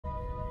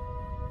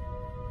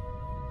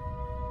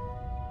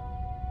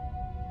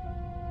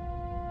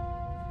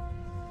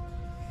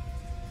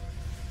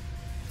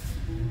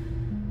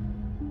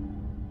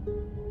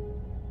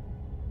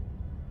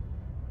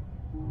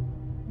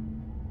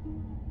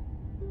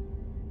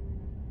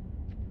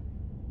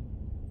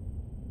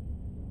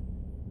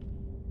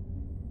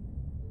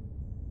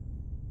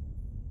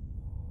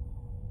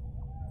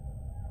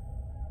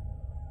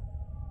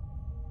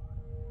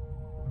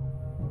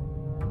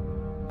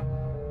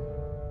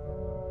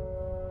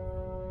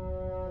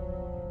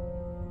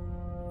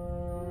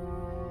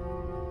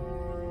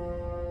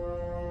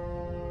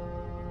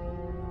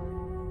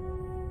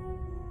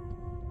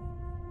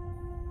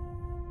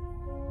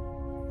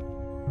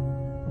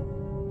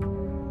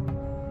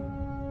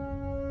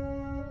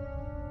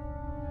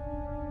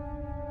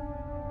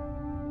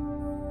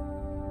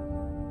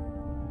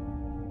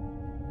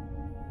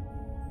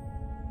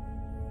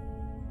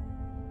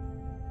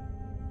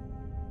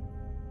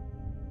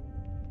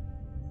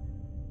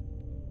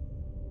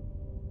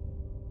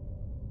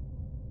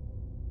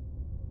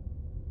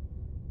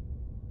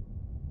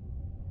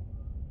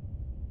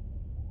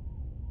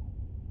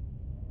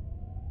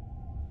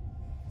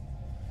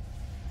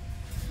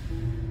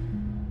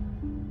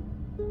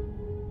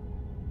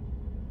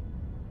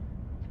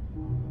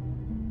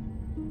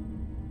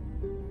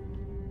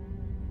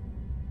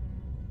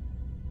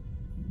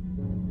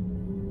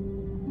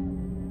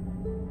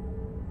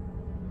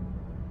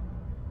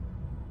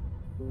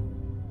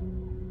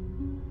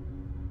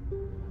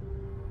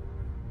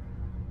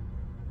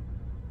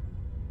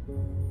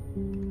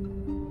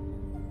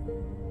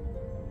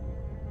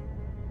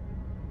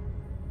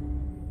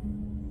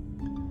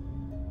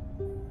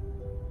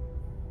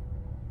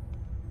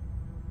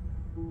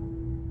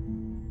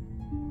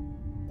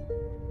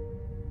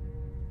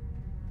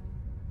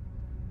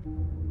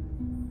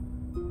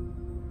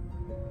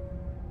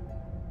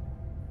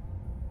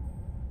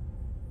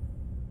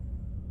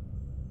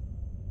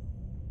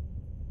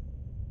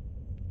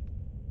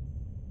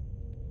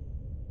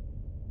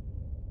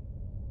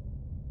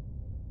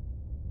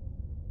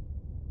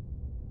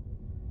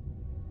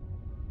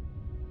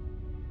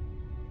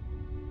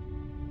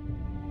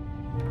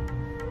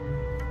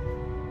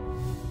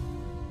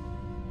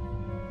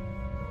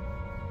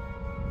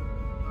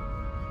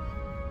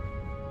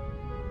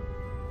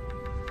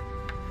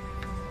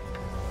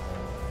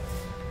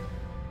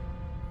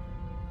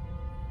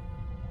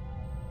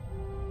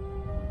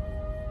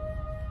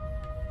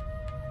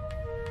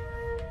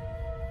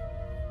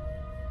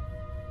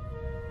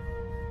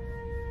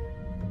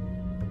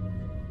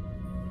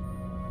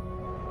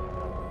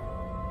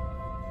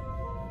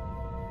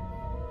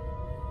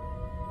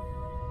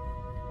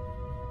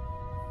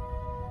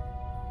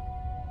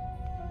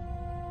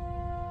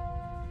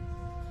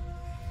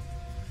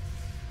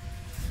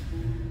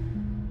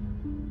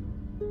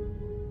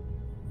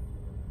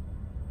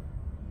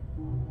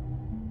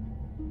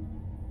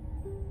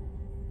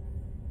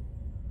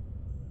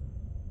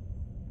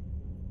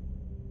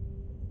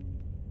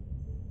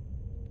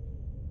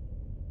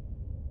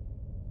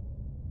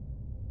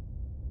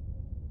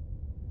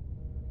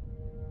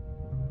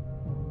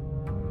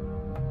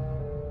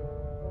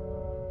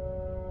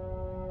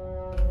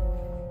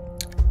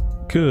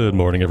Good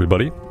morning,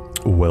 everybody.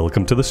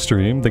 Welcome to the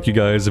stream. Thank you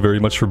guys very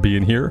much for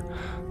being here.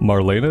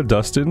 Marlena,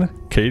 Dustin,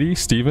 Katie,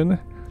 Steven,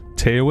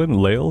 Teowin,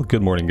 Lael,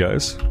 good morning,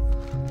 guys.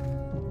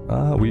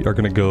 We are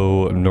going to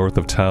go north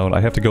of town.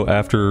 I have to go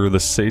after the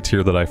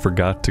satyr that I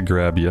forgot to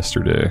grab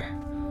yesterday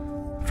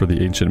for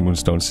the ancient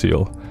moonstone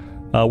seal.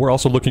 We're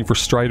also looking for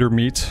strider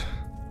meat.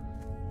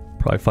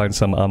 Probably find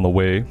some on the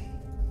way.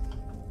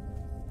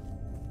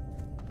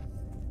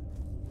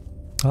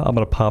 I'm going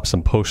to pop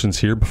some potions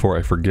here before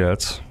I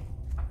forget.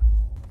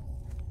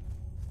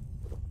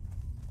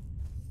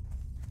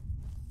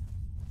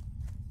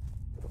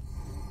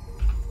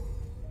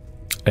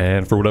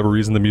 And for whatever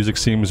reason, the music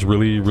seems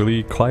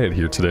really quiet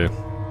here today.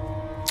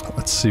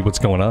 Let's see what's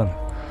going on.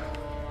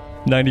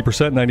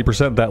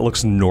 90%, that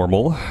looks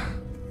normal.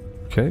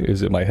 Okay,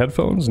 is it my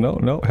headphones?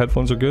 No,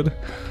 headphones are good.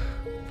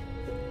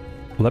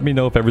 Let me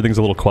know if everything's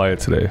a little quiet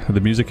today.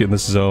 The music in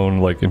this zone,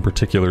 like in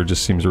particular,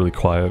 just seems really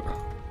quiet.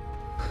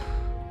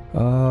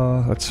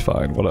 That's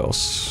fine. What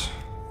else?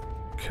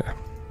 Okay.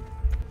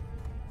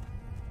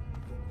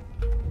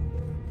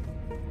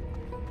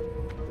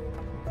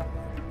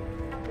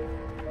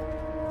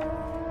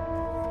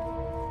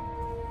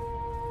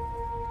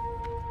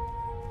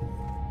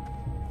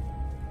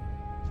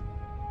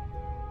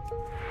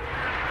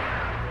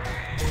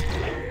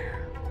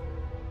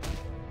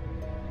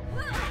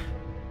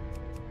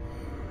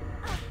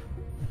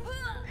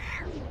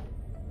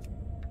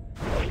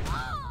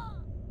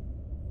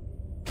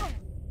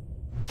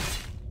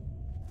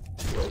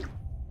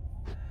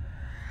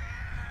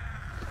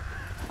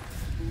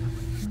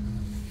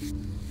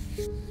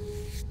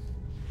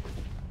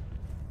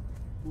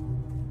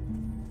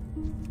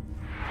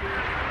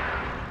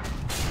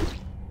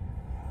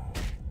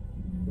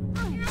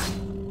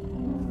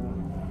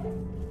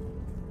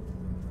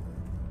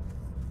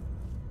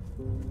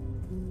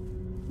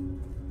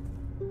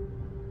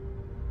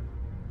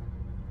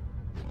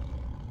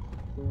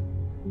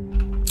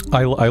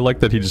 I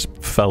like that he just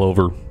fell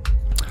over.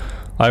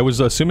 I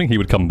was assuming he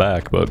would come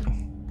back, but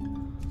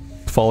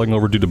falling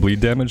over due to bleed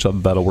damage,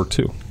 that'll work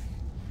too.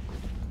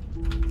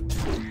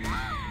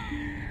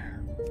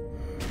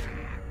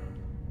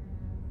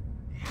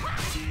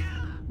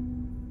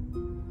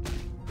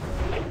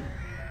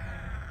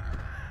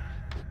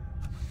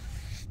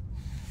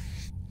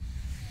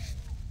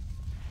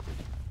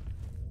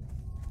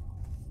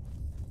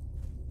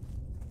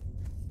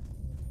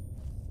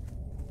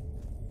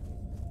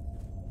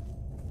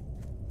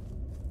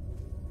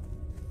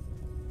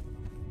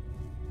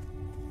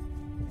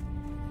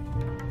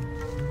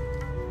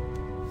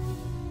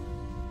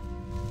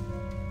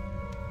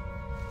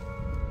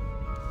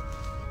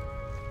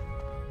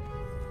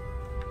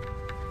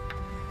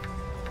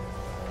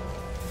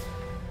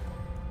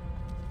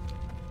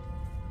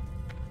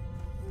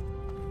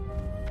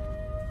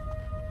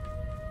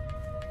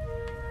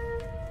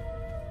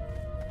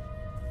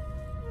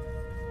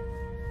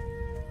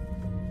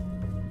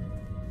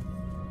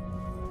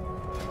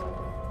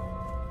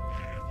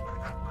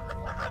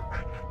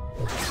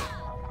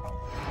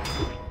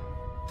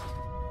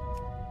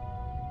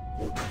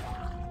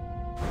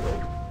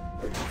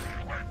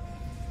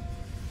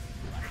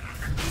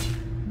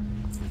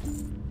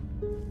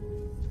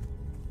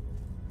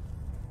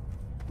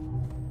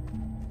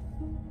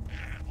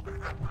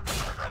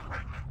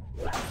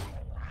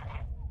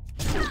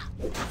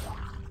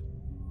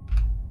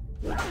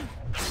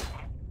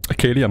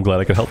 Katie, I'm glad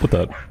I could help with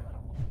that.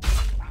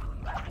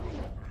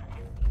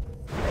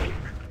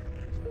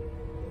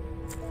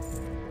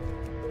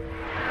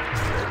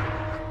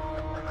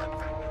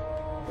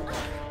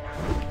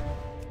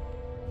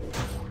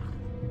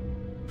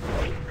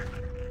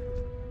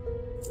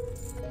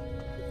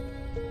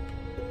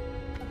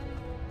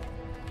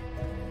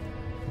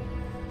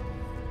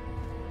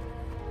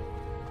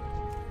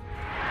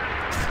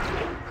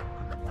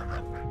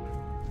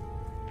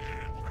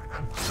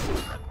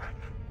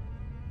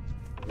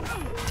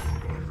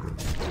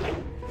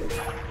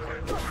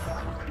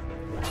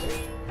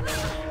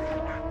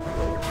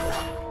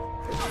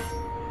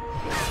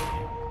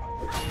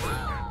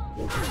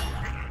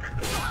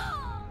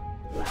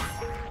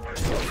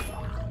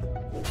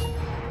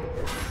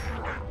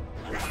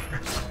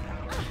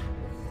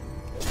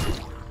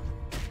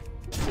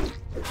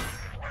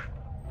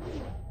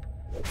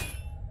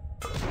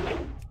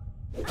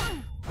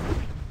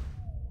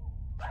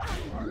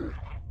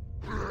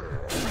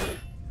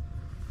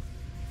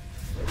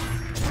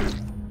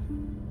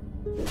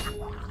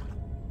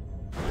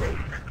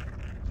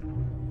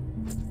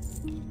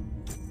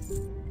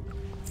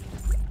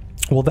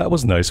 Well, that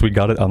was nice. We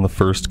got it on the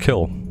first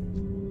kill.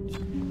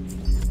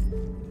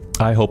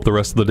 I hope the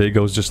rest of the day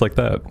goes just like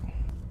that.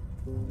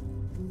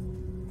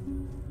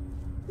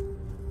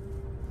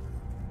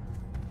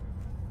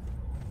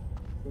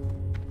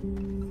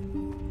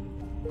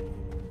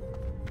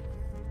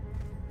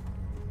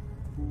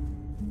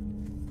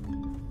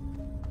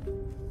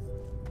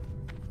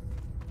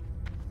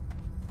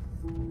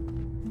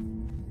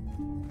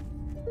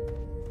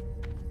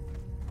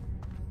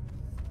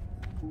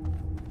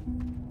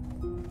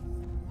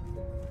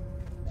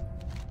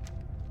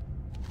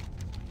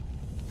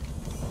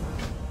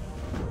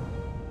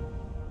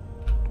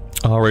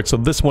 Alright, so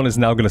this one is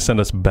now going to send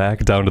us back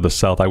down to the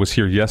south. I was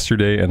here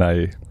yesterday and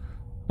I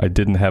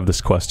didn't have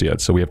this quest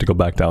yet, so we have to go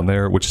back down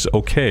there, which is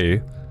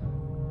okay,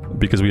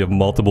 because we have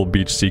multiple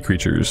beach sea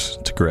creatures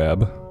to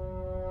grab.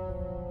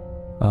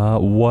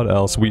 What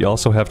else? We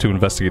also have to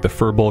investigate the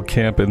furball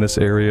camp in this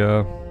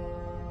area.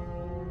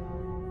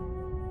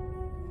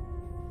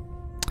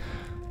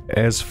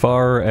 As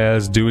far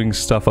as doing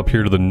stuff up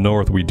here to the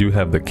north, we do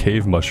have the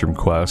cave mushroom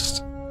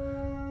quest.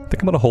 I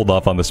think I'm going to hold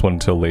off on this one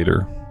until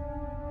later.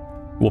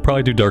 We'll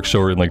probably do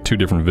Darkshore in like 2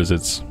 different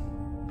visits.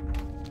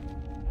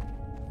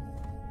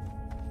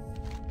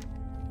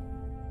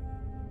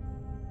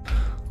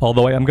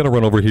 Although I am going to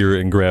run over here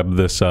and grab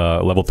this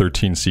level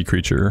 13 sea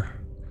creature.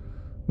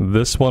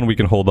 This one we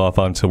can hold off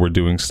on until we're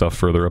doing stuff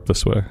further up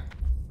this way.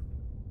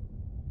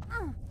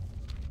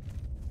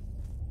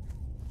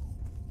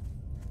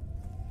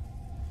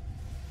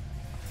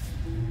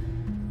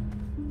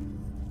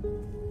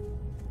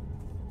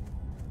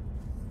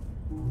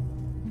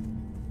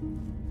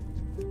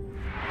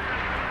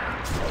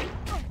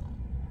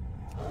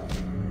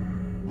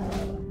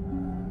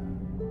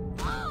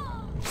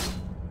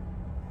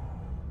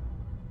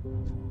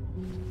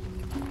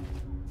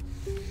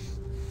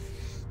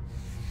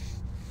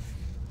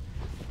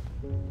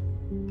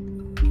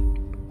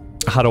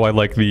 How do I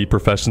like the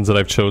professions that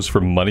I've chose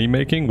for money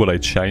making? Would I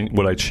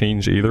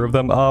change either of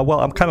them? Well,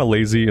 I'm kind of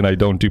lazy and I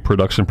don't do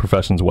production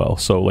professions well.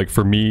 So like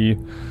for me,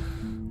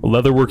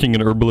 leatherworking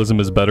and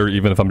herbalism is better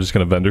even if I'm just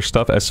going to vendor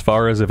stuff. As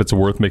far as if it's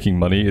worth making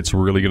money, it's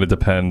really going to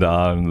depend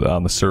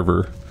on the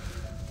server.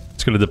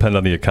 It's going to depend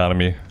on the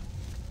economy.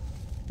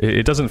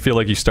 It doesn't feel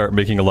like you start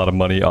making a lot of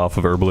money off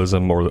of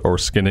herbalism or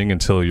skinning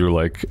until you're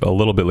like a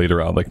little bit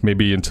later on. Like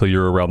maybe until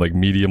you're around like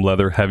medium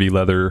leather, heavy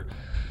leather,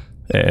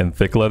 and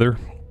thick leather.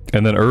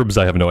 And then herbs,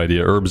 I have no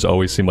idea. Herbs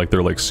always seem like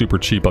they're like super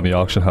cheap on the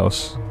auction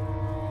house.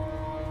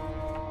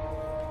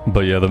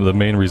 But yeah, the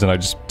main reason I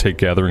just take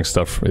gathering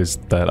stuff is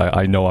that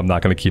I know I'm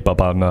not going to keep up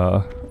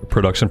on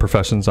production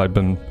professions. I've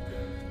been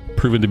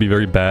proven to be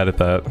very bad at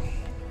that.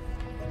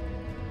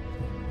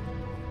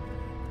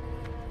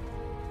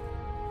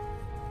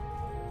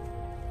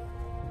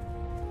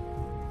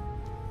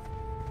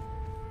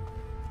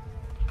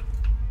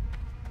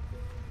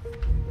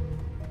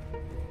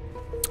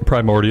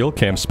 Primordial,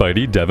 Cam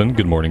Spidey, Devin,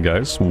 good morning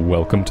guys.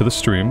 Welcome to the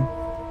stream.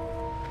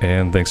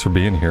 And thanks for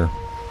being here.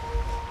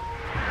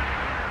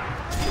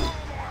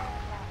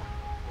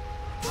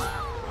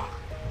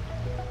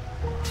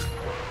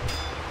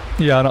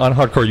 Yeah, on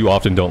hardcore you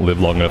often don't live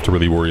long enough to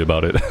really worry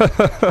about it.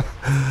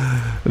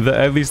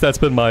 At least that's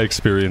been my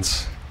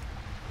experience.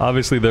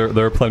 Obviously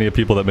there are plenty of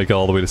people that make it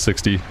all the way to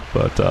 60,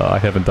 but I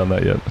haven't done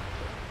that yet.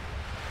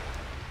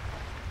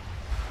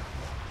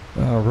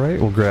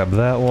 Alright, we'll grab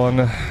that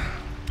one.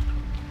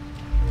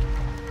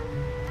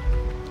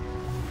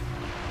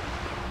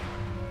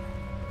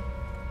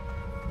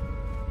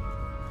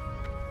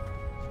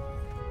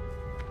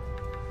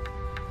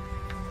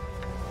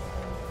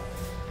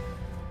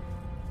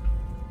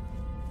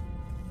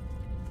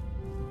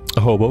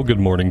 Hobo, good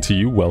morning to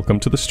you. Welcome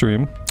to the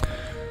stream.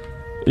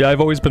 Yeah,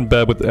 I've always been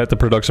bad at the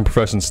production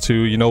professions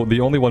too. You know,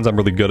 the only ones I'm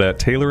really good at,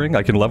 tailoring.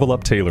 I can level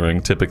up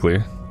tailoring, typically.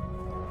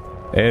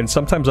 And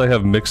sometimes I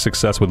have mixed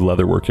success with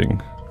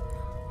leatherworking.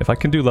 If I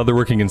can do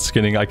leatherworking and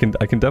skinning, I can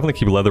definitely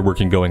keep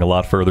leatherworking going a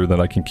lot further than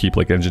I can keep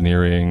like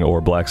engineering or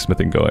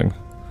blacksmithing going.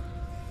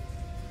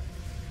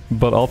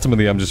 But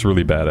ultimately, I'm just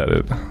really bad at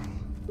it.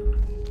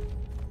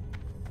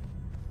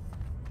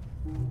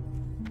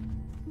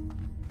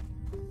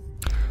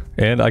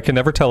 And I can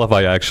never tell if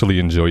I actually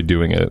enjoy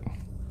doing it.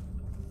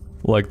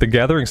 Like the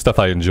gathering stuff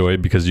I enjoy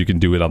because you can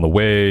do it on the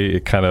way.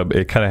 It kind of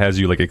has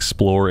you like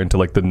explore into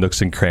like the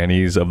nooks and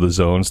crannies of the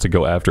zones to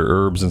go after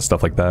herbs and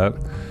stuff like that.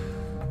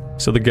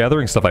 So the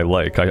gathering stuff I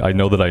like. I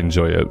know that I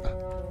enjoy it.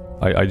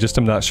 I just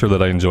am not sure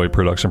that I enjoy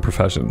production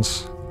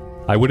professions.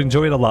 I would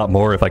enjoy it a lot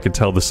more if I could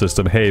tell the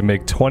system, hey,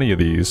 make 20 of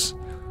these,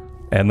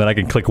 and then I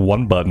can click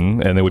one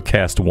button and it would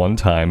cast one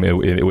time, it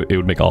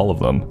would make all of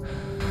them.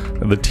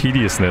 The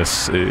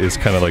tediousness is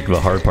kind of like the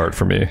hard part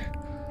for me.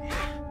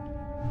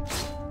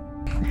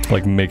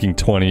 Like making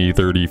 20,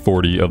 30,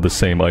 40 of the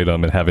same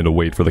item and having to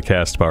wait for the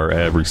cast bar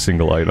every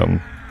single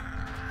item.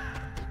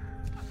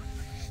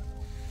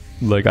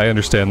 Like, I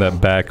understand that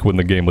back when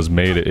the game was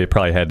made, it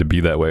probably had to be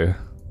that way.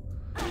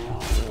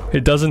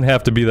 It doesn't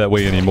have to be that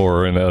way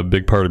anymore, and a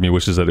big part of me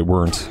wishes that it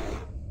weren't.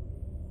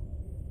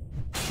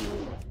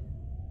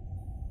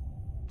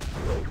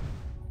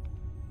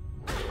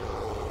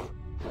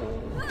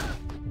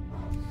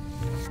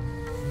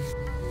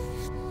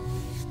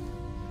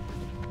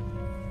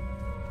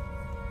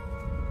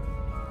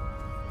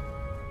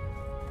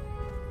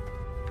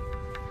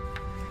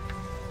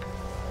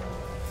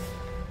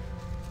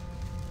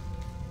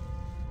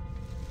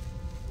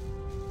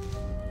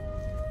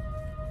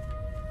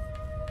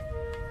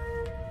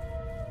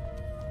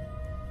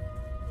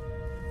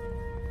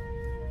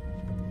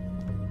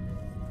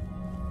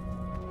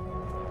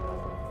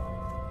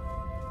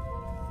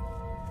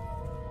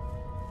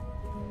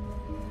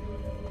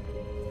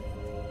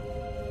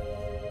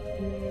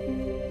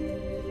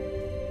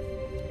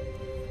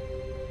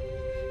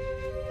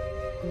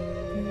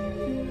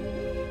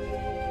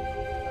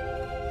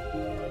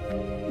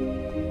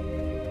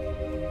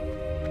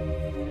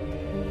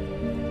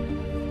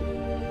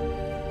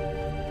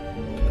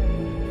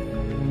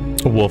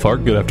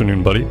 Wolfart, good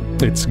afternoon, buddy.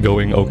 It's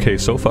going okay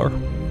so far.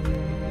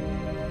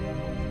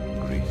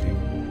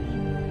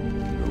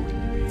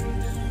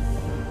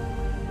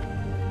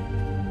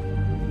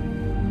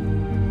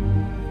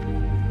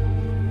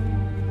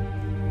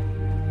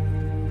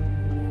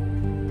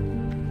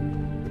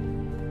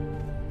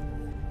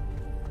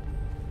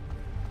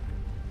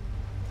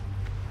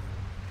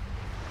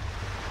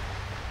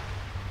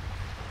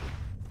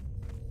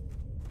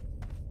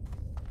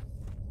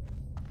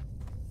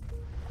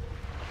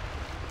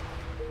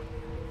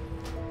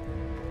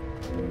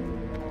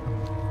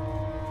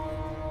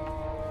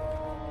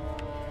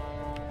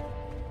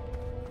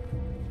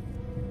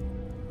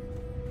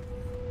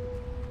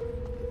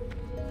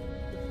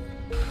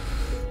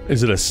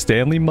 Is it a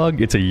Stanley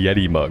mug? It's a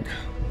Yeti mug.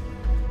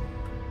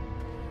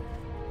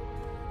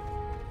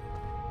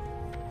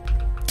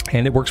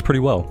 And it works pretty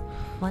well.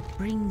 What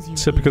brings you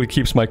Typically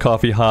keeps my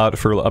coffee hot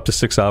for up to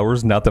 6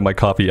 hours. Not that my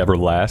coffee ever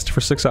lasts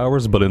for 6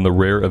 hours, but in the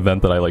rare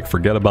event that I like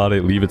forget about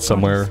it, leave it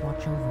somewhere,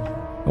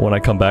 when I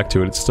come back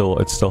to it, it's still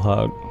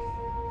hot.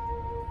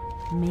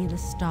 May the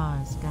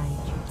stars guide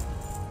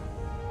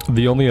you.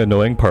 The only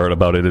annoying part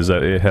about it is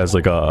that it has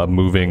like a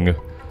moving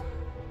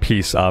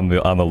piece on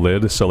the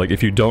lid, so like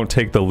if you don't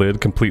take the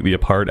lid completely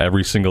apart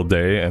every single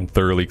day and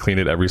thoroughly clean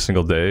it every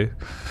single day,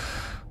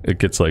 it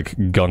gets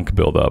like gunk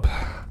buildup,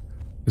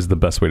 is the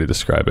best way to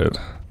describe it.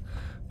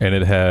 And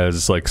it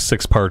has like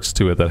 6 parts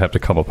to it that have to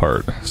come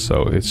apart,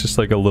 so it's just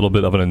like a little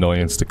bit of an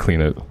annoyance to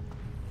clean it.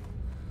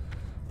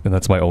 And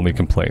that's my only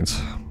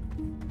complaint.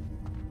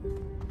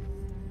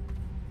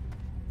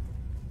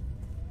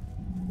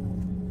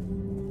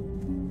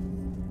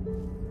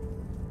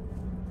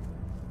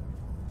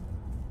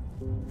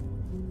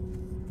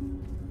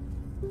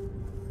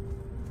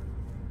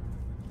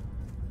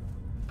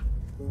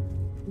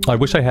 I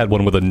wish I had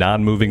one with a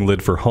non-moving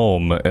lid for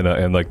home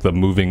and like the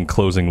moving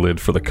closing lid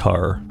for the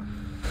car.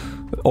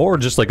 Or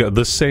just like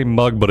the same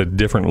mug but a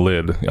different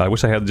lid. I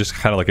wish I had just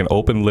kind of like an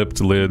open-lipped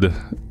lid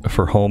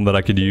for home that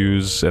I could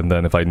use, and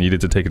then if I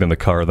needed to take it in the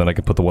car, then I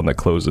could put the one that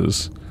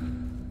closes.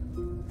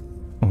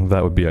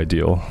 That would be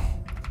ideal.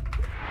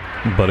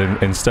 But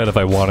instead, if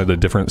I wanted a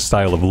different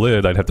style of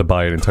lid, I'd have to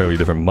buy an entirely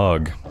different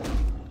mug.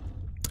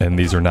 And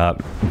these are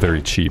not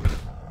very cheap.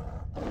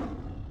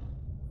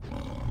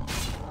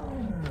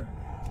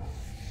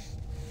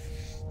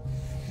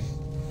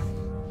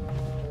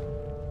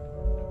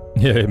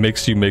 Yeah, it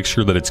makes you make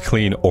sure that it's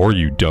clean, or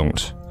you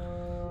don't.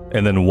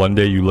 And then one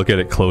day you look at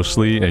it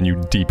closely and you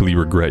deeply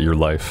regret your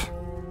life.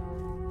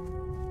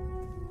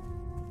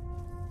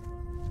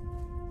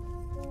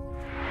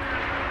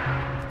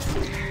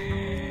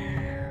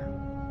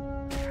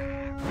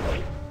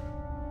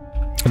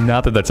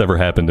 Not that that's ever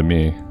happened to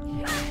me.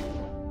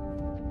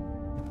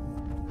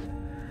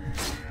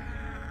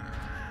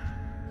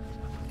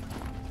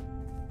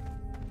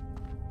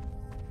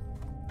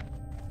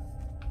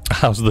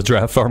 How's the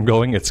draft farm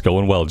going? It's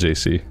going well,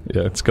 JC.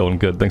 Yeah, it's going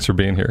good. Thanks for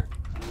being here.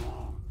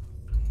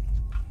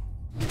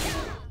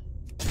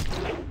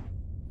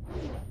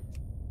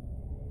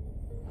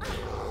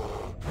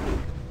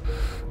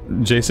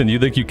 Jason, you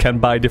think you can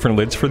buy different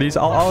lids for these?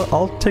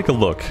 I'll take a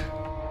look.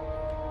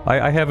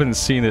 I haven't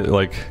seen it,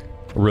 like,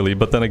 really,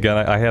 but then again,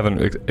 I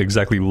haven't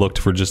exactly looked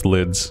for just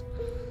lids.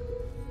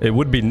 It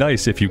would be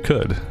nice if you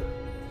could.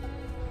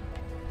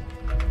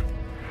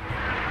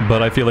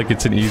 But I feel like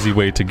it's an easy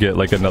way to get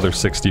like another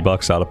 60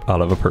 bucks out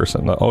of a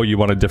person. Oh, you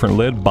want a different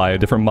lid? Buy a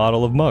different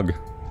model of mug.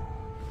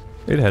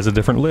 It has a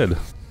different lid.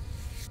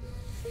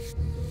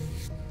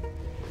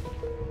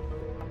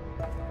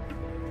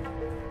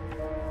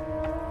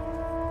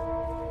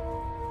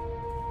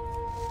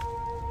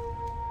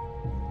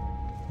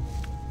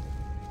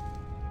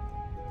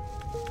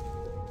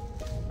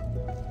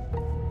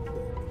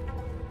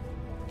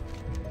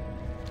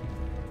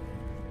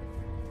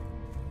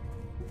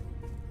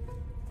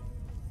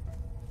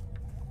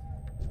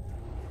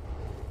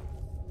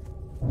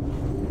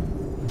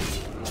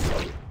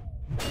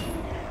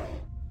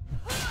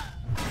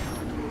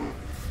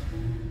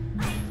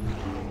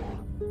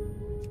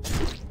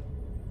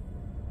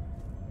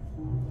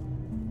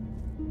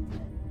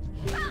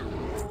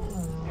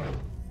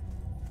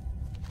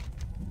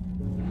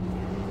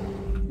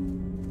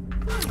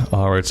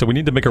 Alright, so we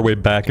need to make our way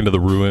back into the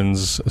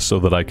ruins so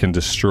that I can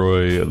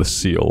destroy the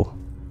seal.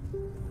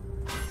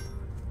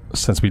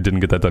 Since we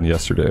didn't get that done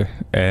yesterday.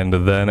 And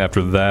then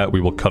after that,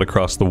 we will cut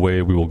across the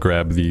way. We will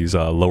grab these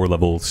lower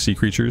level sea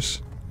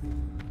creatures.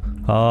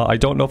 I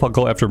don't know if I'll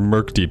go after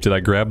Murkdeep. Did I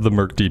grab the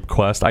Murkdeep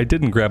quest? I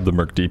didn't grab the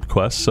Murkdeep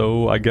quest,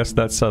 so I guess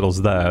that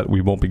settles that.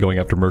 We won't be going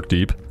after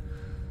Murkdeep.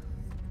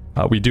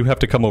 We do have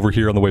to come over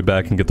here on the way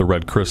back and get the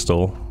red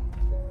crystal.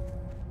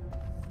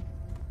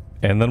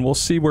 And then we'll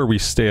see where we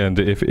stand.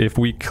 If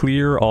we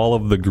clear all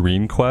of the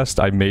green quest,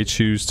 I may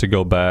choose to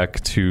go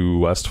back to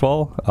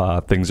Westfall.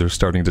 Things are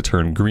starting to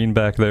turn green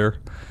back there.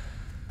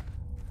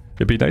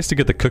 It'd be nice to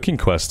get the cooking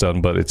quest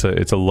done, but it's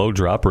a low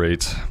drop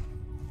rate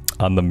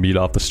on the meat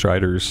off the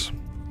striders.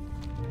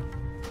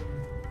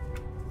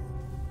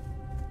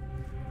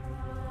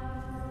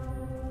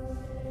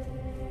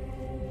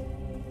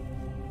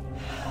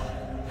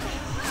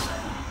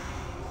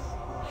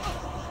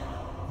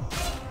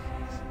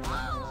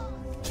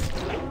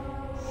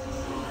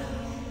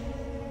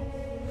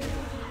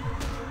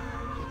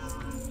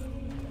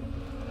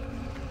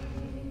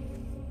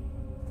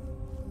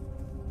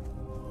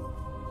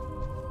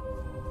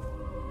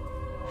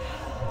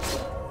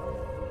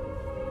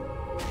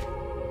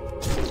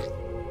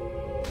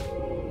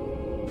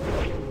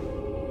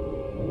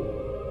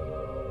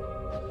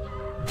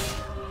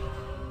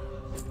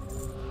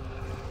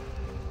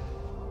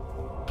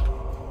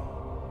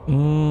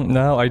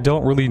 Now, I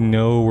don't really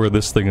know where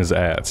this thing is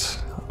at.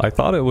 I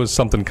thought it was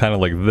something kind of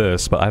like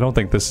this, but I don't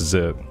think this is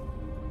it.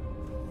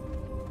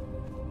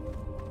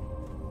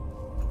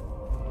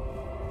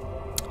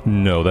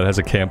 No, that has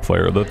a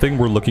campfire. The thing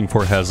we're looking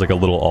for has like a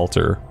little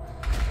altar.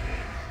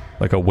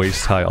 Like a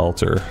waist-high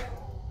altar.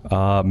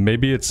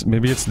 Maybe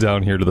it's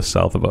down here to the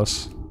south of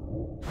us.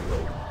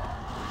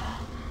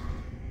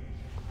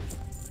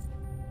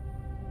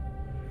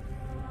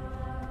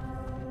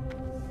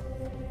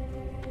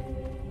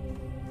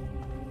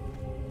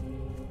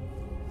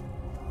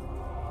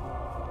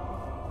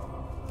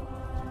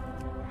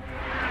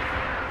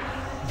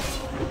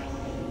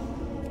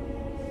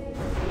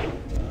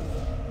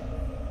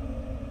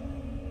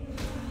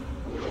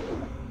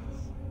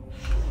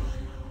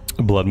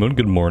 Blood Moon,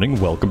 good morning.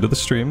 Welcome to the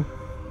stream.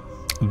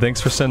 Thanks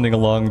for sending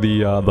along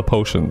the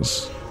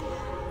potions.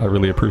 I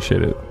really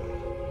appreciate it.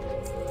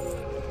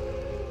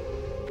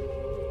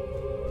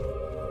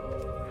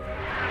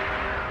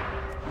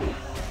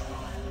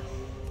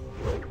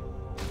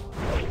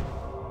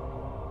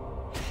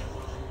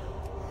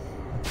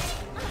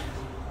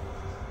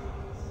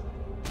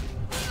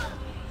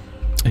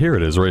 Here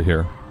it is, right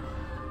here.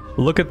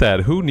 Look at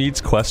that. Who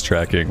needs quest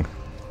tracking?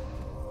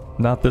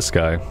 Not this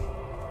guy.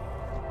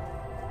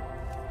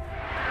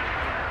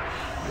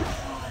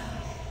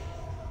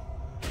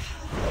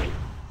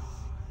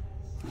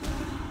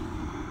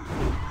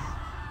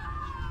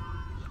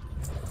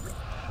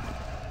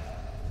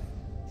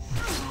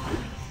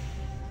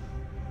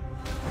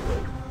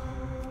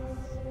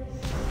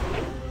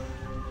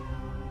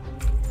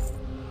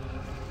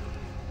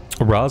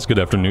 Roz, good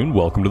afternoon.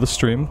 Welcome to the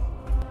stream.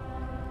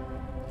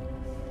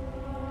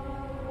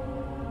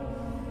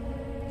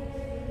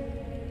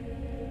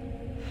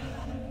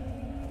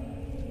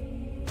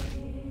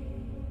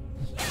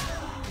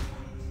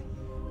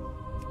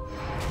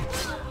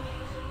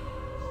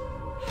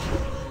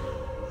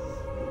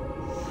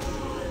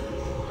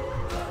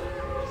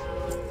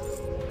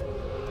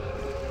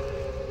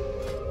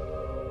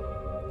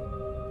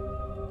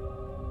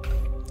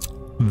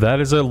 That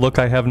is a look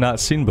I have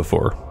not seen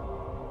before.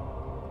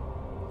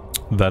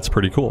 That's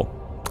pretty cool.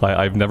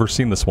 I've never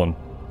seen this one.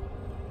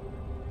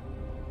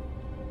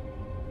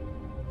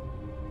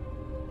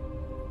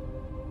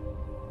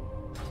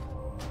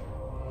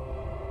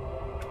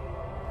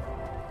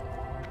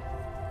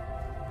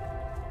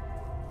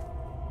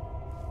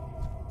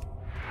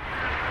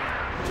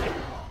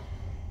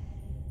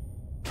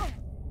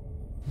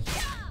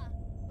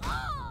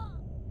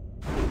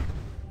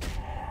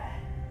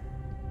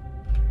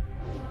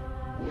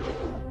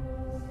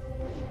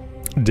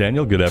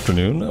 Daniel, good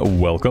afternoon.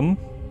 Welcome.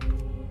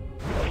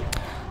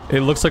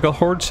 It looks like a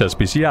horde chess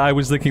piece. Yeah, I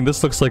was thinking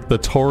this looks like the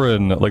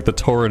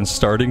Tauren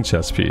starting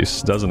chess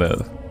piece, doesn't it?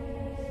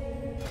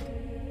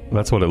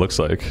 That's what it looks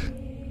like.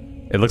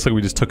 It looks like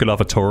we just took it off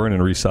a Tauren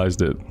and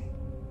resized it.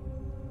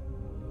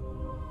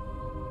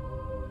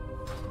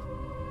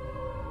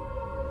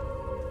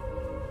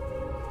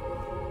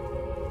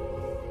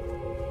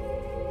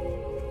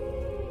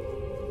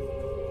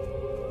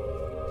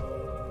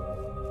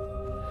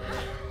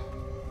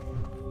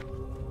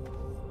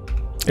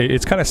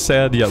 It's kind of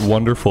sad yet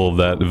wonderful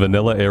that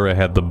Vanilla Era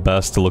had the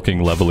best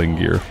looking leveling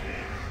gear.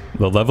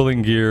 The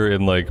leveling gear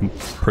in like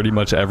pretty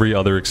much every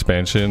other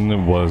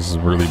expansion was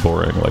really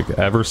boring. Like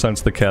ever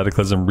since the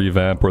Cataclysm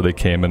revamp where they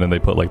came in and they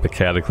put like the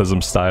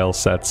Cataclysm style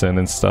sets in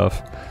and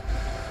stuff,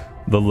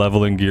 the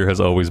leveling gear has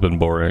always been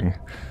boring.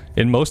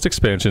 In most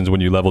expansions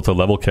when you level to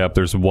level cap,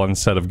 there's one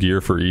set of gear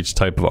for each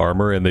type of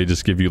armor and they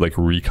just give you like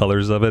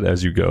recolors of it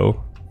as you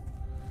go.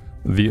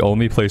 The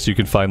only place you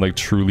can find like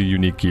truly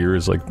unique gear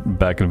is like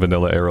back in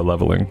Vanilla Era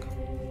leveling.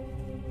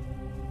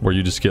 where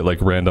you just get like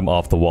random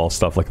off the wall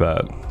stuff like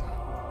that.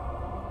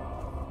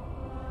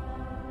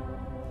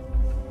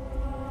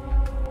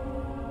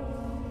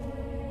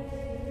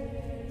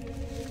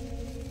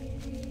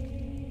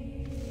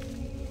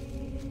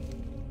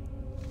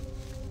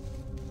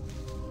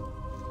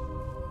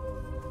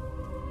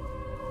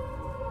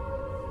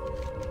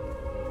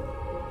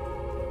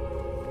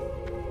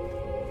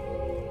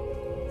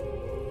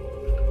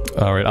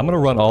 Alright, I'm gonna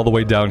run all the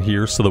way down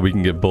here so that we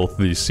can get both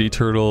these sea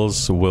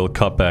turtles. We'll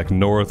cut back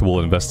north,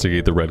 we'll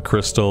investigate the red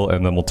crystal,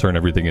 and then we'll turn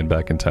everything in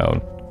back in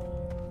town.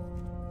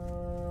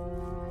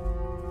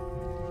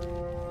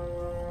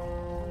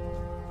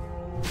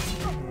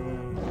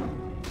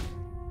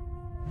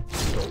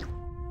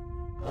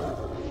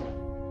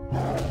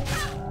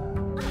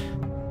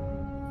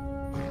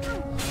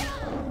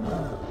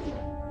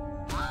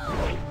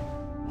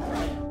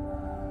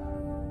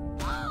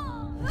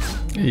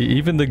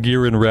 Even the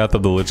gear in Wrath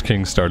of the Lich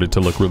King started to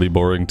look really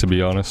boring, to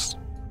be honest.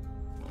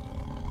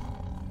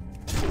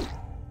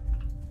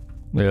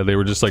 Yeah, they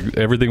were just like,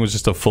 everything was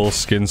just a full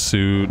skin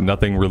suit,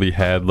 nothing really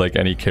had like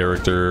any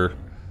character.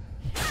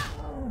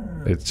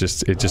 It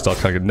just all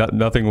kind of,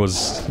 nothing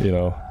was, you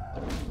know,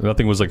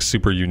 nothing was like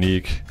super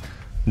unique.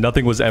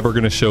 Nothing was ever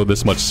gonna show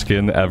this much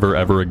skin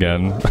ever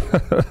again.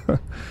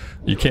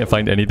 You can't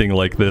find anything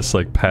like this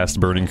like past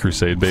Burning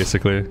Crusade,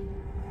 basically.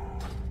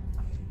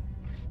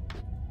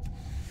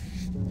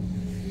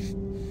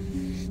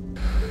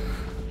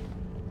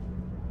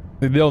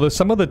 You know,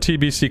 some of the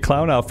TBC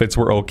clown outfits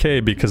were okay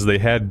because they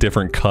had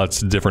different cuts,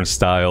 different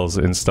styles,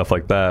 and stuff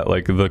like that.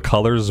 Like, the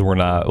colors were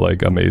not,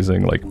 like,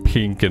 amazing. Like,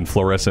 pink and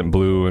fluorescent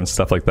blue and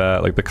stuff like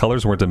that. Like, the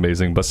colors weren't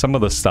amazing, but some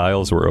of the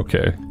styles were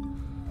okay.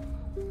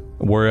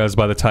 Whereas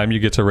by the time you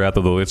get to Wrath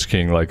of the Lich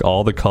King, like,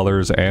 all the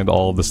colors and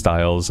all of the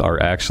styles are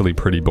actually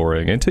pretty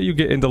boring. Until you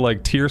get into,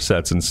 like, tier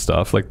sets and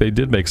stuff. Like, they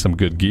did make some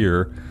good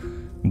gear.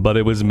 But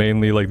it was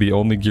mainly, like, the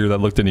only gear that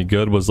looked any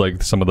good was,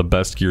 like, some of the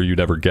best gear you'd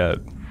ever get.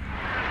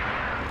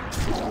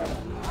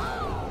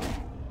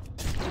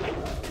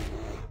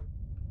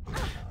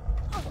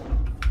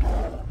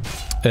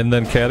 And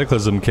then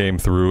Cataclysm came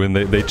through and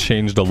they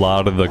changed a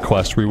lot of the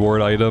quest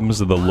reward items,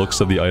 the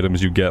looks of the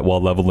items you get while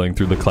leveling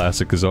through the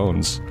classic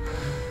zones.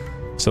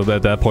 So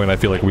at that point I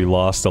feel like we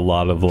lost a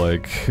lot of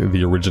like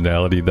the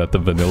originality that the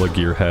vanilla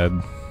gear had.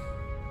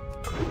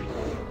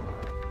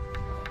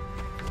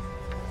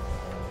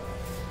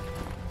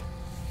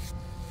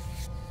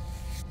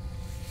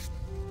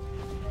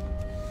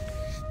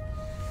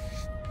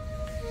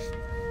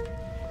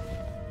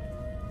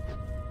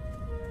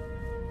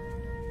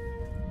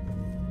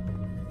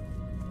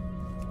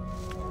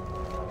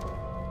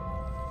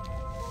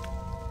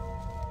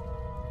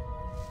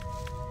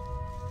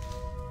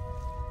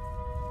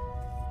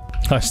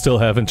 I still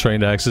haven't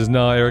trained axes.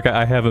 No, Eric,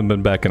 I haven't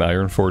been back in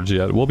Ironforge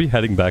yet. We'll be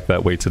heading back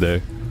that way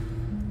today.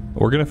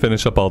 We're gonna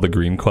finish up all the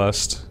green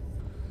quest.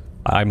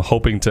 I'm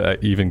hoping to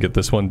even get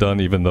this one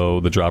done, even though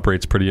the drop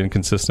rate's pretty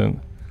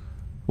inconsistent.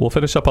 We'll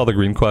finish up all the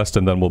green quest,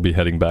 and then we'll be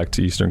heading back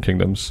to Eastern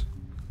Kingdoms.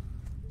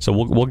 So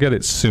we'll get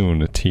it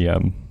soon,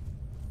 TM.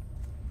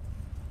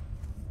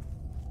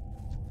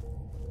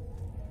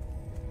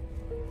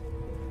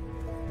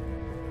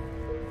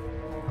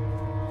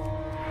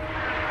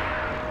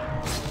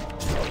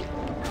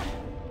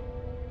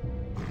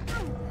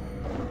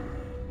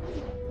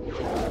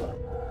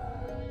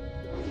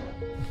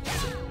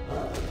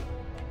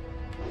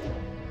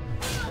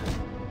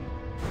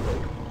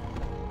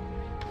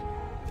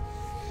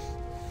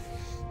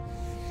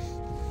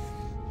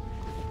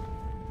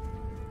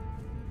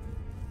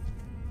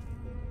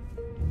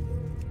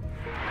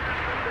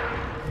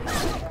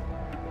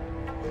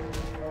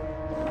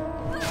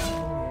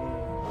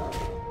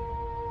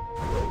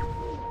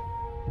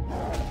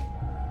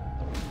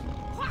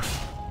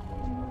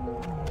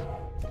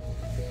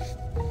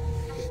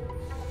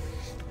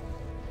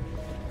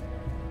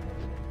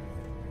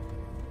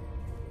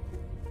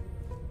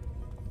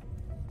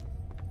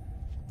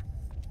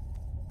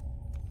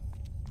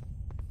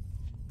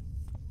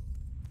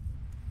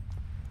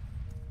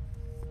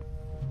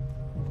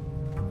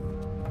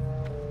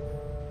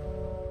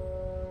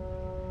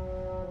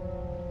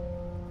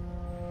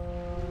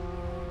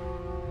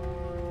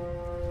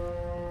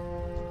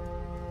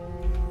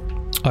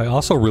 I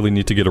also really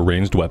need to get a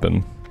ranged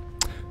weapon.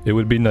 It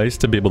would be nice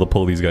to be able to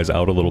pull these guys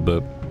out a little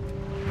bit.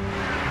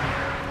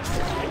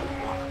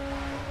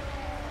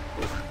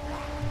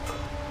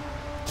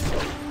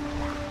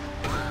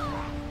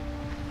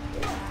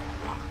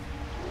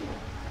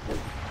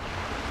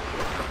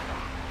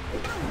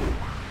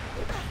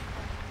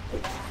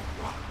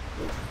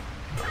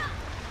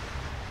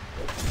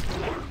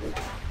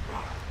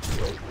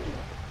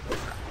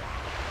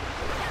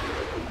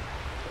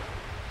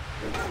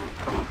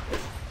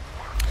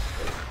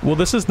 Well,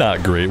 this is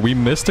not great. We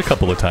missed a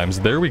couple of times.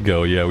 There we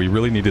go. Yeah, we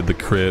really needed the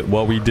crit.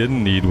 What we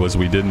didn't need was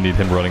we didn't need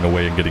him running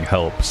away and getting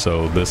help.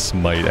 So this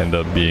might end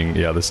up being,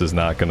 yeah, this is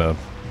not gonna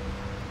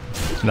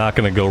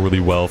go really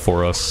well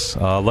for us.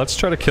 Let's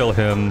try to kill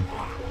him.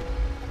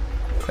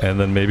 And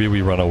then maybe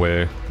we run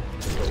away.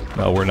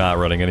 No, we're not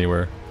running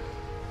anywhere.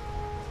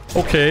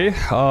 Okay,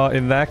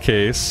 in that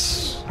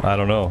case, I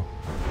don't know.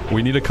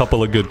 We need a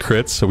couple of good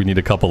crits, so we need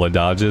a couple of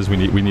dodges.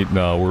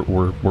 No,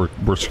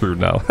 we're screwed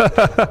now.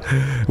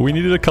 We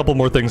needed a couple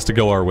more things to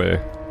go our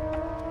way.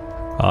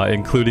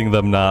 Including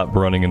them not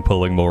running and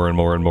pulling more and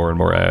more and more and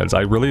more ads.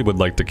 I really would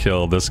like to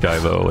kill this guy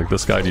though. Like,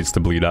 this guy needs to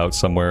bleed out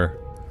somewhere.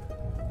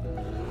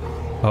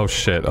 Oh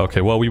shit,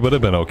 okay, well we would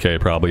have been okay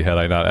probably had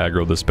I not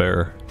aggroed this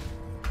bear.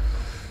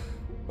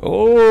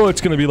 Oh,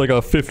 it's gonna be like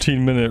a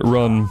 15-minute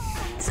run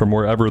from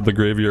wherever the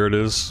graveyard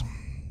is.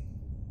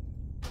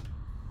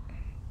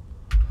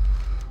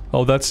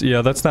 Oh, that's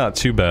not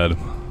too bad.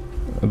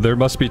 There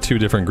must be 2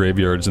 different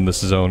graveyards in this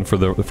zone for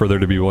there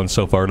to be one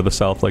so far to the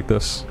south like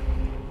this.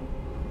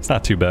 It's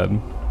not too bad.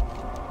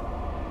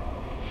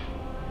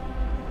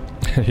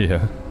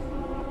 Yeah.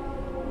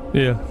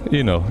 Yeah,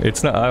 you know,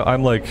 it's not,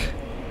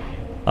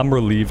 I'm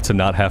relieved to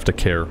not have to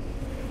care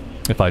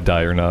if I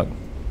die or not.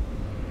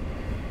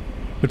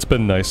 It's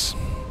been nice.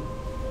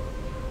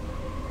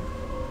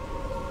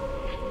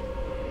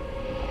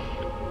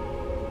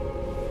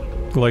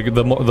 Like,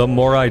 the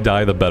more I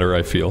die, the better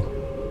I feel.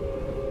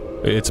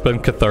 It's been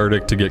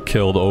cathartic to get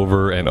killed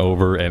over and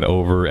over and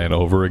over and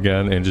over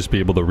again and just be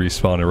able to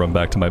respawn and run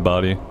back to my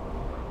body.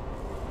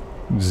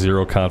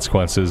 0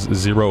 consequences,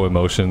 0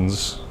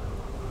 emotions.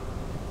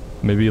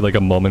 Maybe like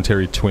a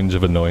momentary twinge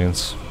of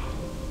annoyance.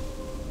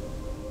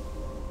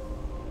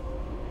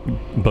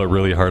 But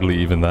really hardly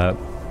even that.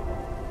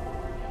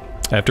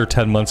 After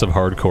 10 months of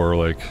hardcore,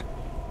 like...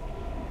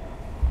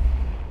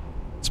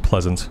 it's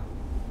pleasant.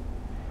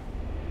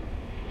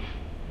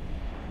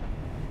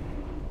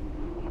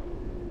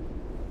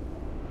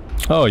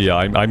 Oh yeah,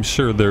 I'm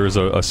sure there's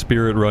a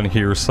spirit run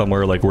here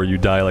somewhere, like where you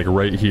die like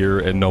right here,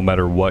 and no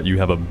matter what, you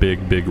have a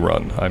big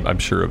run. I'm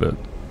sure of it.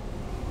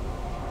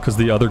 Because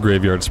the other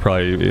graveyard's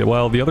probably...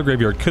 well, the other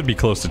graveyard could be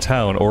close to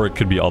town, or it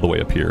could be all the way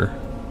up here.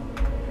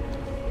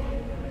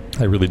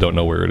 I really don't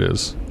know where it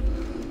is.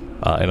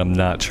 And I'm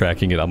not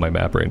tracking it on my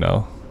map right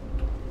now.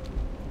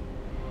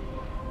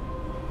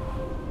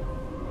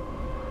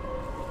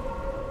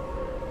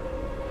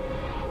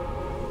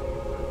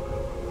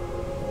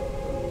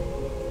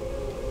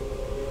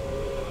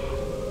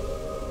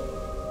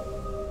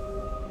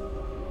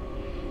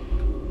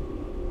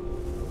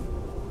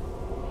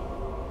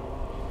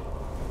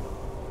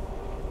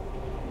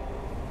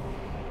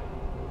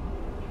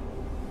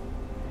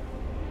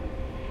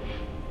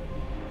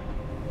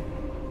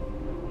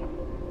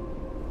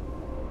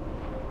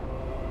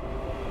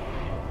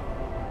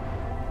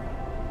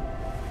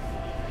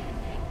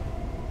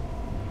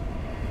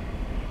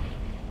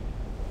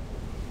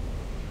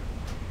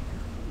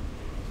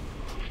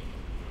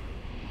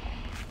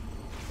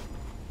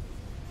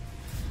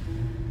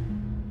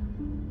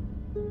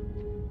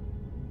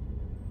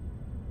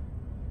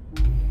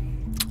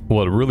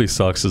 What really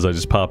sucks is I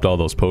just popped all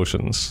those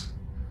potions.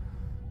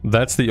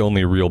 That's the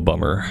only real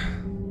bummer.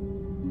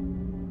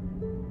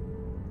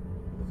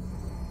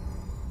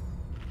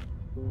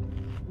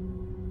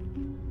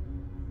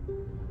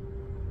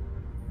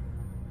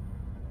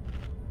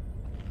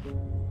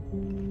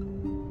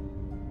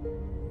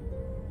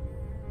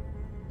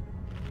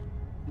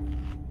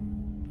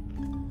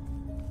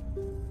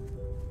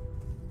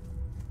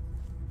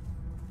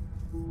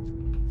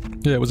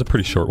 Yeah, it was a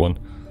pretty short one.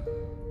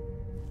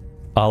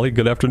 Ollie,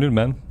 good afternoon,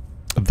 man.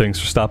 Thanks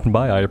for stopping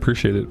by, I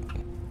appreciate it.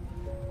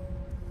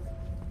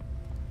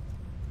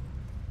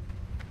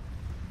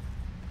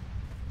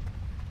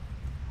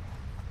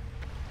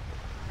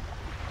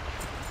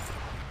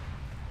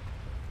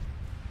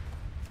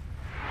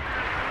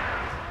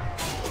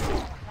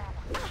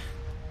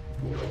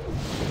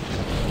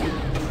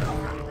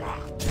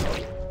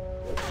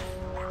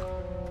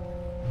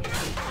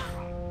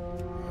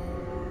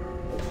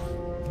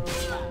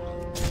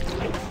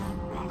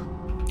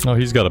 Oh,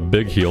 he's got a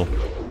big heal.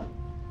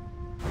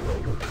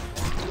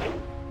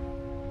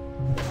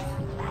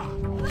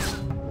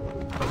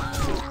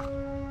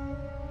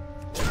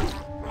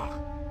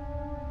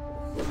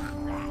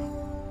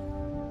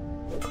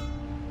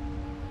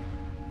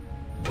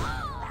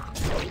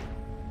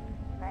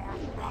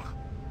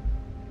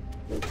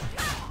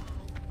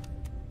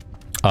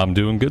 I'm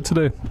doing good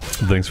today.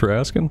 Thanks for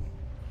asking.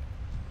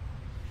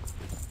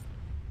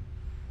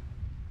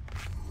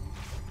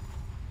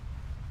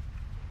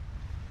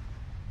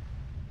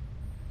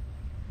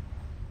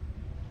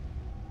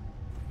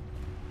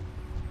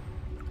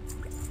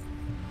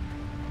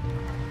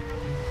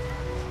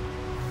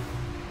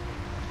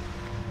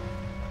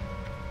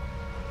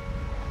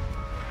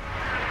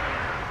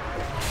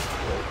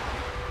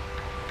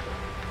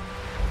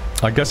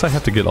 I guess I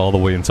have to get all the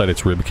way inside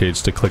its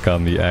ribcage to click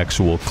on the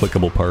actual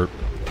clickable part.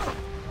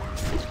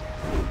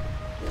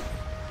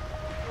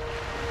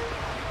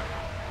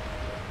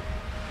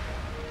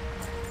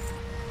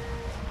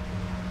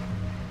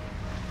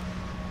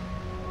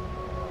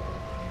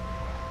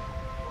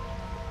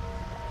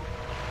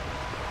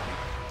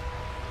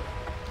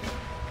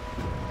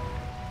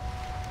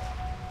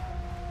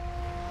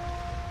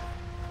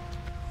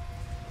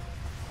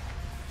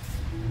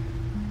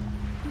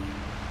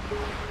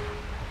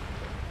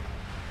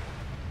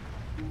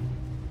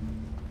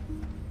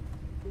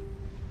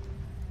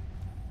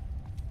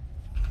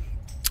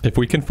 If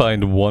we can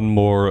find one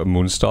more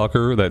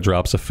Moonstalker that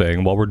drops a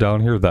Fang while we're down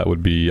here, that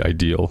would be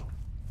ideal.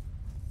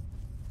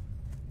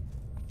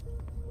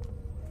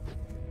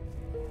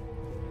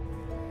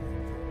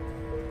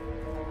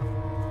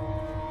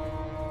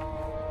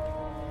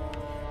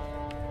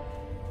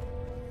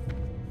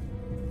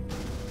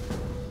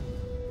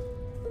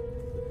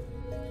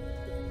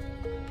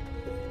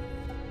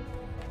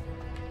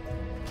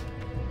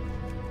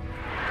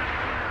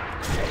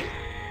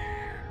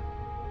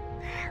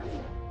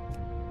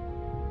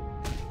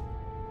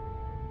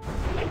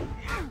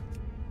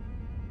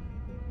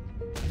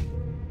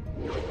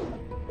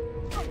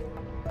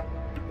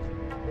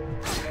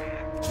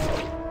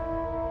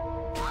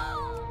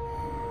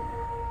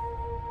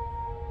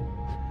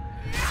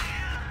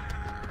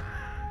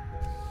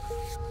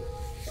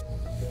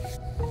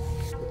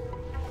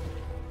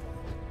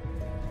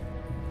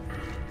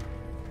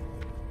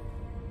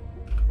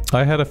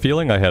 I had a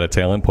feeling I had a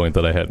talent point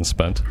that I hadn't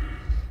spent.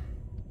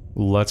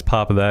 Let's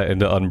pop that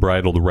into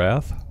Unbridled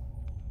Wrath.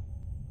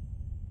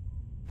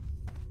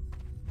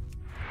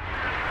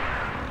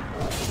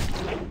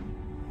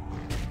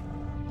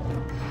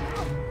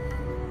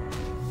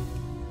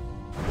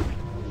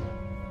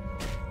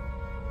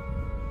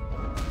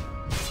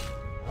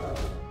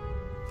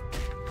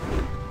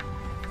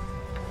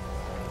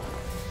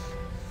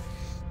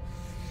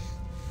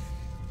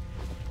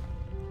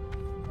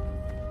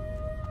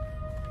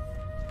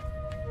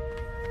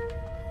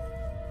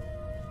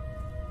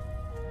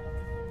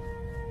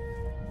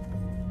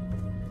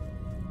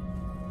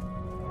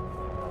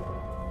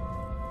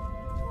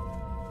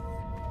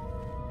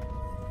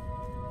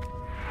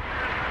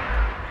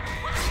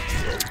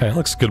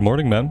 Alex, good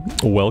morning, man.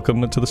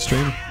 Welcome to the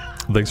stream.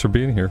 Thanks for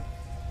being here.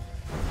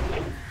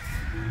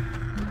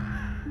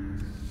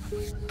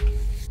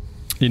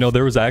 You know,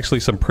 there was actually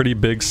some pretty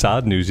big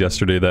SOD news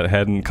yesterday that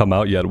hadn't come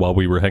out yet while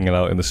we were hanging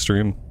out in the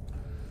stream.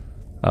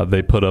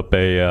 They put up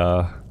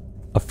a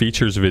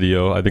features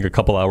video, I think a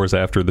couple hours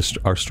after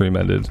our stream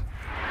ended.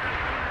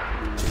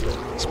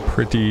 It's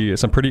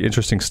some pretty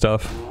interesting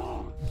stuff.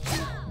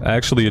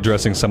 Actually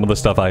addressing some of the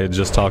stuff I had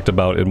just talked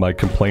about in my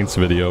complaints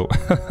video.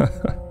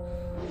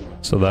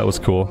 So that was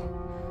cool.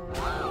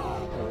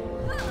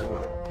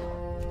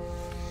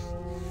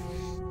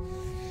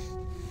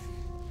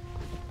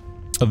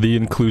 The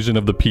inclusion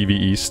of the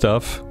PvE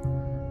stuff,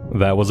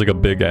 that was like a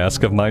big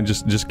ask of mine,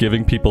 just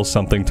giving people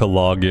something to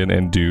log in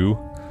and do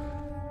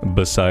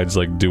besides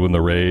like doing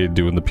the raid,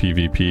 doing the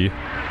PvP.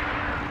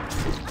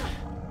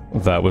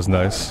 That was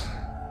nice.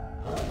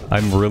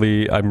 I'm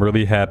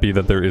really happy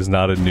that there is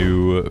not a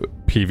new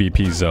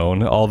PvP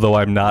zone, although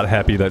I'm not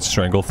happy that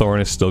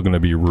Stranglethorn is still going to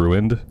be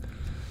ruined.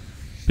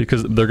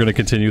 Because they're going to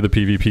continue the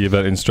PvP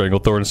event in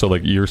Stranglethorn, so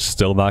like you're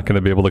still not going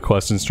to be able to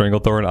quest in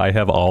Stranglethorn. I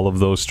have all of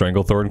those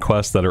Stranglethorn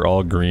quests that are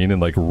all green and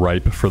like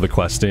ripe for the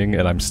questing,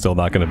 and I'm still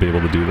not going to be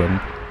able to do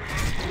them.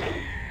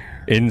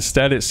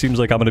 Instead, it seems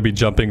like I'm going to be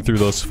jumping through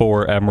those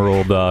 4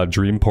 Emerald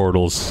Dream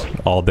Portals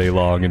all day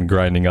long and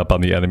grinding up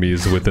on the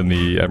enemies within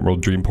the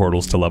Emerald Dream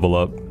Portals to level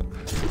up.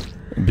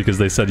 Because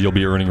they said you'll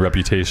be earning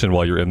reputation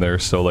while you're in there,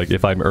 so like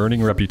if I'm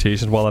earning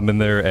reputation while I'm in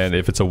there, and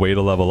if it's a way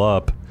to level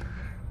up,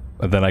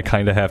 then I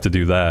kind of have to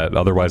do that,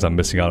 otherwise I'm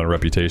missing out on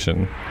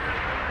reputation.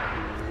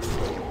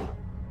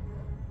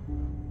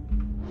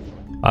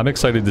 I'm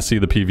excited to see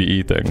the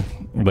PvE thing.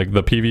 Like,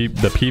 the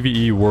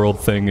PvE world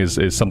thing is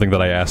something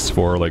that I asked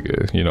for,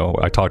 like, you know,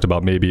 I talked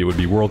about maybe it would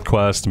be world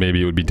quest,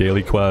 maybe it would be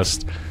daily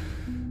quest,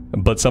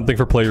 but something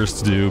for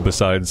players to do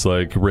besides,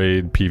 like,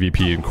 raid,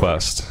 PvP, and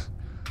quest.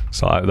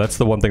 So that's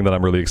the one thing that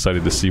I'm really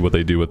excited to see what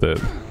they do with it.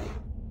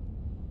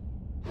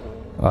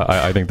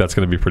 I think that's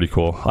going to be pretty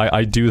cool.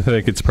 I do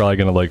think it's probably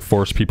going to like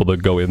force people to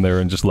go in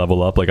there and just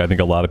level up. Like I think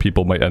a lot of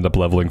people might end up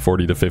leveling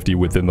 40 to 50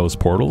 within those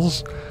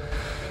portals.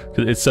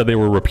 It said they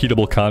were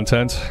repeatable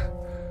content.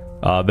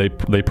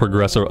 They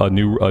progress a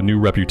new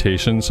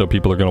reputation, so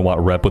people are going to want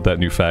rep with that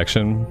new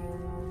faction.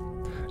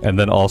 And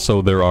then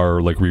also there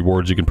are like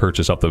rewards you can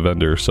purchase off the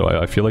vendor. So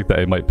I feel like that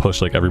it might push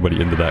like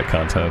everybody into that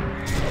content.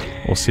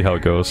 We'll see how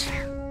it goes.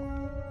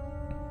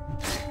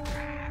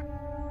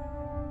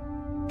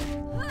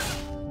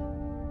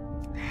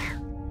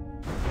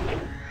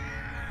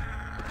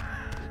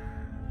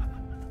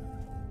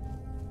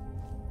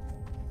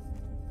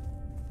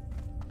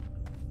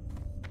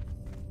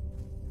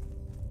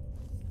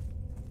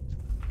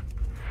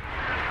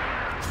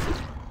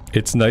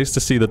 It's nice to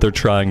see that they're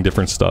trying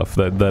different stuff,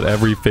 that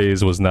every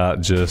phase was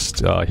not just,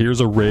 here's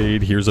a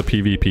raid, here's a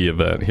PvP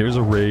event, here's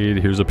a raid,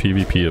 here's a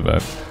PvP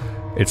event.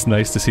 It's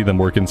nice to see them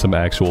work in some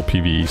actual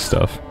PvE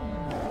stuff.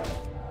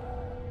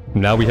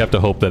 Now we have to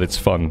hope that it's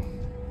fun.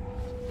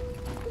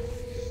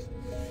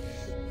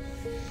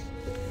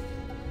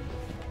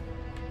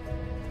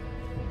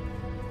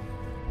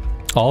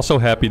 Also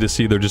happy to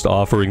see they're just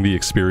offering the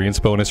experience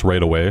bonus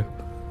right away.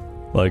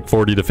 Like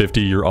 40 to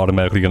 50, you're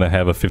automatically going to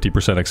have a 50%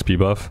 XP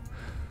buff.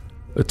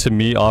 To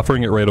me,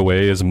 offering it right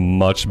away is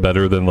much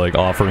better than like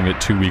offering it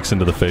 2 weeks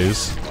into the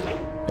phase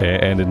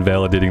and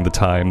invalidating the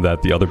time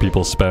that the other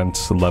people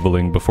spent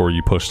leveling before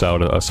you pushed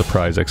out a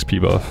surprise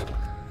XP buff.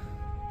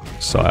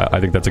 So I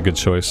think that's a good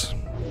choice.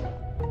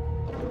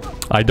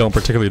 I don't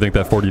particularly think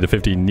that 40 to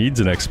 50 needs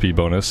an XP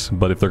bonus,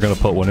 but if they're going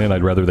to put one in,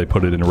 I'd rather they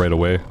put it in right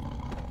away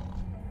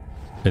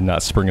and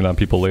not spring it on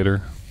people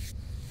later.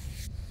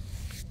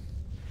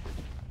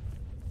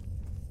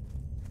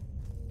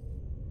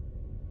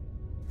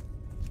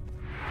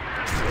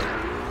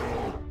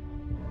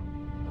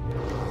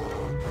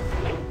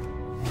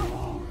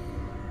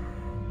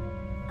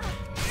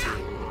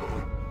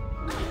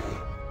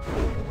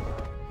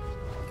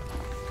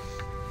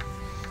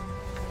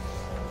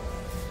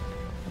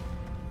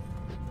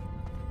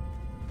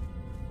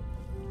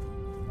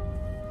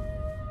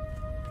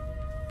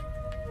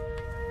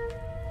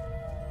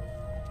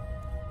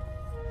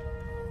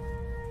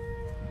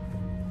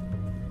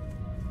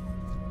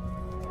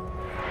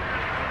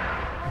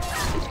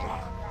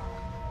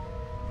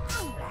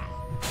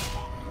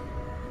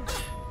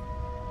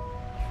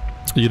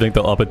 You think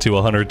they'll up it to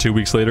 100 2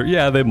 weeks later?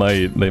 Yeah, they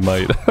might. They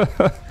might.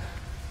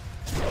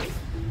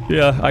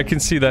 Yeah, I can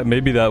see that.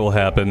 Maybe that will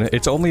happen.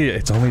 It's only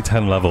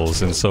 10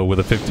 levels, and so with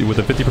a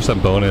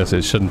 50% bonus,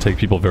 it shouldn't take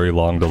people very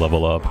long to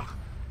level up.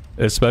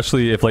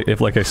 Especially if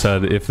like I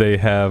said, if they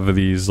have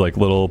these like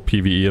little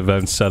PvE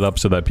events set up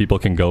so that people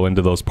can go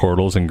into those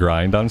portals and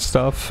grind on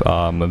stuff,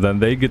 then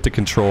they get to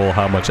control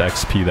how much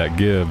XP that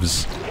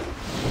gives.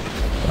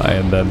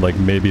 And then like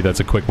maybe that's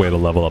a quick way to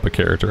level up a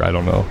character. I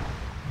don't know.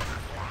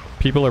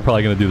 People are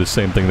probably going to do the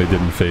same thing they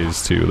did in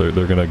Phase 2.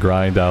 They're going to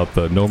grind out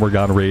the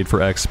Nomergon raid for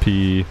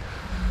XP,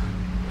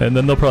 and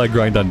then they'll probably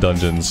grind on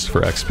dungeons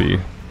for XP.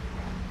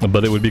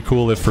 But it would be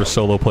cool if for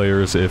solo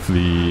players, if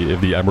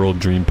the Emerald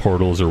Dream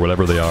portals or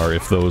whatever they are,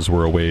 if those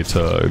were a way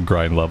to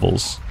grind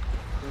levels.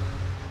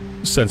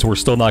 Since we're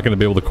still not going to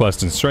be able to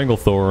quest in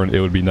Stranglethorn,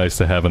 it would be nice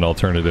to have an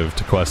alternative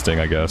to questing,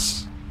 I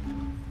guess.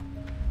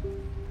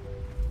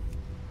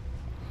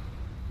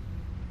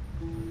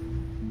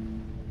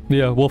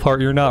 Yeah,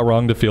 Wolfheart, you're not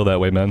wrong to feel that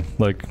way, man.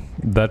 Like,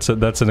 that's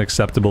an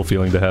acceptable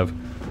feeling to have.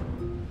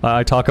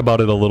 I talk about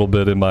it a little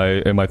bit in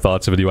my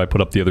thoughts video I put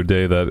up the other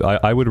day, that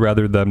I would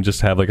rather them just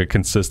have like a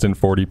consistent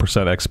 40%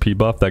 XP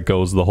buff that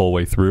goes the whole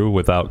way through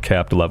without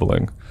capped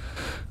leveling.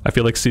 I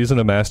feel like Season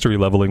of Mastery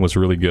leveling was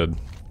really good.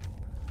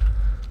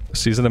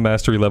 Season of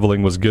Mastery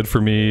leveling was good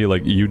for me.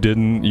 Like, you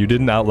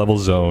didn't out-level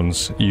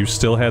zones. You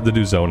still had to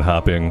do zone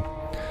hopping.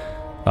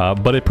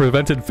 But it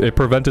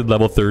prevented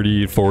level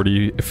 30,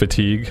 40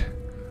 fatigue.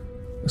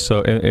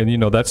 So, and you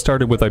know, that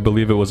started with, I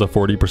believe it was a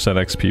 40%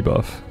 XP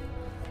buff.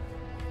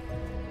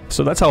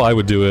 So that's how I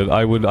would do it.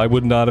 I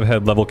would not have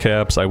had level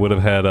caps. I would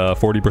have had a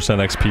 40%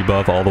 XP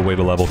buff all the way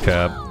to level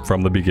cap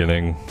from the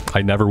beginning.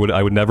 I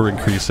would never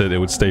increase it. It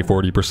would stay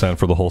 40%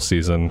 for the whole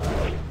season.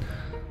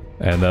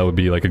 And that would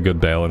be like a good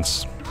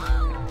balance.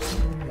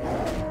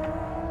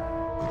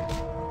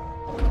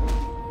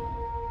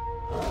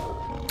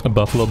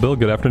 Buffalo Bill,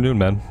 good afternoon,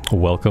 man.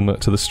 Welcome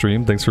to the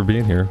stream. Thanks for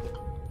being here.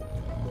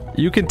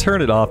 You can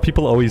turn it off.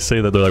 People always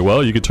say that. They're like,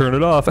 well, you can turn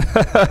it off.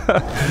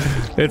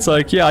 It's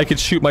like, yeah, I could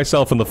shoot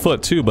myself in the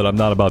foot too, but I'm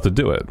not about to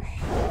do it.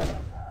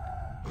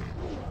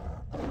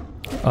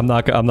 I'm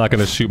not going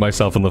to shoot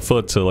myself in the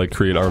foot to like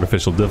create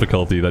artificial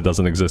difficulty that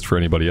doesn't exist for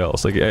anybody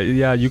else. Like,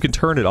 yeah, you can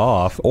turn it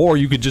off, or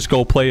you could just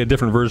go play a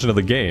different version of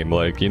the game.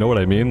 Like, you know what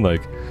I mean?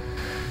 Like,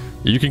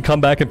 you can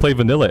come back and play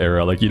Vanilla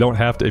Era. Like, you don't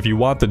have to. If you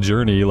want the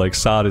journey, like,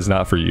 SOD is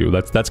not for you.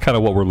 That's kind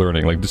of what we're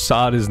learning. Like,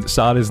 SOD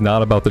is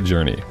not about the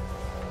journey.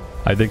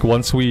 I think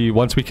once we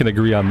can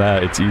agree on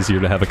that, it's easier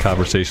to have a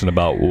conversation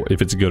about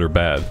if it's good or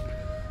bad.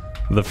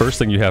 The first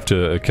thing you have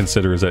to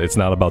consider is that it's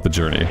not about the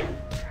journey.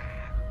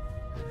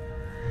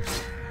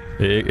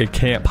 It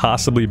can't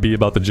possibly be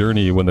about the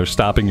journey when they're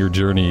stopping your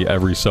journey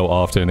every so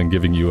often and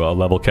giving you a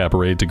level cap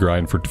raid to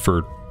grind for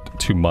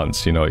 2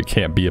 months. You know, it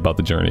can't be about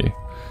the journey.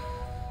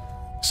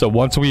 So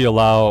once we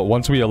allow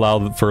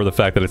for the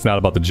fact that it's not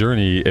about the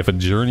journey, if a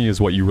journey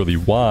is what you really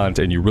want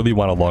and you really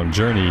want a long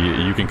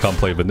journey, you can come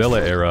play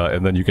Vanilla Era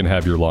and then you can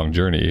have your long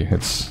journey.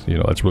 It's, you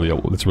know, that's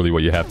really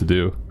what you have to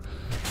do.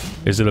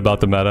 Is it about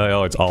the meta?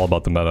 Oh, it's all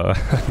about the meta.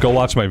 Go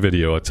watch my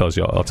video. I'll tell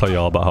you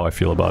all about how I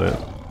feel about it.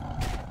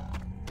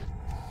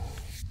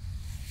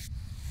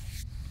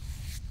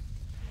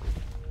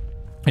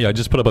 Yeah, I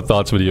just put up a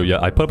thoughts video. Yeah,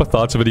 I put up a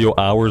thoughts video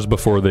hours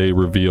before they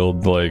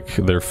revealed like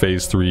their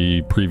phase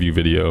 3 preview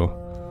video.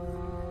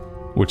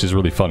 Which is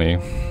really funny.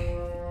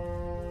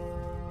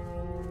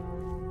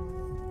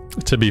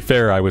 To be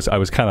fair, I was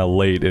kind of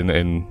late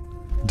in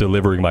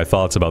delivering my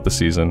thoughts about the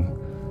season.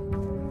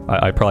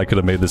 I probably could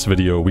have made this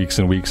video weeks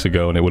and weeks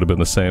ago and it would have been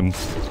the same.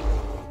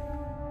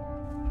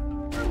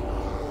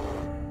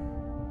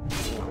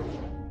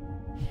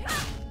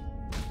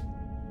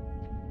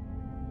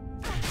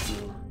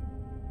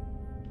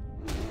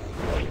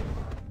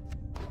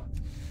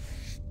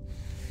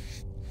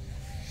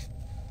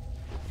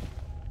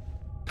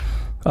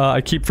 I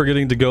keep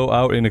forgetting to go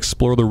out and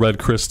explore the red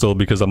crystal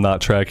because I'm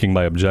not tracking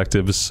my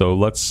objectives, so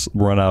let's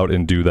run out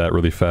and do that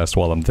really fast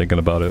while I'm thinking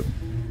about it.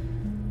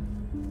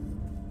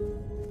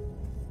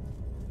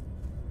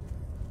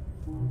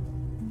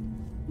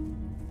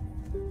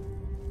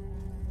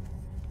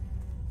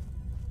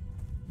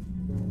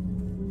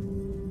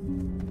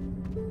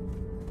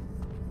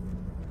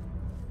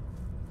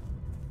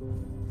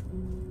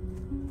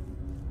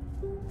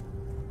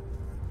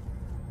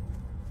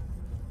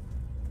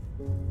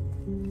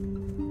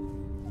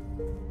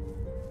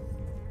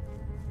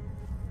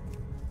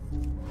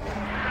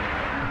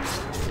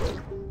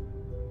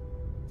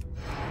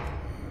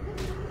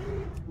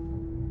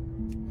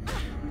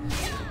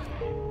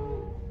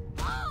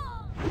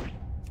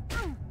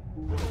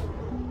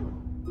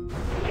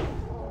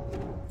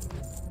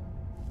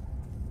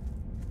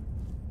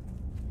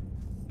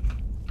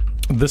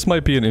 This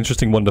might be an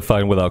interesting one to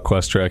find without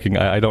quest tracking.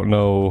 I don't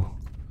know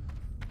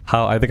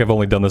how. I think I've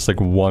only done this like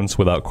once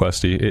without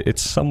Questie.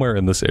 It's somewhere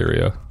in this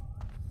area.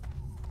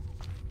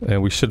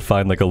 And we should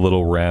find like a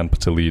little ramp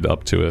to lead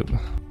up to it.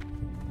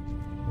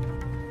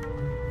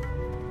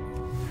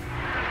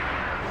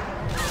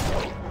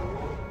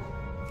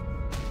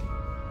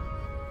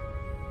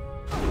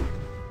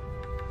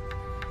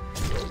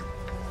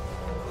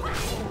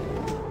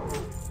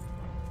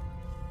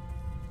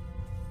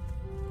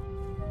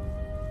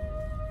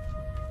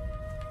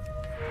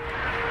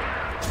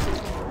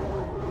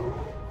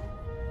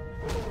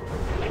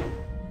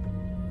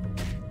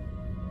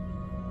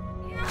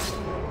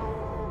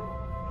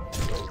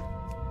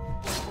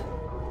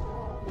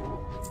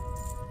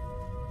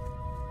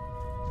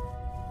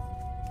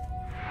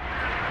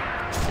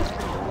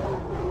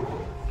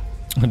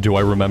 Do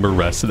I remember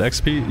rested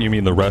XP? You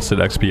mean the rested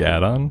XP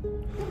add-on?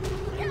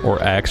 Or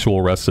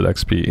actual rested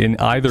XP? In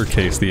either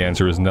case, the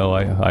answer is no.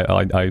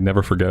 I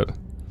never forget.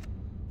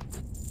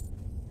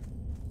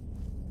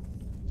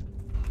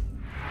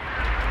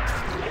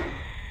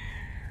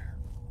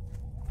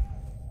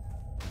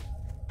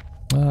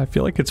 I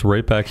feel like it's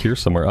right back here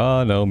somewhere.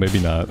 Ah, no, maybe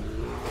not.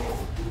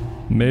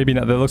 Maybe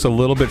not. That looks a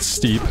little bit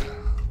steep.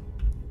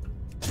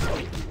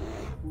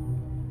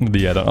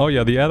 The add-on. Oh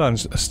yeah, the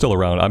add-on's still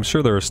around. I'm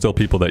sure there are still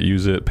people that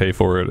use it, pay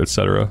for it,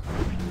 etc.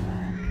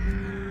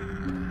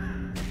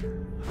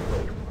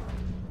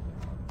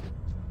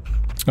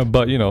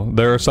 But, you know,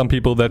 there are some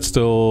people that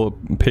still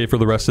pay for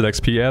the rested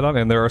XP add-on,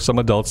 and there are some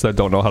adults that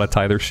don't know how to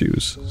tie their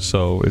shoes.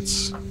 So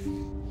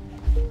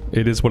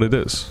it is what it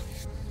is.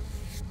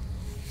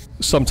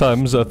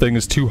 Sometimes a thing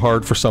is too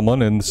hard for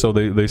someone, and so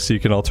they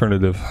seek an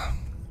alternative.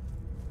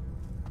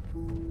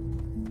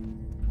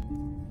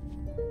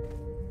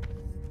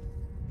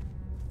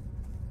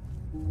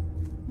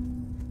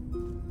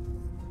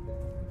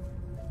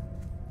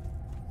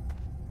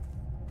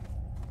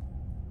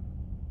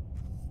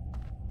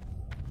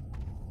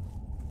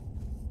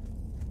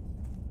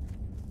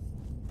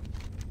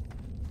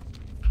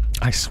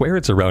 I swear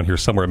it's around here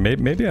somewhere.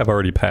 Maybe I've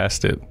already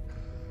passed it.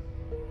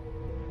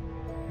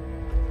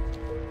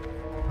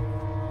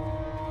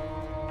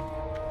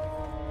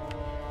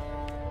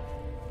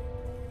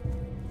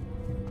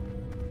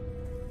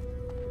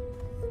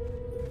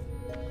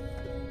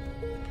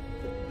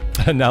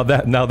 Now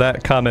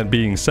that comment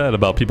being said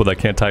about people that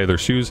can't tie their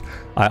shoes,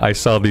 I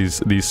saw these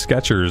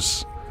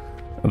Skechers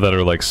that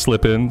are like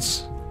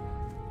slip-ins.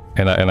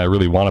 And I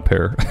really want a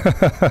pair.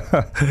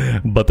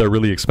 But they're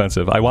really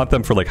expensive. I want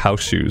them for like house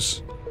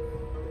shoes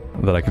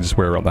that I can just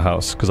wear around the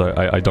house, because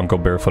I don't go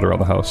barefoot around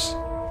the house.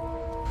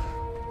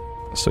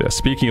 So yeah,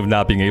 speaking of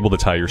not being able to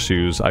tie your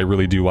shoes, I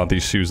really do want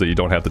these shoes that you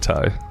don't have to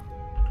tie.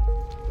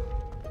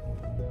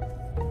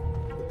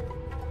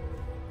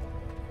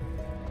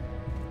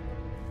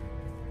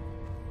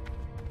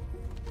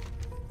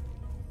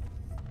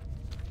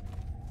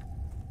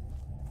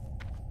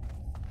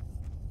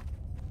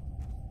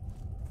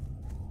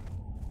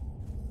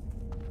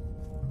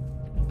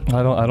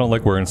 I don't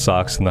like wearing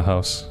socks in the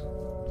house.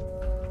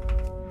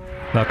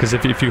 Now, because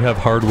if you have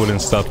hardwood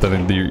and stuff,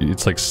 then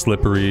it's like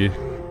slippery.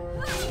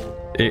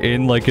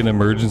 In like an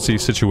emergency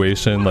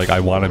situation, like I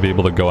want to be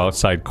able to go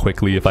outside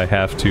quickly if I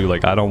have to.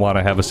 Like I don't want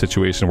to have a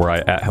situation where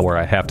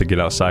I have to get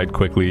outside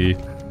quickly,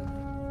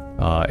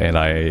 and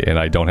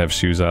I don't have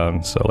shoes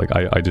on. So like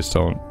I just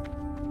don't.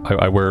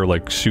 I wear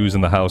like shoes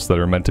in the house that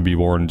are meant to be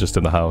worn just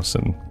in the house,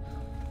 and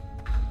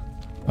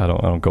I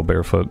don't go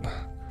barefoot.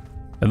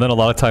 And then a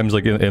lot of times,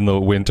 like in the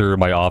winter,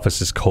 my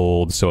office is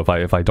cold, so if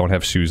I don't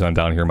have shoes on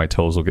down here, my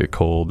toes will get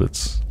cold.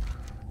 It's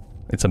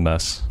a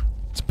mess.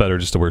 It's better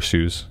just to wear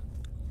shoes.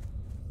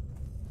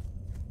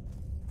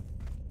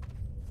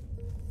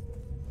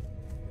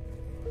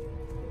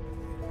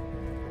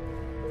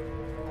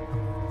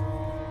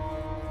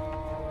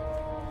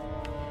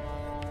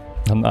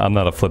 I'm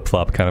not a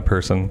flip-flop kind of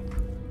person.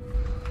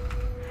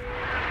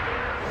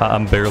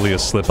 I'm barely a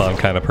slip-on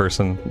kind of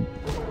person.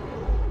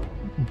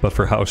 But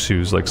for house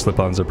shoes, like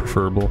slip-ons are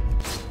preferable.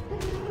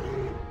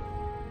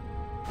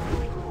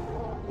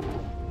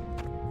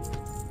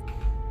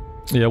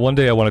 Yeah, one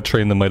day I want to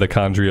train the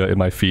mitochondria in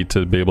my feet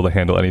to be able to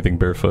handle anything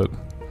barefoot.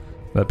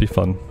 That'd be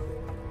fun.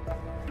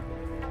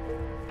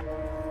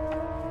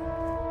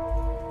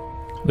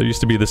 There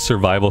used to be this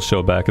survival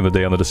show back in the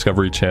day on the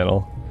Discovery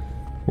Channel,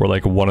 where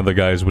like one of the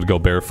guys would go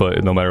barefoot,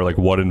 and no matter like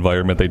what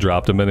environment they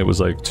dropped him in, it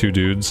was like two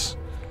dudes.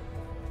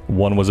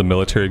 One was a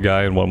military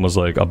guy, and one was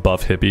like a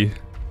buff hippie.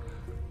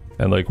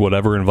 And like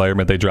whatever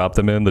environment they dropped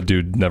them in, the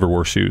dude never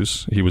wore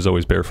shoes. He was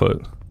always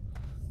barefoot.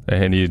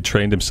 And he had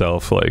trained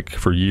himself like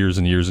for years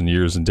and years and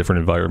years in different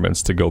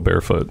environments to go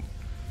barefoot. It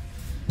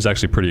was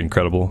actually pretty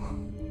incredible.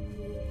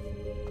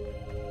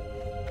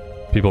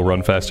 People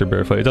run faster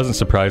barefoot. It doesn't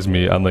surprise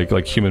me. Unlike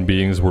like human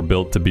beings were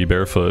built to be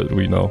barefoot,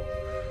 we know.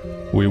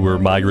 We were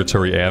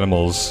migratory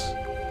animals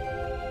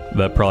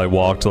that probably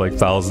walked like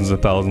thousands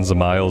and thousands of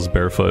miles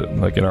barefoot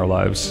like in our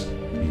lives.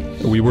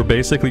 We were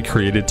basically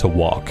created to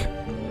walk.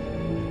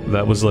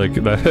 That was like,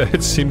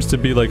 it seems to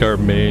be like our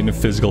main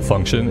physical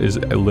function is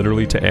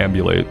literally to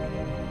ambulate.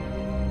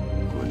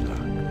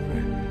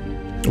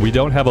 We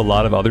don't have a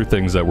lot of other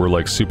things that we're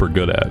like super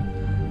good at.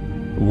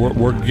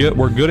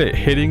 We're good at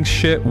hitting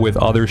shit with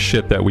other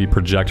shit that we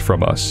project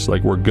from us.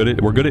 Like we're good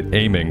at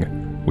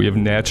aiming. We have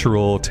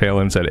natural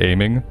talents at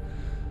aiming,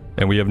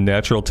 and we have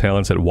natural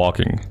talents at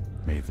walking.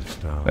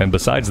 And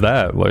besides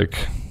that,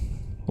 like,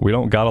 we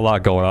don't got a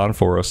lot going on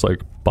for us,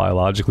 like,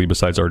 biologically,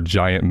 besides our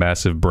giant,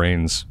 massive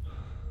brains.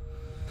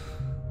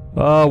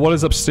 What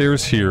is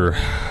upstairs here?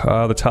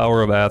 The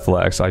Tower of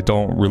Athlax. I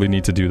don't really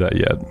need to do that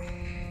yet.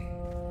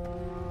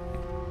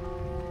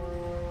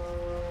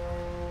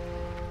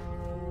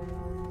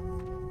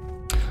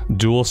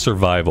 Dual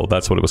Survival,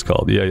 that's what it was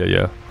called.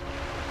 Yeah.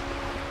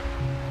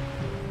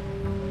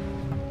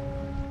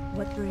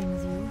 What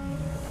brings you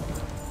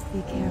here?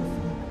 Be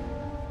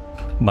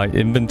careful. My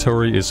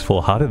inventory is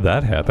full. How did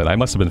that happen? I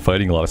must have been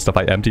fighting a lot of stuff.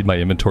 I emptied my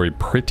inventory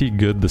pretty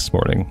good this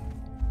morning.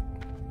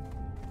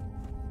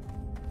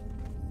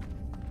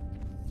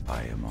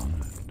 I am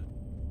honored.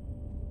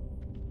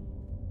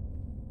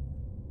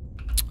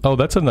 Oh,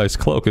 that's a nice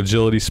cloak.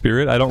 Agility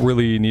Spirit. I don't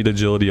really need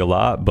agility a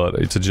lot, but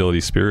it's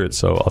Agility Spirit,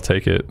 so I'll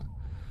take it.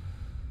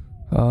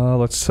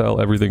 Let's sell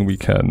everything we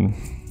can.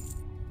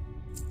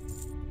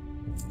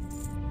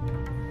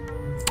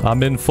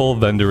 I'm in full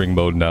vendoring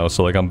mode now,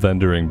 so like I'm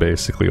vendoring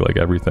basically like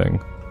everything.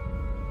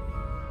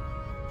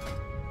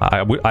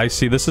 I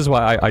see, this is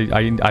why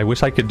I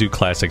wish I could do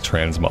classic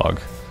transmog.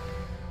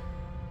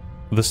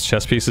 This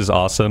chest piece is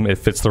awesome. It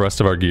fits the rest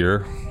of our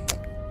gear.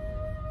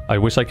 I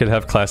wish I could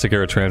have classic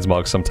era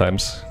transmog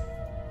sometimes.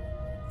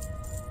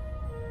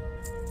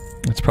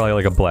 It's probably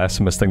like a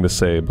blasphemous thing to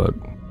say, but...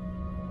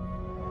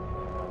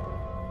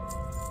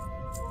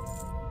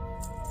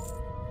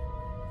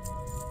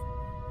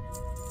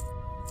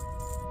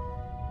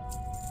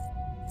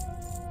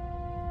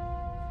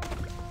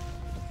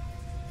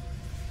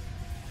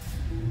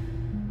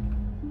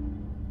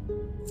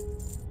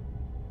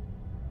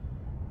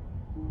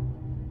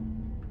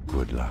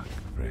 Good luck,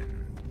 friend.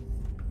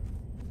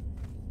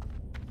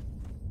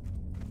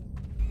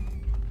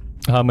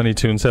 How many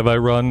tunes have I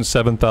run?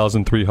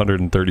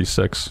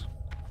 7,336.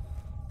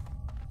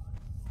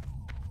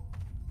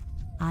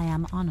 I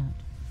am honored.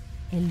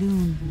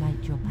 Elune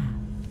light your path.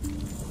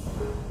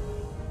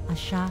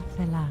 Asha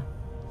Fela.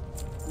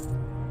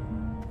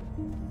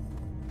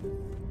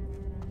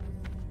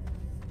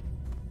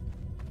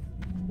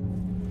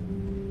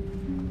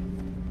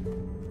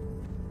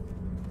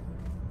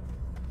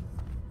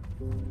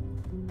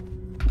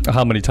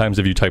 How many times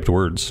have you typed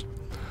words?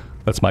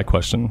 That's my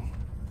question.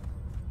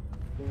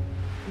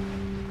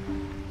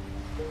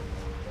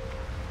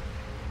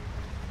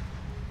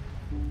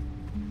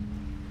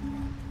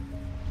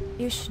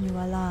 Ishnu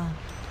Allah.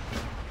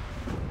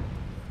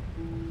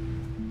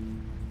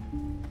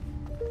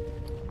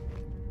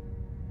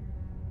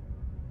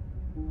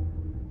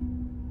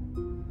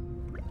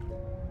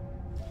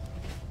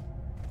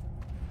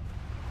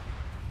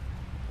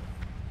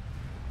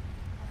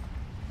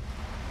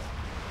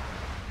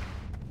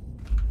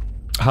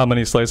 How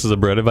many slices of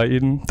bread have I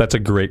eaten? That's a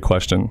great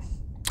question.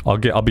 I'll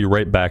be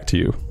right back to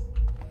you.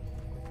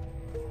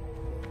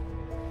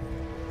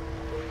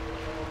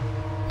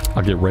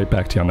 I'll get right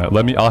back to you on that.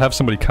 I'll have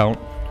somebody count,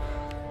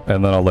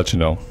 and then I'll let you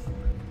know.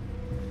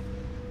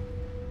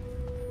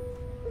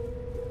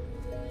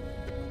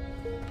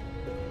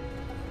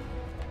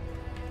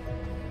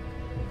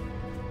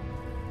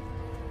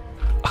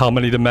 How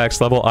many to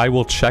max level? I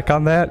will check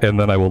on that, and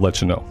then I will let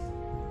you know.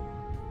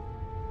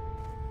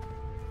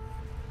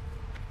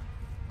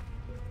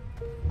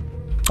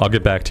 I'll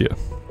get back to you.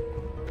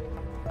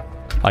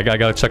 I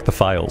gotta check the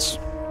files.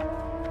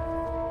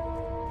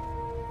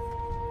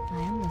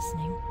 I am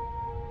listening.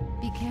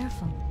 Be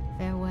careful.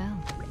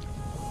 Farewell.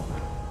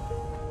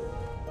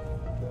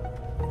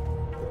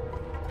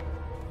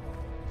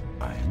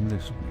 I am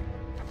listening.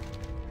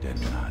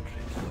 Denadris.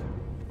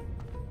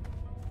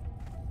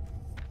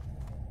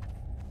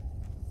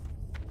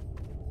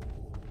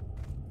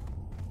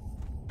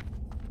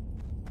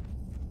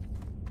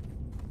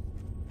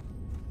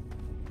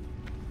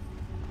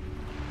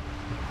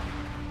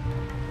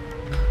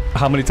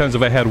 How many times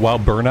have I had WoW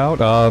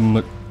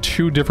burnout?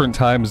 2 different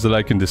times that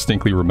I can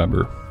distinctly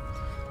remember.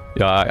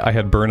 Yeah, I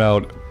had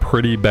burnout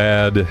pretty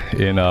bad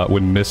in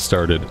when Mist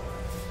started.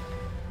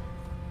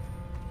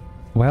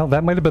 Well,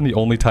 that might have been the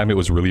only time it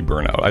was really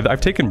burnout.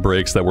 I've taken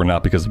breaks that were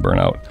not because of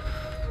burnout,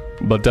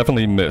 but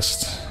definitely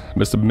Mist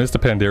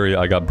of Pandaria.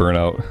 I got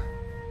burnout.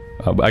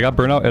 I got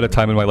burnout at a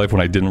time in my life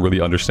when I didn't really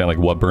understand like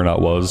what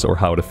burnout was or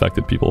how it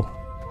affected people.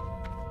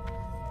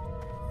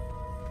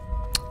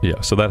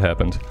 Yeah, so that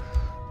happened.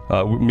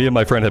 Me and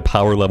my friend had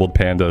power leveled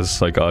pandas,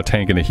 like a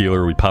tank and a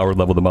healer. We power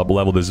leveled them up,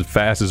 leveled as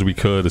fast as we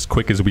could, as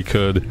quick as we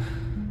could.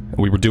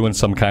 We were doing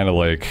some kind of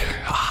like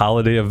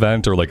holiday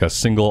event or like a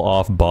single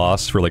off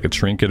boss for like a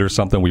trinket or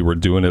something. We were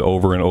doing it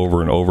over and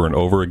over and over and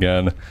over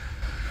again.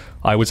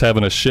 I was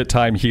having a shit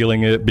time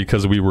healing it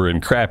because we were in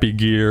crappy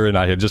gear and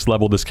I had just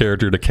leveled this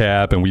character to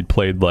cap and we'd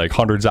played like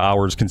hundreds of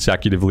hours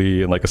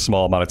consecutively in like a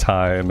small amount of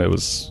time. It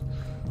was...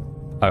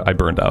 I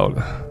burned out.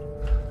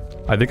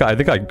 I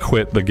think I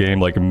quit the game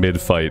like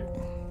mid-fight.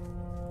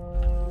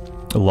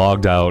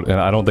 logged out, and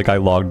I don't think I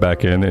logged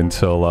back in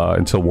until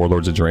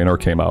Warlords of Draenor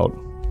came out.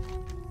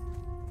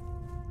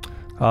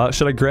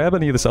 Should I grab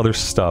any of this other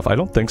stuff? I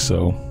don't think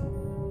so.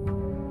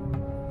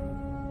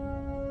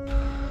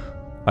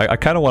 I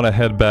kind of want to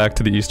head back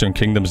to the Eastern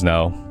Kingdoms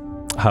now.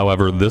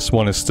 However, this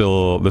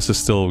is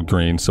still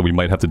green, so we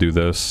might have to do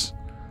this.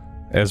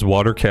 As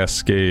water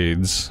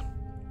cascades...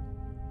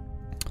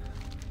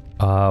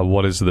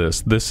 what is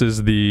this? This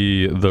is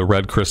the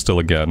red crystal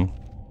again.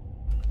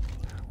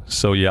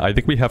 So yeah, I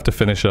think we have to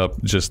finish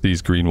up just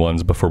these green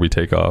ones before we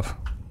take off.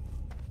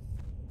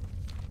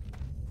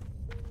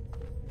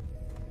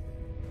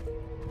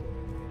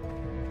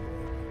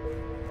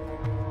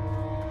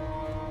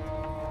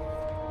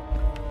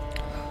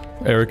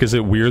 Eric, is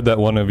it weird that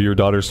one of your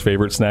daughter's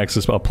favorite snacks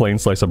is a plain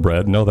slice of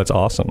bread? No, that's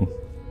awesome.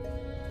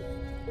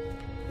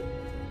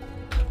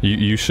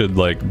 You should,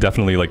 like,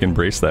 definitely, like,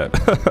 embrace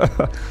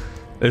that.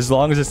 As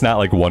long as it's not,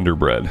 like, Wonder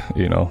Bread,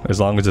 you know? As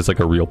long as it's,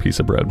 like, a real piece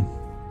of bread.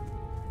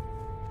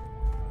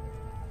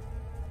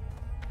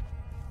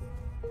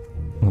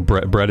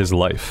 Bread is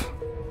life.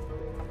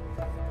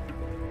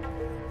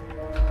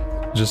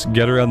 Just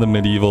get her on the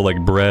medieval, like,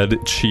 bread,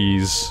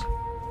 cheese,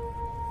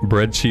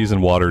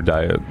 and water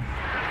diet.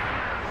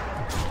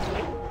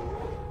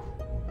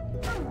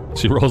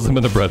 She rolls them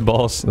into bread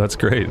balls. That's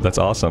great. That's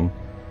awesome.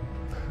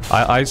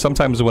 I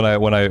sometimes when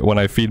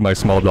I feed my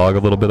small dog a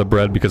little bit of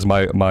bread, because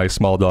my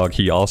small dog,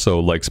 he also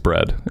likes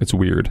bread. It's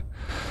weird.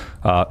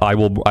 I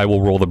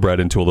will roll the bread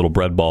into a little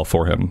bread ball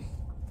for him.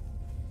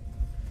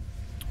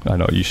 I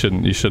know you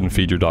shouldn't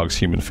feed your dogs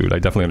human food. I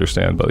definitely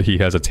understand, but he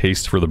has a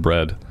taste for the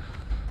bread.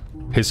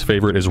 His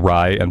favorite is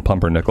rye and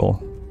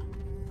pumpernickel.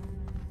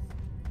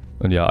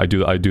 And yeah, I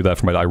do that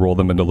for I roll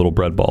them into little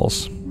bread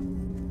balls.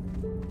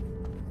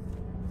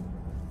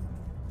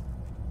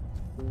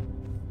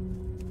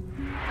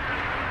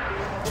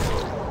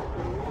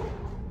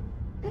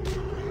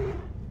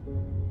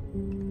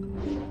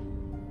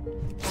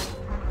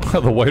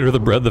 The whiter the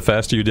bread, the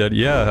faster you did.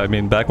 Yeah, I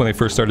mean, back when they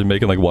first started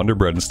making like Wonder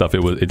Bread and stuff, it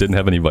didn't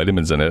have any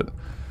vitamins in it.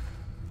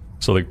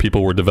 So like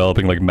people were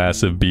developing like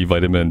massive B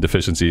vitamin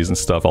deficiencies and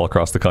stuff all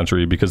across the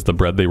country because the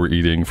bread they were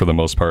eating for the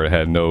most part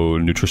had no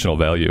nutritional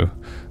value.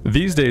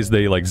 These days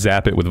they like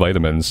zap it with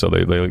vitamins, so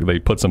they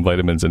put some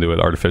vitamins into it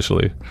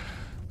artificially.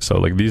 So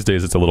like these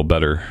days it's a little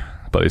better,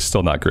 but it's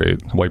still not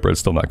great. White bread's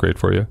still not great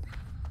for you.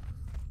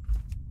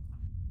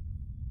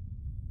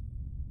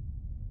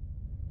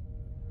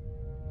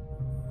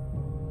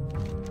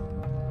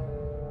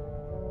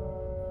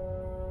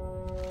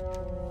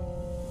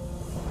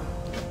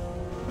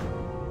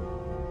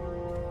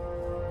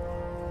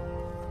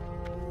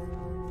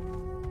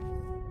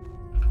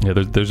 Yeah,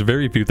 there's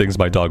very few things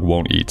my dog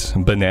won't eat.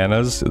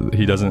 Bananas,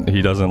 he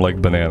doesn't like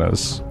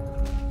bananas.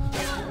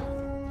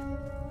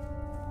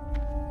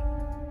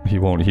 He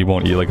won't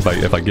eat, like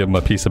if I give him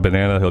a piece of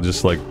banana, he'll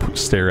just like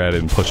stare at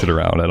it and push it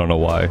around. I don't know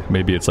why.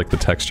 Maybe it's like the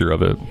texture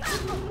of it.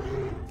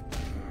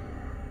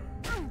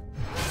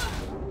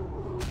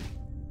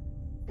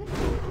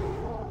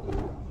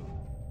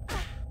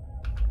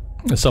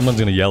 Someone's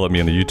gonna yell at me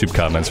in the YouTube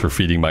comments for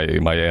feeding my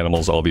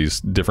animals all these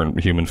different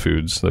human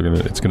foods.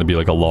 It's gonna be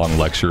like a long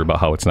lecture about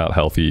how it's not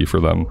healthy for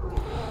them.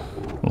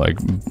 Like,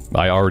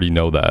 I already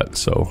know that,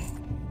 so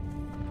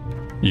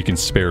you can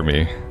spare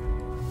me,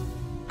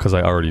 because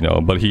I already know.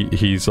 But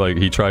he's like,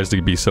 he tries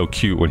to be so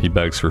cute when he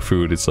begs for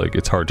food. It's like,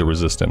 it's hard to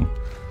resist him.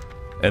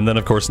 And then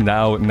of course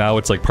now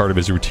it's like part of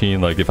his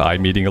routine. Like if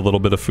I'm eating a little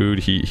bit of food,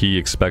 he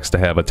expects to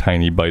have a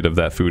tiny bite of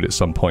that food at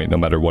some point, no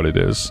matter what it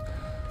is.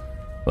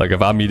 Like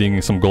if I'm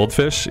eating some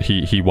goldfish,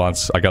 he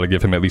wants, I gotta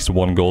give him at least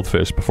one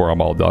goldfish before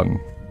I'm all done.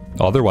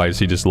 Otherwise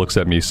he just looks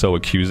at me so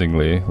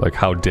accusingly, like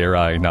how dare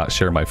I not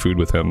share my food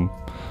with him.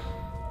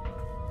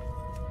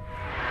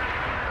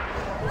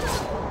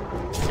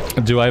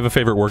 Do I have a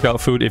favorite workout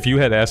food? If you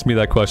had asked me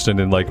that question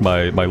in like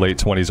my late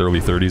 20s,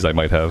 early 30s, I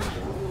might have.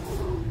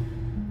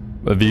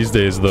 These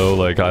days though,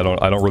 like I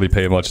don't really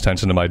pay much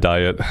attention to my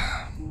diet.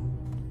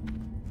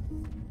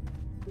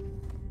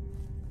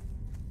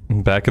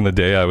 Back in the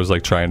day, I was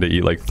like trying to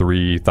eat like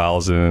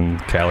 3,000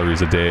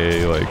 calories a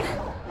day, like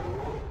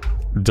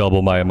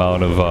double my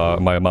amount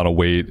of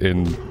weight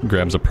in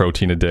grams of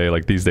protein a day.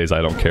 Like these days,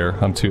 I don't care.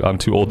 I'm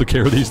too old to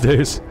care these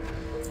days.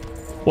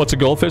 What's a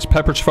goldfish?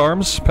 Pepperidge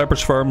Farms.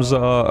 Pepperidge Farms,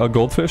 a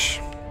goldfish.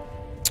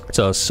 It's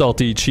a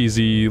salty,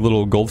 cheesy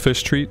little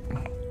goldfish treat.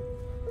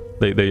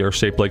 They are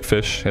shaped like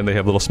fish, and they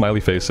have little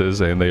smiley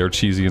faces, and they are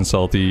cheesy and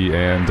salty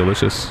and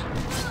delicious.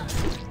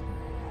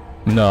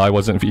 No, I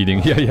wasn't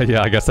eating.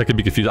 Yeah. I guess I could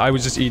be confused. I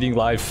was just eating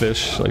live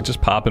fish, like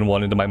just popping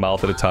one into my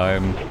mouth at a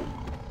time.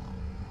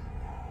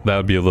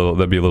 That'd be a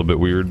little bit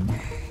weird.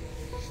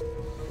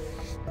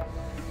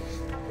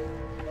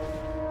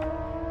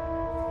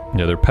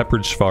 Yeah, they're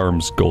Pepperidge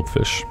Farms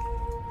goldfish.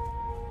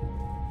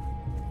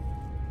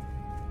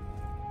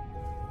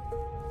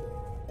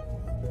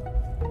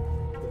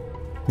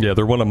 Yeah,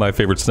 they're one of my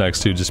favorite snacks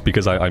too, just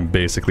because I'm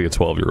basically a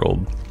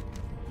 12-year-old.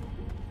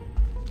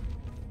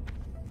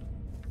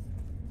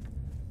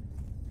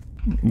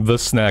 The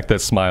snack that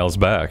smiles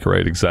back,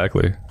 right?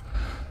 Exactly.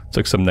 It's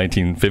like some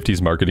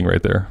 1950s marketing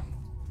right there.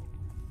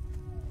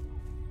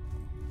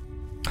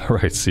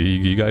 Alright, see,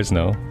 you guys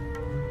know.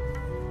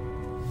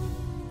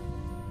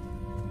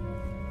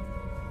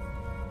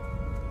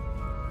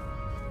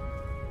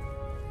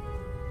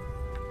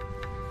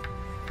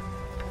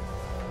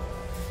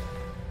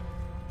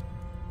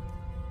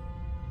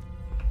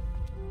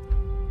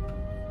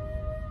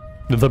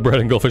 Did the bread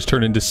and goldfish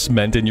turn into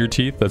cement in your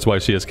teeth? That's why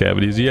she has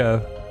cavities? Yeah.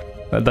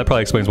 That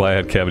probably explains why I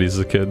had cavities as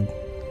a kid.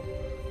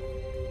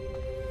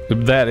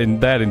 That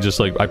and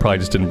just like I probably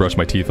just didn't brush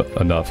my teeth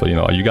enough. You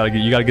know, you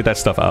gotta get that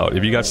stuff out.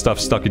 If you got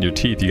stuff stuck in your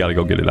teeth, you gotta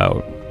go get it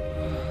out.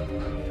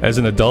 As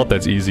an adult,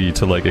 that's easy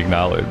to like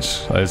acknowledge.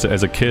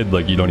 As a kid,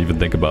 like you don't even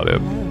think about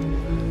it.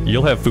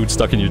 You'll have food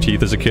stuck in your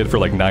teeth as a kid for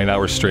like 9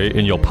 hours straight,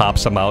 and you'll pop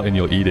some out and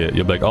you'll eat it.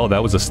 You'll be like, oh,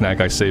 that was a snack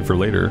I saved for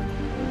later.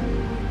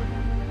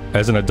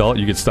 As an adult,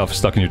 you get stuff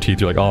stuck in your teeth.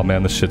 You're like, oh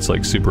man, this shit's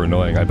like super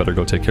annoying. I better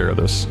go take care of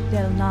this.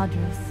 Del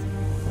Nadris.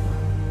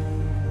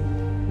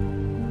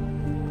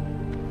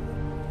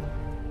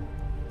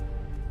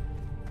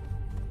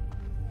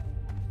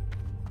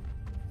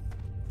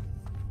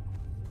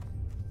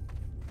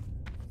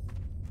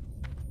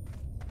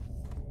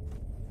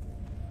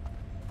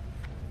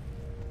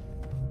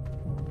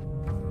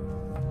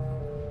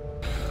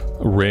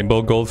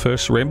 Rainbow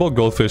goldfish? Rainbow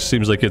goldfish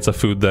seems like it's a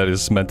food that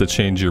is meant to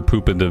change your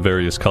poop into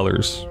various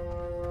colors.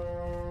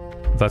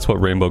 That's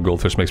what rainbow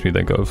goldfish makes me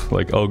think of.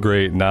 Like, oh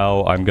great,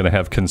 now I'm gonna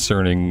have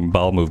concerning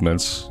bowel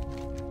movements.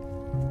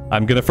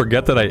 I'm gonna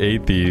forget that I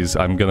ate these.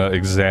 I'm gonna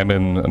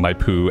examine my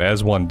poo,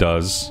 as one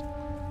does,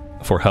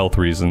 for health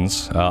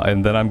reasons.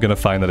 And then I'm gonna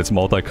find that it's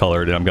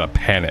multicolored and I'm gonna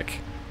panic.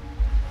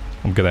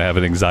 I'm gonna have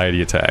an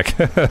anxiety attack.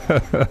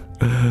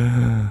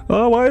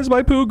 Oh, why is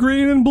my poo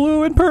green and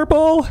blue and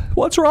purple?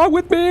 What's wrong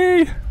with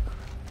me?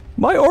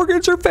 My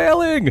organs are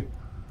failing!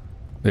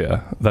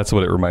 Yeah, that's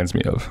what it reminds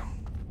me of.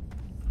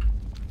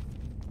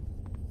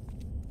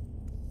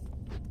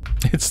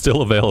 It's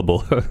still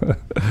available.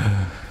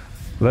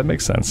 That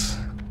makes sense.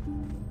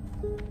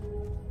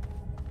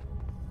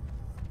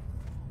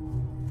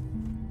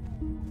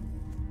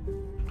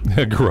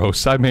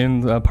 Gross. I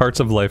mean,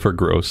 parts of life are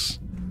gross.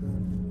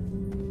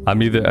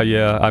 I'm either,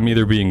 yeah, I'm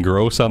either being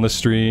gross on the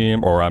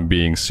stream or I'm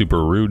being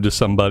super rude to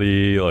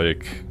somebody.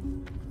 Like,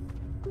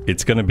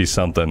 it's gonna be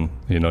something.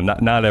 You know,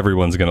 not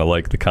everyone's gonna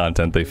like the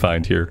content they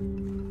find here.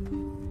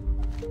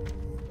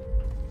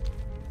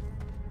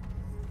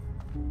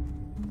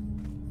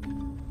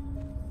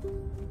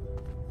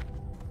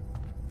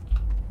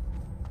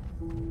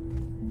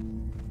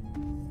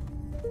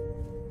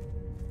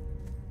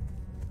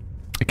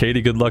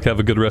 Katie, good luck. Have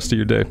a good rest of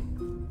your day.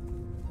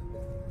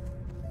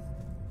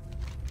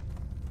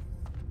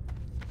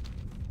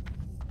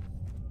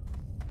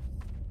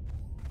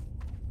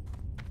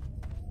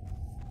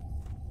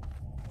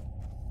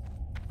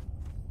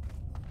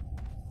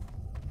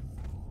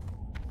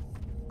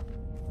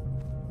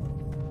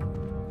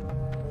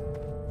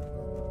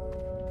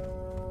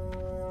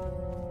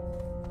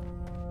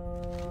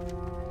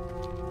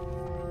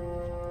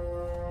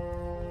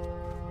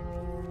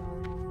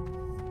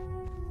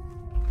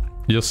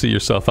 You'll see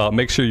yourself out.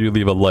 Make sure you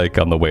leave a like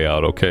on the way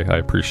out, okay? I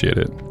appreciate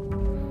it.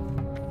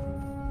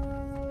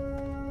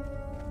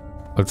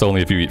 That's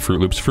only if you eat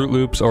Fruit Loops. Fruit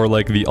Loops or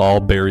like the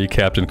all-berry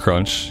Captain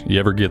Crunch. You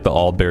ever get the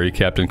all-berry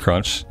Captain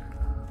Crunch?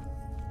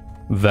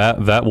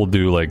 That will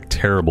do like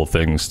terrible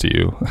things to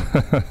you.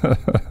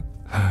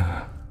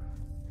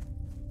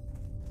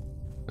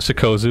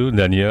 Shikozu,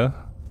 Nenya,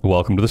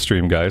 welcome to the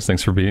stream, guys.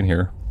 Thanks for being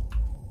here.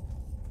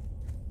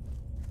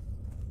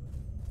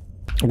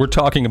 We're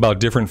talking about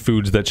different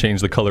foods that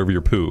change the color of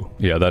your poo.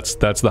 Yeah, that's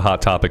the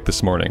hot topic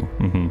this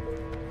morning.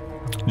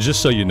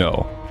 Just so you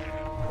know.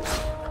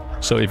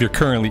 So if you're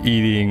currently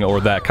eating or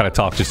that kind of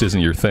talk just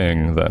isn't your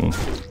thing, then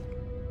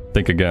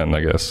think again, I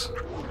guess.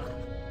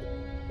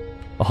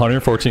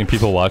 114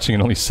 people watching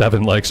and only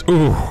 7 likes.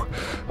 Ooh!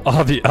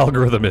 Oh, the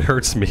algorithm, it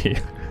hurts me.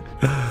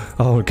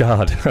 Oh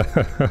god.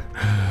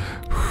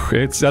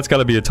 That's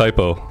gotta be a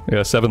typo.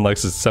 Yeah, 7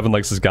 likes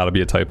has gotta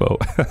be a typo.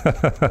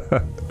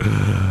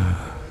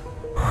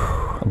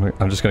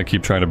 I'm just gonna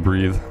keep trying to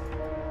breathe.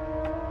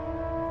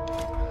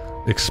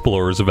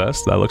 Explorer's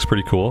vest, that looks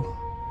pretty cool.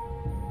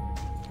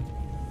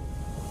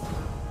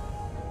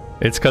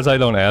 It's because I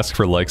don't ask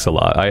for likes a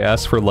lot. I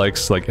ask for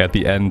likes like at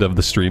the end of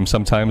the stream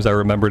sometimes. I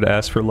remember to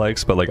ask for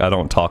likes, but like I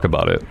don't talk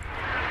about it.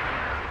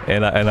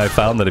 And I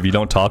found that if you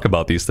don't talk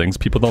about these things,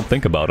 people don't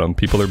think about them.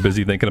 People are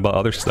busy thinking about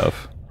other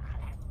stuff.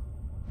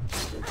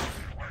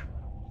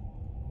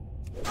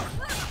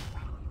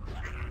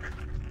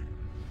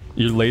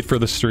 You're late for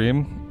the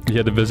stream? You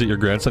had to visit your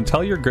grandson?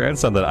 Tell your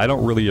grandson that I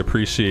don't really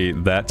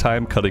appreciate that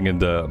time cutting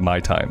into my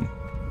time.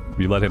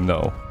 You let him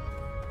know.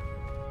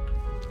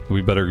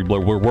 We better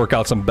work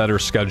out some better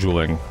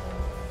scheduling.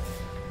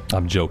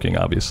 I'm joking,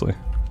 obviously.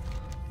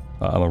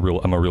 I'm a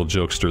real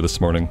jokester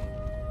this morning.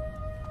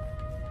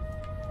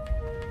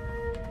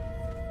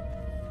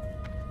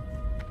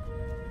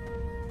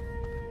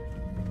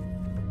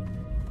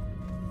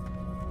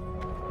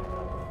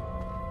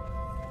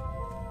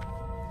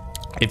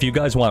 If you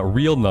guys want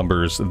real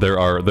numbers,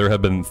 there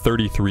have been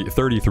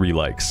 33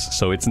 likes,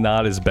 so it's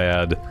not as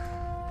bad.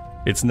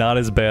 It's not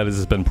as bad as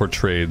it's been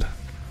portrayed.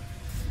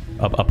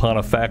 Upon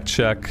a fact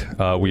check,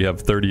 we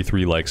have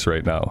 33 likes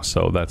right now,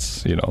 so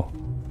that's, you know,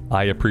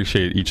 I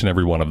appreciate each and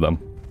every one of them.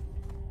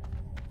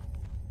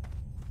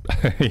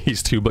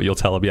 He's two, but you'll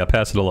tell him, yeah,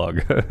 pass it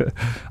along.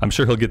 I'm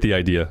sure he'll get the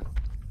idea.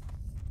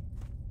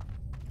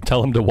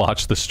 Tell him to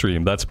watch the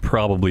stream. That's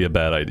probably a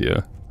bad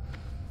idea.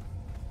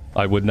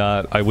 I would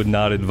not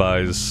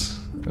advise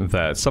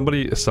that.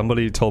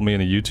 Somebody told me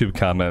in a YouTube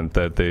comment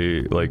that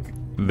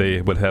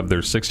they would have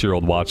their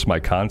 6-year-old watch my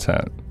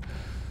content.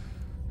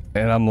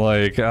 And I'm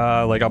like,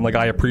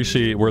 I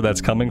appreciate where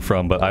that's coming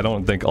from, but I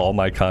don't think all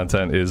my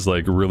content is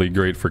like really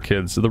great for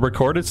kids. The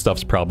recorded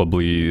stuff's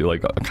probably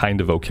like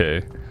kind of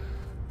okay.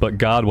 But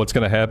God, what's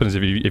gonna happen is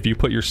if you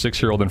put your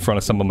 6-year-old in front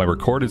of some of my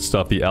recorded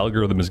stuff, the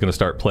algorithm is gonna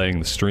start playing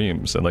the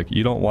streams, and like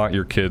you don't want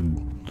your kid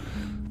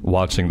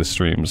watching the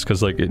streams,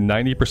 because like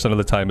 90% of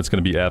the time it's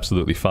gonna be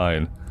absolutely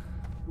fine,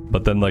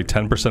 but then like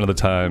 10% of the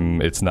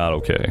time it's not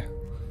okay.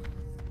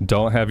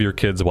 Don't have your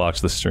kids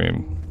watch the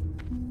stream.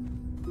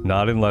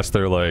 Not unless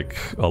they're like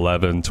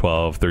 11,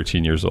 12,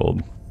 13 years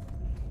old.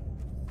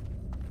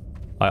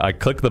 I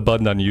click the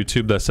button on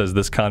YouTube that says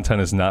this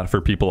content is not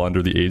for people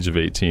under the age of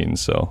 18,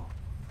 so.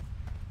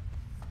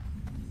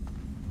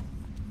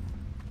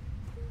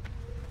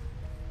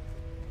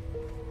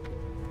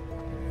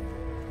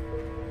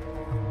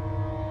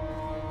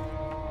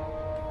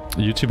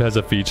 YouTube has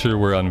a feature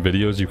where on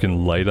videos you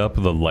can light up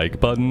the like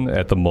button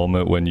at the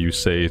moment when you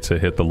say to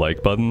hit the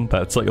like button.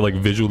 That's like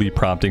visually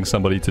prompting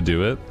somebody to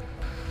do it.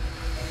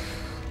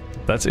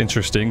 That's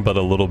interesting, but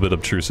a little bit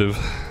obtrusive.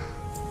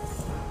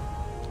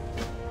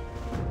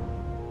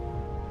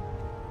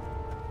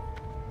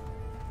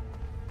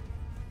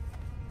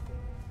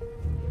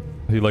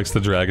 He likes the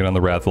dragon on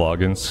the Wrath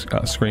login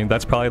screen.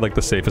 That's probably like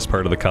the safest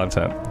part of the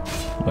content.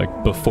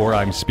 Like before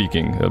I'm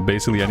speaking.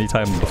 Basically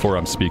anytime before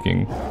I'm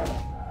speaking.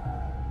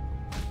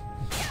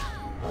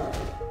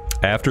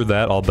 After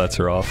that, all bets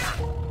are off.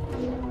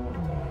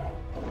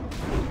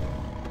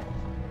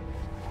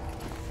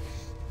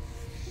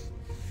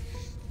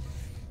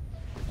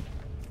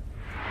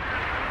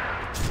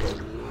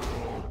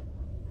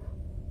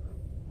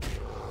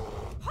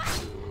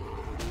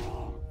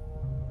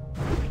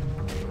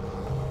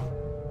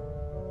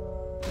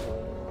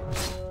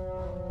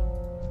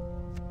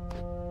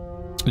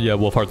 Yeah,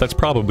 Wolfheart, that's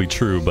probably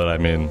true, but I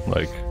mean,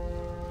 like,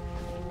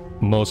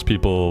 most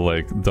people,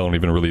 like, don't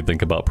even really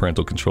think about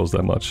parental controls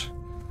that much.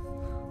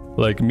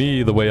 Like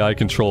me, the way I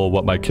control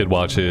what my kid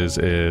watches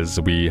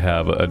is we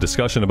have a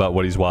discussion about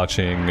what he's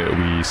watching,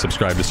 we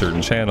subscribe to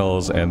certain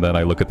channels, and then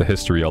I look at the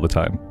history all the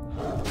time.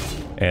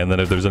 And then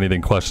if there's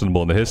anything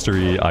questionable in the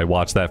history, I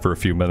watch that for a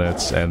few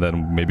minutes, and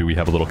then maybe we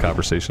have a little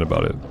conversation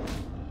about it.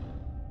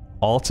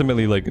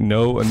 Ultimately, like,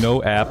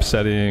 no app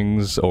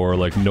settings or,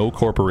 like, no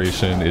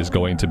corporation is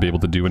going to be able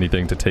to do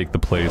anything to take the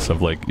place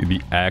of, like, the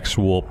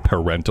actual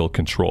parental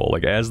control.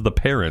 Like, as the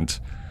parent,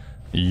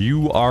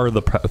 you are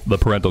the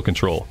parental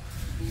control.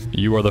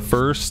 You are the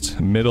first,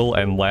 middle,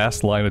 and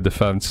last line of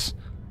defense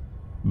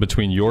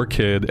between your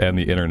kid and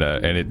the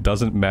internet. And it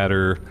doesn't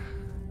matter,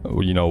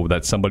 you know,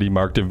 that somebody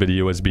marked a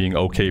video as being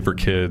okay for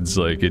kids.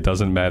 Like, it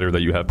doesn't matter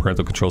that you have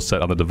parental control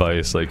set on the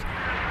device. Like,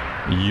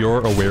 your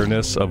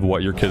awareness of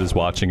what your kid is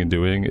watching and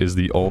doing is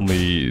the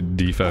only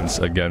defense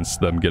against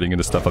them getting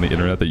into stuff on the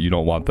internet that you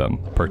don't want them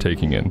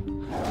partaking in.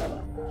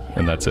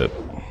 And that's it.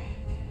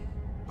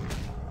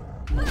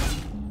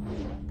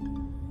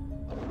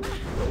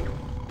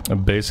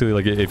 And basically,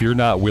 like, if you're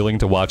not willing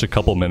to watch a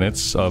couple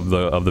minutes of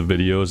the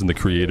videos and the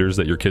creators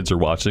that your kids are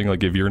watching,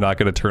 like, if you're not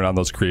going to turn on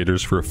those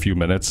creators for a few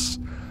minutes,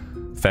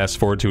 fast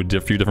forward to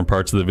a few different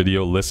parts of the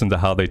video, listen to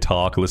how they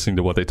talk, listen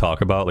to what they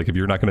talk about. Like, if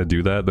you're not going to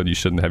do that, then you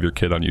shouldn't have your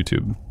kid on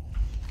YouTube.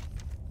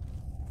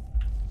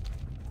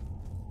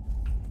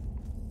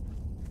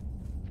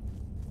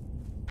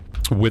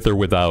 With or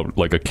without,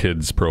 like, a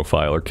kid's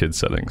profile or kid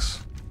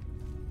settings.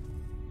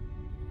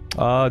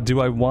 Do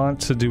I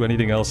want to do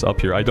anything else up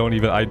here? I don't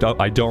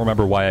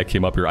remember why I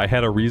came up here. I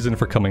had a reason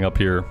for coming up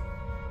here,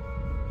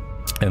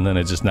 and then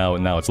it just now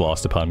it's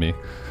lost upon me.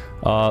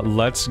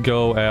 Let's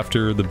go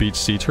after the beach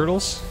sea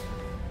turtles.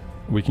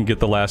 We can get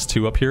the last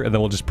two up here, and then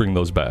we'll just bring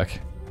those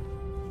back.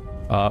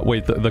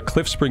 Wait, the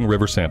Cliff Spring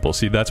River sample.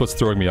 See, that's what's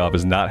throwing me off,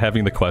 is not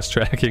having the quest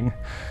tracking.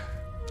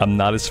 I'm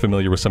not as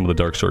familiar with some of the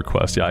Dark Shore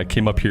quests. Yeah, I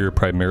came up here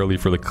primarily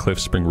for the Cliff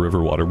Spring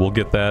River water. We'll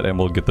get that, and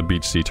we'll get the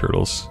beach sea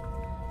turtles.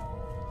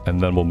 And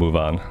then we'll move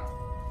on.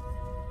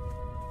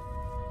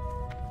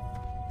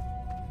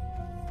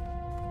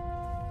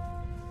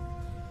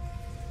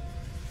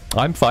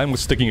 I'm fine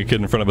with sticking a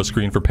kid in front of a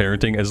screen for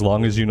parenting as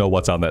long as you know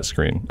what's on that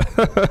screen.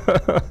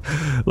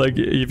 Like,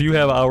 if you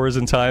have hours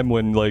in time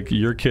when, like,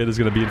 your kid is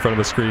going to be in front of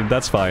a screen,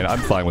 that's fine. I'm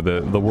fine with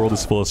it. The world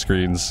is full of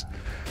screens.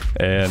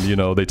 And, you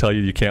know, they tell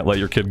you can't let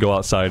your kid go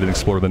outside and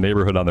explore the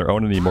neighborhood on their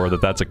own anymore,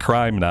 that's a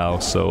crime now.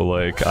 So,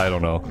 like, I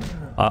don't know.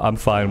 I'm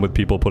fine with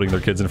people putting their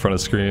kids in front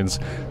of screens.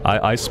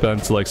 I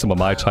spent like some of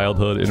my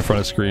childhood in front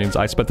of screens.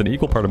 I spent an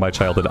equal part of my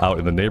childhood out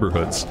in the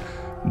neighborhoods.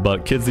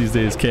 But kids these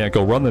days can't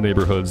go run the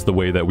neighborhoods the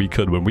way that we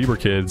could when we were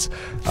kids,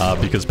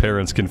 because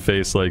parents can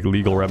face like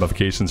legal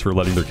ramifications for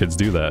letting their kids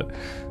do that.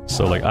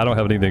 So like, I don't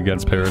have anything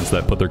against parents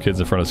that put their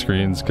kids in front of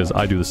screens, because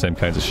I do the same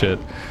kinds of shit.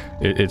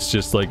 It's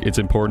just like, it's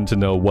important to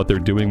know what they're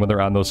doing when they're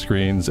on those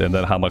screens, and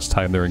then how much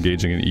time they're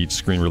engaging in each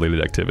screen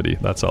related activity.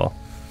 That's all.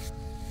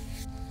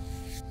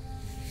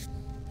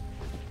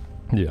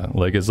 Yeah,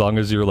 like as long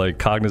as you're like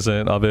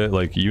cognizant of it,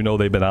 like you know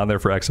they've been on there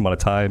for X amount of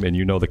time and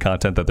you know the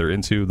content that they're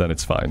into, then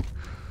it's fine.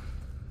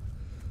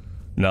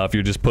 Now, if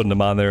you're just putting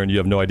them on there and you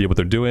have no idea what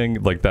they're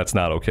doing, like, that's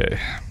not okay.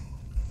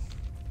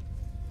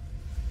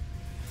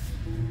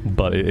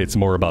 But it's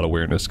more about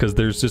awareness, because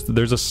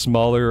there's a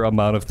smaller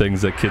amount of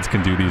things that kids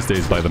can do these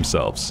days by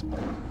themselves.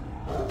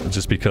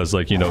 Just because,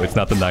 like, you know, it's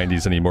not the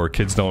 90s anymore.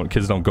 Kids don't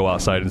go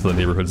outside into the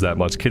neighborhoods that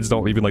much. Kids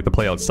don't even like to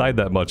play outside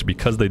that much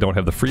because they don't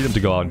have the freedom to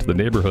go out into the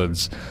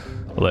neighborhoods.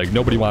 Like,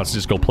 nobody wants to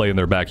just go play in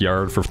their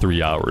backyard for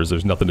 3 hours.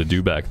 There's nothing to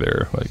do back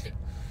there. Like,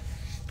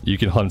 you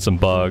can hunt some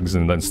bugs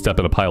and then step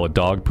in a pile of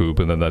dog poop,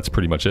 and then that's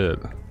pretty much it.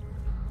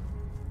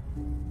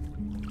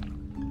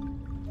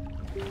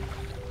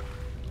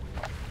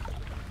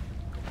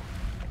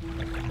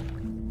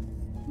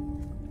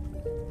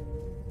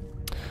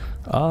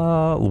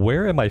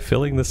 Where am I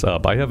filling this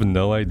up? I have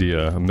no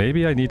idea.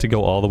 Maybe I need to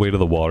go all the way to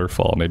the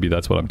waterfall. Maybe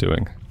that's what I'm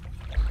doing.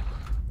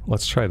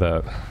 Let's try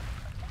that.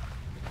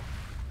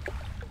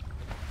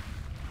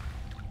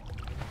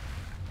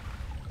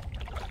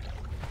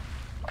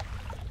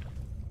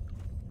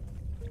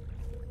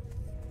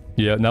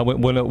 Yeah, now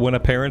when a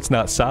parent's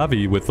not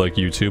savvy with like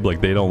YouTube,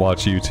 like they don't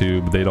watch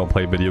YouTube, they don't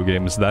play video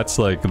games, that's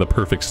like the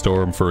perfect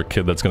storm for a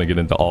kid that's gonna get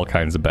into all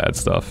kinds of bad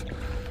stuff.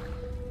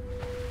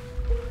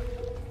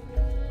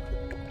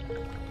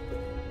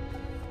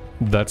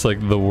 That's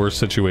like the worst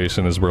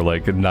situation, is where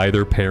like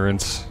neither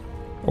parent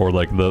or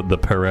like the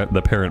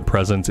parent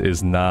present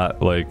is not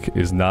a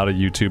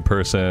YouTube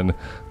person,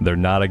 they're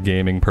not a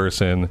gaming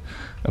person,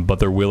 but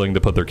they're willing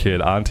to put their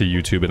kid onto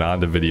YouTube and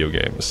onto video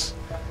games.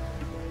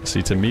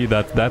 See, to me,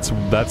 that's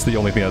the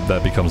only thing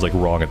that becomes like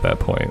wrong at that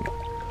point.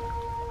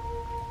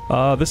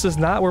 This is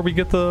not where we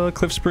get the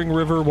Cliff Spring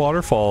River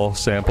waterfall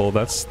sample.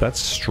 That's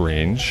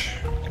strange.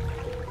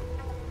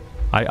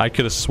 I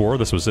could have swore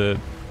this was it.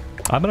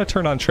 I'm gonna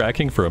turn on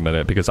tracking for a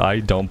minute because I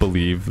don't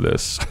believe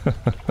this.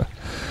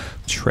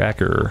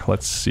 Tracker,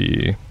 let's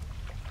see.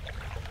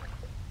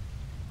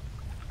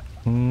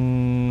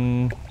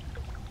 I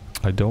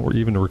don't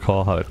even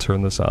recall how to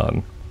turn this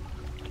on.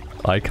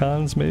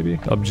 Icons, maybe?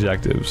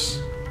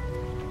 Objectives.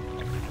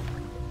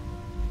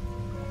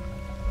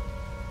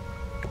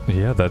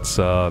 Yeah, that's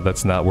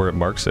not where it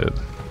marks it.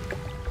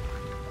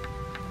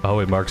 Oh,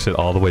 it marks it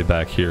all the way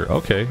back here.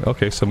 Okay,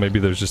 okay, so maybe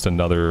there's just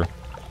another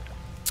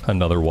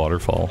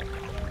waterfall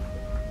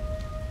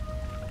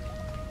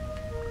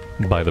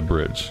by the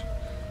bridge.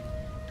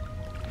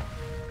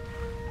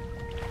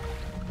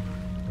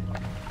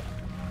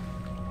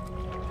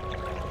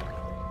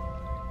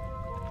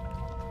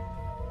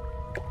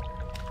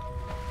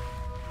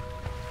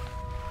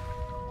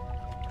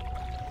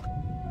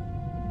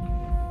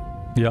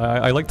 Yeah,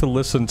 I like to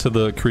listen to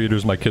the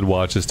creators my kid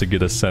watches to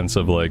get a sense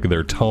of like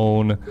their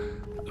tone.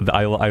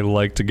 I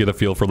like to get a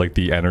feel for like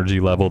the energy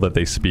level that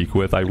they speak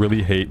with. I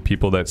really hate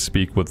people that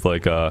speak with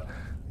like a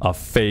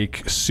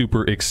fake,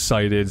 super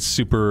excited,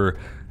 super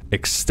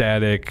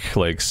ecstatic,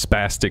 like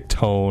spastic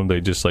tone.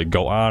 They just like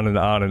go on and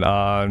on and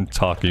on,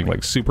 talking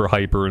like super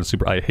hyper and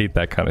super... I hate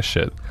that kind of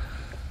shit.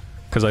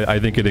 Because I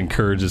think it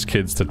encourages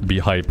kids to be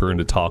hyper and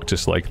to talk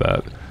just like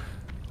that.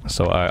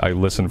 So I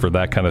listen for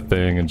that kind of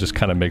thing and just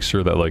kind of make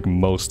sure that like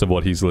most of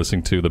what he's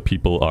listening to, the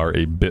people are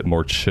a bit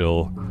more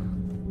chill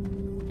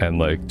and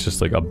like just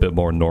like a bit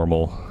more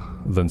normal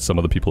than some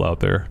of the people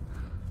out there.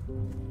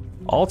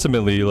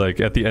 Ultimately, like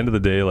at the end of the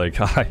day, like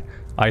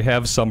I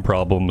have some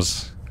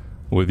problems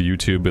with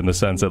YouTube in the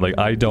sense that like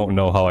I don't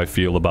know how I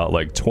feel about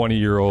like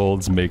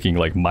 20-year-olds making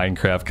like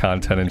Minecraft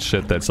content and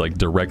shit that's like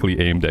directly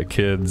aimed at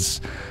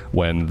kids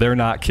when they're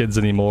not kids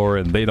anymore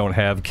and they don't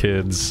have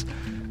kids,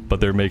 but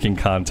they're making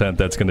content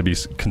that's going to be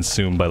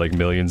consumed by like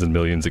millions and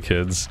millions of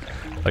kids.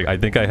 Like I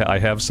think I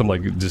have some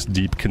like just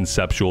deep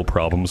conceptual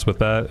problems with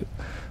that,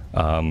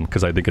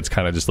 because I think it's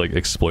kind of just like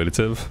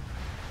exploitative.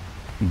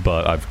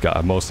 But I've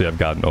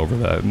gotten over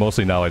that.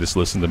 Mostly now I just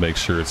listen to make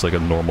sure it's like a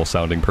normal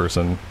sounding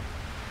person.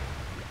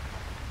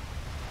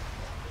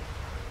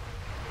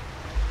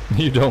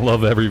 You don't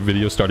love every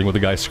video starting with a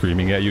guy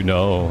screaming at you?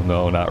 No,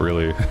 no, not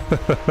really.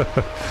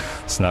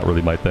 It's not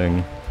really my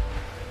thing.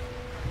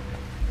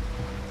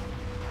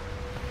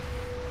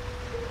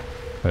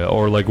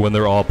 Or like when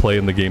they're all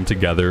playing the game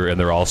together and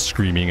they're all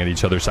screaming at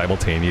each other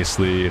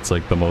simultaneously, it's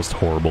like the most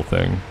horrible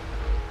thing.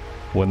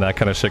 When that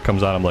kind of shit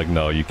comes on, I'm like,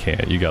 no, you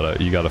can't. You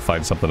gotta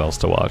find something else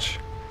to watch.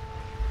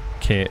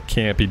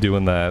 Can't be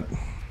doing that.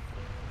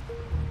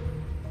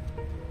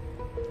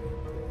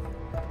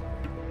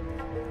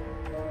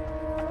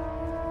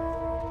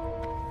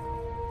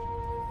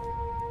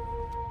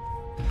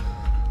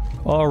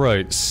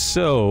 Alright,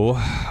 so,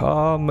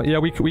 yeah,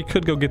 we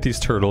could go get these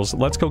turtles.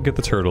 Let's go get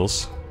the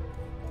turtles.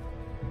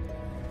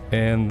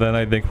 And then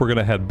I think we're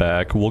gonna head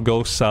back. We'll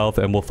go south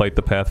and we'll fight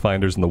the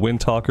Pathfinders and the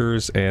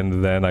Windtalkers,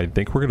 and then I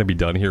think we're gonna be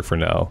done here for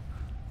now.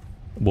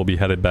 We'll be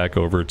headed back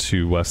over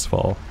to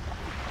Westfall.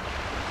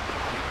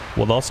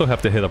 We'll also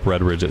have to hit up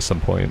Red Ridge at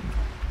some point.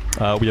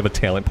 We have a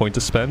talent point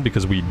to spend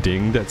because we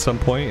dinged at some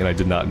point and I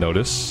did not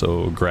notice,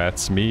 so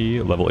grats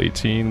me, level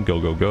 18, go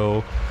go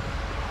go.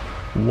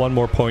 One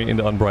more point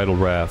into Unbridled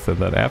Wrath, and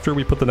then after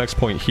we put the next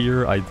point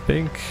here, I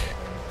think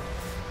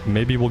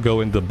maybe we'll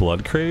go into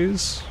Blood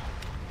Craze.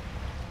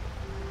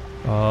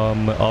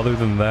 Other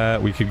than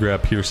that, we could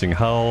grab Piercing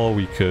Howl,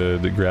 we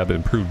could grab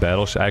Improved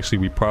Battle Shot. Actually,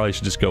 we probably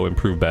should just go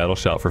Improved Battle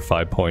Shot for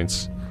 5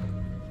 points.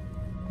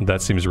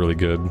 That seems really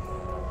good.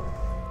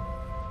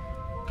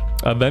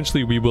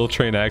 Eventually, we will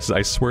train axes.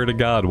 I swear to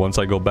God, once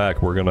I go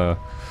back,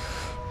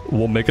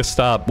 we'll make a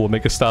stop. We'll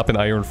make a stop in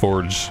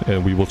Ironforge,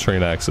 and we will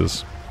train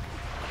axes.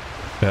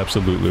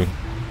 Absolutely.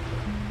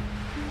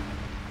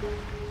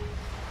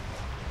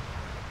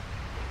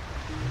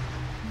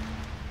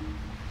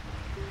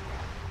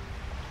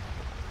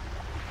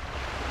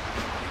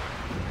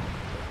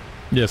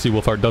 Yeah, see,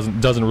 Wolfheart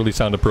doesn't really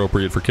sound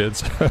appropriate for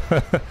kids.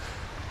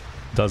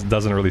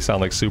 Doesn't really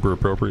sound like super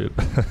appropriate.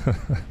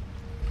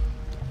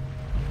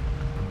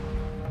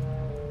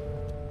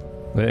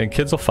 And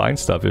kids will find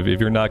stuff if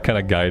you're not kind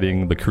of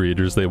guiding the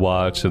creators they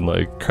watch and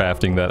like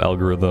crafting that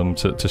algorithm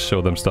to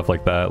show them stuff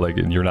like that, like,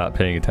 and you're not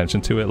paying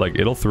attention to it, like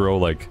it'll throw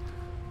like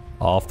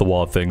off the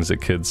wall things at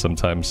kids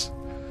sometimes.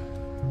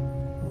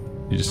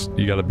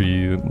 You gotta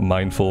be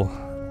mindful.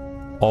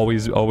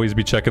 Always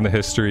be checking the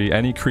history.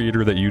 Any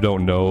creator that you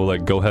don't know,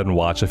 like go ahead and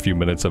watch a few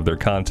minutes of their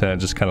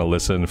content, just kind of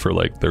listen for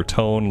like their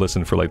tone,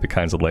 listen for like the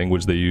kinds of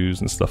language they use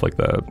and stuff like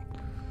that.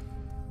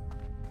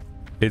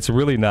 It's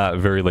really not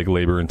very like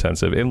labor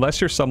intensive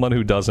unless you're someone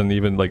who doesn't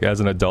even like,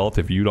 as an adult,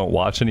 if you don't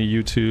watch any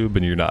YouTube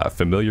and you're not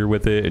familiar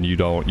with it and you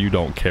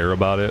don't care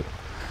about it.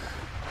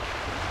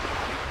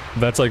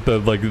 That's like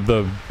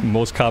the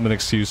most common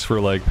excuse for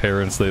like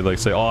parents. They like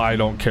say, oh, I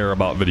don't care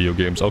about video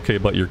games. Okay,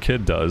 but your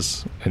kid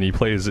does and he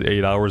plays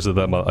 8 hours of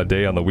them a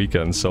day on the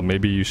weekends, so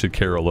maybe you should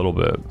care a little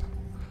bit.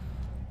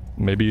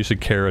 Maybe you should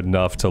care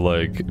enough to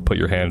like put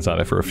your hands on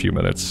it for a few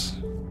minutes,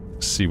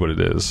 see what it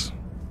is.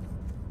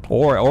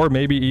 Or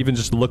maybe even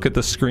just look at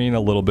the screen a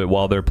little bit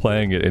while they're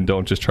playing it and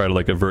don't just try to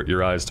like avert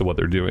your eyes to what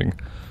they're doing.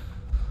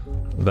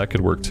 That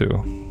could work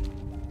too.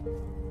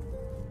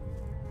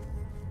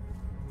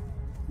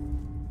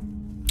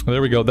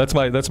 There we go. That's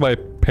my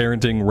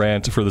parenting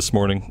rant for this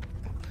morning.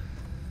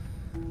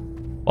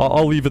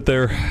 I'll leave it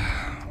there.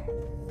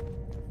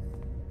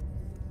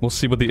 We'll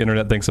see what the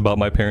internet thinks about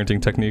my parenting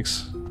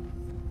techniques.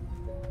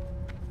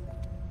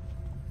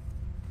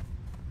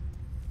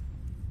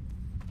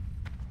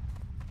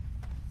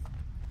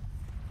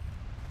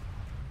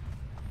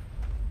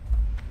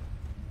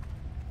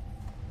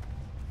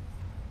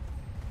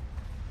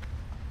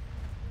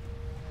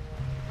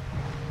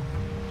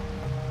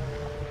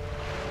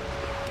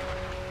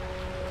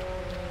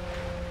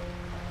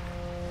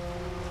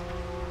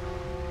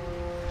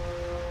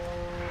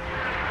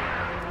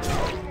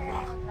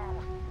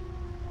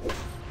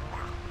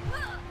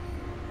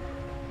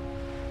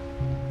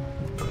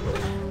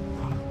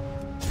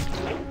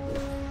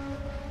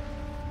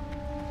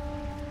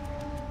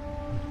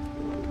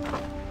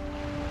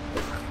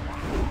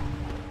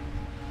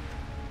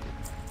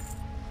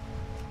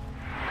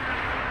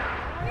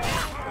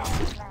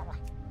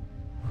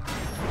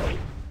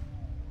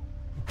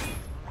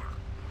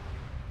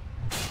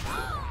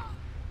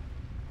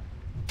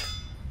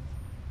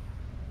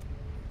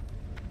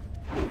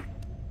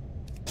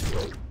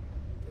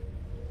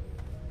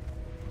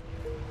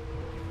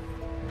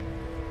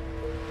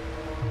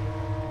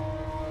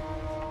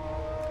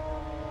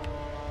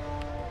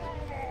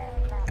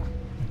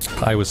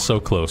 I was so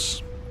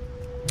close.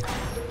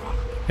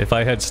 If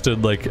I had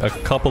stood like a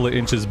couple of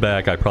inches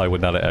back, I probably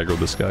would not have aggroed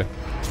this guy.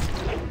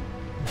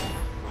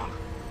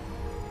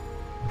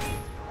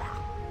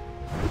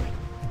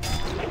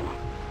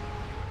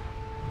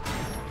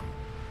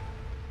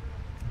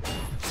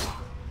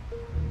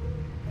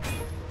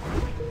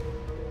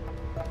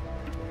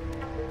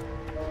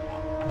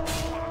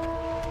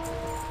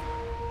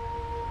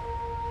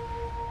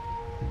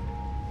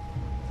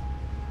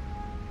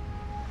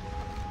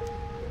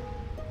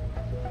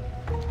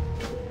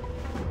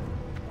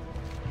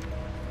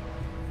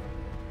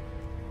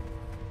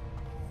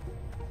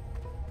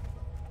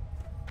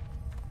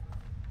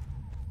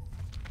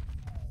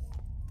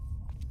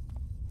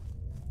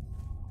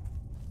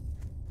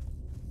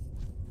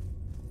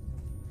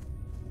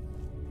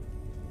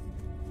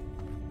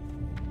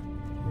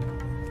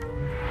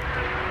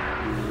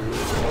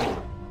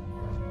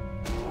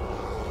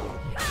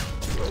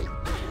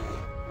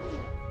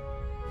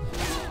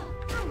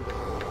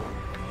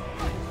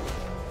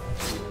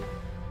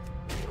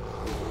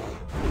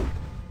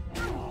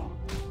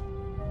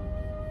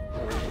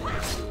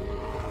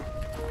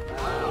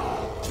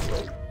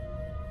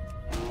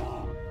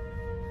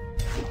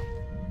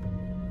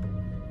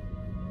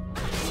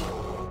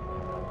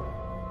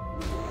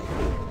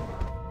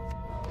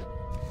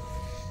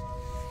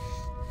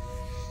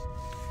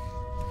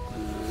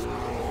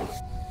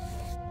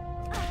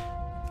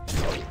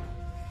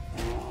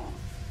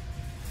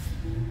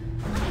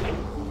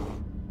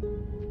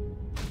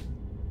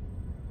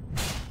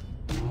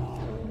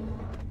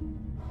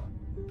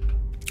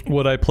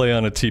 Would I play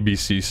on a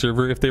TBC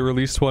server if they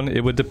released one?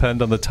 It would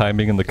depend on the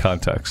timing and the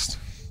context.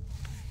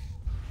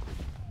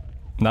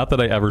 Not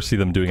that I ever see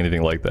them doing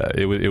anything like that.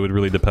 It would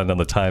really depend on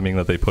the timing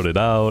that they put it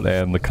out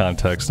and the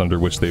context under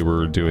which they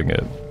were doing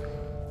it.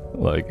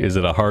 Like, is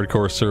it a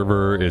hardcore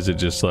server? Is it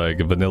just like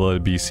a vanilla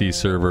BC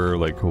server?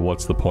 Like,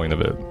 what's the point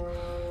of it?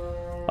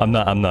 I'm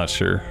not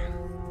sure.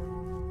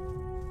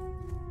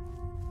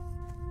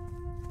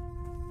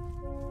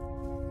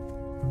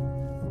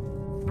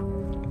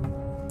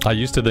 I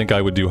used to think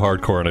I would do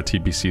hardcore on a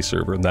TBC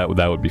server, and that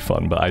would be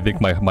fun, but I think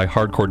my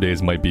hardcore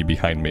days might be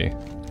behind me.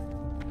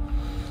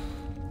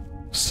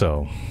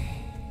 So...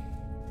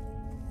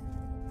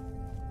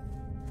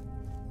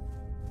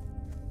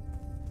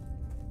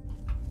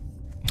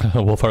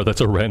 Wolfhard,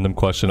 that's a random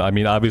question. I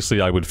mean,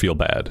 obviously I would feel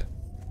bad.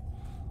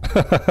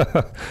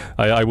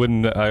 I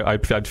wouldn't...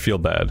 I'd feel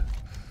bad.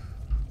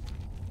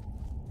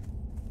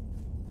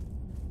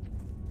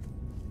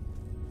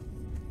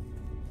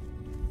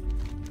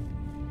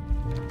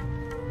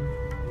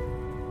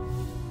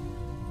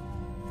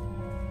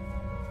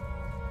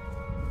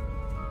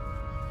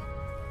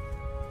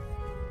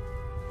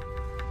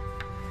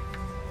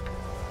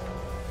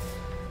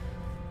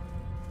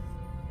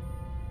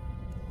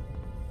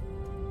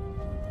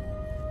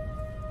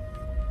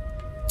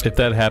 If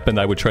that happened,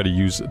 I would try to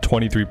use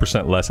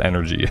 23% less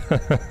energy.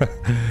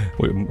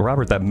 Wait,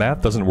 Robert, that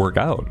math doesn't work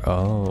out.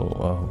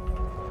 Oh.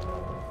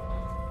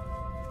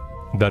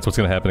 That's what's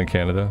gonna happen in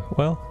Canada?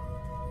 Well,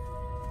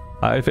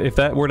 if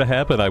that were to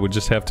happen, I would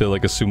just have to,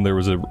 like, assume there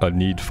was a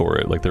need for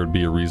it. Like, there would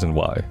be a reason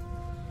why.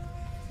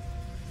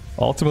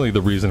 Ultimately,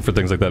 the reason for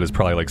things like that is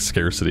probably, like,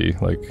 scarcity.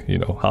 Like, you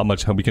know, how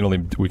we can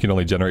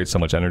only generate so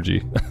much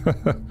energy.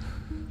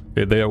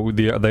 They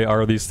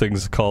are these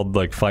things called,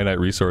 like, finite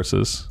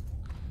resources.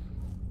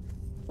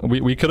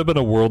 We could have been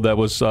a world that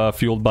was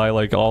fueled by,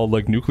 like, all,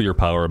 like, nuclear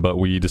power, but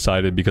we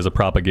decided because of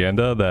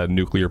propaganda that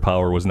nuclear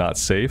power was not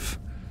safe,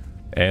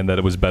 and that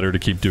it was better to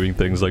keep doing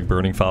things like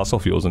burning fossil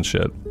fuels and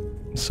shit.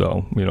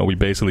 So, you know, we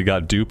basically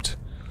got duped.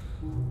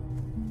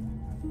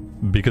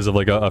 Because of,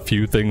 like, a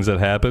few things that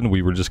happened,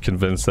 we were just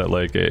convinced that,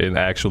 like, an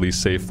actually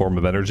safe form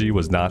of energy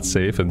was not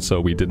safe, and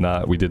so we did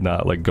not,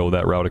 like, go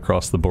that route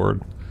across the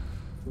board.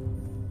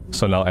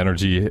 So now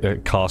energy,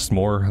 it costs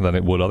more than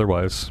it would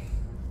otherwise.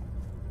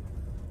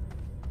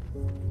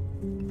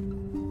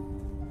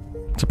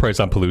 It's a price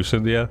on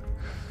pollution, yeah.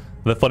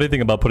 The funny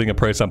thing about putting a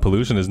price on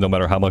pollution is no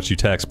matter how much you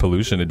tax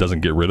pollution, it doesn't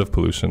get rid of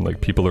pollution.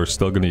 Like, people are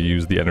still going to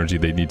use the energy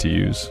they need to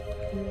use.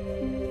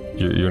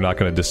 You're not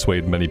going to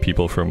dissuade many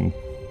people from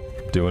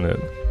doing it.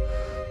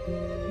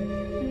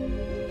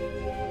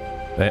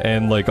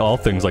 And like all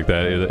things like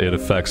that, it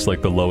affects,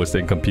 like, the lowest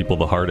income people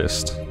the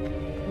hardest.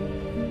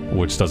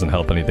 Which doesn't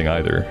help anything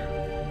either.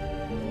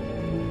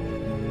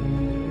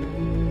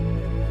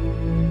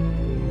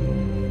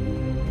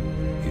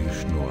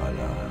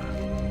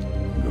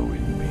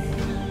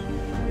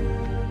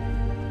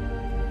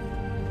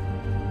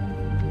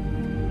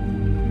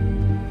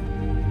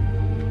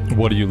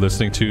 What are you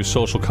listening to?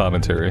 Social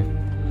commentary.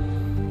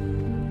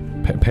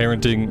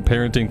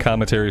 Parenting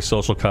commentary,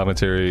 social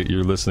commentary.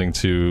 You're listening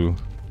to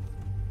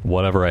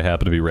whatever I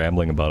happen to be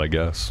rambling about, I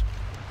guess.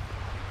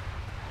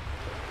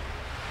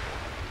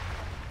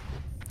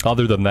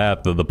 Other than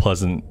that, the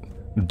pleasant,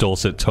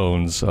 dulcet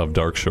tones of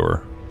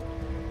Darkshore.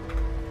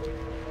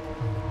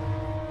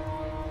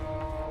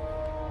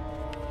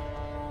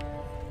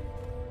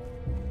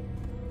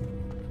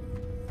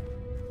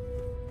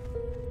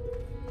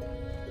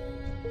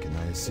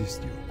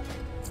 Assist you.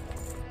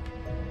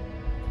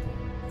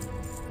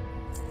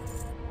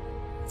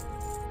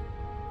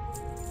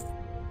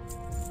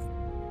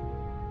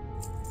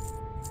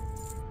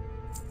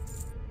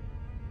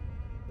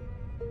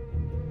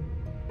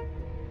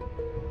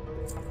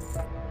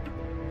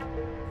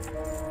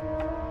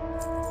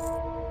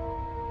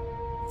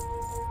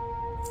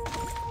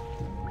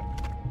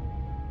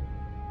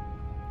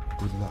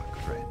 Good luck,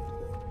 friend.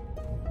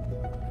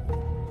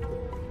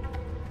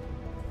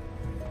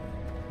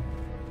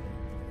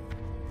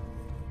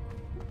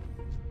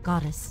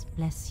 Goddess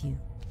bless you.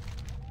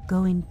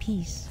 Go in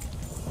peace.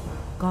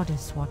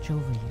 Goddess watch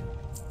over you.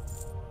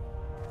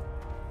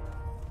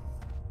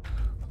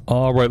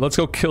 Alright, let's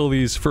go kill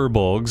these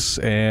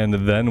furbolgs, and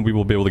then we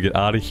will be able to get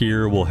out of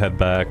here. We'll head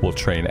back, we'll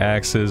train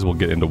axes, we'll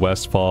get into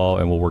Westfall,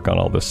 and we'll work on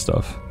all this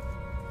stuff.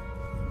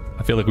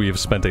 I feel like we have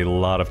spent a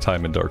lot of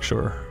time in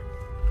Darkshore.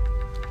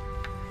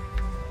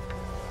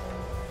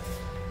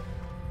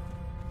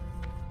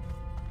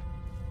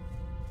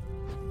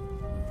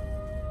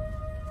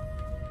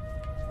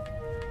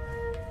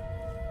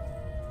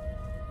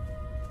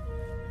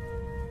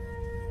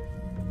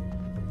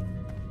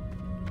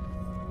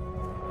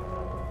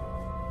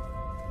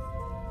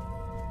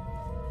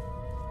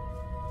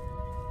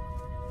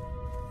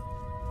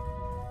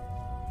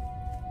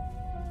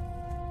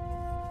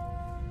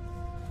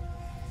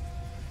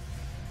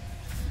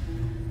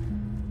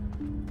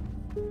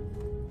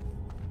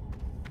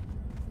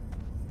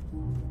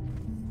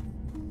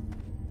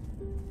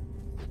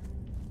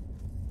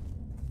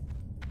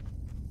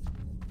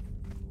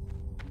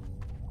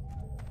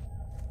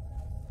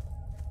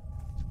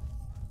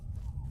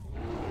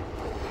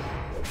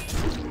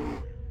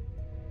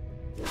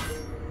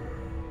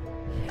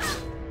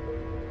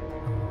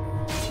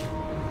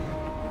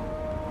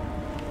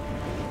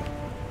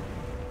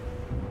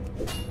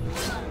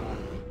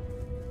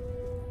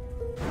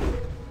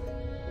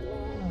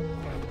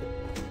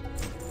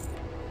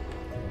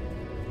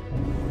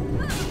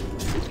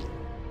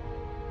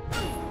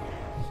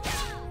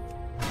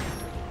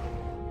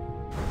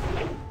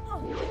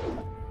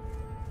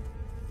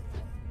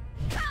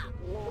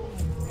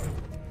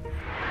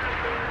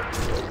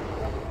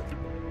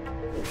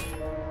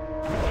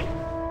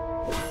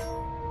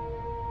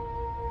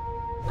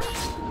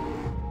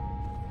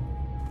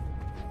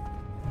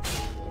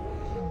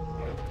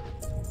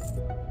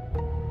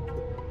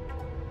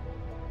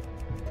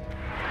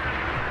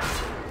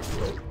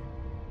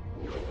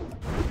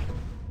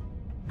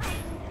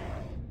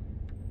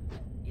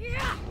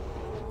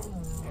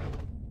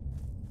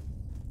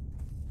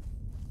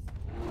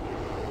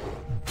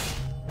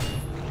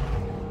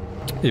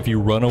 if you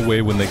run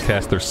away when they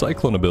cast their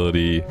Cyclone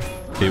ability,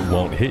 it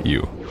won't hit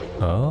you.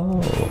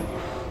 Oh.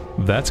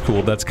 That's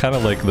cool. That's kind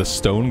of like the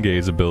Stone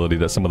Gaze ability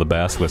that some of the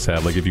Basilisks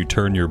have. Like, if you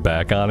turn your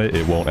back on it,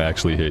 it won't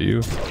actually hit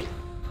you.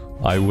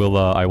 I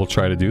will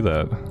try to do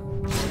that.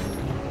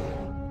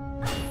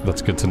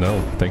 That's good to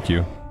know. Thank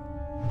you.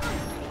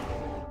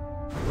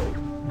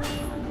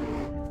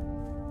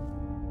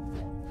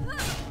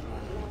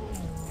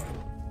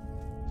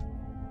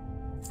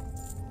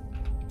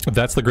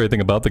 That's the great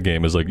thing about the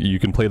game, is like you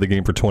can play the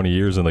game for 20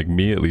 years and like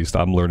me at least,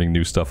 I'm learning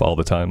new stuff all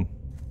the time.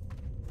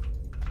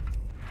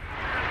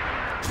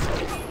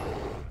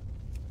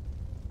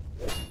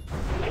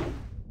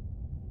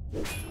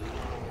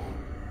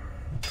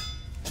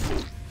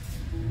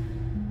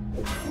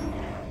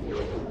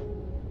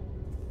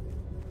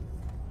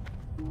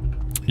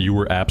 You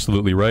were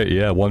absolutely right,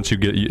 yeah, once you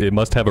get, it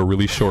must have a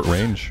really short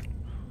range.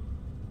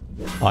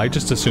 I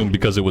just assumed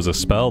because it was a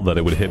spell that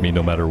it would hit me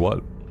no matter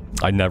what.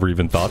 I never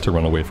even thought to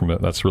run away from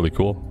it. That's really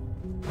cool.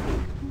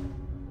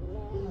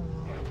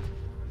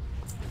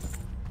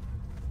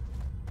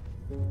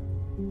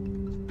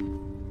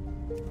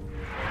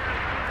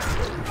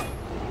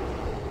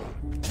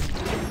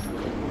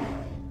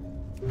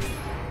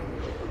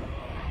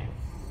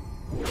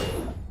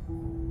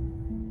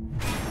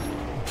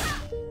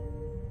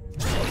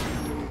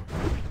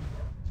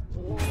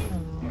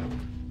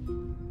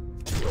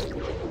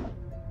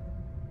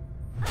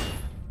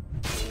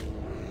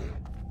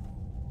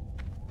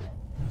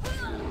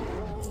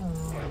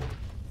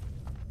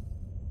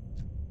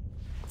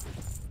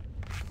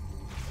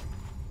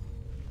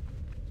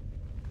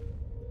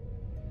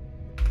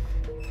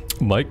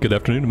 Mike, good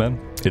afternoon, man.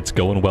 It's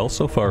going well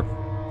so far.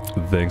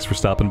 Thanks for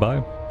stopping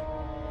by.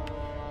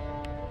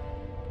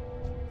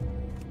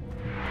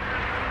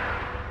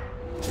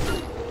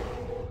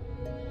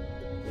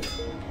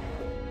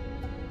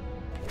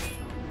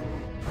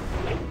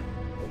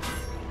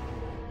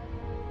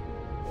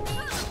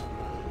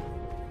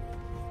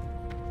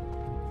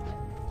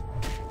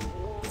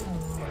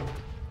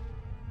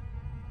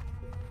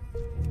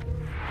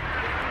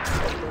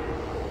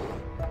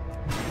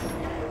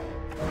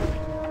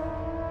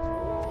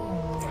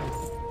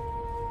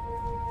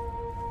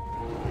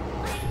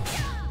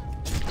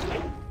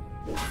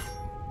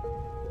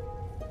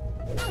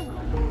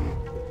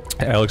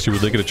 Alex, you were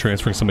thinking of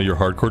transferring some of your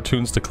hardcore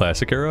tunes to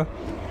Classic Era?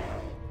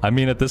 I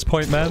mean, at this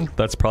point, man,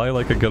 that's probably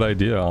like a good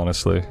idea,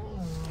 honestly.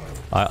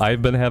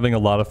 I've been having a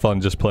lot of fun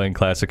just playing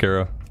Classic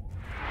Era.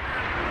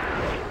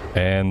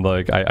 And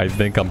like, I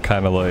think I'm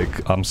kind of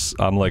like,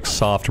 I'm like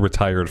soft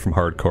retired from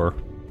hardcore.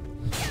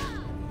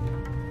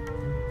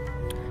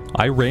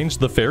 I ranged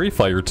the Fairy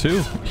Fire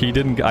too. He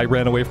didn't, I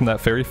ran away from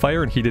that Fairy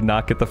Fire and he did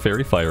not get the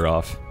Fairy Fire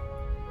off.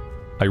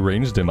 I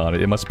ranged him on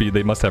it. It must be,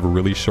 they must have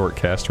really short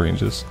cast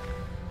ranges.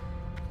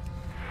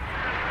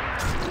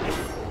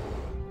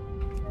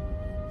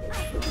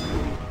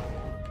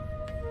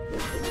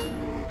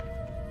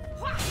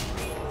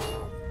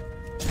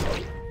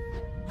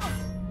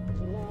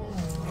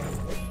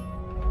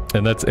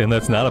 And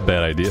that's not a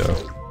bad idea.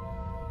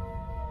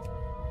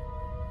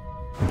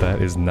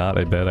 That is not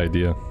a bad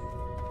idea.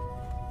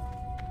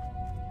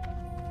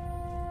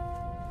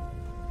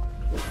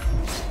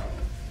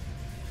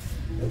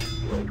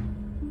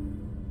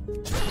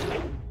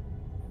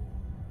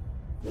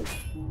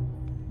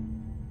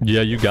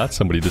 Yeah, you got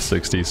somebody to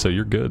 60, so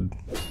you're good.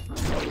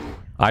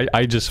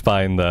 I just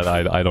find that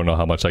I don't know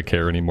how much I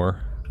care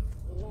anymore.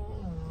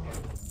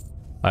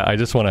 I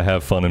just want to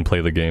have fun and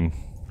play the game.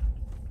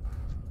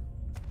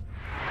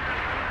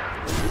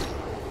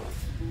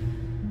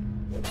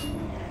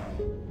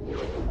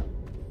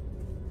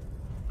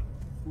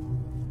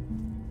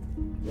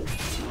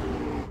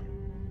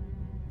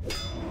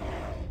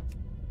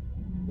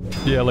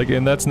 Yeah, like,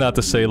 and that's not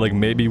to say, like,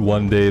 maybe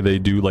one day they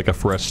do, like, a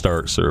fresh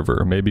start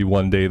server. Maybe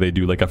one day they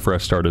do, like, a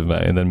fresh start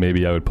event, and then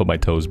maybe I would put my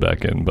toes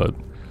back in, but...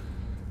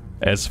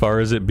 as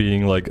far as it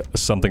being, like,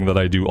 something that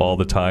I do all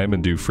the time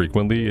and do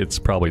frequently, it's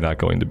probably not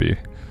going to be.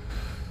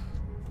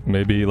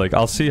 Maybe, like,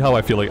 I'll see how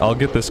I feel. Like, I'll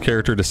get this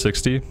character to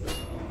 60,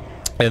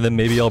 and then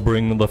maybe I'll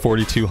bring the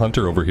 42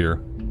 Hunter over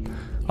here.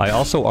 I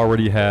also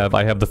already have,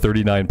 I have the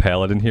 39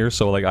 Paladin here,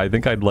 so like I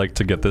think I'd like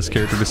to get this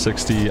character to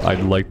 60,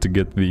 I'd like to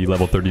get the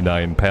level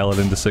 39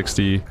 Paladin to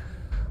 60,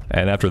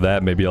 and after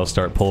that maybe I'll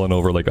start pulling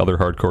over like other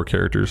hardcore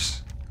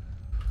characters.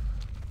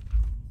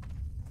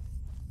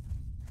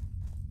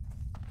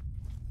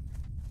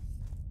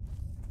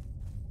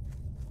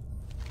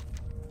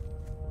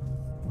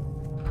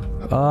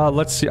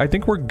 Let's see, I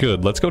think we're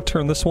good. Let's go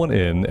turn this one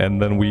in,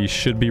 and then we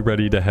should be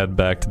ready to head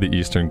back to the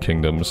Eastern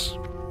Kingdoms.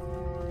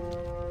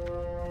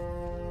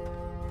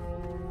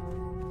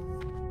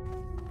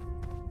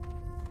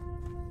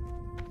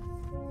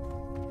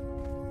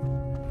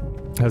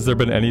 Has there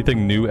been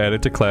anything new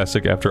added to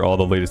Classic after all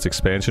the latest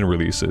expansion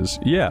releases?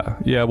 Yeah,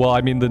 well,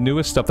 I mean, the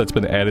newest stuff that's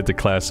been added to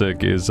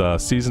Classic is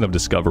Season of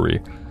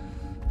Discovery.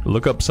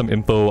 Look up some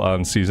info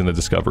on Season of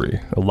Discovery.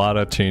 A lot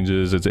of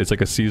changes. It's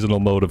like a seasonal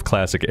mode of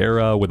Classic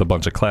Era with a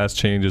bunch of class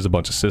changes, a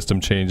bunch of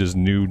system changes,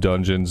 new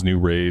dungeons, new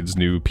raids,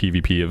 new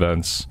PvP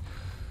events.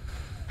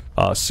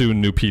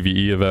 soon new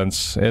PvE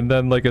events, and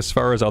then like as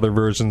far as other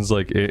versions,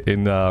 like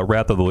in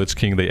Wrath of the Lich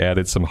King, they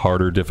added some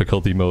harder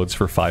difficulty modes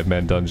for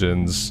 5-man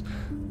dungeons.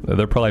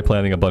 They're probably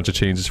planning a bunch of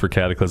changes for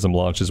Cataclysm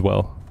launch as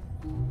well.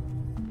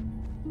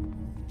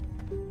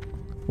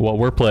 What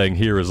we're playing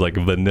here is like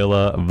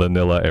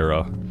vanilla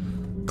era.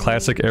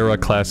 Classic era,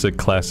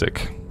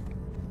 classic.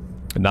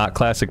 Not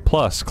classic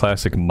plus,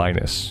 classic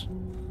minus.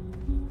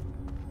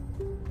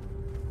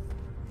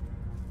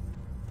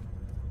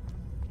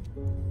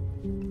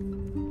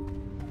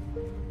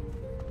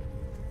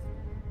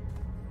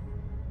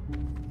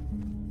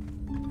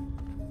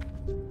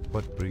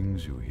 What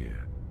brings you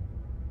here?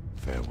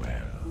 Farewell.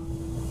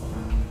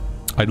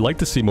 I'd like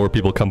to see more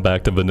people come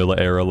back to vanilla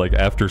era, like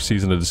after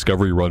Season of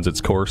Discovery runs its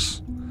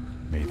course.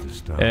 May the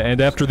stars And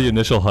after the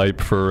initial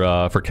hype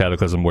for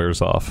Cataclysm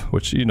wears off,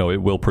 which, you know,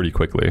 it will pretty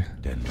quickly.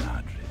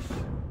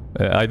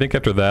 I think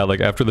after that,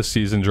 like after the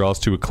season draws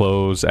to a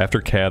close,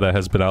 after Cata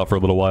has been out for a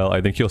little while,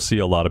 I think you'll see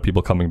a lot of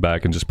people coming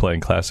back and just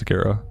playing Classic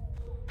Era.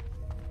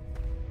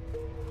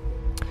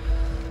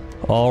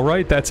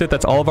 Alright, that's it.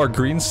 That's all of our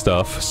green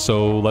stuff,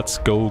 so let's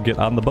go get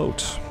on the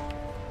boat.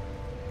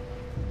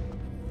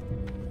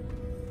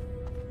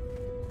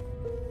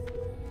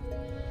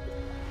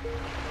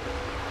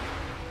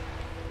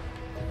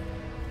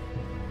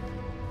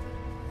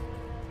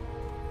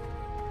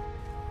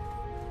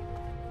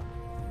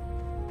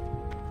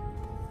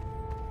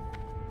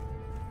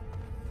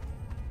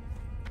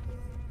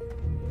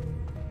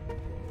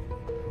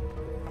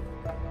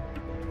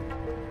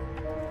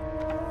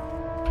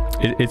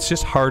 It's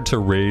just hard to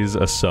raise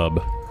a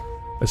sub,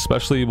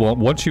 especially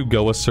once you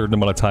go a certain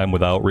amount of time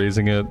without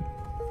raising it,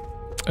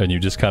 and you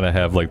just kind of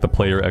have like the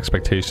player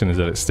expectation is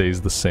that it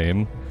stays the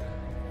same.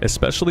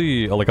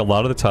 Especially like a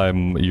lot of the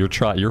time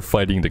you're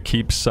fighting to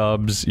keep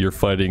subs, you're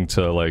fighting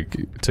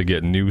to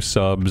get new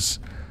subs,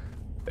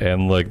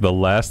 and like the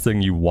last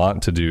thing you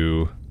want to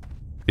do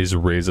is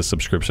raise a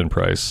subscription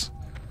price,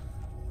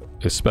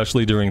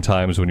 especially during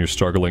times when you're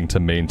struggling to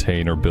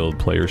maintain or build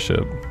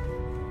playership.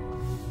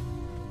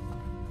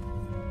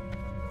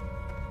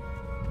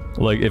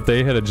 Like, if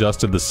they had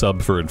adjusted the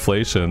sub for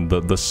inflation,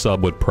 the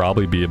sub would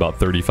probably be about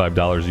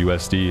 $35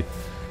 USD.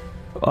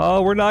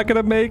 Oh, we're not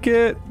gonna make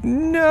it!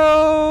 No!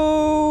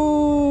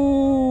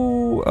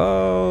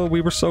 Oh,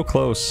 we were so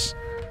close.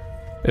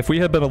 If we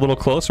had been a little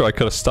closer, I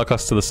could have stuck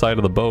us to the side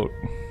of the boat.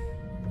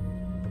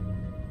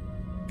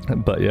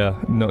 But yeah,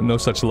 no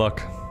such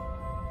luck.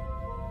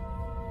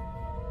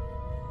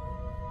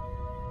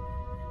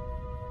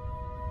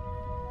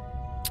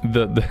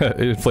 The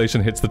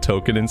inflation hits the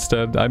token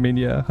instead. I mean,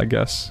 yeah, I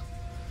guess.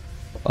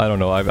 I don't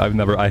know.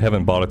 I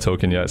haven't bought a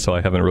token yet, so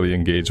I haven't really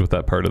engaged with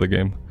that part of the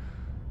game.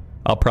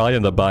 I'll probably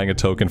end up buying a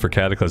token for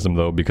Cataclysm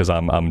though, because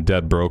I'm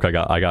dead broke. I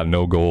got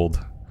no gold,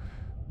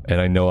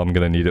 and I know I'm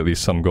gonna need at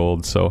least some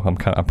gold, so I'm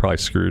probably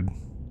screwed.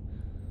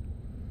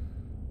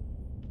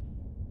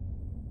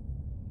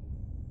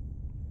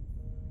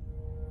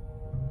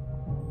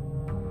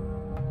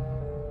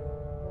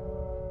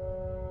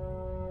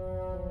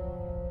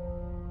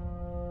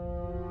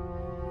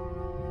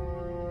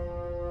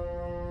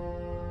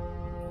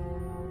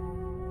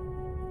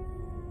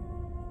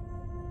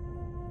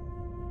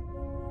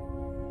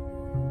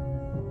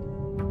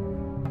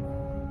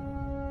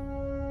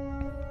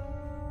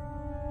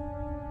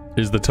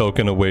 Is the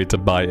token a way to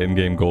buy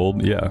in-game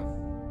gold? Yeah.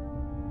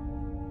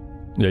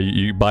 Yeah,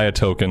 you buy a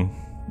token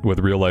with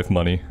real-life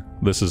money.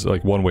 This is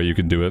like one way you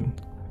can do it.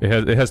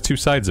 It has two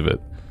sides of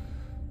it.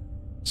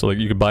 So like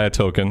you could buy a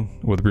token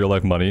with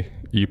real-life money,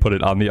 you put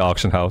it on the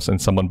auction house, and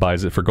someone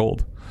buys it for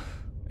gold.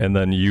 And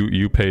then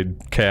you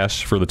paid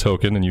cash for the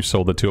token and you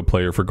sold it to a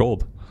player for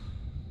gold.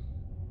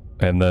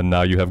 And then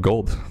now you have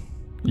gold.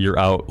 You're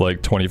out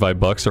like 25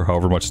 bucks or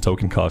however much the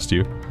token cost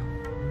you.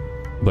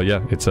 But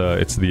yeah, it's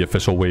the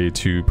official way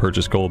to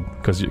purchase gold,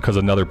 because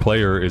another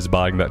player is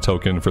buying that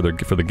token for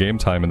the game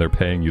time and they're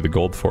paying you the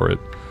gold for it.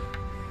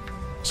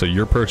 So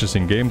you're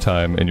purchasing game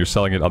time and you're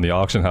selling it on the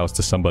auction house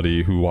to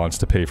somebody who wants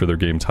to pay for their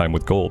game time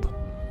with gold.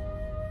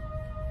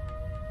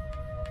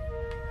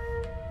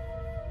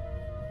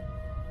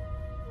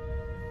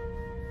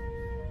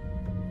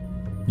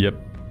 Yep,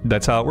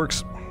 that's how it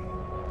works.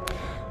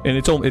 And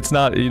it's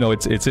not, you know,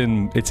 it's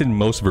in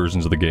most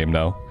versions of the game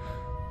now.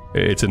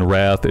 It's in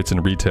Wrath, it's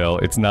in Retail,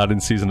 it's not in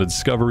Season of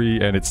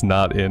Discovery, and it's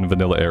not in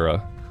Vanilla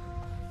Era.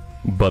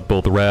 But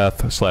both Wrath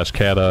 /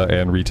 Cata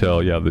and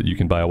Retail, yeah, that you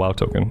can buy a WoW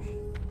token.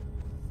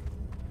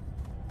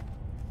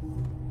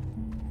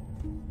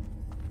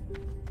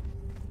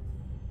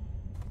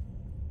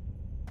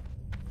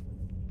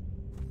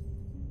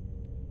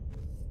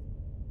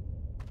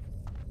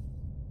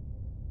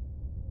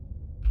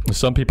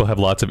 Some people have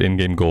lots of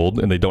in-game gold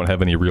and they don't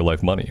have any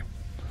real-life money.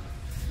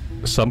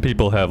 Some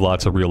people have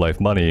lots of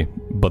real-life money,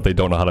 but they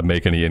don't know how to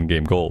make any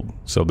in-game gold.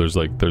 So there's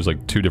like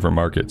two different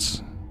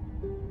markets.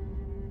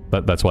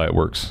 That's why it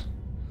works.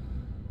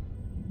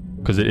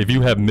 Because if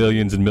you have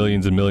millions and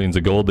millions and millions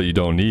of gold that you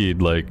don't need,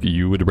 like,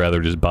 you would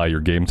rather just buy your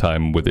game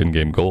time with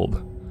in-game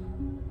gold.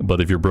 But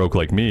if you're broke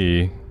like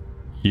me,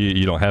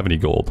 you don't have any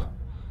gold.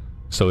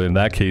 So in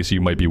that case,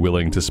 you might be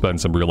willing to spend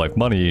some real-life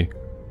money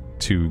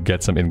to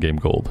get some in-game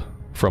gold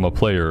from a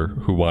player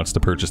who wants to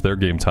purchase their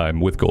game time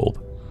with gold.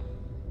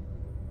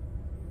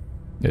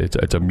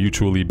 It's a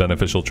mutually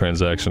beneficial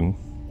transaction.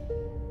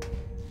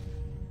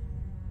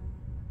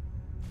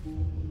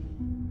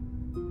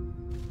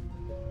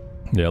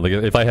 Yeah, like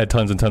if I had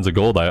tons and tons of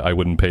gold, I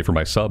wouldn't pay for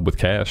my sub with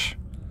cash.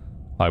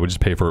 I would just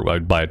pay for it.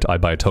 I'd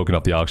buy a token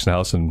off the auction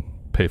house and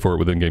pay for it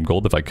with in-game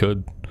gold if I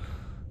could.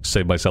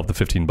 Save myself the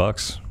 15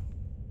 bucks.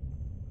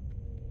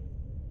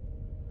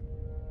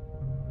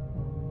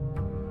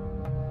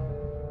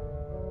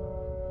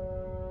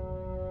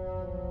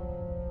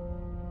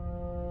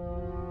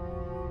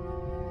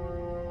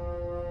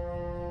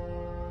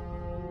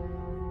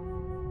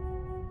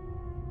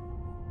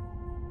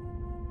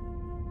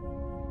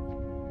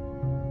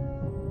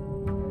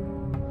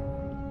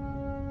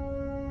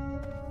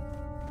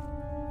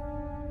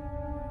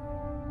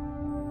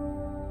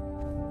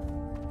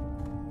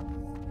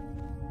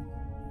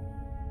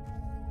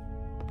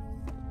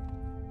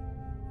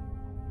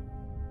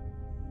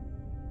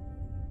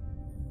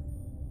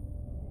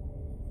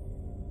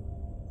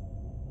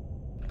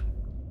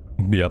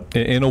 Yep.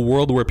 In a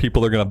world where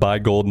people are going to buy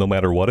gold no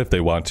matter what if they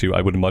want to,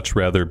 I would much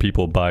rather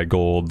people buy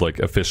gold like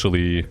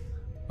officially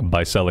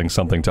by selling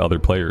something to other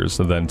players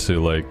than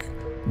to like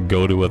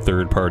go to a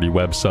third-party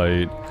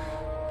website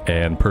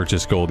and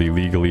purchase gold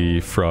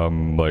illegally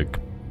from like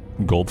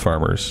gold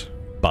farmers,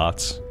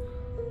 bots.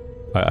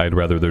 I'd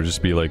rather there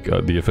just be like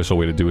the official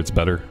way to do it's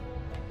better.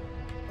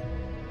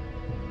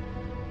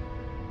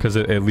 Because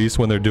at least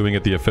when they're doing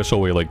it the official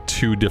way, like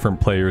two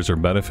different players are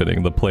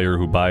benefiting. The player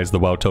who buys the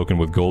WoW token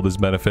with gold is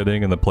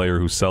benefiting, and the player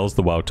who sells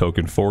the WoW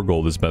token for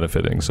gold is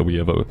benefiting. So we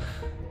have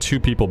two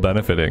people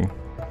benefiting.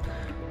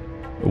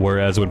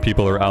 Whereas when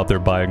people are out there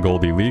buying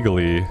gold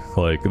illegally,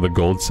 like the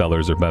gold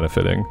sellers are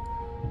benefiting.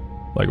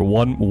 Like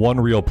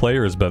one real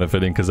player is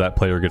benefiting because that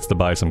player gets to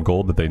buy some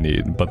gold that they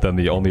need. But then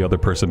the only other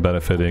person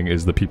benefiting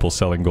is the people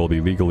selling gold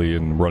illegally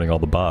and running all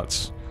the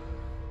bots.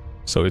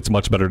 So it's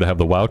much better to have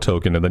the WoW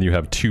token, and then you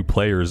have two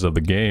players of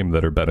the game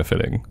that are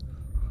benefiting.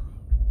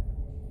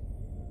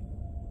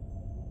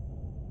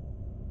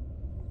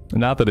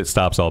 Not that it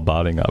stops all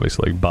botting,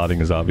 obviously. Like,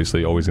 botting is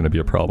obviously always going to be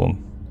a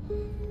problem.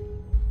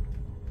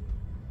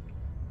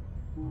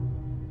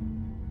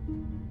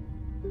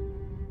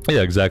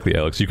 Yeah, exactly,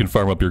 Alex. You can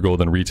farm up your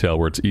gold in retail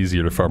where it's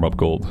easier to farm up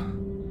gold.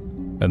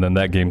 And then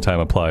that game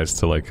time applies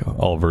to, like,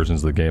 all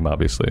versions of the game,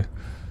 obviously.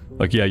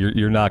 Like, yeah,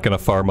 you're not going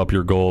to farm up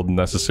your gold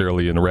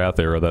necessarily in Wrath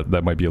Era.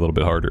 That might be a little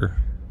bit harder.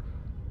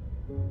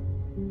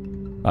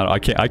 I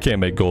can't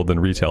make gold in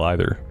retail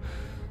either.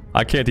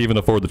 I can't even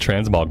afford the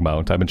transmog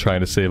mount. I've been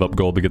trying to save up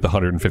gold to get the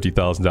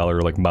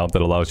 $150,000 like mount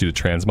that allows you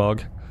to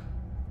transmog.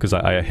 Because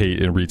I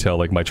hate in retail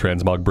like my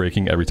transmog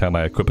breaking every time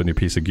I equip a new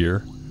piece of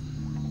gear.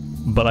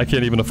 But I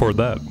can't even afford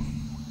that.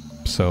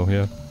 So,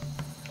 yeah.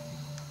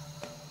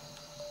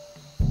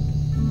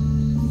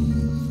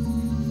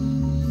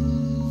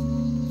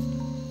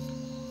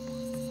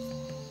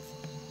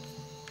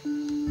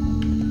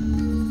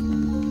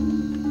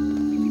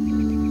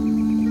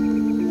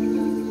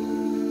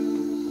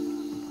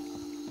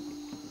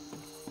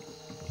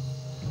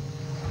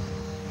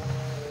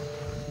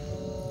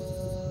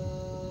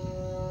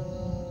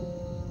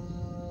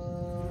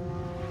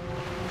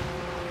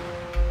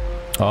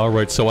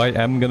 Alright, so I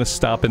am going to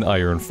stop in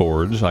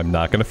Ironforge. I'm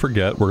not going to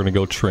forget. We're going to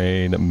go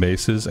train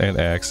maces and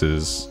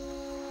axes.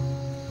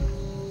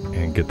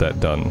 And get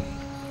that done.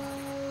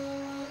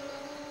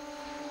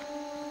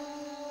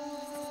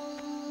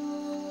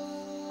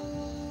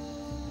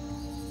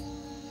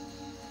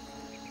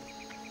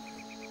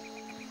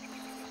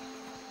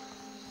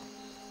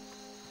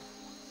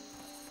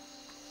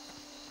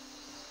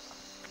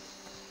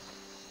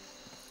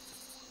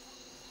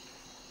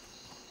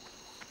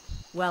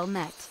 Well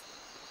met.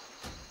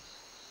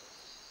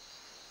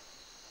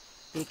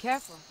 Be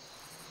careful.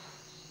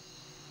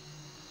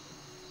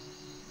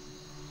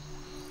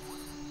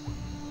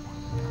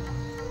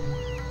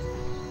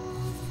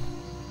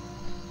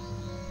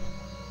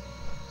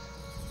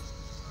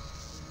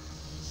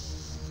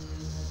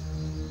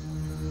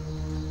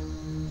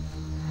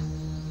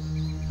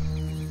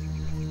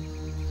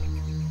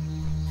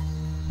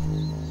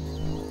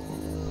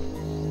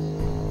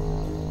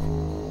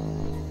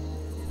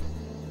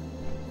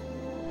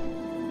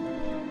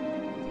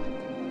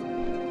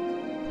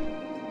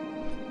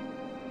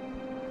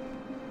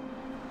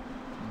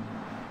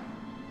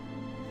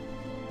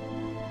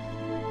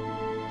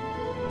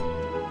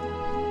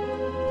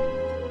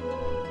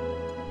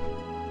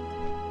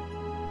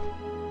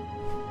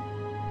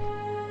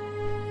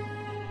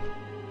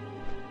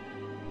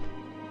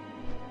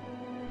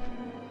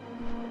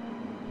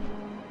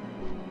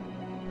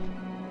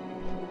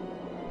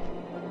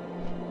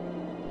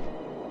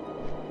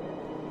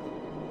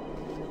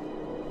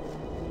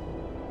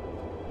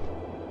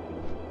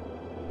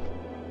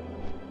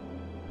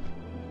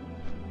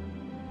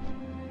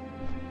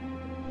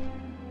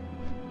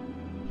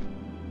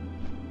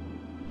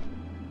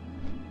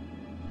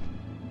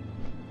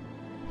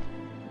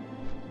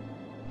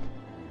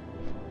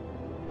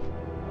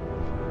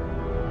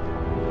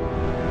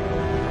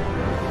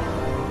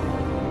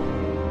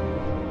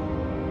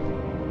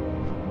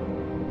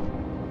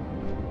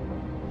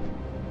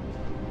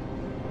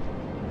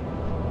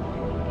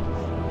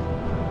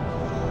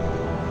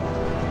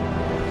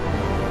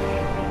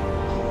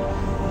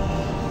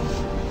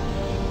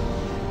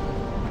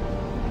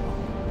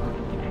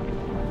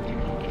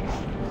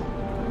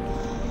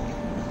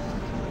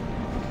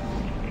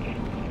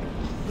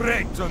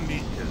 Great to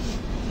meet you.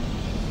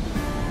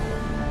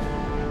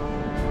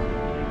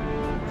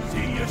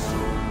 See you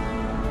soon.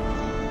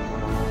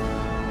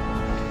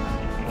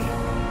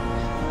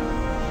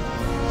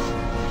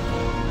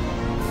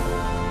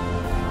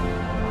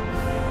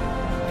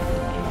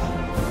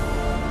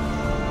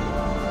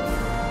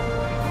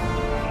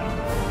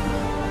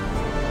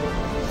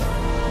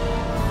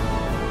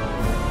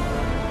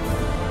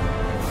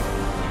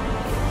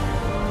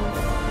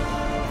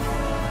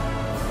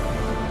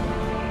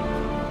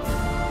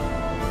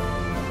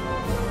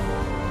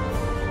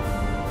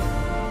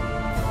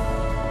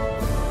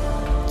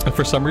 And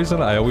for some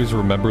reason, I always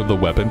remember the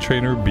weapon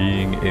trainer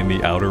being in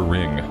the outer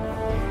ring.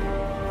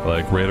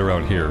 Like, right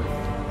around here.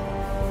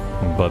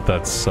 But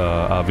that's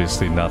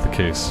obviously not the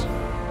case.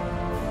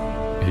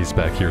 He's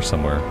back here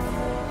somewhere.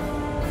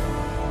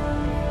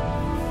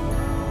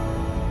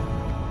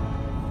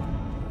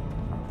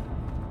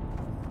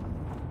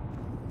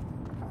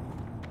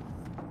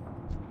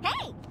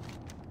 Hey!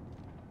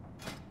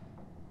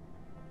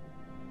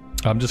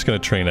 I'm just gonna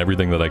train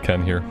everything that I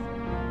can here.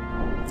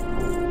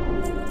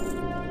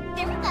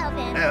 There we go,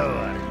 then. How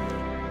are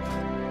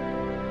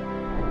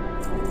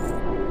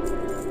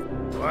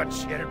you?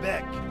 Watch, get her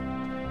back.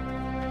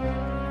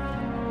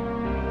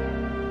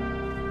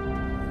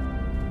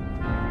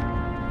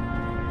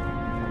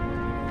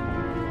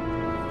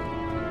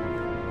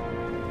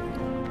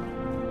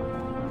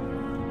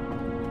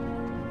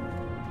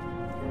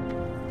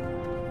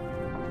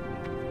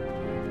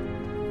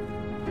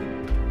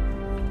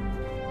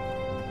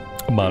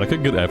 Monica,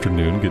 good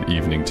afternoon, good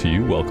evening to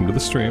you. Welcome to the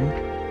stream.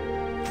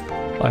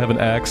 I have an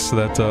axe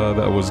that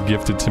that was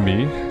gifted to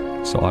me,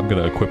 so I'm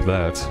gonna equip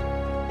that.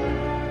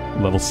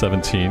 Level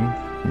 17,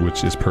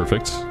 which is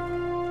perfect.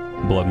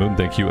 Blood Moon,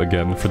 thank you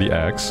again for the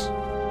axe.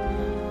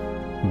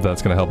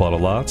 That's gonna help out a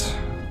lot.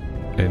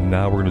 And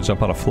now we're gonna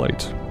jump on a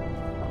flight.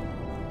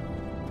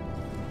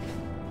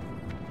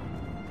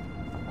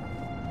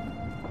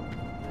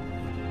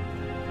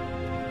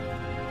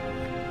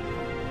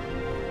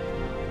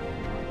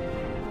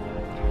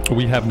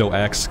 We have no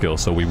axe skill,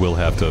 so we will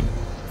have to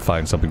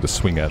find something to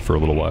swing at for a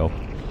little while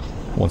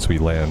once we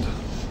land.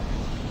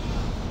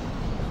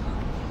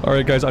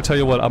 Alright guys, I'll tell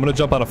you what, I'm gonna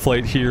jump on a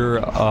flight here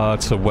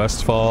to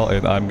Westfall,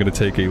 and I'm gonna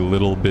take a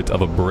little bit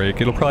of a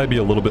break. It'll probably be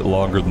a little bit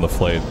longer than the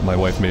flight. My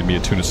wife made me a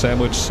tuna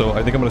sandwich, so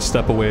I think I'm gonna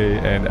step away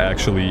and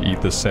actually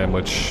eat this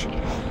sandwich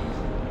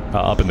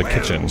up in the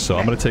kitchen. So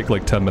I'm gonna take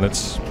like 10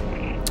 minutes.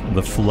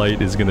 The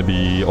flight is gonna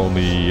be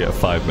only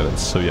 5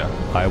 minutes, so yeah,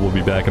 I will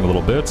be back in a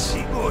little bit,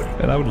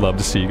 and I would love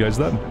to see you guys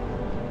then.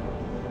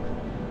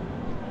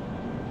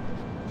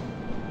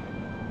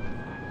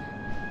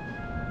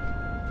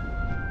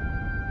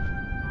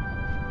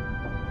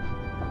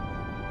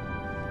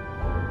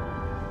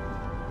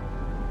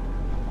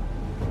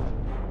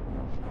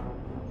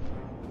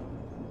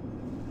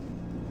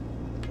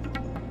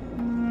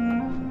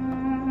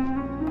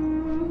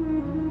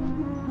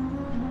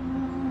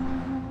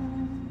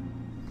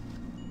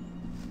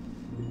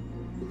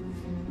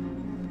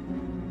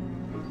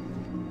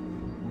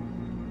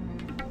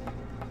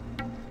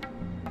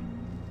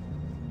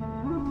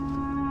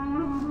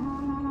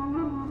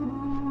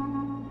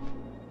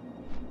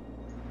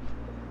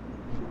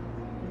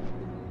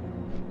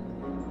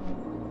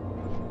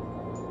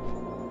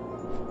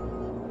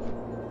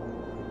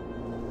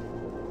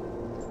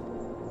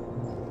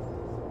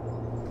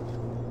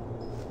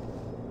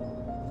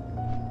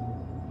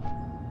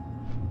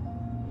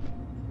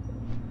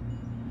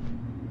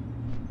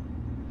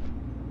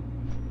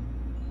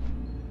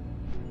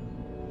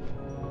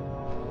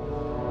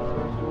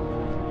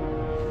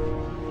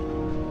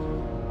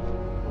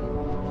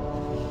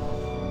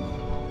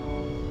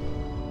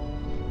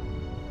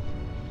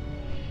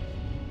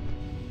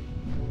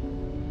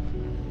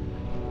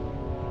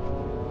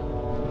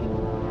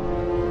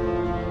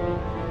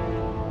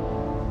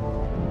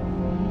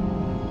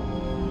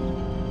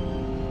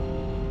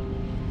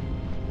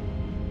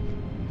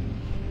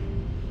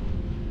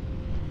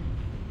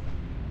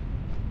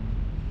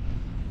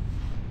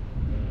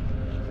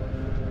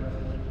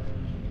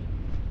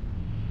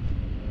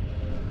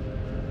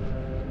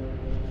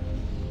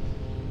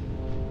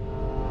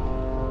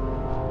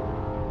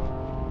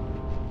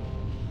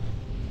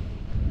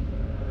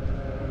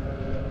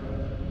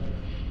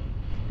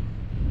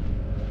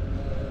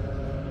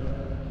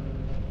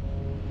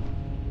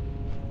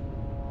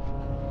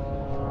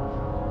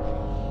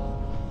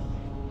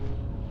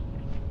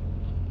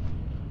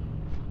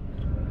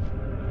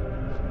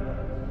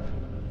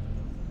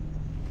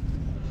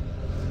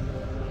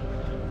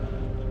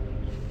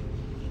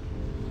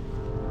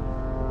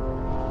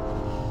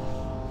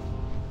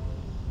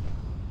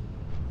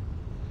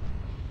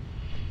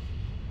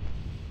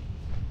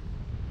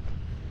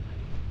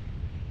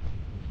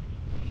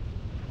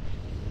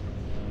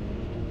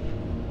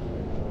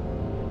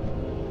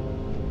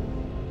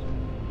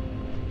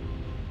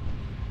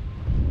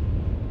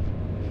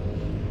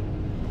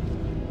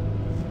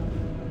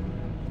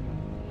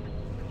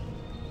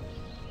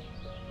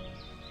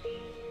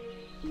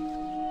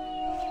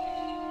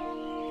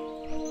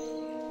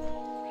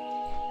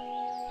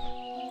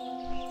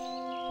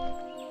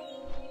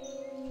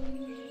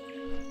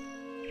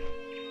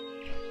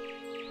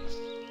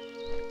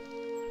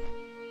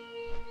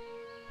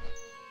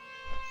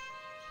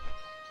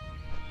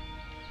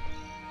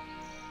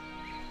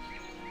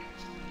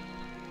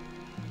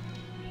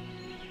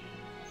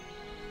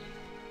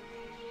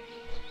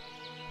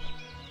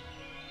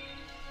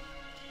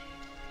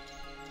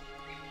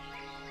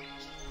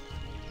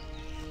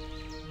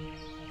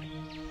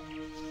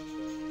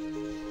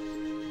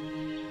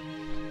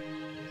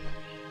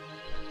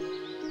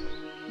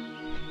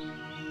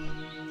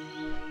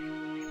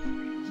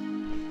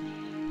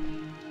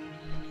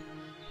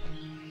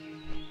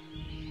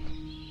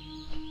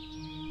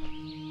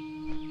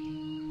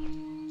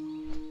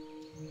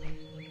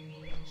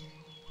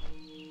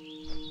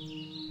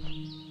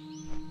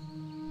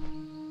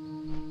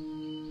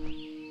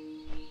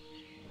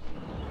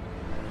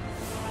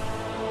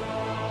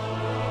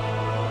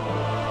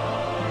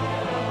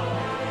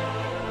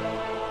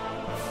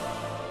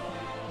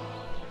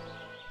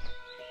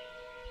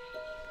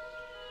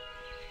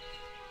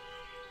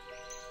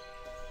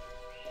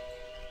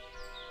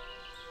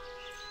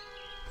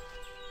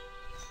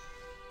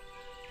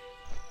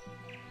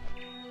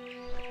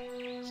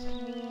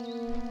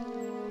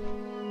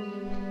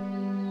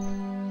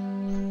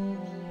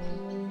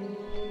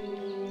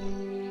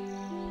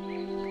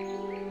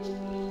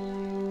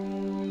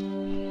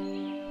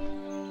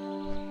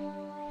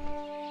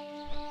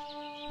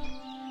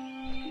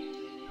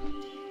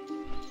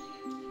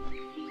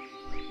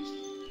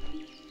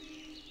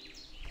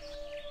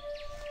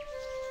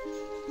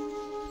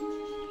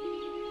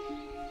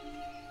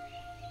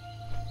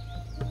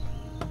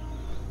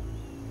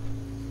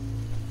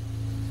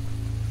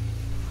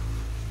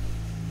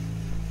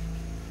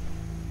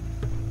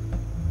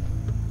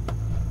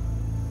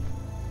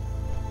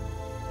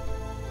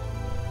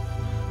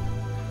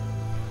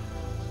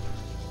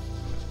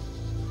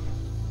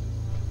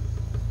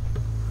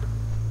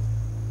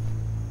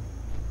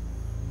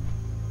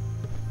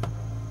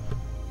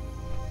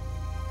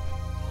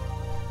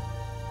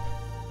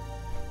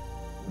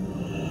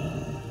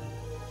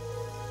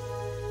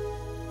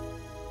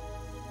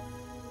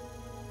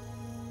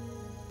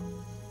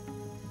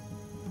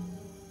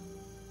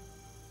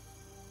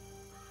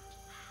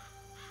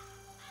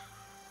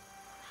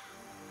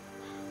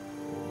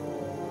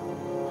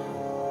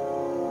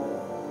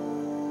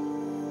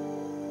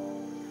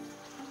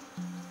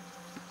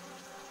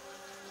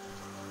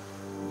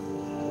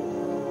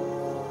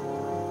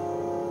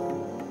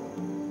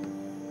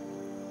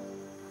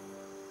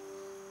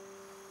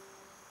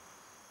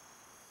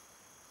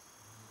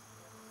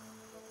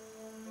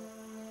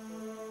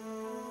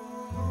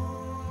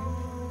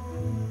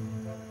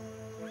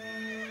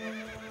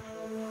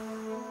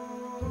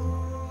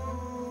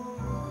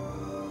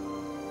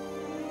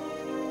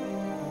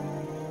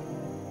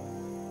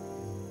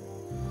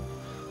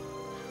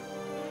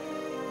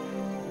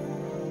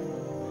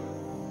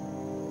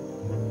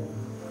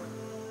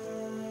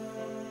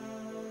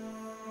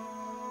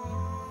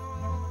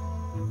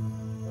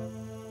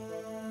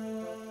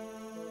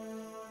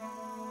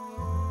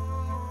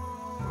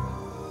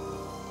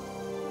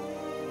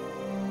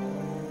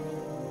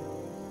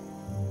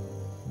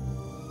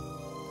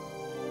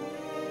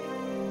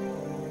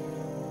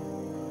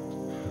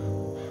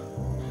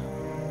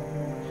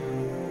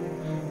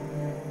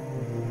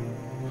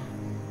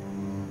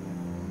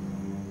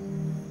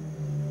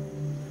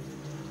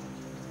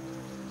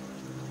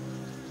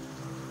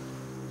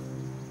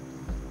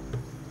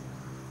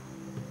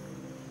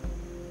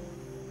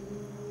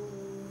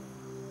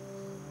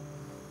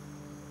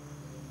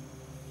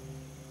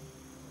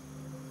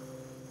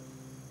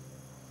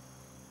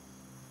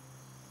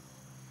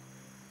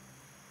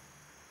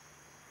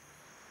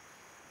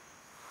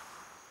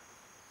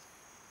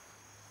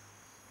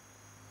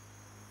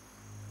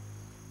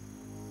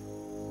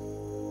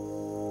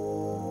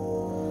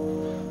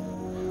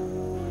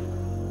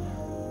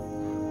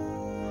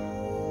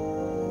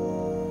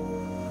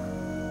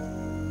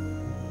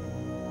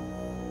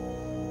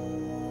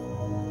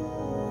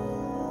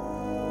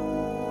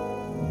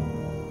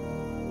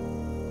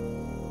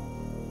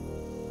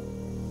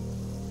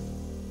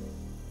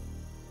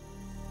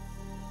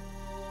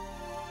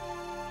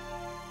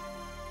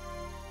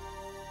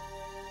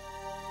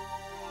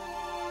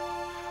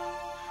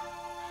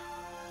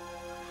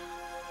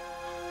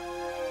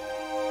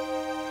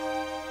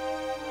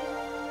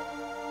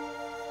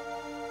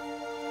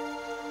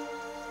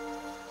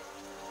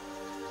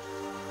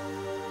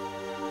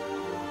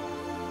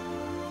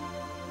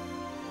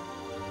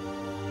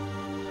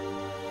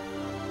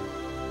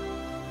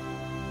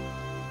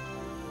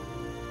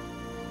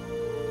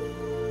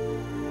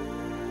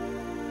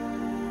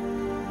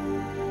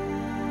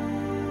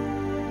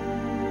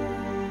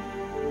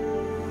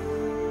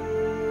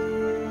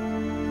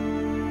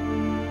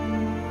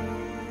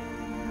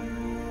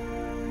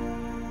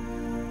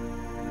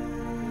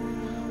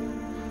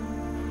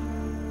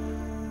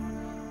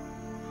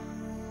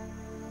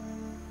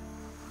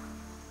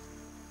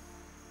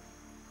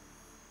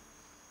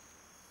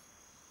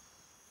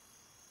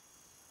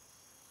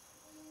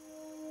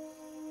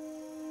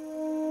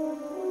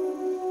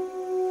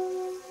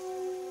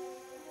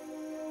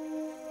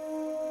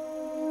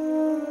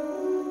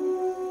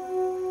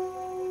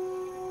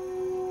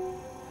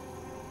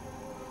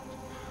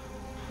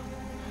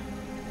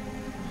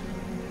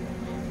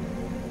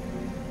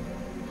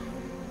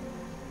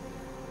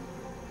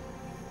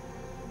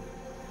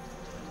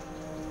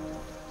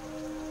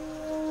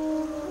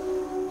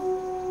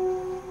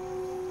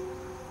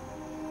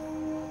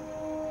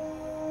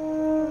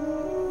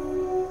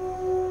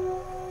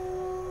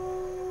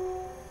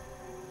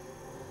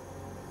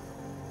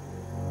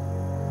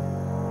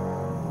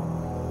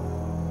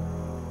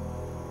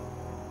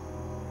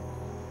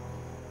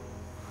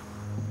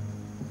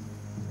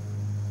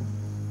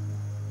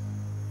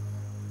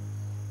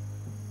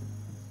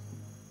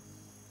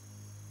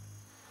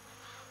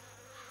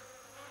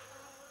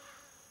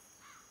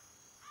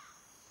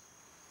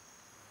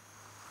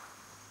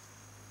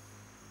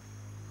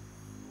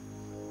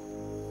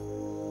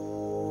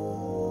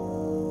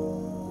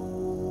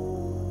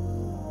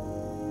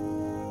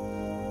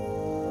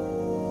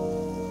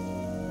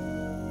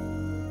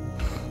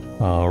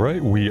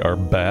 Alright, we are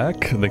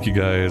back. Thank you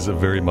guys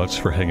very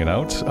much for hanging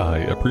out. I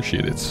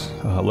appreciate it.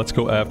 Let's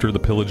go after the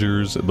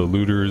pillagers, the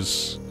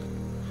looters.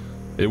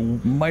 It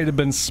might have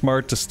been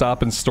smart to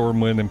stop in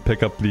Stormwind and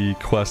pick up the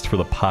quest for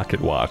the pocket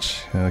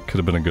watch. That could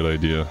have been a good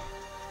idea.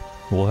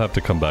 We'll have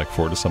to come back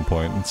for it at some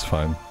point. It's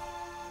fine.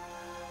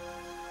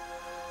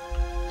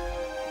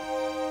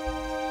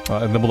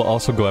 And then we'll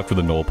also go after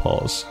the Knoll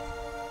Paws.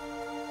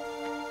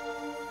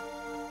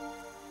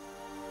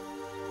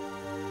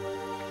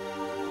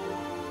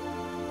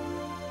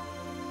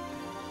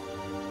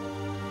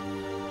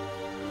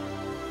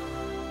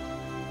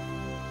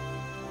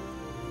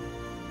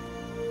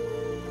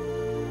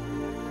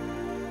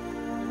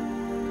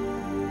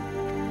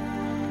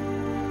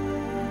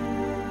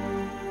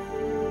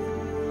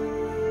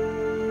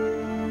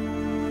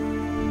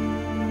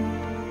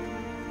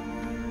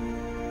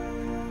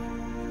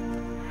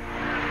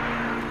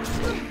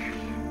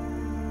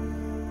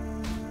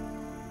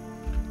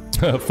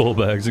 Full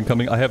bags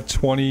incoming. I have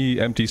 20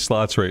 empty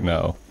slots right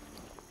now.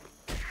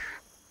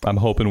 I'm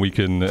hoping we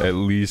can at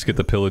least get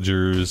the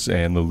pillagers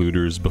and the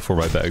looters before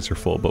my bags are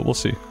full, but we'll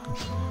see.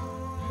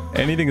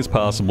 Anything is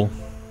possible.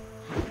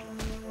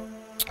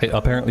 Hey,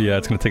 apparently, yeah,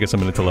 it's going to take us a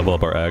minute to level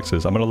up our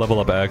axes. I'm going to level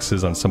up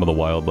axes on some of the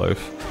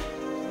wildlife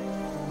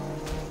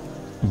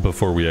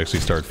before we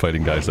actually start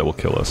fighting guys that will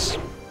kill us.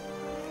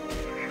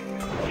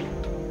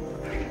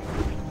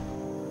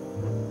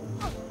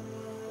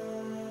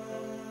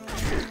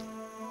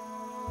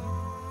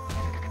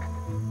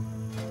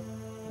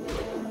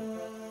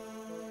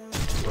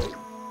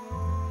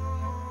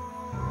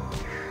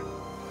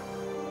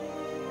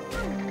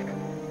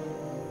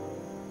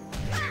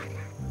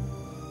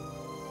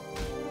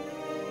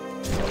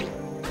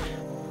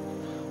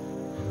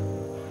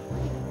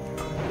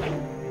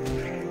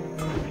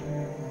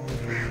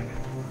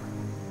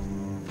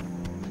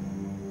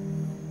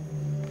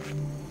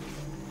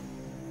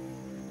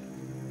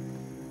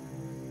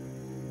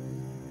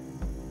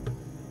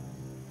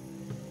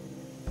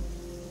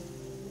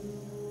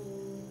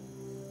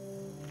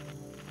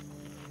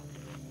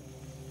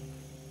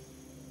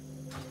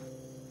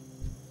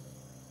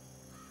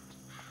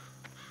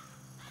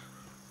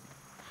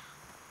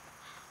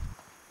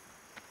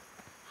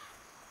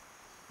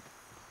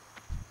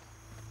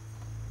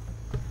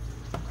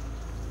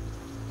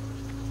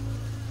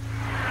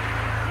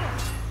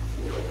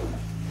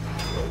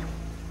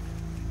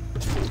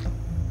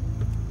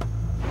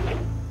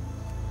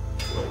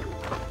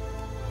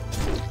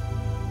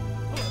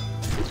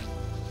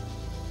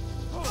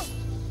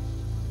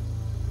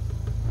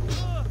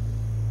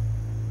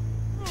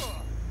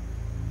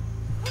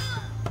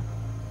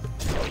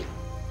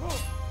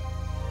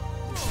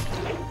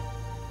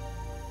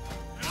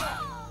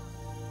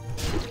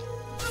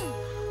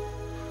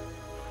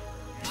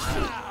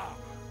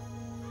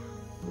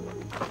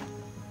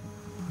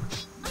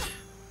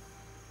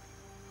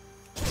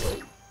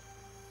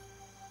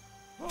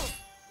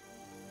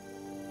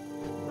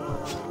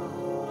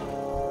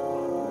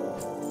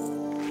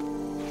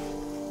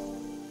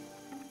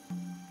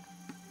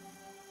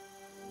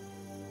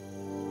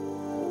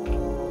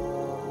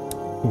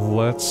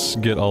 Let's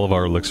get all of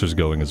our elixirs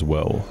going as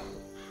well.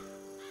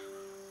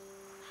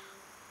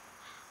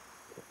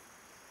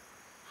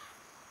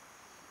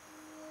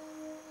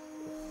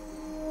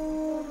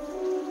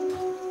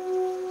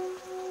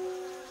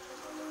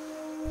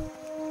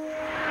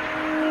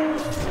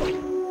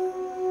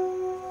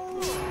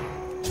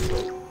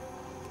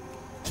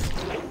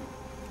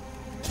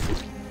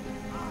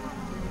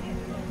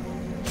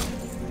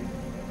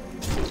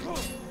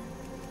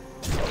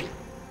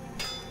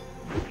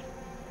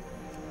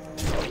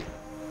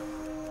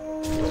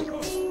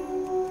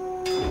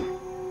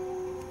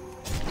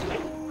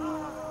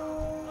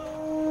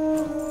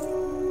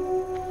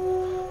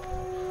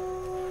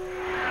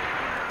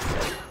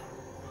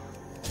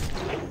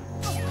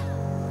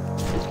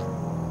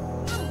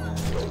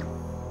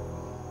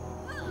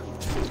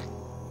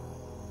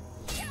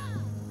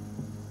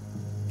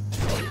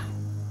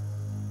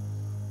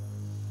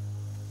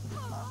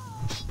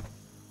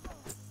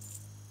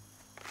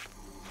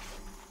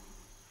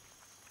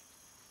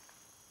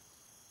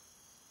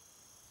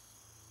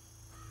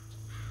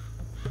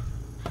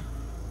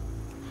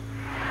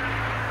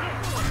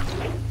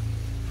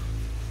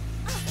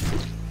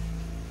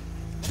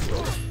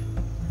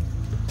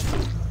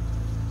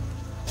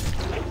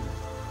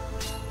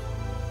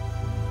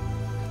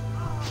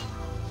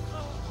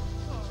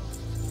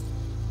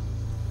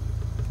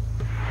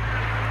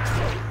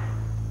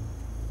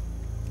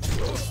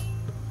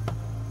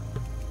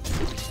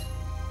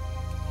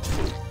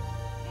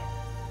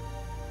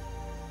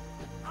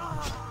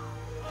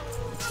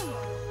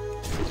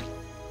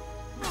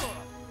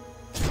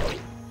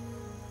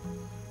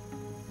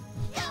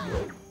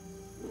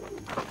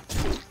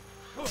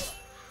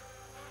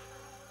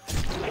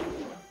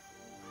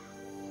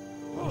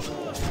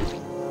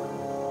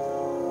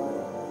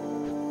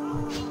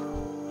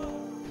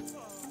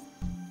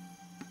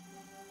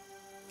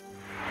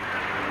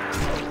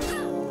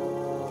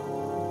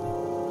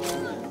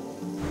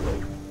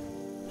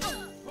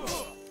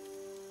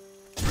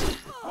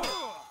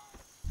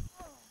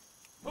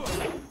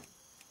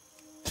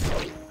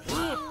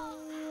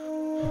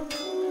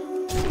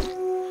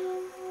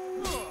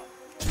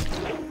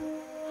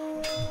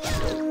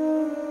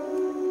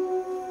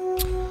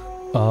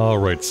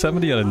 Alright,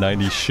 70 out of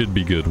 90 should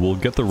be good. We'll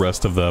get the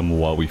rest of them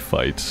while we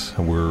fight.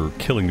 We're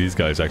killing these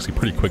guys actually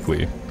pretty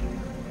quickly.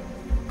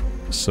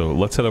 So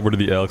let's head over to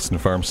the Alexton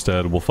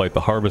Farmstead. We'll fight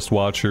the Harvest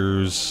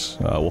Watchers.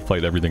 We'll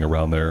fight everything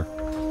around there.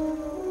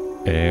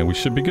 And we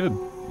should be good.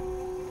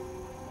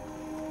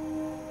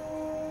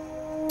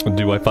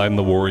 Do I find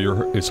the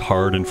Warrior is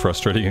hard and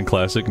frustrating in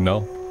Classic?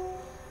 No.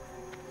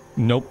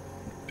 Nope.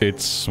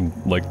 It's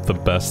like the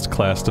best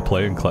class to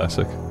play in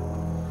Classic.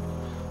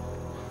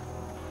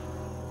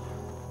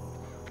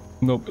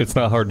 Nope, it's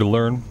not hard to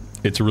learn.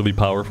 It's really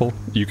powerful.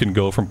 You can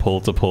go from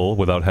pull to pull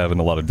without having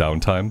a lot of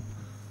downtime.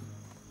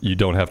 You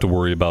don't have to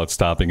worry about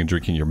stopping and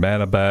drinking your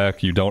mana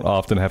back. You don't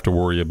often have to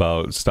worry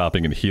about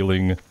stopping and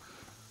healing.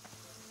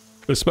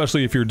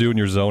 Especially if you're doing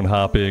your zone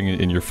hopping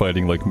and you're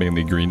fighting like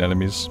mainly green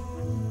enemies.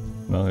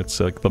 No, it's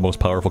like the most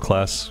powerful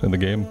class in the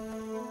game.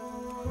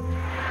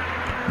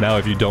 Now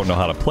if you don't know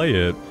how to play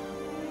it,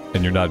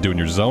 and you're not doing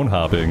your zone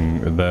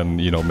hopping, then,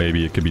 you know,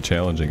 maybe it could be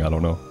challenging, I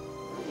don't know.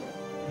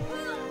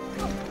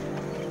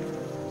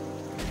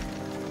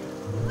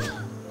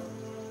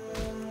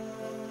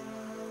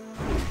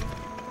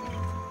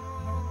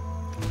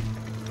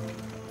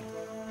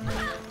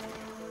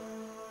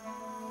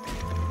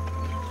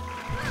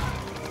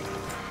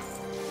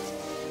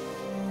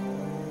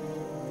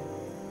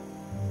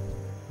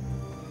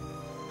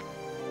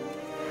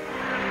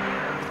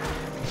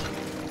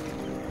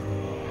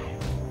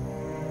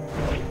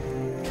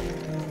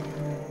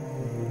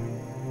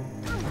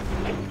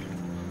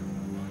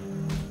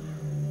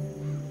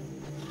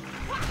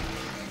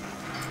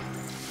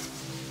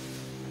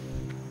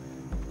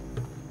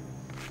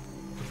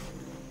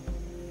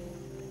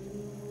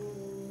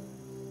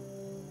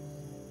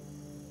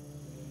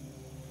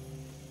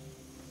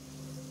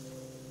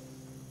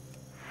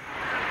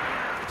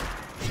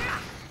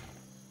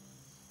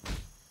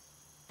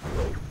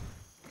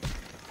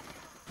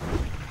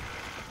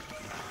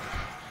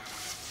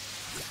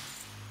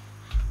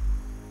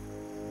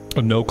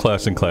 No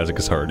class in Classic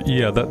is hard.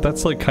 Yeah,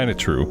 that's like kind of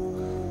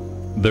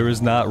true. There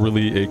is not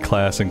really a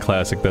class in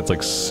Classic that's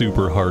like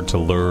super hard to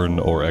learn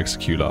or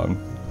execute on.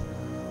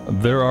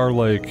 There are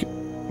like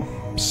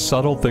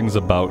subtle things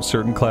about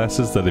certain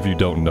classes that if you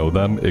don't know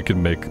them, it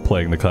can make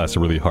playing the class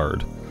really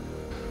hard.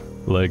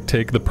 Like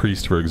take the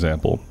Priest for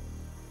example.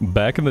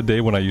 Back in the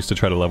day when I used to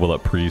try to level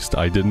up Priest,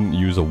 I didn't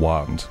use a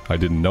wand. I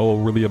didn't know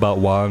really about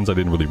wands, I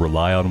didn't really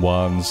rely on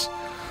wands.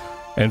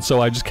 And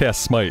so I just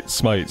cast smite,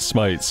 smite,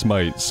 smite,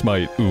 smite,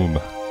 smite,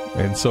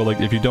 And so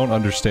like if you don't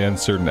understand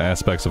certain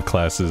aspects of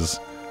classes,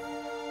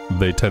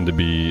 they tend to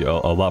be a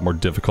lot more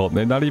difficult.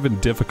 And not even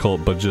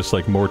difficult, but just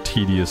like more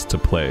tedious to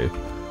play.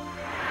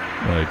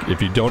 Like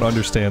if you don't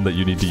understand that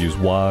you need to use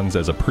wands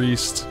as a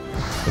priest,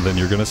 then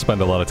you're gonna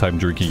spend a lot of time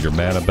drinking your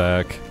mana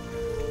back.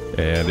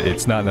 And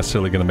it's not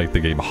necessarily gonna make the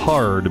game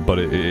hard, but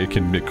it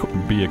can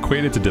be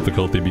equated to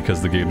difficulty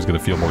because the game's gonna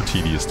feel more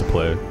tedious to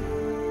play.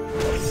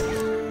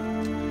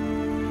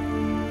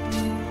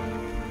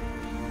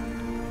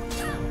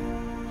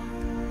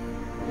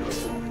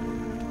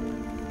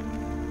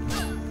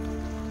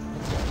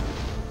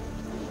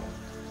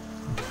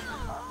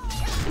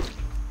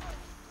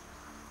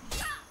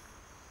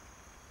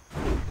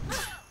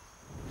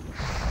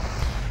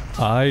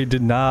 I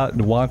did not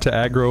want to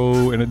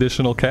aggro an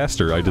additional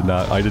caster. I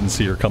didn't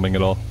see her coming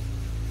at all.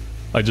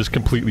 I just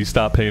completely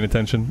stopped paying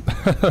attention.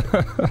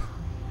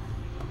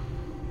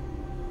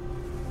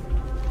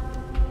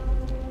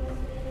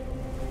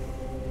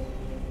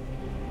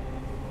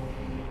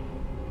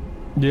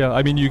 Yeah,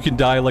 I mean you can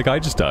die like I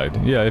just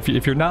died. Yeah, if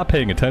you're not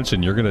paying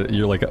attention, you're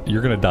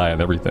gonna die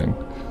on everything.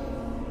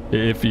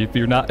 If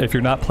you're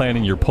not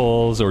planning your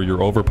pulls or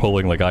you're over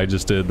pulling like I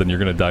just did, then you're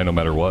gonna die no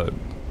matter what.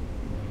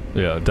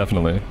 Yeah,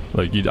 definitely.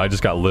 Like, I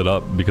just got lit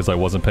up because I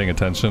wasn't paying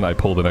attention. I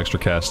pulled an extra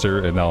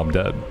caster, and now I'm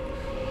dead.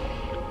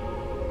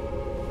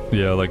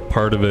 Yeah, like,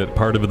 part of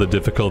the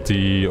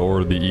difficulty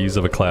or the ease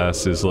of a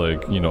class is,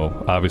 like, you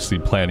know, obviously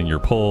planning your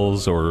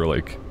pulls or,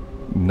 like,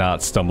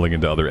 not stumbling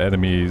into other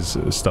enemies,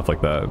 stuff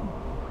like that.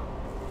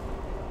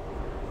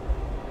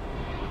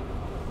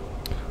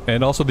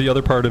 And also the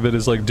other part of it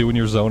is, like, doing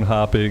your zone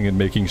hopping and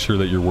making sure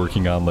that you're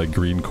working on, like,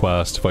 green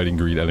quest. Fighting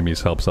green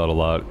enemies helps out a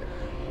lot.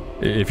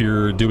 If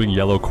you're doing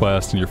yellow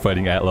quest and you're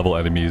fighting at-level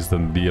enemies,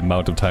 then the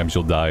amount of times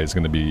you'll die is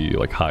going to be,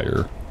 like,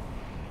 higher.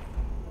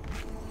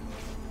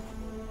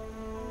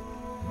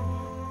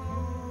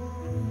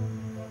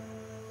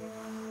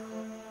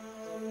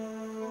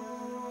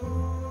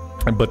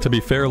 But to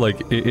be fair,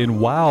 like, in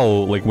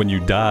WoW, like, when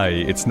you die,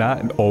 it's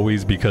not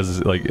always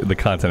because, like, the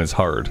content is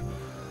hard.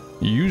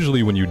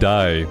 Usually when you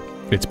die,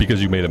 it's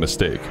because you made a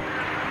mistake.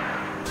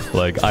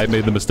 Like, I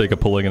made the mistake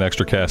of pulling an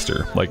extra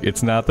caster. Like,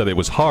 it's not that it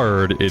was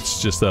hard,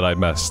 it's just that I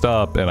messed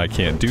up and I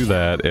can't do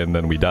that, and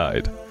then we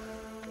died.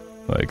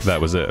 Like, that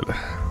was it.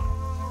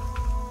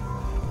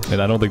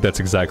 And I don't think that's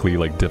exactly,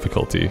 like,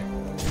 difficulty.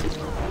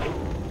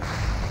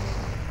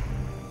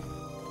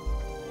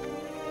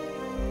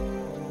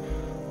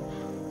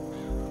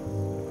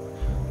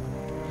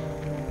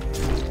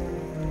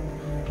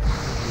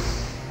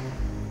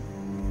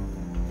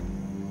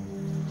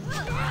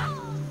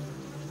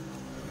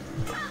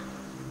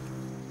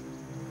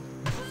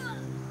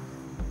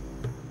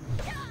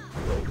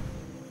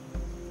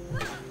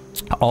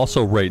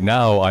 Also, right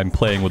now, I'm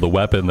playing with a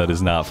weapon that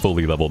is not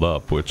fully leveled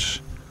up,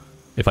 which,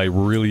 if I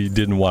really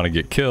didn't want to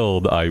get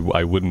killed,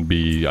 I wouldn't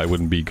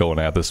be going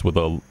at this with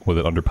an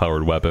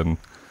underpowered weapon.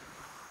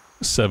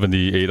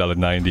 78 out of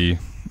 90,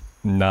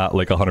 not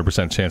like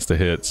 100% chance to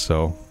hit,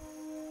 so.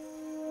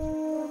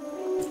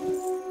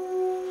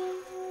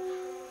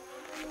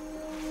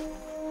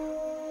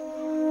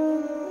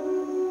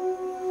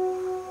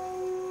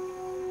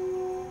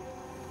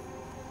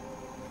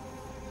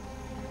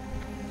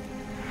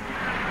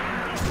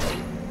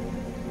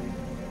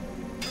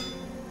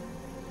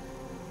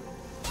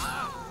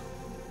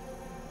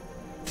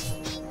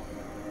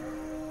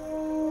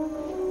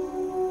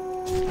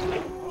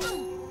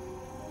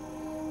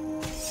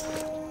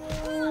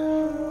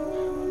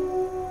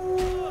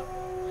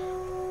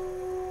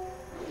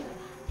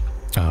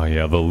 Oh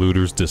yeah, the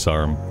looters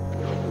disarm.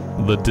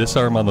 The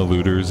disarm on the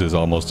looters is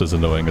almost as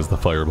annoying as the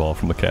fireball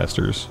from the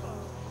casters.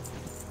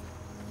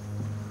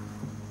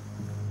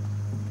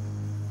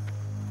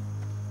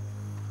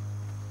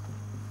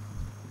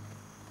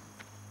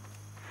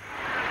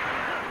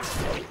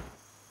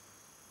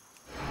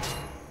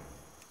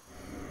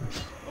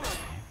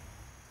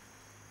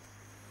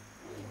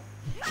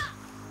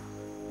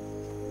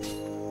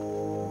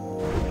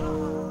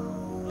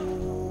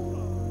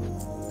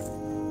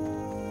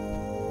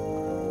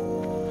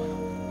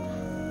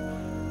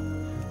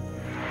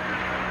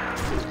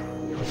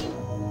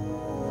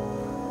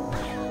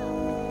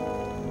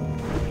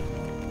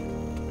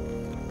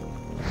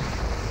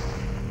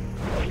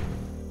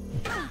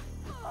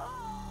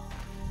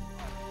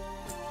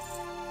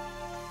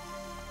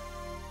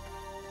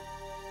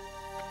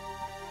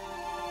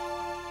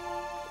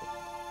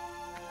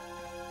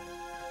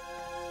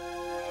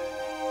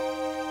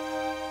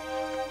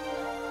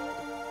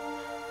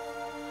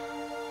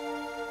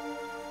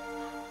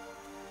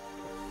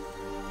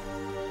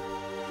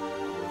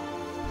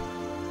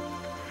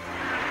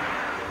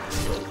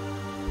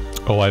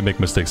 Oh, I make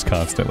mistakes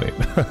constantly.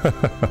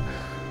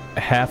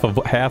 half of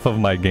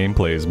my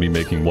gameplay is me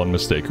making one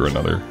mistake or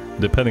another,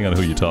 depending on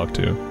who you talk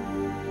to.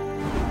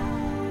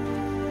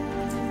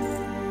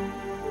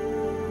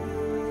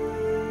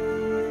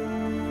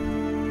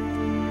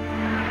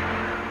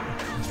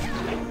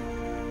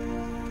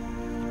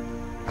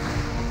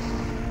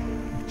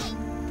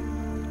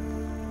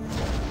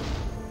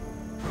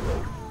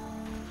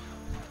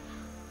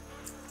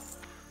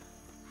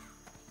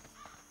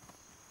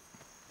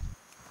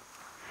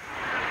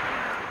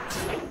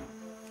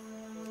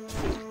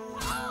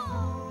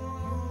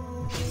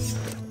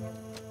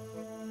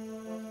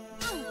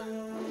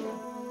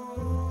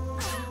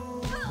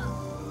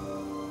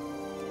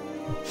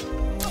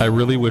 I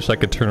really wish I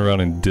could turn around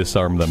and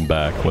disarm them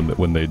back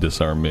when they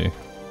disarm me.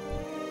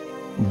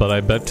 But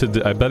I bet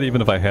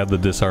even if I had the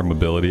disarm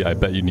ability, I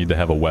bet you need to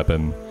have a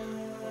weapon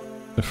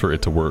for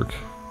it to work.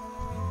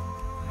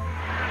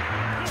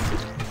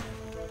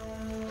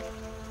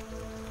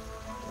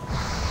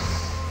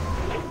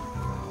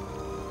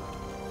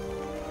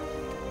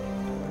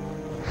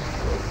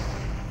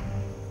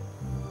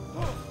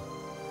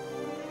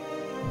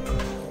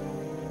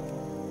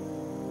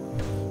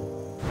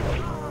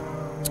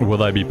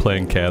 Will I be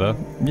playing Cata?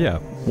 Yeah.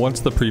 Once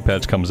the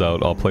pre-patch comes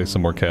out, I'll play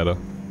some more Cata.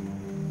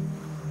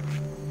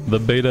 The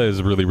beta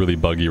is really, really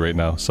buggy right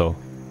now, so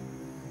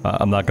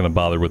I'm not going to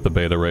bother with the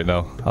beta right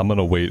now. I'm going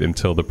to wait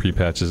until the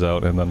pre-patch is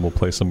out, and then we'll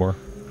play some more.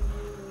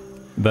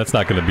 That's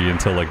not going to be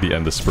until like the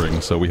end of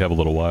spring, so we have a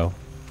little while.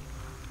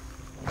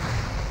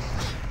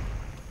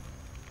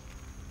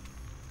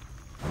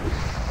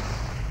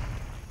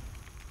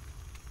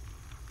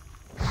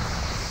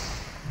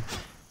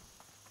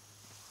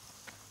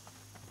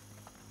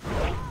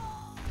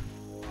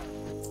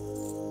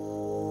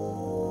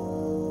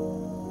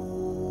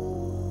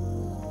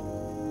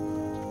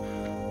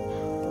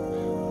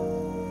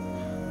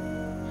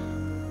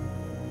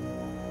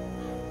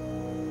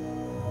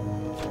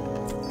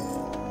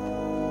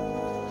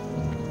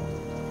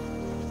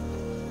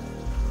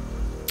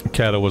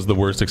 Cata was the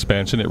worst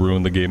expansion, it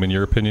ruined the game in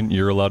your opinion.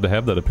 You're allowed to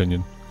have that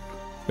opinion.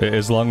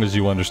 As long as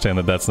you understand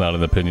that that's not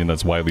an opinion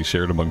that's widely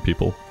shared among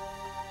people.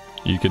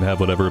 You can have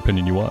whatever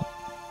opinion you want.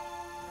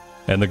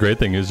 And the great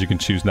thing is you can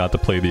choose not to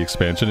play the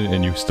expansion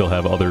and you still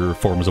have other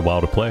forms of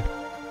WoW to play.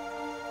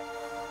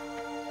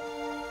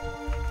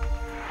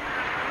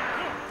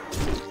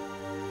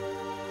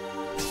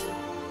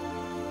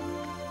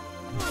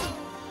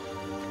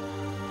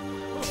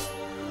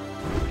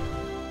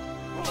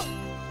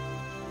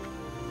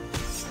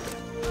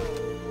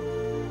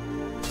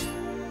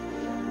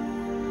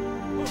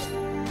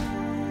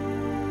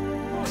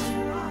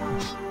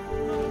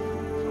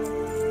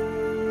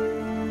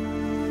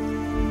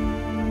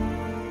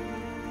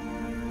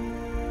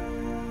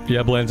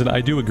 Yeah, Blandon,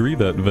 I do agree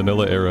that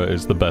vanilla era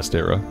is the best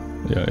era.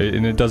 Yeah,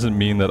 and it doesn't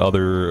mean that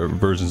other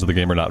versions of the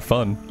game are not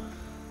fun.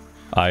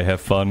 I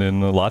have fun in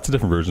lots of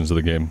different versions of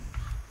the game.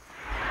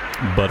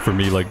 But for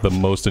me, like, the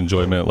most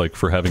enjoyment, like,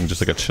 for having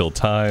just, like, a chill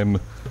time,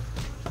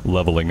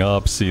 leveling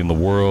up, seeing the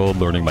world,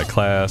 learning my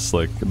class,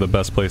 like, the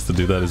best place to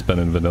do that has been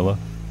in vanilla.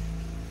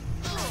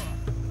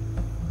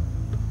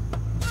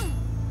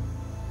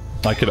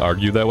 I could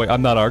argue that way.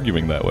 I'm not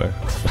arguing that way.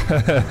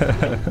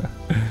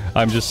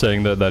 I'm just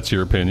saying that that's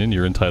your opinion,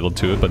 you're entitled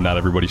to it, but not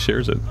everybody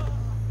shares it.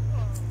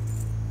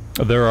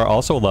 There are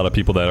also a lot of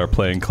people that are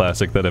playing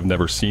Classic that have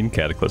never seen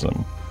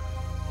Cataclysm.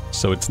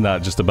 So it's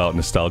not just about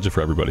nostalgia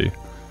for everybody.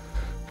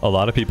 A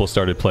lot of people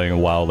started playing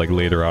WoW like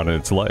later on in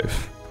its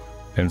life.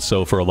 And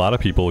so for a lot of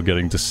people,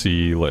 getting to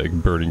see like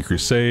Burning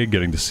Crusade,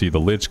 getting to see the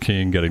Lich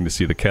King, getting to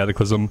see the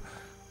Cataclysm,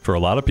 for a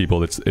lot of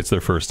people it's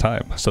their first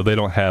time. So they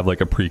don't have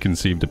like a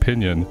preconceived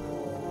opinion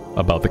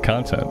about the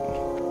content.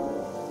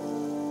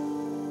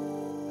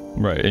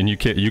 Right, and you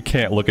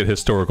can't look at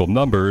historical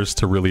numbers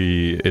to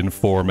really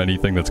inform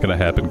anything that's going to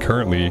happen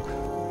currently.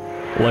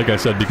 Like I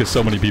said, because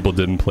so many people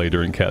didn't play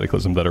during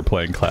Cataclysm that are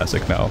playing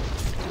Classic now.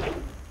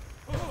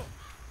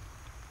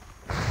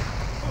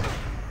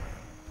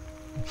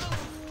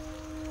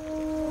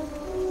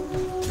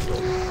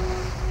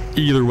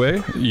 Either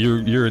way,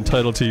 you're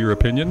entitled to your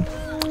opinion.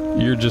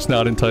 You're just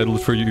not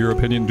entitled for your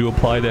opinion to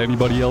apply to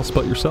anybody else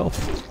but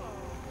yourself.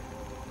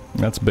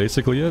 That's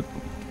basically it.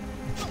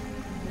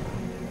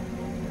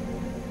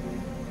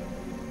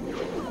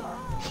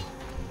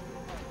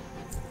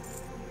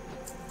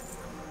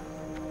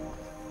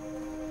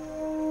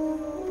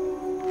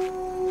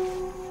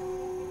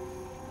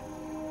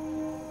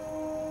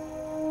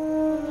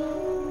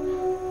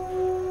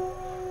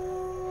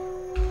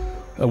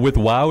 With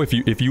WoW,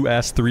 if you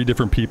ask 3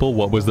 different people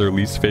what was their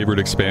least favorite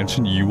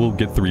expansion, you will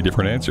get 3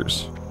 different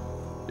answers.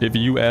 If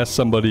you ask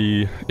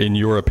somebody, in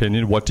your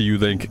opinion, what do you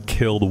think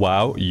killed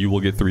WoW, you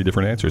will get 3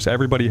 different answers.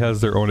 Everybody has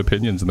their own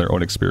opinions and their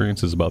own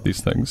experiences about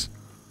these things.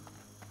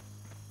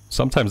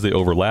 Sometimes they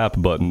overlap,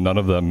 but none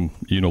of them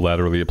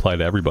unilaterally apply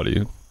to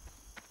everybody.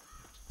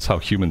 That's how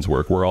humans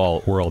work. We're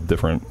all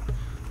different.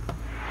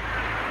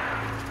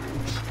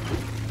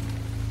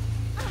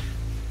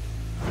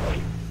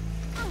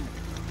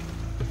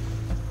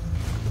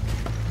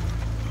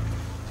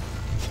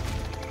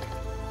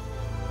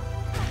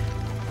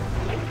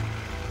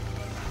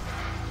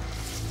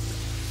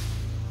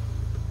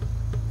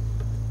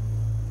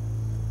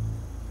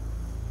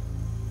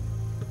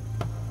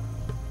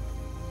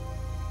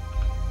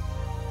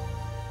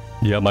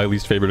 Yeah, my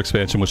least favorite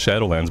expansion was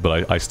Shadowlands,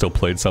 but I still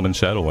played some in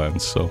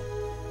Shadowlands, so...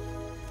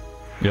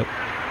 Yep.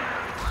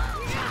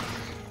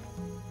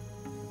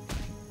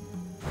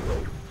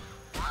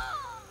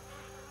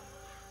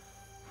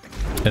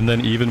 And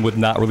then even with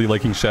not really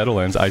liking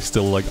Shadowlands,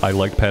 I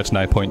liked patch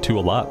 9.2 a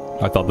lot.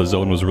 I thought the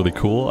zone was really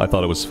cool, I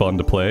thought it was fun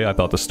to play, I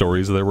thought the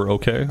stories there were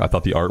okay, I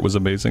thought the art was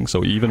amazing,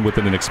 so even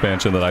within an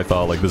expansion that I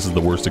thought, like, this is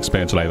the worst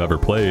expansion I've ever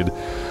played,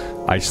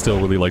 I still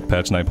really liked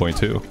patch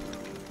 9.2.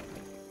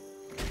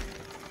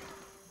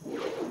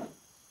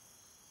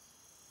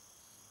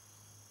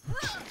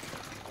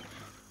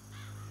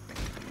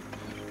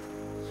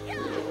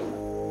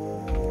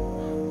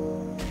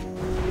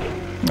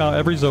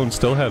 Every zone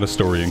still had a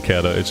story in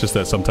Cata, it's just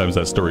that sometimes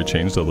that story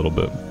changed a little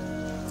bit.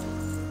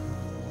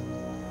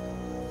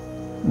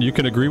 You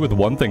can agree with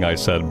one thing I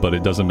said, but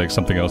it doesn't make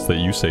something else that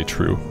you say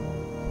true.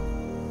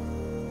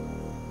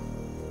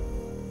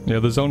 Yeah,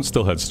 the zone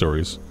still had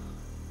stories.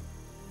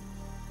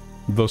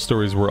 Those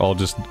stories were all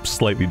just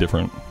slightly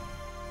different.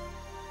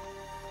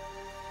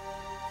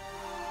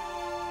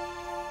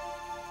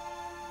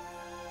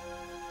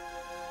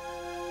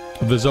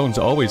 The zones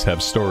always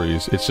have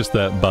stories, it's just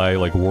that by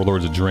like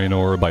Warlords of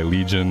Draenor, by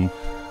Legion,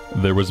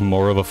 there was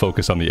more of a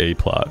focus on the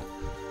A-plot.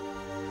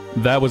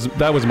 That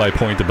was my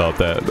point about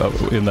that,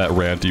 in that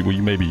rant,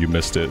 maybe you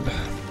missed it.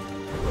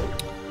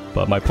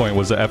 But my point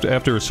was that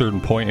after a certain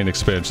point in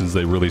expansions,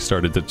 they really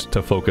started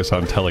to focus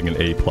on telling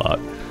an A-plot.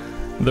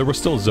 There were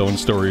still zone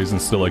stories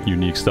and still like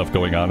unique stuff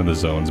going on in the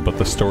zones, but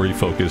the story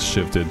focus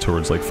shifted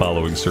towards like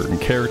following certain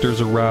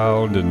characters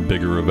around and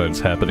bigger events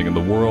happening in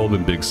the world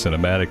and big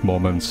cinematic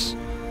moments.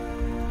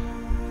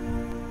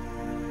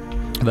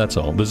 That's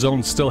all. The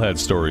zone still had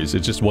stories,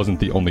 it just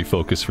wasn't the only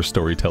focus for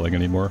storytelling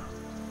anymore.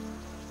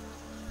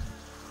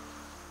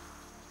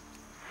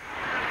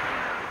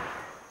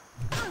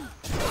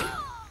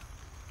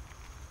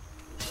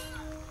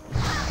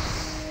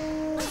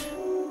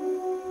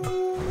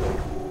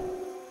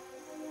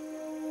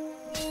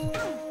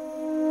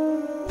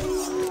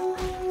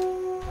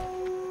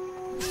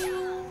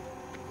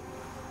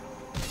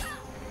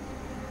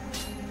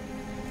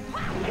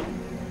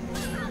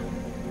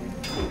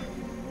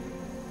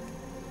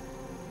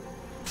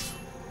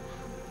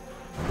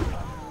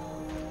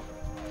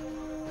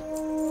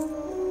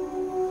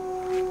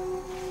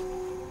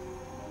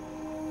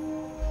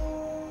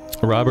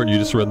 Robert, you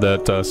just read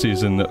that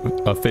season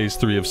Phase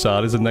 3 of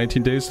SOD is in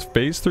 19 days.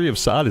 Phase 3 of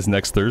SOD is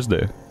next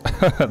Thursday.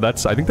 I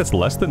think that's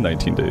less than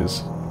 19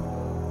 days.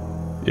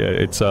 Yeah,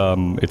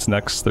 it's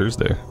next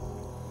Thursday.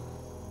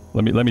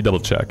 Let me double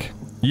check.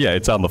 Yeah,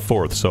 it's on the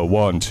 4th, so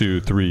 1, 2,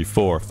 3,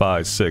 4,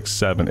 5, 6,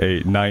 7,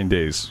 8, 9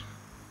 days.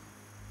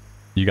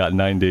 You got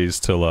 9 days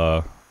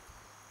till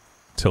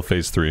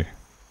Phase 3.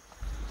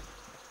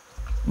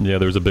 Yeah,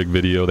 there was a big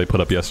video they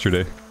put up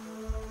yesterday.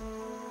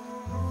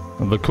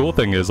 The cool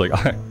thing is, like,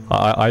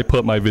 I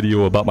put my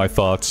video about my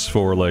thoughts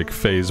for, like,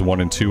 Phase 1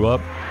 and 2 up,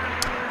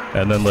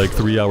 And then like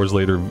 3 hours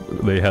later,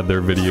 they had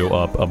their video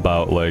up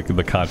about like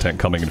the content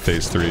coming in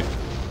Phase 3.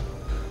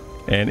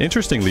 And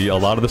interestingly, a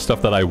lot of the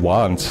stuff that I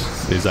want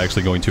is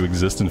actually going to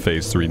exist in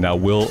Phase 3. Now,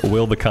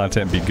 will the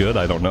content be good?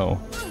 I don't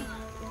know.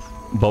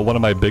 But one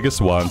of my biggest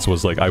wants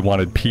was like I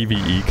wanted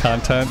PvE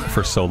content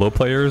for solo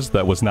players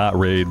that was not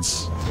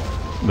raids,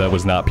 that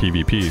was not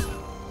PvP.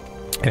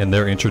 And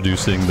they're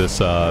introducing this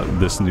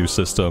this new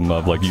system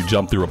of like you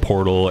jump through a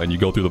portal and you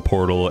go through the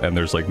portal and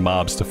there's like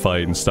mobs to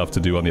fight and stuff to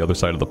do on the other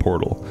side of the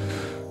portal.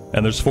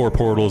 And there's 4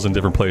 portals in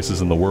different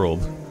places in the world.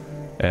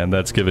 And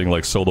that's giving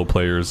like solo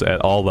players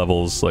at all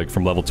levels, like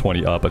from level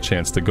 20 up, a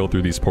chance to go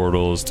through these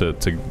portals, to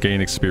gain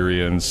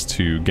experience,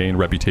 to gain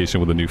reputation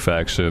with a new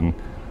faction.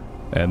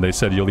 And they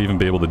said you'll even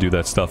be able to do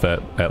that stuff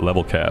at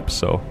level cap,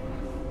 so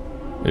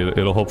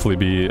it'll hopefully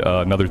be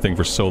another thing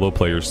for solo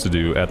players to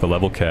do at the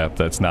level cap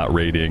that's not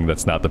raiding,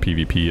 that's not the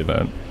PvP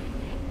event.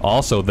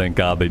 Also, thank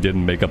God they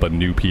didn't make up a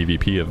new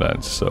PvP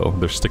event, so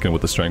they're sticking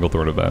with the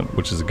Stranglethorn event,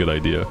 which is a good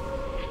idea.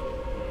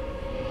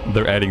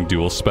 They're adding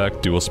dual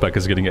spec. Dual spec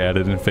is getting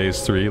added in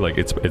Phase 3. Like,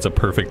 it's a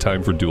perfect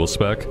time for dual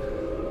spec.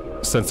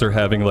 Since they're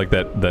having, like,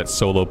 that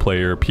solo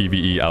player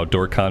PvE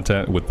outdoor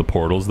content with the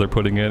portals they're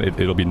putting in,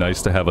 it'll be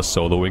nice to have a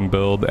soloing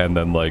build and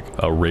then, like,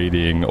 a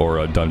raiding or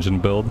a dungeon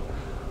build.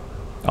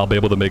 I'll be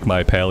able to make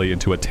my pally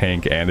into a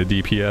tank and a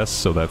DPS,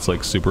 so that's,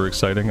 like, super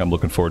exciting. I'm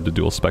looking forward to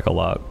dual spec a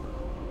lot.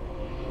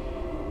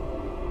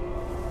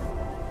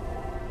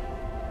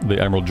 The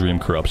Emerald Dream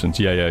corruptions.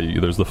 Yeah,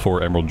 there's the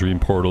 4 Emerald Dream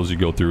portals you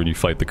go through and you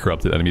fight the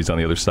corrupted enemies on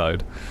the other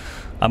side.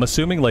 I'm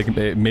assuming, like,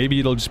 maybe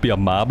it'll just be a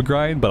mob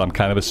grind, but I'm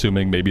kind of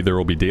assuming maybe there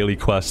will be daily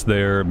quests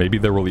there, maybe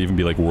there will even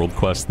be, like, world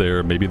quests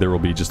there, maybe there will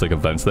be just, like,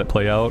 events that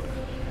play out,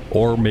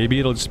 or maybe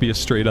it'll just be a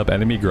straight-up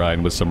enemy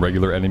grind with some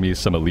regular enemies,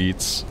 some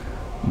elites,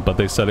 but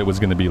they said it was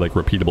going to be, like,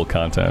 repeatable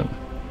content.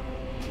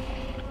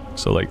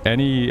 So, like,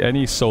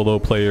 any solo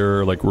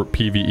player, like,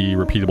 PvE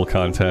repeatable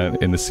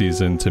content in the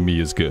season, to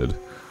me, is good.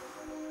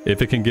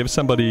 If it can give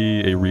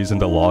somebody a reason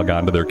to log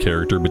on to their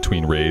character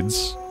between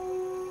raids,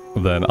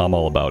 then I'm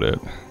all about it.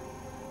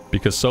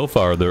 Because so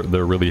far,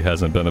 there really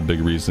hasn't been a big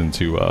reason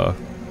to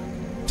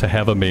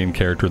have a main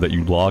character that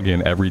you log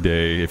in every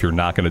day if you're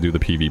not going to do the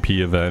PvP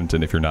event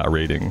and if you're not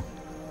raiding.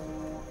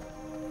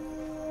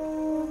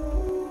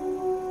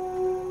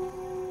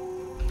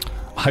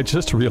 I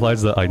just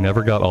realized that I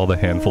never got all the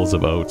handfuls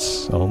of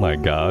oats. Oh my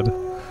god.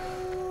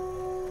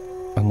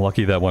 I'm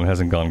lucky that one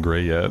hasn't gone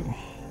gray yet.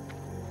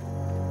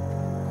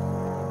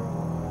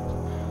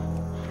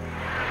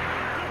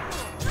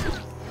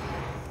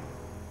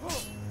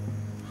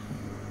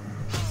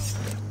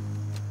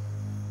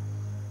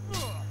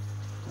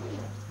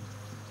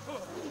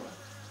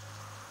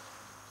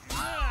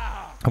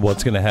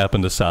 What's going to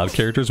happen to SOD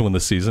characters when the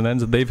season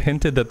ends? They've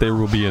hinted that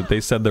they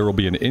said there will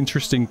be an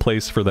interesting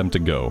place for them to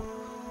go.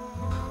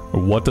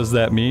 What does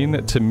that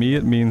mean? To me,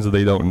 it means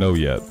they don't know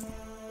yet.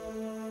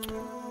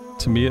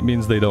 To me, it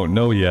means they don't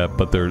know yet,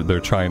 but they're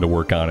trying to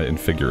work on it and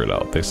figure it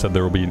out. They said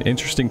there will be an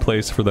interesting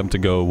place for them to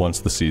go once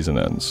the season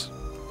ends.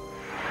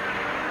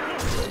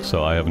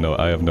 So I have no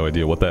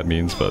idea what that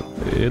means, but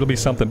it'll be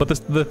something. But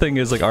the thing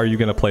is, like, are you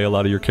going to play a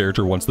lot of your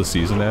character once the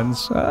season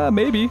ends?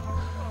 Maybe.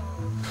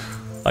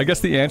 I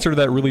guess the answer to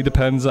that really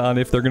depends on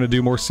if they're going to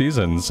do more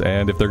seasons,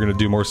 and if they're going to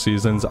do more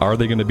seasons, are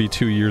they going to be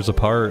 2 years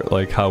apart,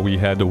 like how we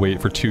had to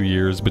wait for 2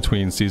 years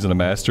between Season of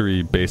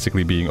Mastery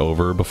basically being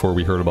over before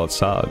we heard about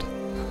SOD.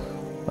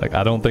 Like,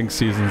 I don't think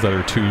seasons that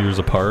are 2 years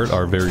apart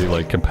are very,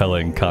 like,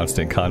 compelling,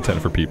 constant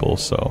content for people,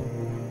 so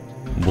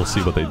we'll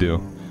see what they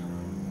do.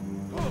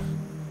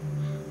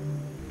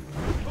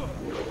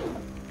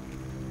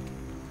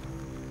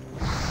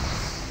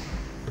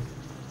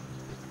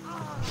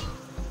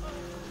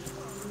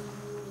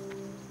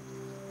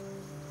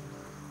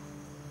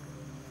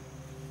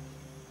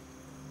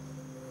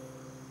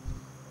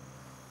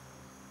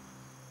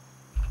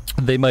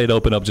 They might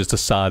open up just a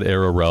SOD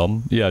era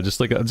realm. Yeah, just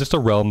like just a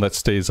realm that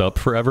stays up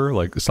forever,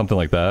 like something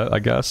like that, I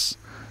guess.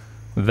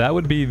 That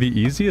would be the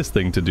easiest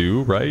thing to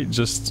do, right?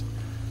 Just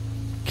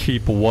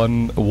keep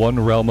one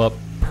realm up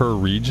per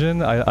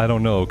region. I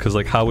don't know, because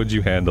like how would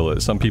you handle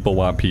it? Some people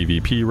want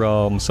PvP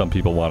realm, some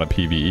people want a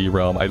PvE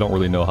realm. I don't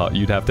really know how.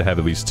 You'd have to have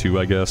at least 2,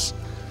 I guess.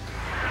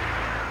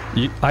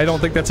 I don't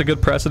think that's a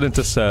good precedent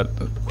to set,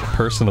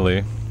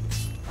 personally.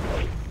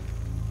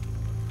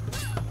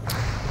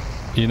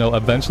 You know,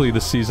 eventually the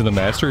Season of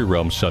Mastery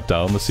realms shut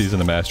down. The Season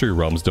of Mastery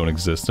realms don't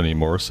exist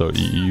anymore, so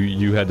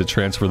you had to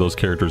transfer those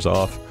characters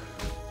off.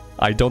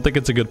 I don't think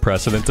it's a good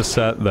precedent to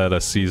set that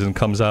a season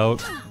comes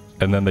out,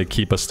 and then they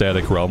keep a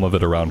static realm of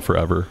it around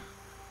forever.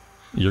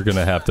 You're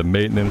gonna have to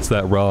maintenance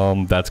that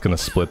realm, that's gonna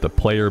split the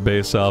player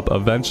base up.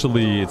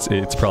 Eventually,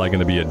 it's probably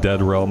gonna be a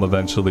dead realm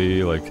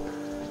eventually, like...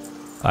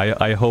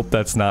 I hope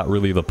that's not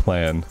really the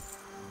plan.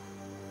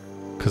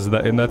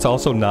 And that's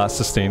also not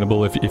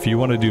sustainable. If you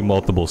want to do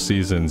multiple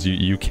seasons,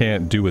 you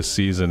can't do a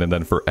season and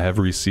then for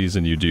every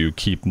season you do,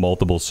 keep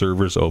multiple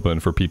servers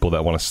open for people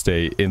that want to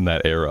stay in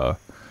that era.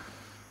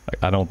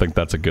 I don't think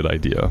that's a good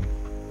idea.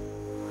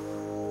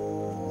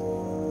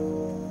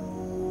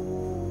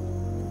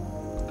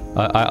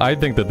 I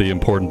think that the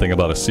important thing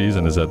about a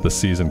season is that the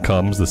season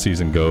comes, the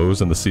season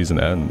goes, and the season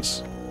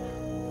ends.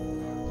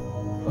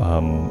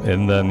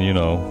 And then, you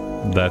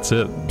know, that's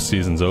it.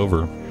 Season's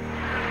over.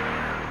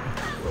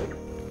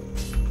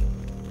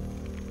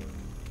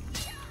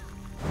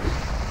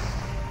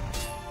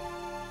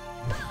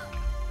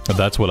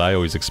 That's what I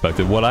always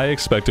expected. What I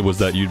expected was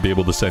that you'd be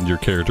able to send your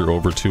character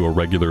over to a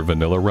regular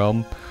vanilla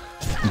realm.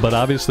 But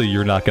obviously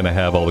you're not going to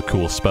have all the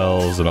cool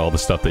spells and all the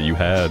stuff that you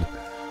had.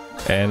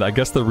 And I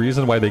guess the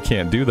reason why they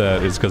can't do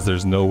that is because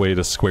there's no way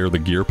to square the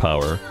gear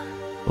power.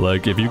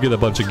 Like, if you get a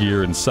bunch of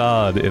gear in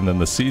SOD and then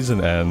the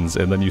season ends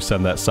and then you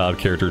send that SOD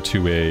character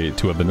to a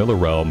vanilla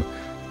realm,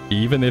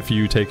 even if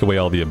you take away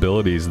all the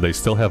abilities, they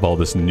still have all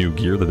this new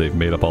gear that they've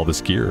made up all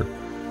this gear.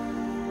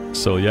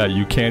 So yeah,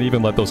 you can't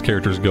even let those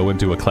characters go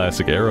into a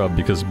Classic Era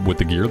because with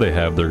the gear they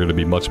have, they're going to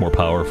be much more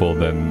powerful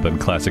than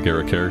Classic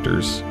Era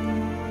characters.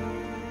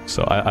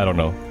 So I don't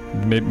know.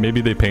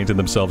 Maybe they painted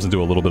themselves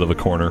into a little bit of a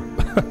corner.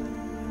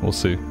 We'll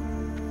see.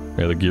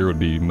 Yeah, the gear would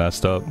be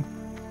messed up.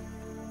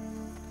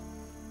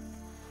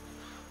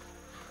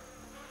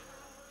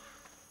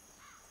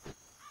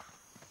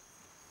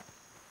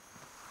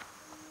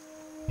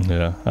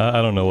 Yeah,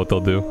 I don't know what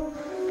they'll do.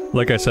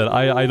 Like I said,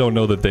 I don't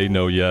know that they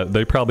know yet.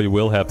 They probably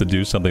will have to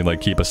do something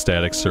like keep a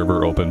static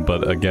server open,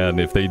 but again,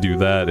 if they do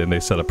that and they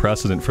set a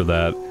precedent for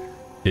that,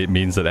 it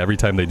means that every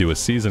time they do a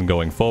season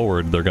going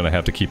forward, they're going to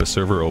have to keep a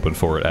server open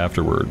for it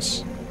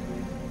afterwards.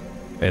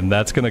 And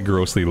that's going to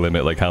grossly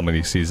limit like how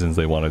many seasons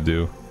they want to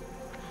do.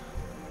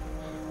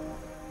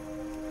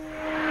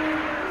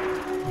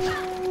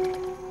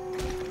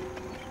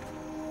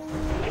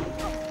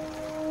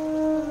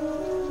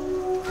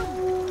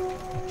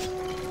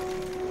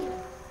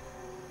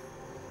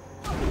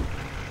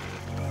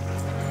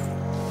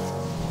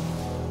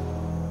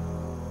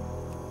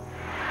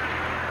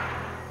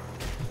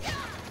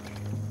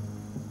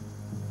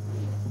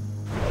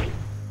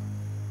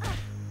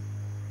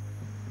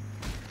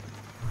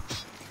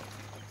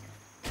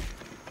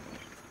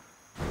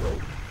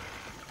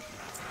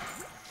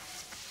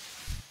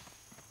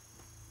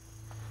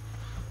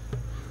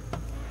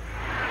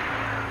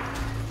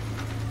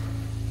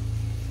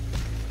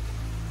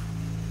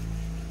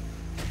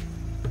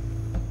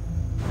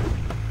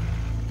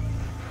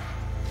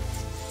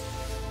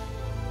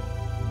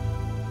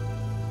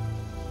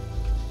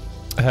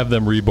 Have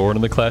them reborn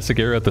in the Classic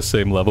Era at the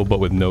same level but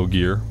with no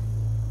gear.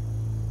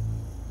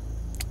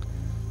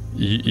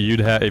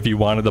 You'd have, if you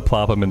wanted to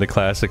plop them in the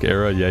Classic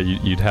Era, yeah,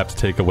 you'd have to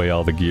take away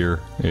all the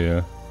gear.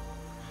 Yeah.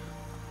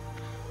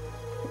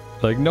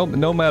 Like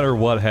no matter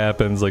what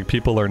happens, like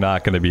people are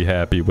not going to be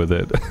happy with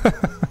it.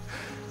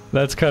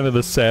 That's kind of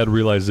the sad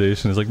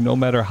realization. Is like no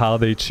matter how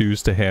they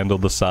choose to handle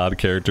the SOD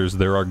characters,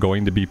 there are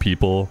going to be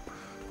people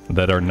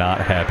that are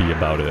not happy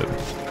about it.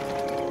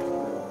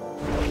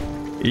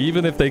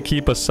 Even if they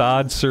keep a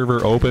SOD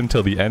server open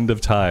till the end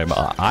of time,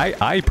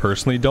 I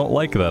personally don't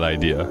like that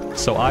idea.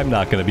 So I'm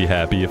not going to be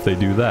happy if they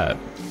do that.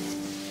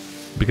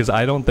 Because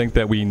I don't think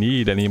that we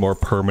need any more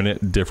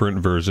permanent different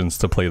versions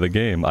to play the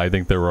game. I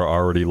think there are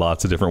already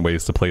lots of different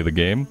ways to play the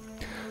game.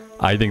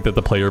 I think that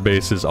the player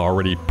base is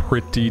already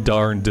pretty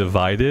darn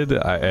divided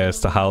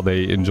as to how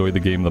they enjoy the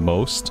game the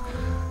most.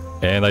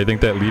 And I think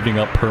that leaving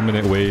up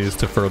permanent ways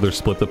to further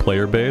split the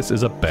player base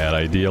is a bad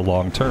idea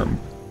long term.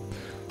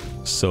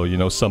 So, you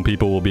know, some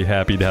people will be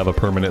happy to have a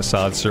permanent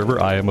SOD server.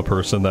 I am a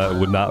person that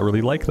would not really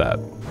like that.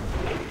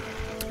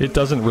 It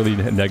doesn't really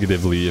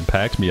negatively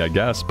impact me, I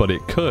guess, but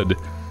it could.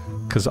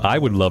 Because I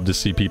would love to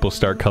see people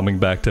start coming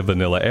back to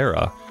Vanilla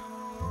Era.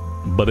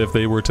 But if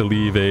they were to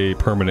leave a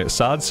permanent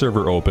SOD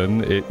server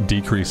open, it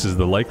decreases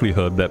the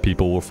likelihood that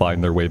people will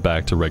find their way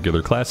back to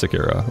regular Classic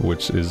Era,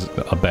 which is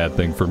a bad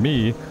thing for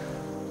me,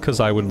 because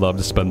I would love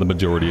to spend the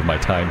majority of my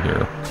time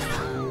here.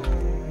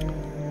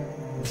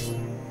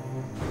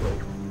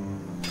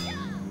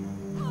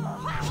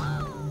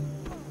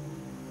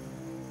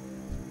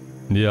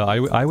 Yeah,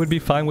 I would be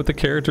fine with the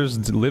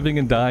characters living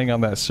and dying on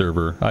that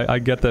server. I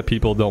get that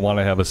people don't want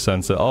to have a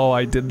sense that, oh,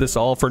 I did this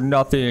all for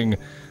nothing.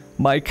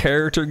 My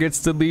character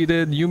gets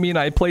deleted. You mean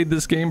I played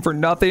this game for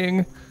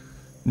nothing?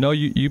 No,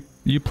 you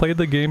played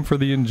the game for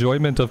the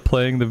enjoyment of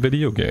playing the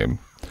video game.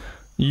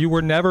 You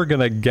were never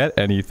gonna get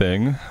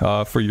anything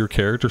for your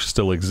character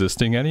still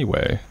existing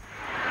anyway.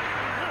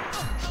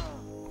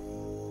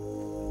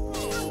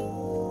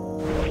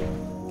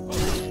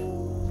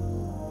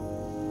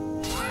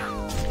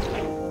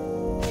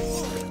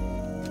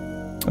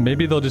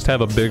 Maybe they'll just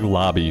have a big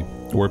lobby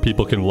where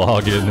people can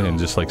log in and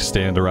just like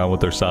stand around with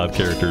their SOD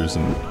characters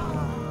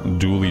and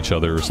duel each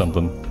other or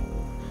something.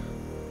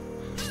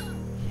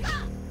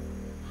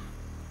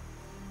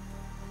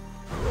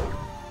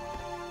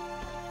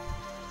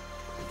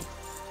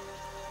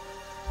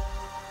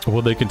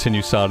 Will they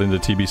continue SOD into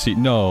TBC?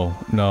 No,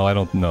 I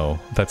don't know.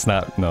 That's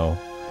not, no.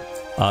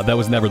 That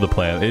was never the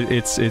plan.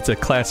 It's a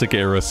Classic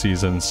Era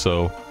season,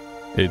 so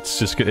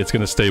it's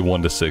gonna stay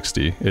 1 to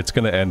 60. It's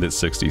gonna end at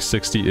 60.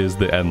 60 is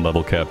the end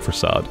level cap for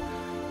SOD.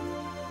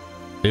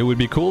 It would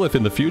be cool if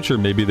in the future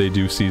maybe they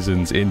do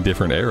seasons in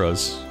different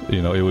eras.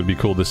 You know, it would be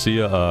cool to see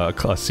a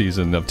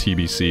season of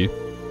TBC.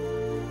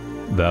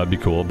 That would be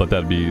cool, but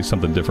that'd be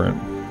something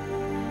different.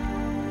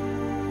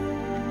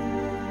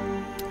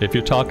 If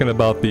you're talking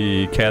about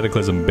the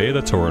Cataclysm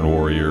Beta Tauren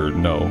Warrior,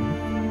 no.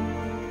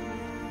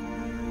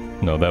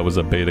 No, that was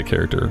a beta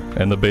character.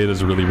 And the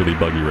beta's really, really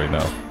buggy right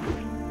now.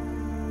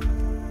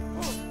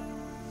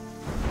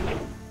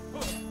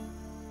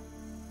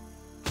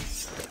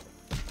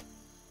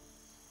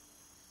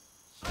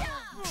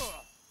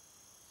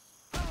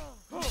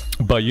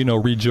 But, you know,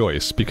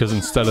 rejoice, because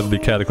instead of the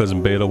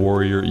Cataclysm Beta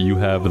Warrior, you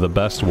have the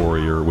best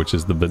warrior, which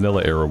is the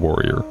Vanilla Era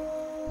Warrior.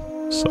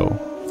 So,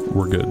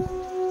 we're good.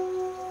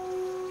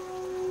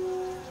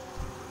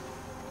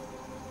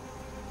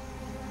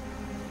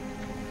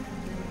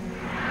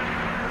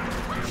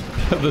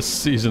 This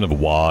season of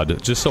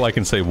WOD, just so I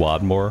can say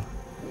WOD more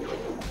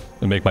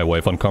and make my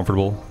wife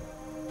uncomfortable.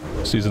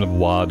 Season of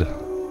WOD.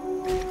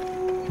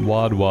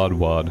 WOD, WOD,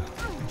 WOD.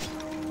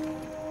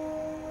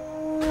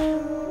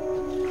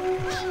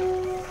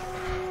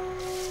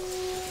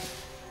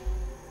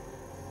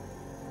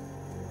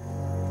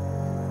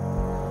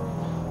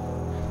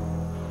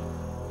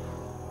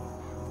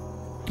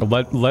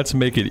 Let's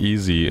make it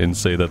easy and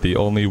say that the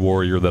only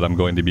warrior that I'm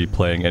going to be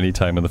playing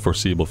anytime in the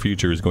foreseeable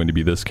future is going to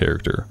be this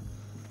character.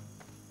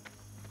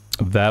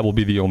 That will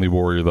be the only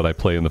warrior that I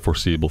play in the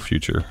foreseeable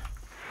future.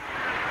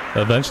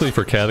 Eventually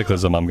for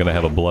Cataclysm I'm going to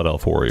have a Blood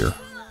Elf warrior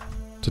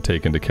to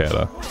take into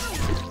Cata.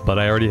 But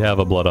I already have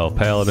a Blood Elf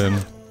paladin,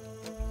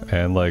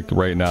 and like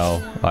right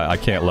now I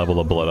can't level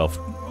a Blood Elf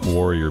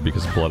warrior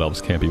because Blood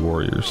Elves can't be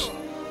warriors.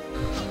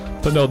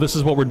 But no, this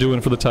is what we're doing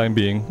for the time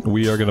being.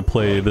 We are going to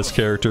play this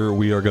character.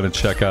 We are going to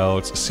check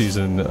out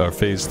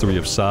phase 3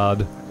 of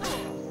Sod.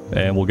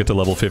 And we'll get to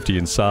level 50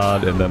 in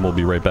Sod, and then we'll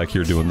be right back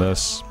here doing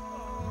this.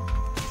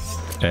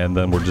 And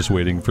then we're just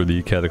waiting for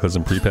the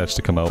Cataclysm pre-patch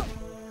to come out.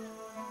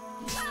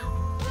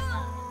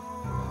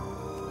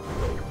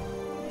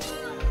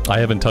 I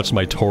haven't touched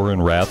my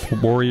Tauren Wrath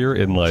warrior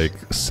in like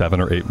 7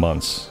 or 8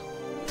 months.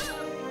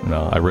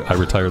 No, I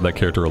retired that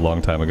character a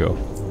long time ago.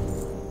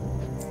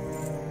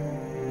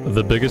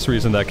 The biggest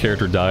reason that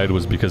character died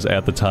was because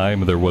at the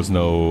time there was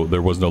no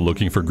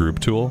looking for group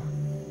tool.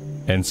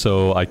 And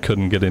so I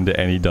couldn't get into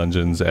any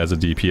dungeons as a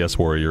DPS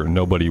warrior.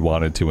 Nobody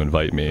wanted to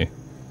invite me.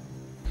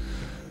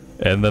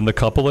 And then the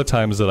couple of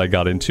times that I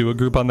got into a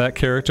group on that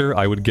character,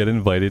 I would get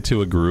invited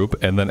to a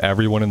group, and then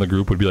everyone in the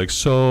group would be like,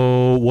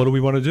 "So, what do we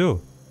want to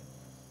do?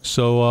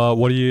 So,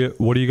 what do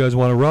you guys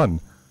want to run?"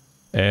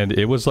 And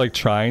it was like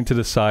trying to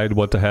decide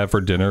what to have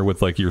for dinner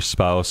with like your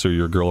spouse or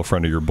your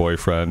girlfriend or your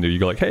boyfriend. You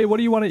go like, "Hey, what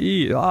do you want to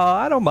eat?"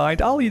 "I don't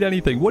mind. I'll eat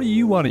anything. What do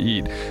you want to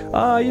eat?"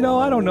 You know,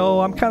 I don't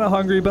know. I'm kind of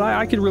hungry, but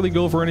I could really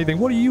go for anything.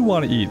 What do you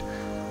want to eat?"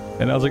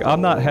 And I was like, I'm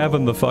not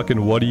having the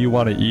fucking what do you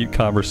want to eat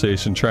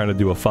conversation trying to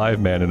do a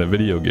 5-man in a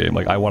video game.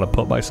 Like, I want to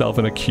put myself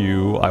in a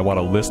queue. I want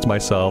to list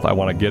myself. I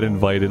want to get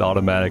invited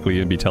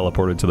automatically and be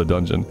teleported to the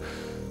dungeon.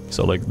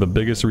 So like the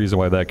biggest reason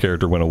why that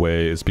character went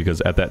away is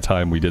because at that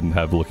time we didn't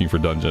have looking for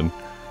dungeon.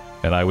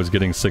 And I was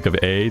getting sick of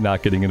A,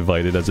 not getting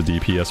invited as a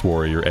DPS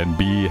warrior, and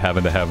B,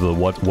 having to have the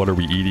what are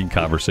we eating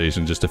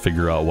conversation just to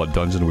figure out what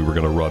dungeon we were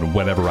going to run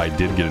whenever I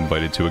did get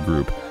invited to a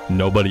group.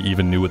 Nobody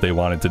even knew what they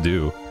wanted to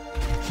do.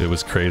 It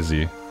was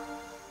crazy.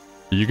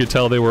 You could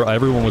tell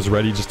everyone was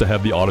ready just to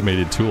have the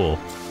automated tool.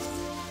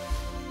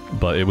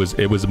 But it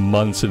was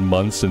months and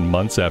months and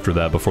months after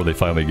that before they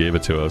finally gave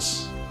it to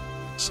us.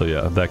 So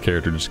yeah, that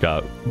character just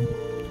got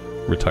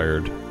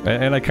retired.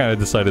 And I kind of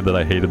decided that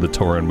I hated the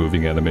Tauren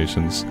moving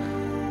animations.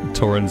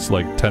 Taurens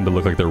like tend to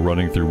look like they're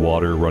running through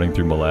water, running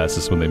through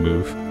molasses when they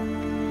move.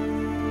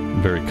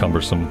 Very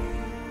cumbersome.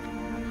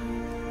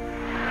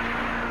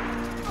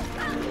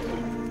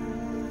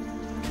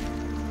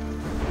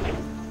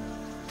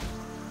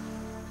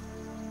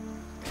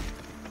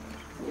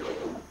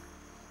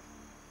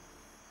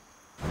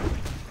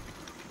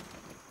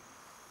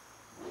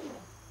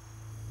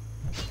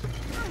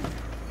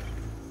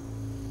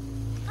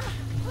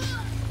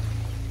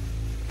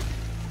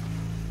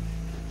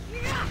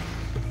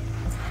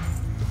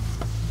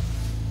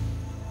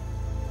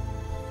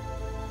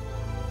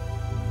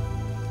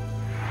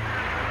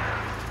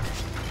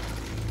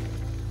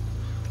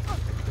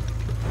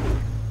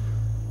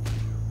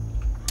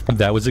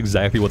 That was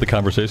exactly what the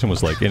conversation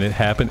was like, and it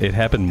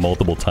happened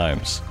multiple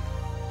times.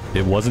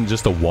 It wasn't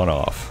just a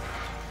one-off.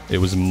 It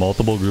was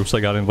multiple groups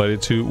I got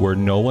invited to where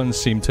no one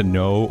seemed to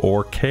know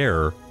or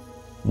care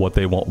what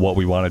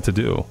we wanted to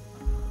do.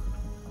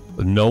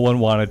 No one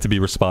wanted to be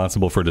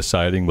responsible for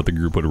deciding what the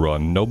group would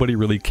run. Nobody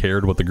really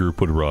cared what the group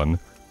would run.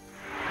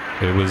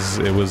 It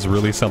was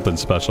really something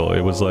special.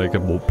 It was like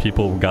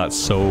people got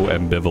so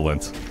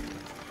ambivalent.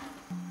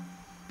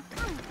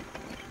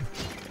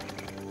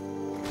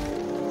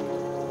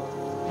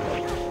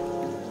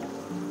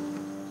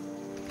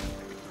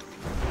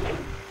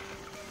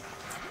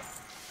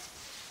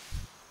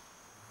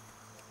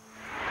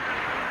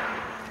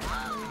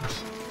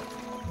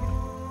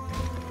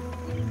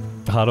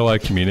 How do I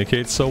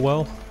communicate so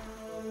well?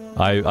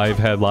 I've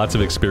had lots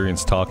of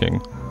experience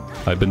talking.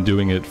 I've been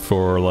doing it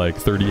for like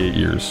 38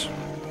 years.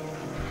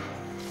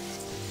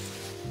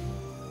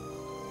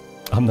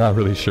 I'm not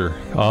really sure.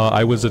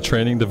 I was a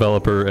training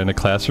developer and a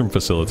classroom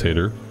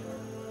facilitator.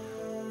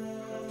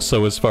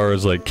 So as far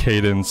as like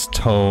cadence,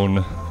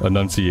 tone,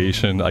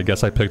 enunciation, I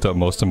guess I picked up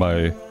most of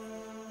my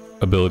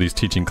abilities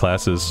teaching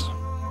classes.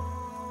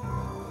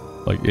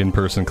 Like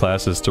in-person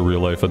classes to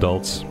real-life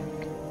adults.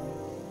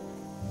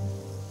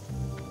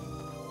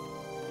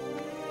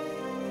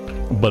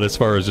 But as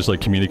far as just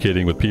like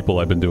communicating with people,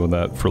 I've been doing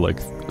that for like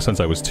since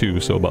I was 2,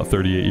 so about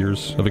 38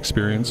 years of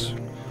experience.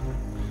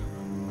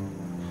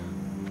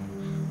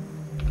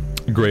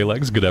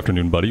 Greylegs, good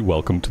afternoon, buddy.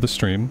 Welcome to the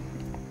stream.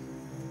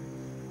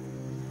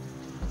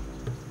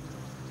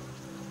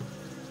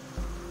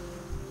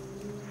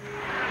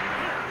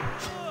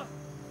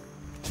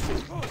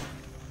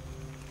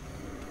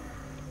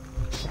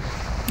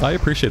 I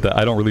appreciate that.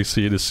 I don't really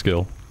see it as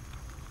skill.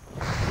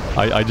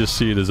 I just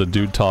see it as a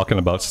dude talking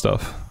about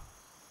stuff.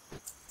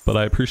 But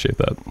I appreciate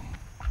that.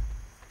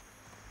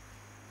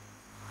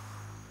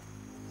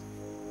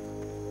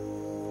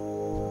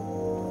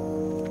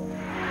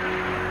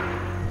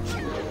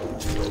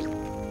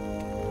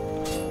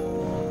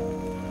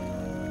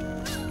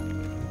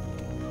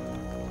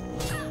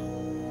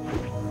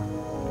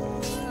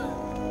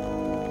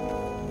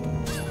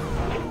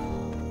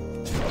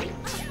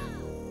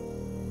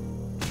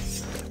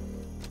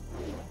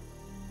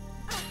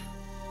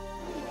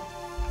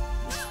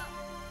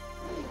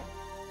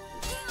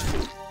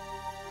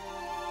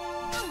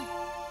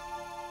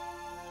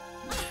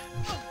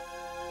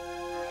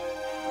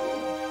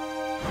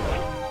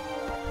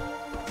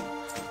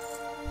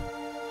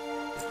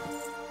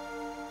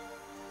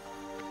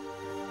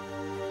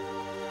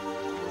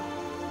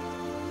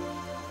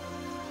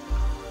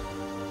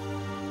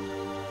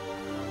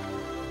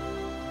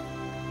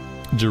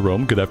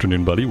 Jerome, good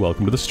afternoon, buddy.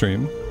 Welcome to the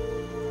stream.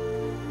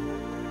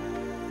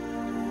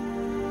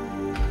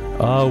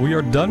 We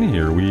are done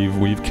here.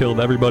 We've killed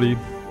everybody.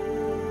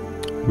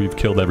 We've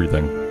killed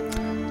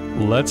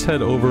everything. Let's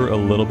head over a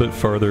little bit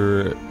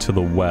farther to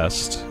the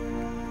west,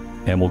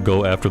 and we'll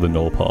go after the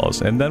Knoll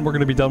Paws. And then we're going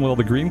to be done with all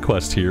the green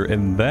quests here,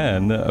 and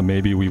then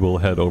maybe we will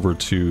head over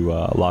to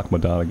Loch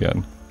Modan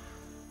again.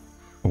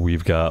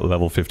 We've got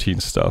level 15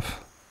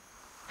 stuff.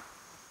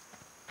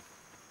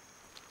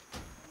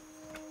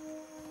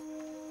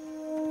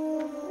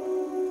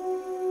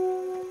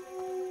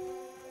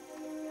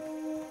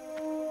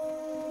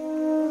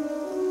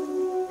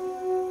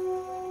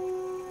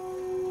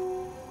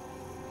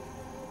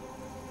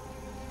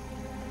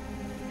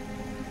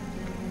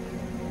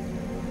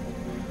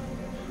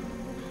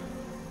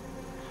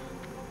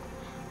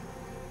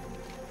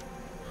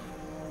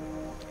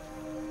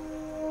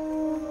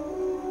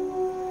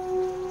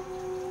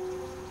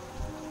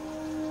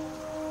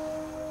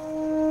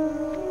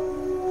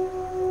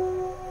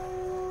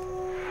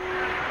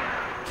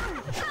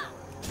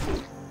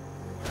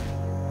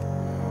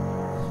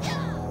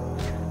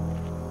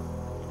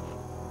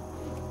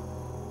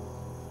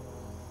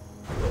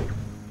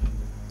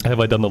 Have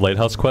I done the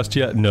lighthouse quest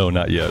yet? No,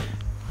 not yet.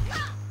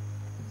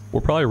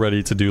 We're probably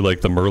ready to do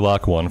like the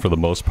Murloc one for the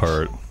most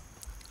part.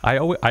 I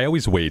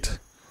always wait.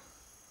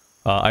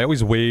 I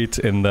always wait,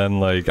 and then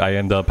like I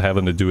end up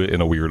having to do it in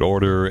a weird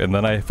order, and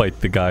then I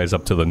fight the guys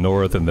up to the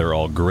north and they're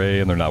all gray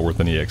and they're not worth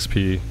any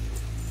XP.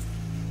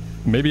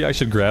 Maybe I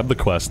should grab the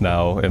quest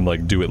now and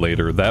like do it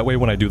later. That way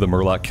when I do the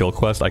Murloc kill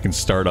quest, I can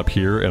start up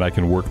here and I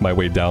can work my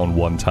way down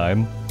one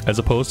time. As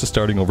opposed to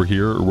starting over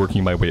here, or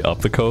working my way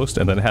up the coast,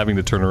 and then having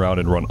to turn around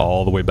and run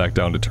all the way back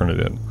down to turn it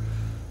in.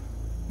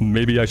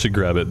 Maybe I should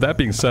grab it. That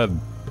being said,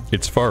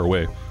 it's far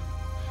away.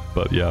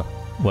 But yeah,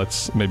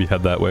 let's maybe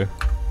head that way.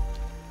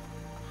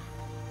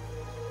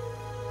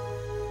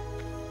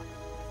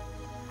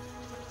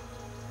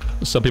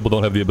 Some people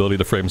don't have the ability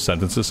to frame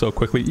sentences so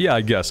quickly. Yeah,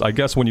 I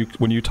guess when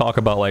you talk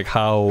about like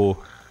how,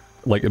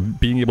 like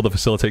being able to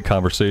facilitate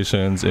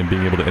conversations and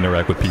being able to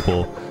interact with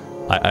people,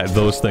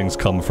 those things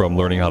come from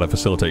learning how to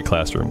facilitate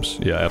classrooms.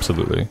 Yeah,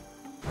 absolutely.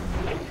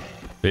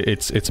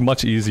 It's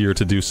much easier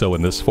to do so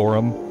in this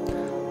forum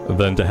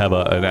than to have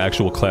an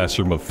actual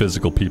classroom of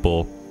physical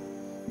people,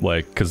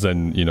 like, because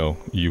then, you know,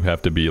 you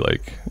have to be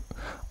like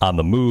on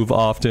the move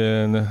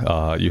often,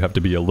 you have to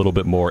be a little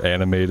bit more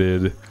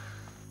animated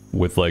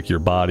with like your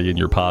body and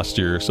your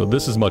posture, so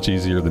this is much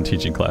easier than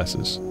teaching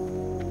classes.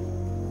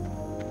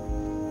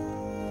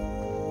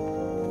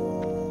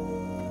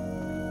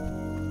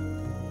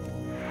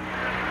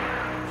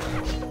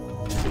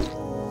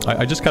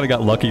 I just kind of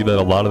got lucky that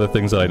a lot of the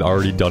things that I'd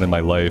already done in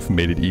my life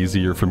made it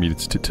easier for me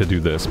to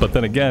do this. But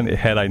then again,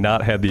 had I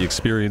not had the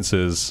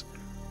experiences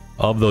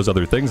of those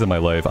other things in my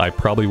life, I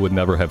probably would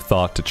never have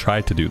thought to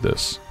try to do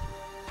this.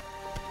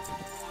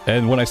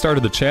 And when I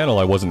started the channel,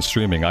 I wasn't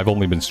streaming. I've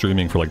only been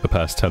streaming for like the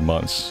past 10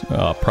 months.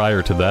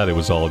 Prior to that, it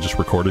was all just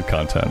recorded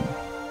content.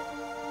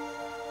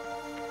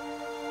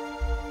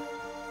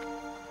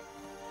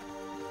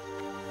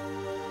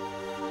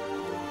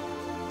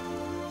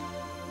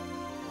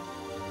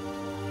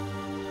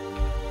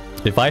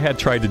 If I had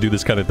tried to do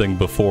this kind of thing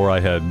before I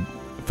had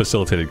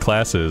facilitated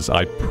classes,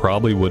 I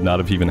probably would not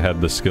have even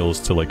had the skills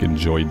to like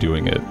enjoy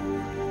doing it.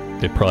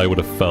 It probably would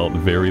have felt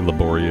very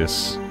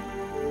laborious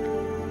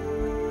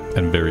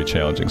and very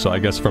challenging. So I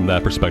guess from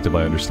that perspective,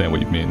 I understand what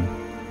you mean.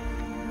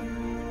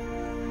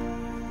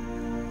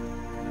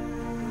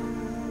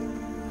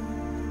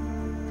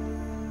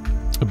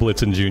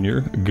 Blitzen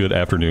Jr., good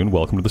afternoon.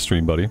 Welcome to the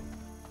stream, buddy.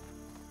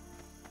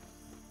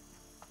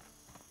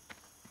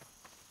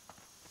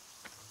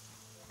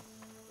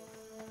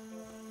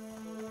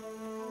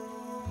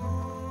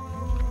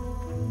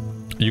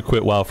 You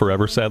quit WoW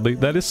forever, sadly.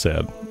 That is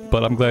sad,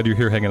 but I'm glad you're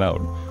here hanging out.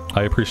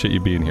 I appreciate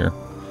you being here.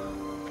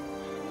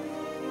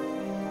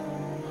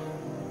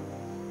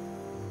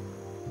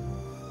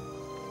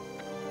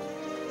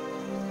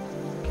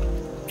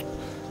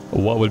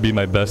 What would be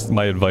my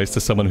advice to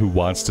someone who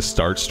wants to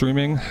start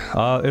streaming?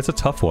 It's a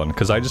tough one,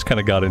 because I just kind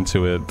of got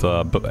into it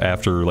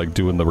after like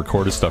doing the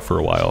recorded stuff for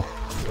a while.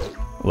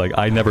 Like,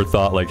 I never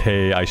thought like,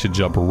 hey, I should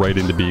jump right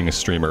into being a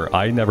streamer.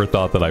 I never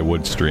thought that I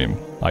would stream.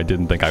 I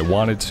didn't think I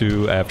wanted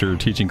to. After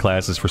teaching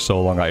classes for so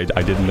long, I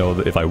didn't know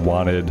that if I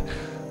wanted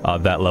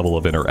that level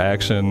of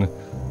interaction.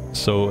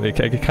 So it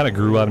kind of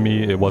grew on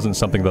me. It wasn't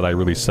something that I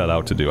really set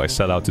out to do. I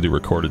set out to do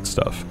recorded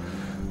stuff.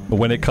 But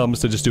when it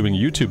comes to just doing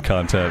YouTube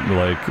content,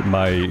 like,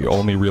 my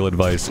only real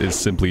advice is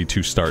simply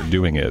to start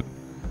doing it.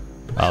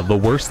 The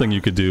worst thing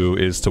you could do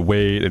is to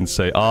wait and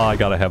say, oh, I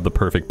gotta have the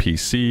perfect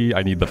PC,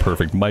 I need the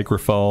perfect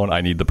microphone,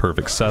 I need the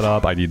perfect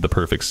setup, I need the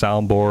perfect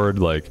soundboard.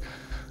 Like,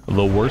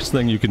 the worst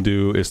thing you can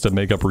do is to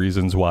make up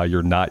reasons why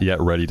you're not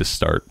yet ready to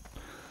start.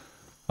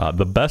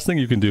 The best thing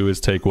you can do is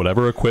take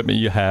whatever equipment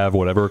you have,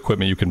 whatever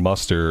equipment you can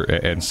muster,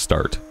 and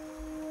start.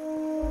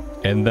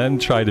 And then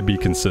try to be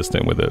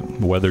consistent with it.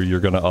 Whether you're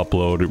gonna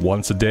upload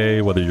once a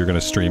day, whether you're gonna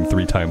stream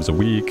 3 times a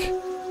week.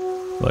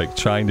 Like,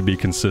 trying to be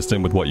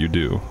consistent with what you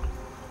do.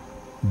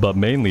 But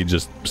mainly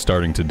just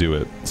starting to do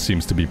it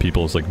seems to be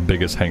people's like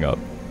biggest hang up.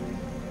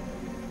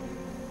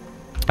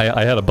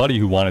 I had a buddy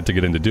who wanted to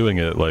get into doing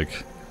it,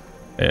 like,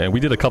 and we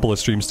did a couple of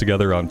streams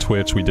together on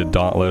Twitch. We did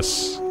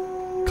Dauntless,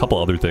 a couple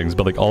other things,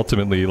 but like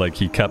ultimately, like,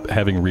 he kept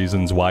having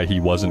reasons why he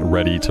wasn't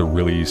ready to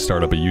really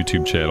start up a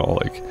YouTube channel.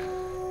 Like,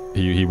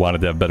 he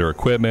wanted to have better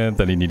equipment,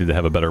 then he needed to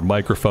have a better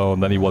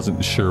microphone, then he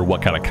wasn't sure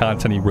what kind of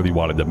content he really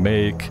wanted to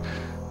make.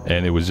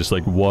 And it was just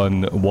like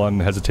one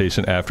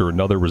hesitation after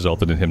another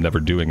resulted in him never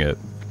doing it.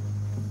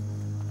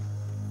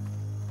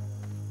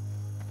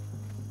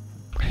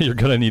 You're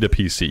gonna need a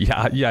PC.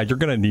 Yeah, you're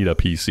gonna need a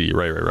PC.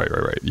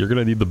 Right. You're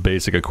gonna need the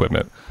basic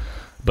equipment.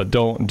 But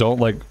don't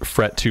like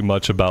fret too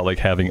much about like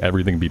having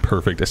everything be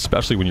perfect,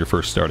 especially when you're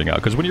first starting out.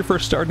 Because when you're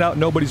first starting out,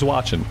 nobody's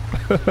watching.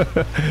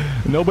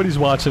 Nobody's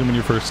watching when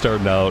you're first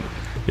starting out.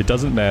 It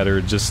doesn't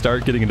matter. Just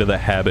start getting into the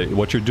habit.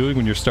 What you're doing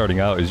when you're starting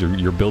out is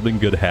you're building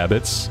good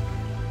habits.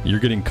 You're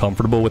getting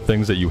comfortable with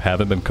things that you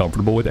haven't been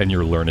comfortable with, and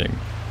you're learning.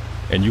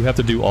 And you have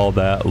to do all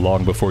that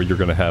long before you're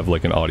going to have,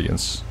 like, an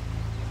audience.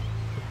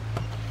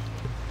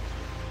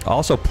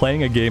 Also,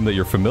 playing a game that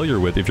you're familiar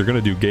with, if you're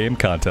going to do game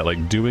content,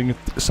 like, doing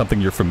something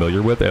you're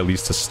familiar with, at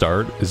least to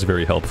start, is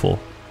very helpful.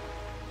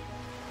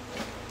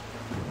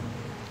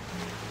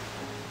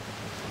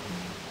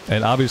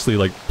 And obviously,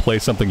 like, play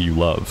something you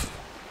love.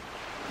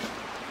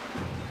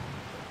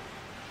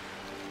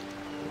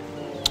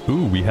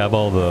 Ooh, we have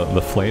all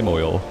the flame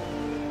oil.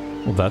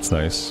 Well, that's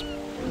nice.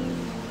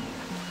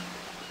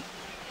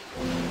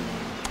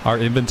 Our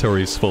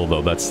inventory is full,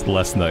 though. That's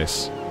less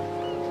nice.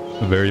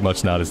 Very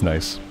much not as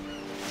nice.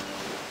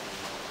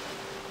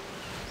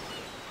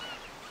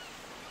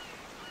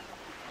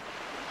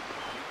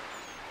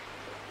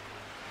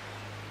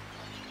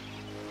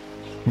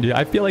 Yeah,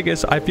 I feel like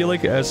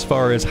as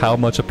far as how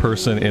much a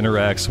person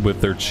interacts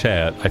with their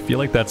chat, I feel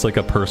like that's like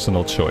a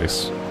personal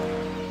choice.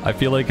 I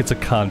feel like it's a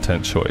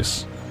content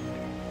choice.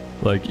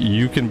 Like,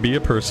 you can be a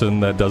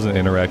person that doesn't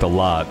interact a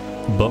lot,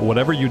 but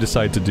whatever you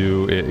decide to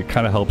do, it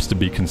kind of helps to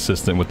be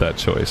consistent with that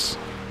choice.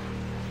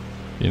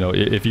 You know,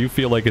 if you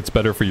feel like it's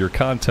better for your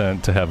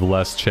content to have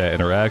less chat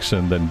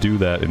interaction, then do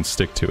that and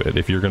stick to it.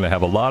 If you're going to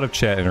have a lot of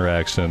chat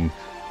interaction,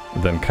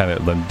 then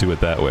do it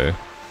that way.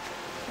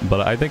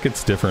 But I think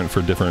it's different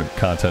for different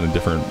content and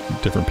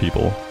different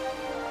people.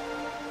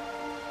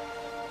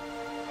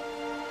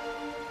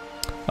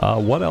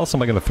 What else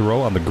am I going to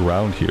throw on the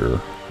ground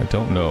here? I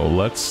don't know.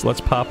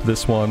 Let's pop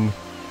this one.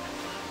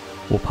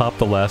 We'll pop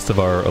the last of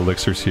our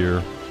elixirs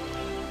here.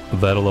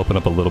 That'll open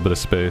up a little bit of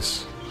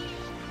space.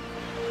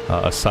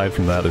 Aside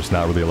from that, there's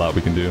not really a lot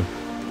we can do.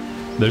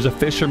 There's a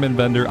fisherman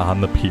vendor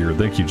on the pier.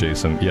 Thank you,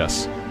 Jason.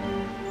 Yes.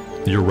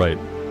 You're right.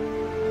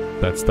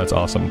 That's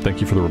awesome.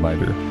 Thank you for the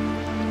reminder.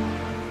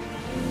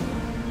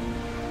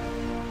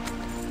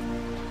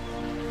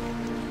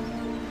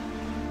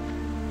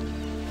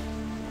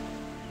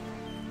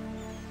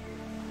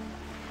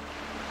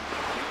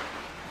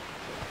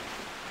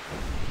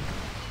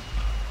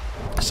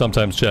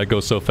 Sometimes chat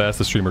goes so fast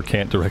the streamer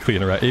can't directly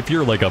interact. If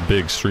you're like a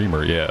big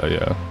streamer,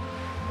 yeah.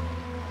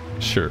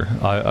 Sure.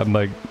 I'm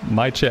like,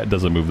 my chat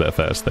doesn't move that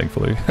fast,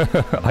 thankfully.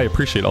 I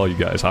appreciate all you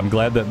guys. I'm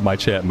glad that my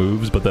chat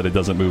moves, but that it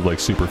doesn't move like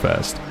super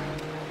fast.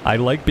 I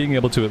like being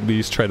able to at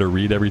least try to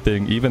read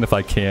everything, even if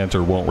I can't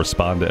or won't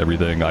respond to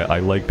everything. I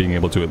like being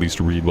able to at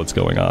least read what's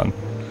going on.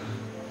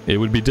 It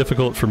would be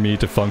difficult for me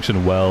to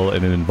function well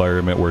in an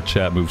environment where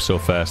chat moves so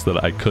fast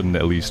that I couldn't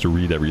at least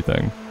read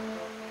everything.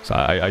 So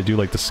I do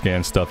like to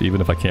scan stuff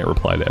even if I can't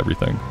reply to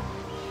everything.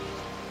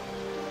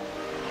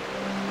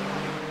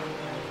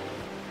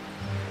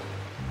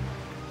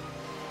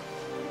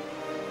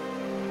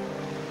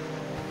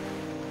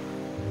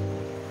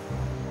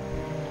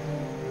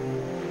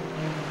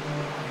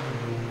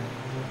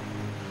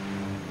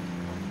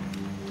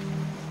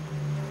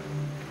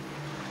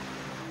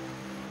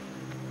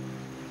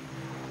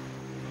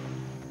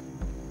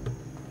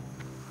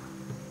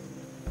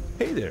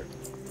 Hey there.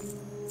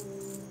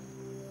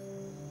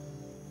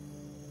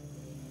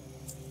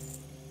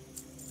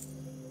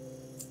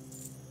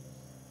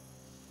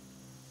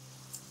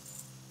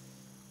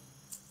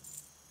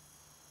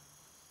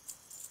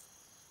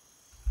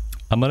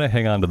 I'm gonna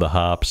hang on to the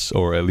hops,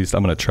 or at least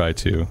I'm gonna try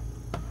to.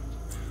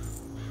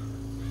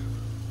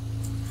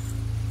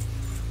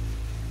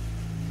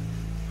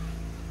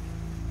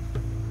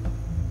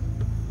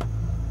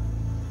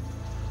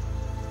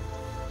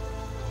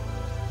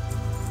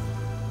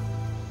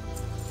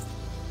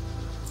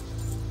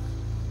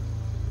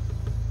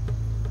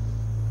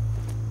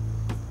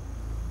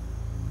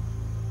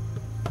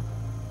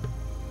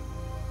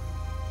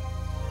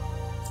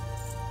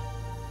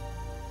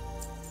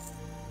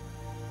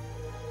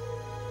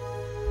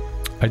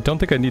 I don't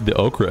think I need the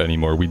ochre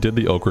anymore. We did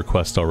the ochre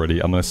quest already.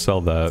 I'm gonna sell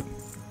that.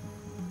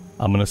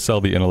 I'm gonna sell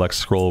the intellect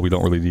scroll. We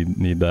don't really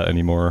need that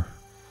anymore.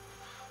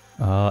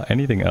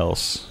 Anything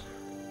else?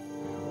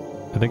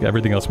 I think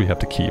everything else we have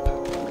to keep.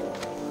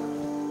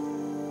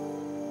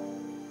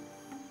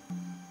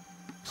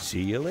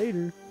 See you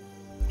later.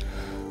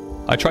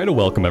 I try to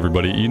welcome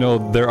everybody. You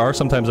know, there are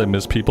sometimes I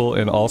miss people,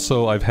 and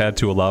also I've had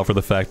to allow for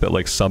the fact that,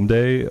 like,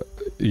 someday,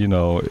 you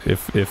know,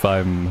 if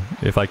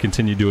I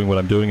continue doing what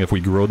I'm doing, if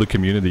we grow the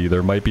community,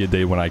 there might be a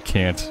day when I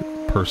can't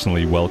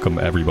personally welcome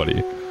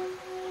everybody.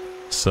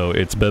 So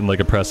it's been like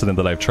a precedent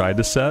that I've tried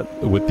to set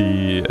with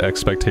the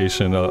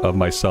expectation of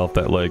myself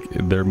that, like,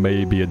 there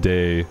may be a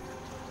day.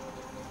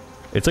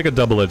 It's like a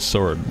double-edged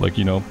sword. Like,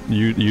 you know,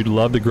 you'd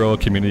love to grow a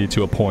community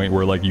to a point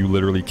where, like, you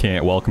literally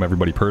can't welcome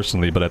everybody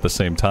personally, but at the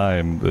same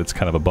time, it's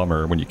kind of a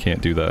bummer when you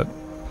can't do that.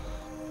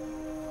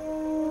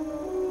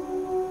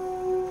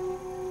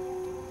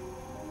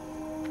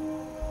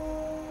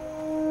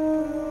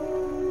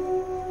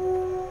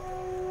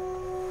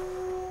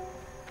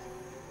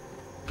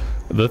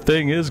 The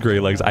thing is, Grey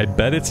Legs, I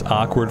bet it's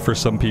awkward for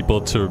some people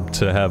to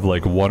have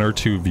like 1 or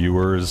 2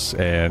 viewers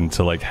and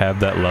to like have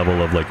that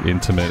level of like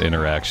intimate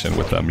interaction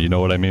with them, you know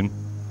what I mean?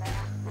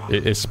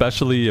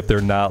 Especially if they're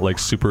not like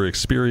super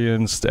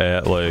experienced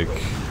at like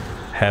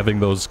having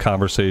those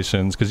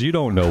conversations, because you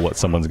don't know what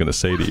someone's going to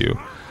say to you.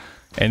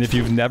 And if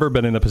you've never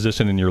been in a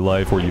position in your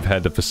life where you've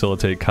had to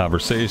facilitate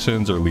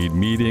conversations or lead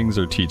meetings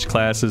or teach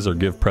classes or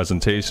give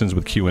presentations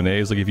with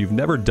Q&As, like if you've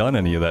never done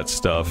any of that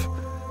stuff,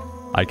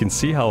 I can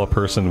see how a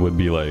person would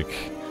be like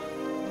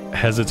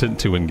hesitant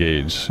to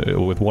engage.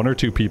 With 1 or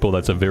 2 people,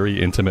 that's a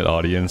very intimate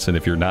audience, and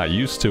if you're not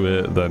used to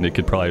it, then it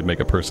could probably make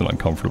a person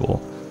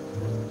uncomfortable.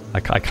 I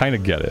kind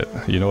of get it,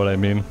 you know what I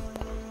mean?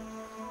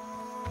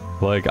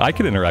 Like, I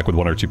can interact with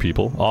 1 or 2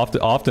 people.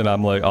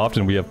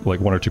 Often we have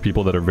like 1 or 2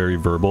 people that are very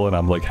verbal, and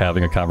I'm like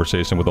having a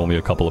conversation with only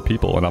a couple of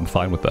people, and I'm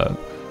fine with that.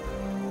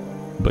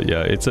 But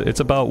yeah, it's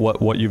about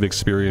what you've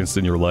experienced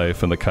in your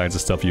life and the kinds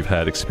of stuff you've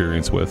had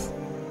experience with.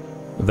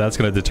 That's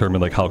going to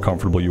determine like how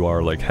comfortable you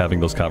are like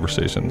having those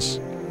conversations.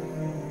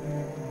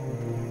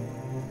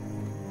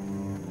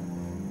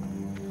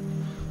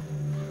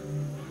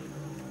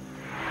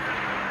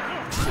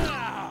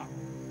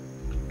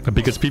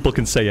 Because people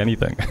can say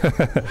anything.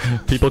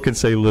 People can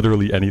say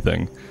literally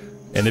anything.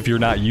 And if you're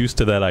not used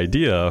to that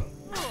idea,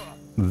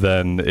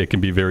 then it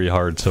can be very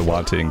hard to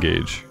want to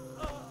engage.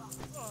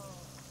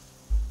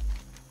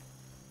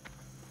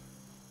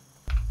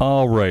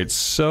 Alright,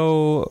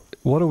 so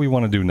what do we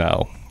want to do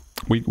now?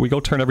 We go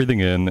turn everything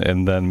in,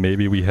 and then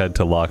maybe we head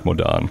to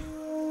Lochmodan.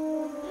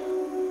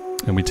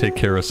 And we take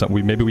care of some...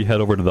 maybe we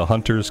head over to the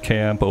Hunter's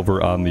camp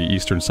over on the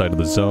eastern side of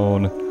the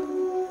zone.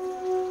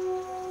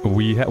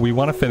 We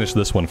want to finish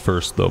this one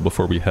first, though,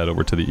 before we head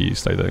over to the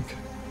east, I think.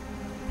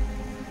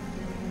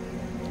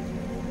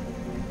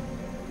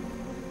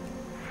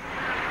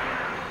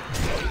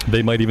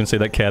 They might even say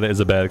that Cata is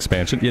a bad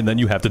expansion, and then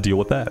you have to deal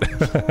with that.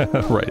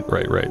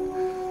 Right.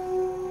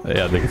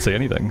 Yeah, they could say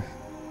anything.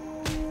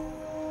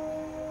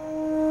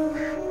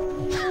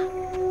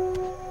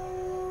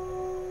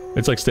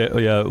 It's like,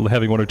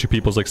 having 1 or 2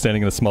 people is like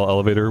standing in a small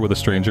elevator with a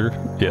stranger.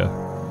 Yeah.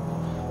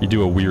 You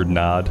do a weird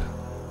nod.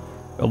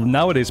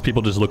 Nowadays,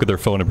 people just look at their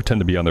phone and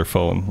pretend to be on their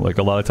phone. Like,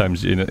 a lot of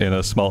times in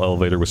a small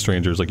elevator with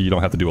strangers, like, you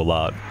don't have to do a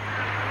lot.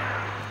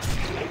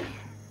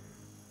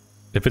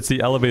 If it's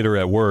the elevator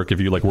at work, if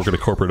you like work at a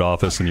corporate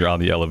office and you're on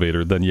the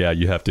elevator, then yeah,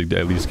 you have to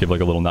at least give like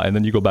a little nod, and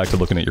then you go back to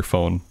looking at your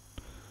phone.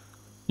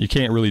 You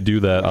can't really do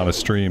that on a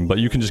stream, but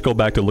you can just go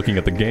back to looking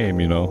at the game,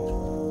 you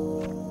know?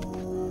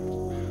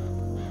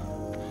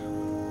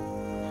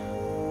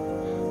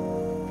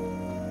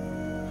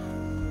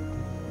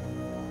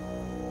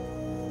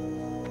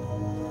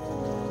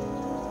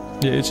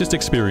 Yeah, it's just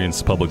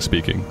experience public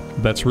speaking.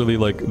 That's really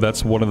like,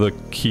 that's one of the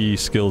key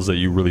skills that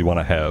you really want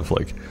to have.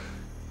 Like,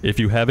 if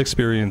you have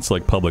experience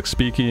like public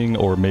speaking,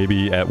 or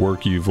maybe at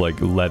work you've like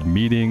led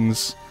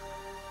meetings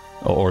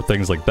or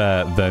things like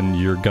that, then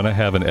you're gonna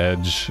have an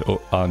edge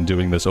on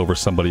doing this over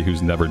somebody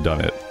who's never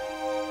done it.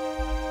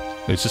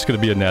 It's just gonna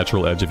be a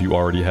natural edge if you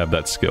already have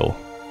that skill.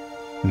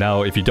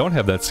 Now, if you don't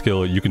have that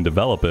skill, you can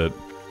develop it,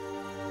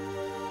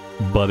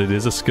 but it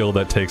is a skill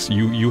that takes,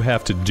 you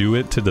have to do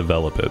it to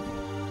develop it.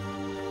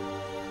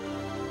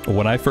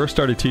 When I first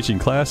started teaching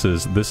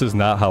classes, this is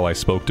not how I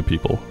spoke to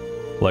people.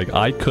 Like,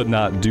 I could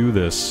not do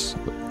this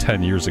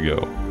 10 years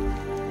ago.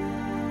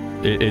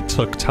 It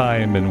took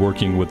time and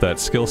working with that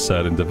skill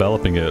set and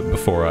developing it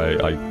before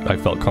I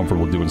felt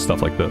comfortable doing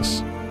stuff like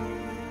this.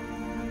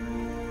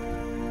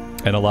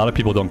 And a lot of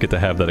people don't get to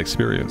have that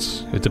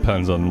experience. It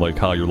depends on like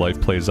how your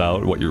life plays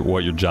out, what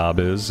your job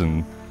is,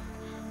 and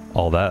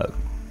all that.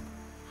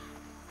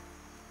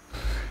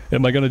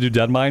 Am I going to do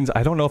Dead Mines?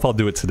 I don't know if I'll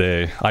do it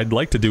today. I'd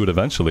like to do it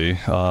eventually.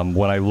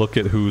 When I look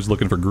at who's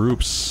looking for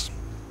groups,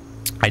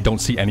 I don't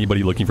see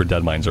anybody looking for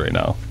Dead Mines right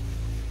now.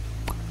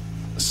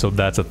 So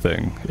that's a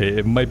thing.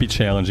 It might be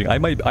challenging. I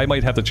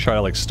might have to try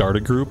to like start a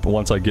group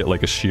once I get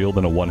like a shield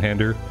and a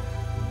one-hander.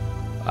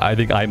 I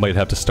think I might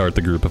have to start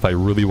the group. If I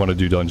really want to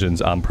do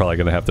dungeons, I'm probably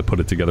going to have to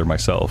put it together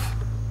myself.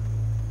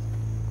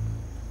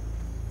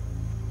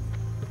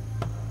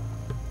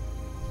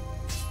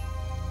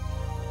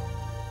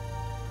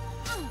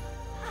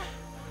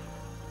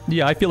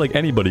 Yeah, I feel like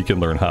anybody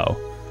can learn how.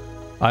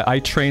 I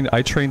trained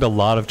a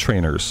lot of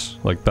trainers.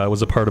 Like, that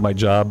was a part of my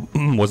job,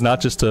 was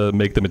not just to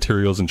make the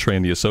materials and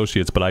train the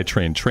associates, but I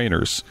trained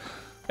trainers.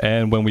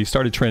 And when we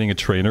started training a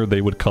trainer, they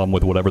would come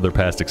with whatever their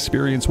past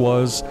experience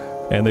was,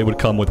 and they would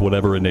come with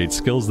whatever innate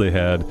skills they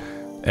had,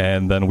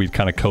 and then we'd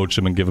kind of coach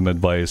them and give them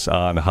advice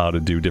on how to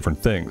do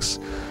different things.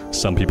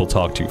 Some people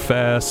talk too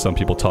fast, some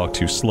people talk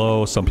too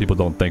slow, some people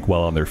don't think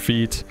well on their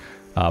feet,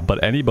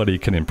 but anybody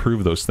can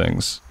improve those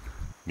things.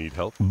 Need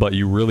help? But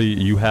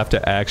you have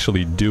to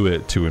actually do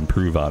it to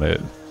improve on it.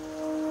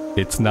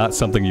 It's not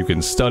something you can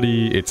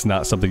study, it's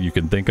not something you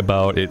can think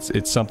about,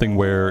 it's something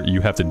where you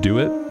have to do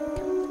it,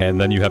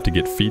 and then you have to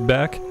get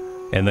feedback,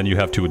 and then you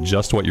have to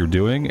adjust what you're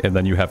doing, and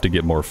then you have to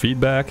get more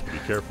feedback. Be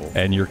careful.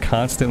 And you're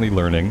constantly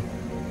learning,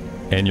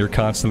 and you're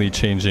constantly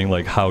changing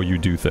like how you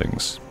do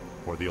things.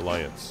 For the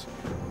Alliance.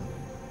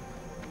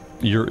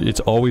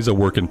 It's always a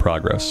work in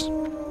progress.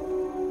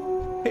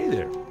 Hey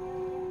there.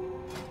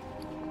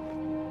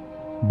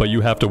 But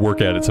you have to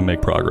work at it to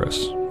make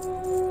progress.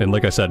 And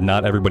like I said,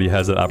 not everybody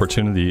has that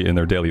opportunity in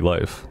their daily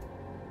life.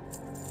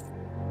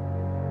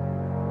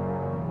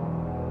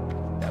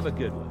 Have a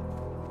good one.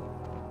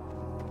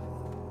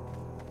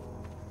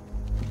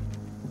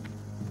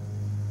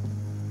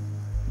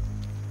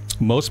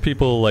 Most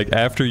people, like,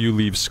 after you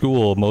leave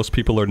school, most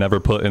people are never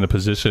put in a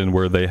position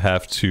where they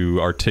have to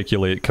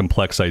articulate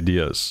complex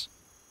ideas.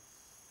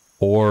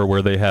 Or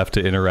where they have to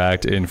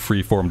interact in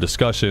free-form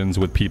discussions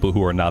with people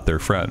who are not their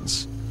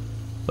friends.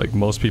 Like,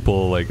 most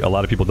people, like, a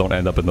lot of people don't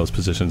end up in those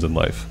positions in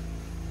life.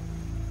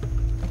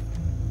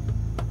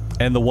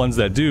 And the ones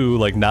that do,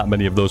 like, not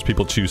many of those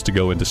people choose to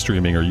go into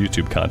streaming or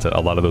YouTube content. A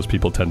lot of those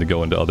people tend to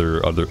go into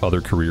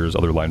other careers,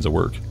 other lines of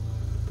work.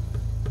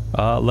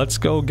 Let's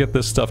go get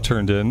this stuff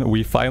turned in.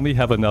 We finally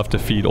have enough to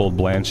feed old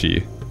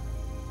Blanchy.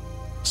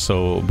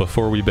 So,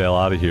 before we bail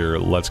out of here,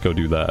 let's go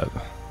do that.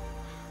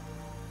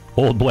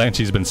 Old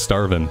Blanchy's been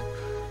starving.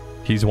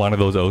 He's wanted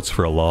those oats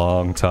for a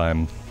long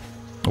time.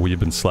 We've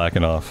been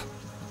slacking off.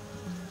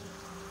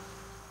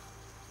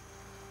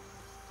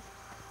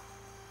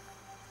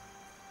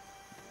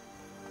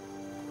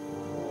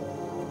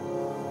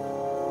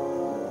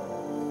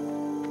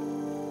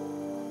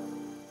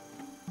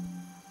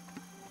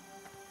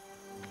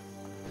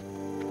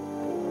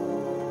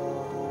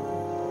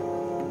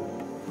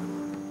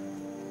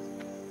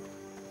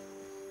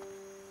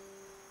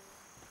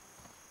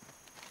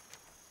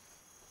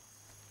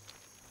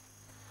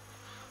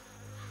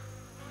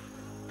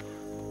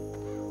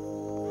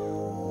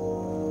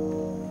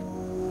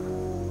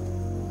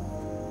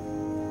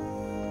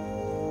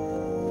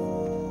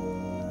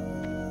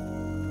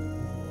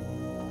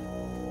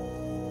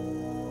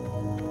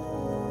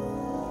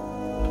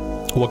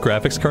 What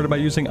graphics card am I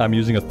using? I'm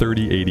using a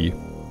 3080.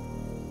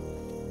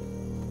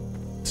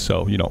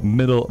 So, you know,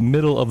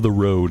 middle of the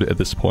road at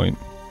this point.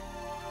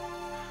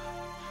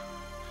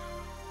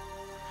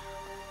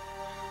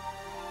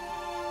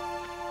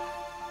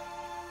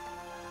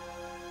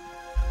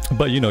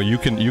 But you know, you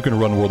can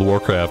run World of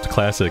Warcraft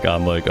Classic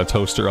on like a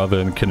toaster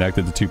oven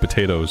connected to 2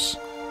 potatoes.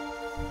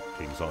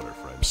 King's honor,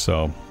 friend.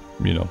 So,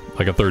 you know,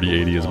 like a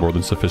 3080 is more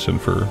than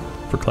sufficient for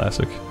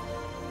Classic.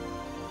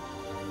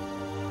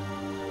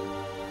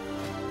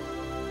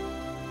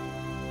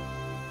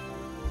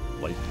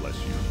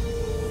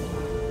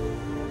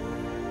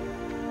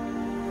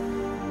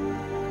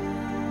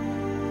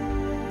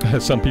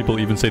 Some people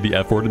even say the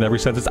F word in every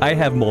sentence. I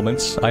have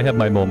moments. I have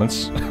my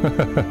moments.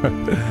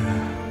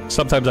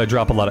 Sometimes I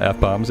drop a lot of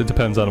F-bombs. It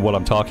depends on what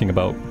I'm talking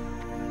about.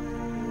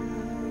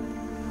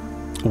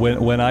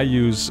 When I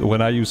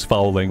use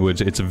foul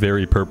language, it's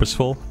very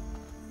purposeful,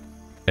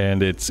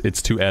 and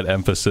it's to add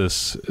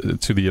emphasis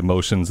to the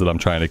emotions that I'm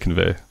trying to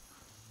convey.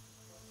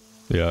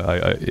 Yeah,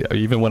 I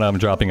even when I'm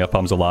dropping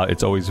F-bombs a lot,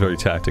 it's always very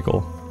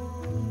tactical.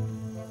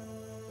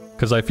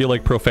 Because I feel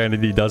like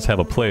profanity does have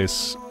a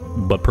place,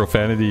 but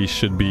profanity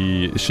should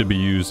be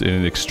used in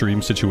an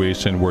extreme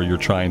situation where you're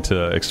trying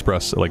to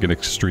express like an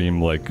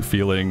extreme like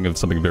feeling of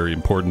something very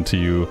important to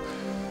you.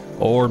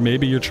 Or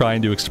maybe you're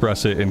trying to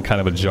express it in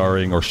kind of a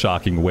jarring or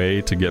shocking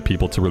way to get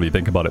people to really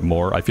think about it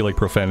more. I feel like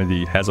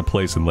profanity has a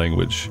place in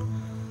language.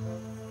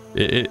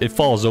 It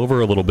falls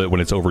over a little bit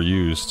when it's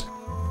overused.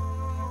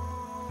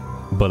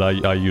 But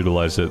I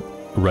utilize it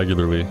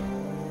regularly.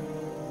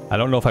 I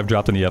don't know if I've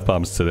dropped any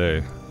F-bombs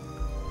today.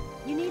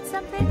 You need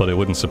something? But it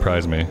wouldn't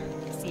surprise me.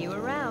 See you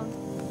around.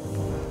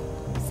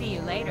 See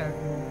you later.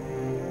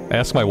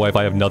 Ask my wife.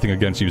 I have nothing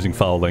against using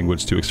foul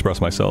language to express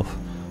myself.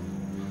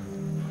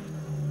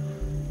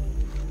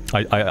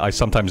 I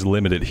sometimes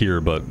limit it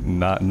here, but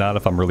not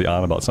if I'm really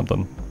on about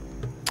something.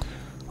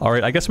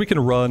 Alright, I guess we can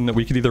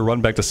either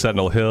run back to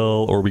Sentinel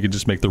Hill, or we could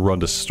just make the run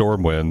to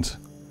Stormwind.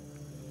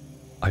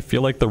 I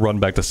feel like the run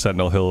back to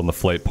Sentinel Hill and the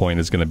flight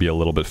point is going to be a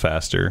little bit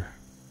faster.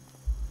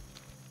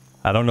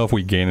 I don't know if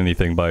we gain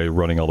anything by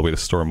running all the way to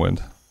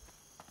Stormwind.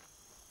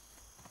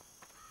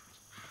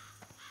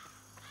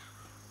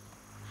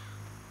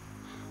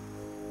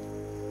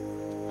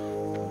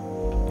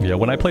 Yeah,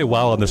 when I play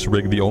WoW on this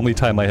rig, the only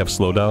time I have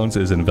slowdowns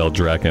is in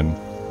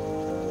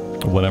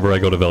Veldraken. Whenever I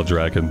go to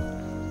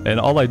Veldraken.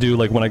 And all I do,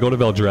 like when I go to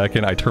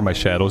Veldraken, I turn my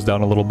shadows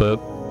down a little bit,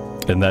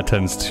 and that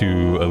tends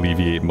to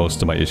alleviate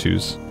most of my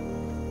issues.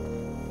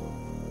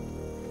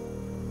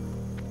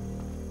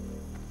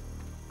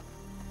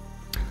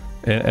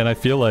 And I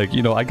feel like,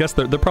 you know, I guess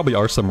there probably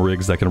are some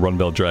rigs that can run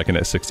Veldraken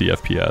at 60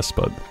 FPS,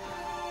 but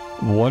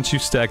once you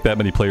stack that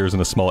many players in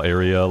a small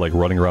area, like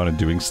running around and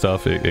doing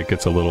stuff, it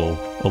gets a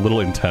little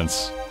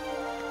intense.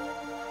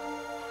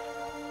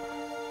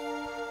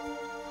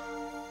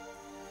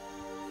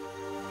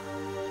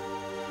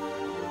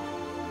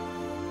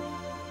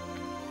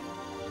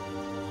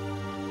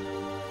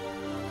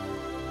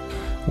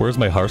 Where's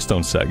my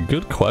Hearthstone set?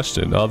 Good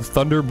question. The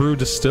Thunder Brew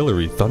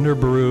Distillery. Thunder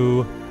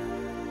Brew...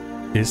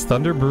 Is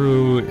Thunder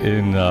Brew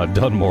in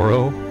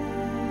Dunmorrow?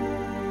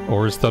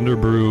 Or is Thunder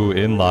Brew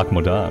in Loch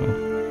Modan?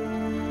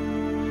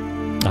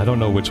 I don't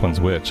know which one's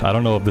which. I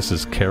don't know if this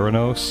is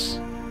Keranos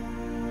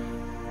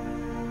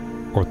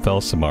or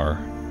Thelsamar.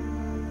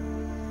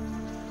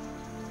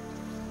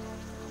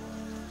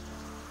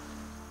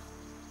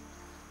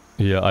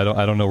 Yeah, I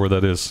don't know where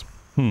that is.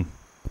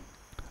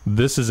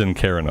 This is in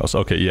Keranos.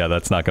 Okay, yeah,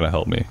 that's not gonna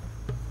help me.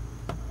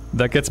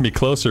 That gets me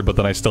closer, but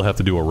then I still have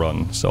to do a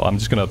run. So I'm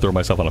just gonna throw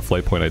myself on a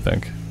flight point, I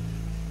think.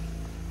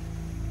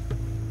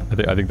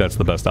 I think that's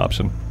the best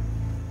option.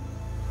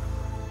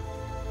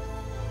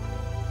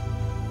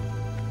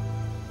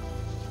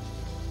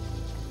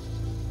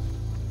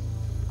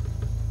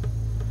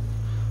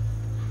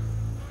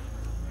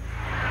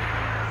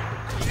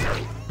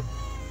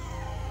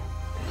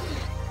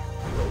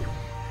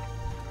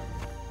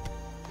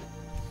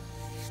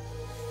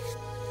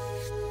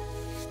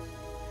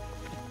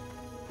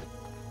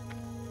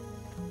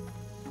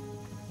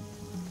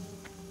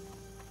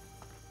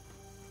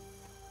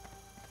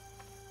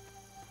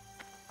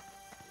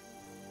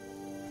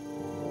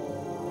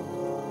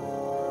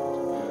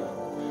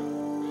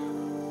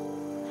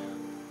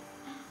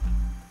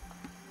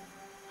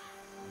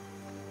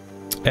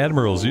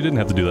 Admirals, you didn't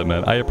have to do that,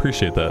 man. I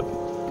appreciate that.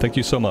 Thank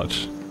you so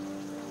much.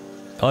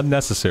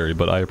 Unnecessary,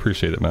 but I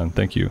appreciate it, man.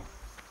 Thank you.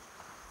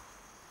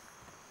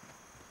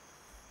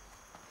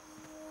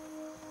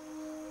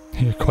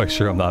 You're quite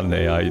sure I'm not an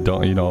AI.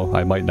 You know,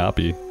 I might not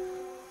be.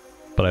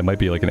 But I might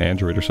be like an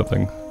android or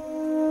something.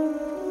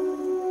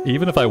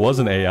 Even if I was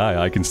an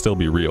AI, I can still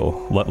be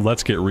real.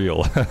 Let's get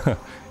real.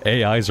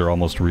 AIs are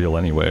almost real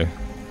anyway.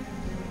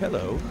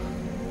 Hello.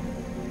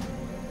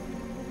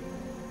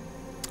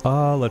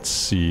 Let's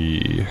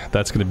see.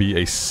 That's gonna be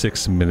a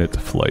 6-minute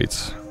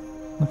flight.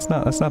 That's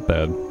not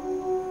bad.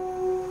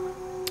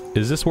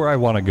 Is this where I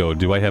want to go?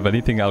 Do I have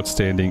anything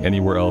outstanding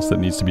anywhere else that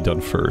needs to be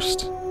done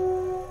first?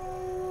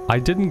 I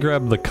didn't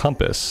grab the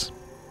compass.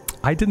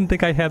 I didn't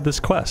think I had this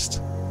quest.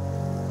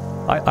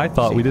 I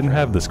thought we didn't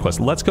have this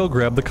quest. Let's go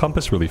grab the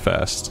compass really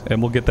fast,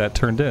 and we'll get that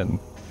turned in.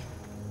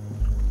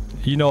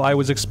 You know, I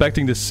was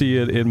expecting to see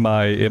it in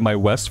my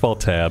Westfall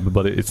tab,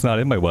 but it's not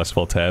in my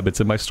Westfall tab, it's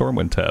in my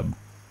Stormwind tab.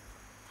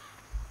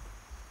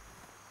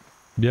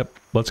 Yep,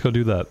 let's go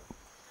do that.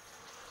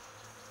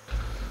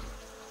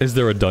 Is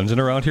there a dungeon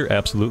around here?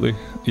 Absolutely.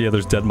 Yeah,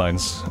 there's Dead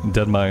Mines.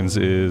 Dead Mines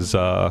is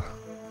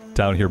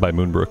down here by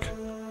Moonbrook.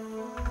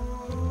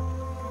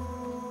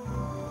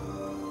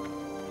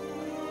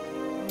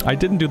 I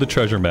didn't do the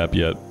treasure map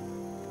yet.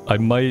 I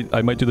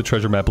might do the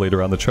treasure map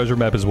later on. The treasure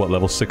map is what,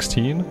 level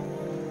 16?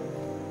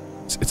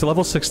 It's a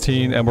level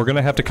 16, and we're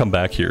gonna have to come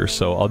back here,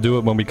 so I'll do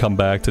it when we come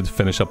back to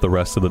finish up the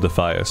rest of the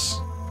Defias.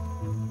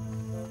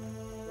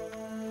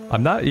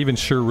 I'm not even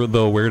sure,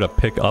 though, where to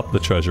pick up the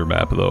treasure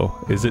map, though.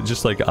 Is it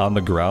just, like, on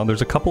the ground?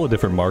 There's a couple of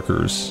different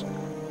markers.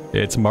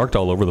 It's marked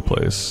all over the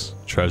place.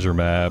 Treasure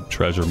map,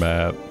 treasure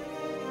map.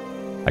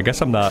 I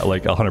guess I'm not,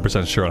 like,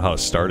 100% sure on how to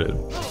start it.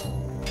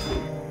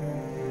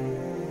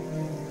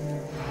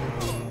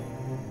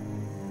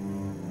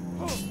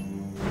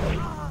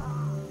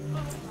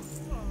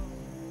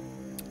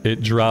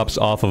 It drops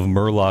off of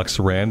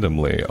Murlocs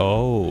randomly.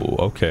 Oh,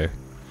 okay.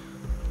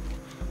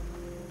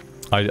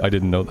 I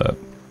didn't know that.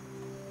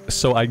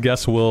 So I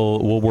guess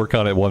we'll work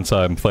on it once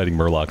I'm fighting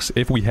Murlocs,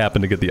 if we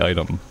happen to get the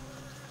item.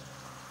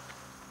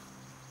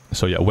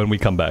 So yeah, when we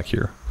come back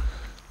here.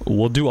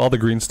 We'll do all the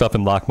green stuff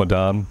in Loch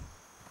Modan,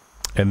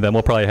 and then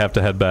we'll probably have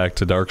to head back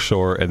to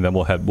Darkshore, and then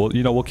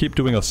we'll keep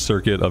doing a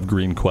circuit of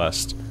green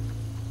quest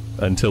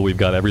until we've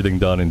got everything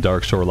done in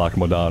Darkshore, Loch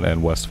Modan,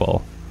 and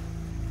Westfall.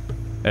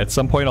 At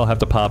some point I'll have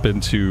to pop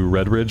into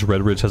Redridge.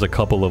 Redridge has a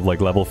couple of like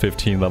level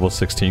 15, level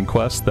 16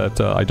 quests that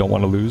I don't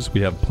want to lose.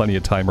 We have plenty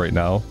of time right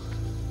now.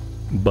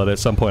 But at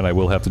some point I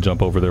will have to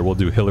jump over there. We'll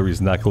do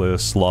Hillary's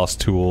Necklace, Lost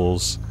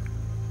Tools,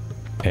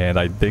 and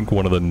I think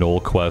one of the Knoll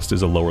quests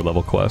is a lower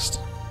level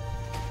quest.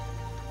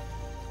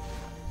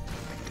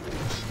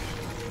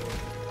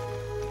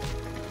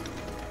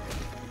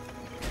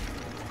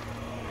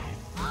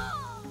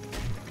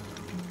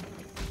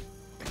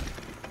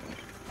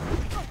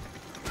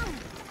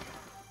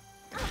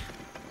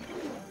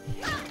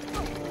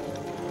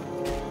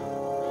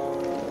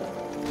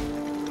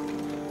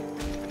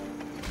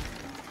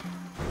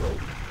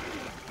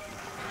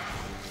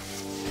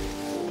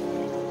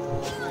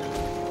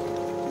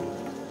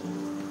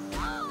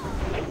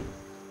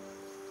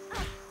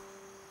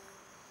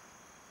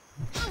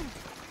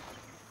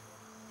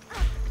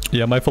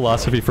 Yeah, my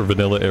philosophy for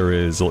vanilla era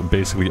is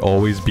basically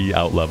always be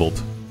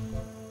out-leveled.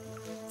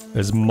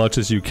 As much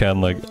as you can,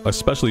 like,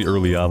 especially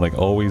early on, like,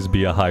 always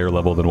be a higher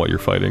level than what you're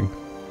fighting.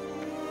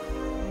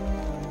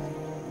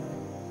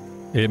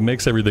 It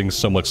makes everything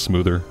so much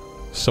smoother,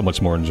 so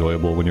much more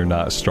enjoyable when you're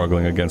not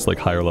struggling against, like,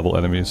 higher level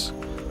enemies.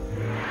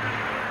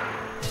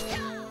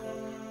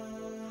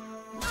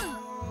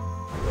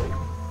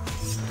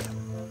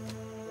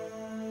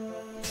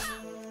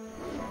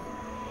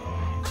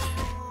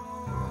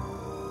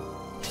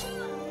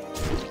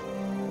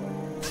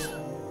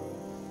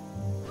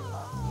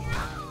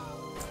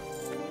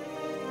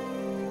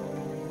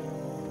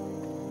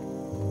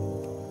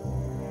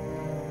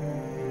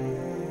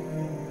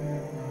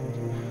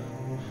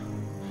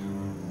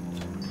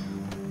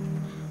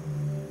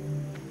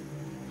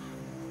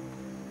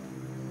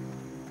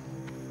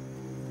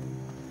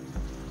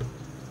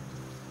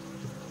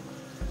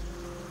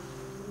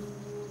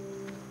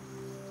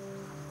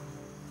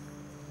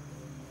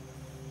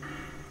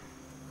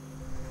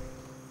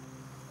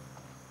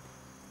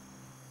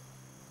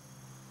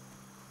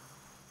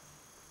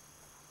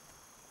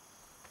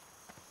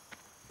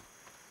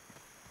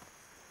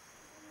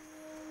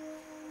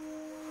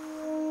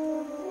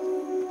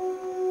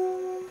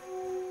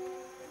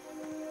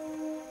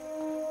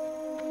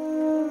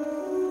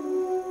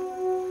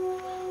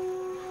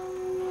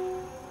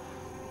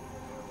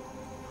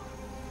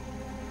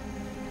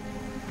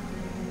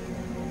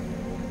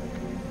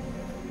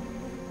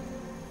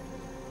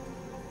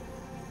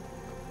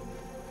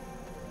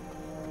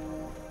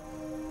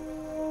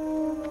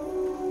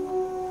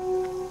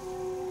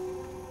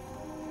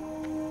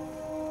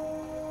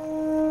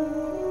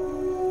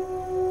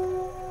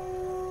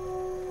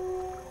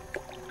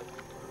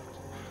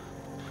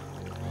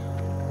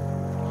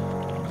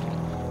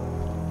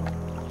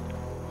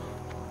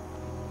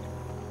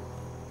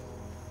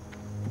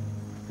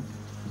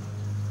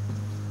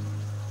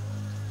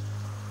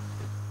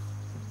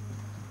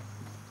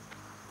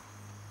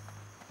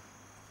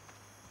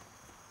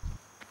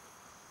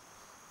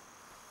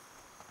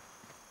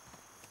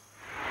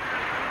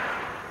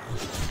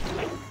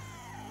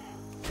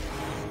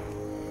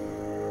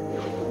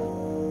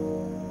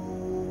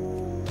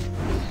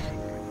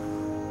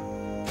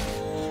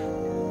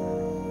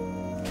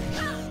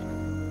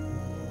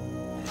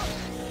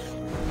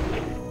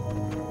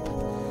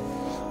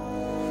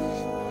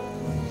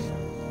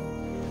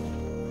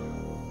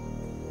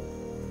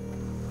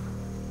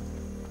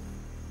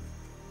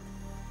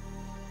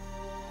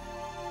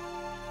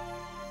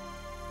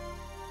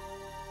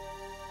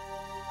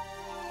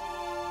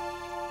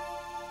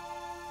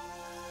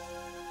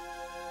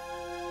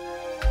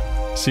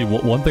 See,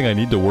 one thing I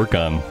need to work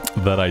on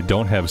that I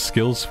don't have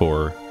skills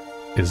for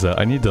is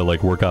that I need to,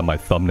 like, work on my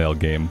thumbnail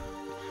game.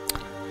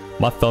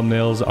 My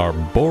thumbnails are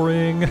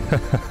boring,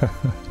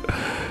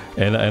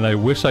 and I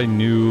wish I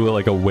knew,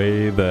 like, a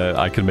way that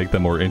I could make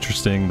them more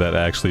interesting that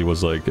actually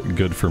was, like,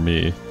 good for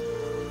me.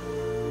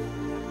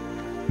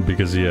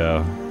 Because,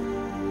 yeah,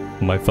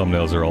 my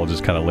thumbnails are all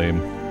just kind of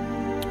lame.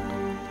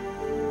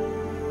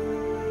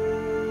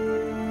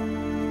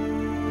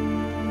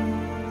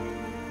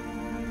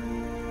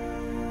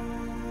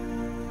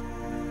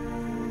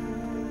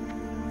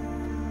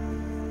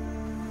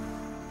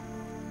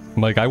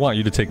 Mike, I want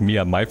you to take me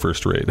on my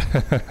first raid.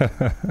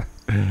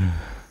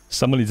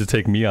 Someone needs to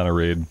take me on a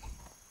raid.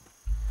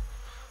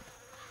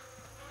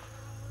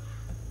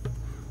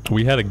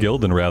 We had a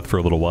guild in Wrath for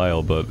a little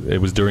while, but it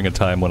was during a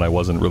time when I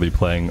wasn't really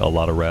playing a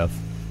lot of Wrath.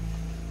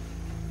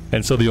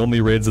 And so the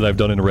only raids that I've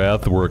done in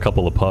Wrath were a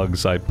couple of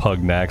pugs. I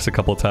pugged Nax a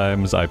couple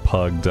times. I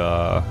pugged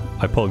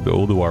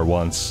Ulduar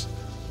once.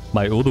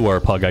 My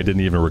Ulduar pug, I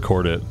didn't even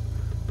record it.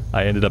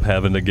 I ended up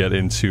having to get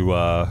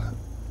into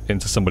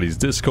somebody's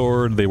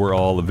Discord. They were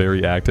all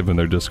very active in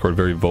their Discord,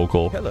 very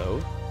vocal. Hello.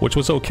 Which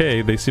was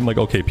okay. They seemed like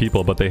okay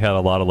people, but they had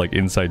a lot of like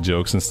inside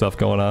jokes and stuff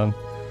going on.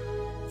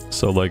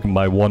 So like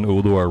my one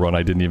Ulduar run,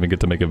 I didn't even get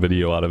to make a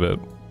video out of it.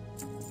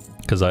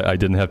 Because I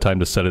didn't have time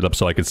to set it up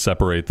so I could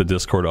separate the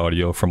Discord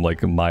audio from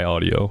like my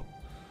audio.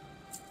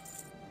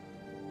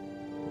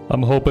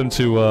 I'm hoping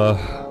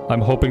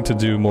to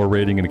do more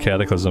raiding in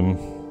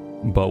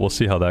Cataclysm, but we'll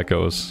see how that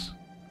goes.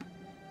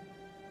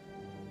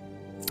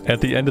 At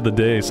the end of the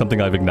day,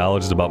 something I've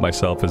acknowledged about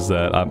myself is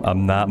that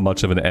I'm not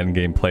much of an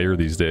endgame player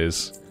these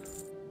days.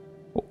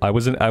 I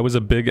was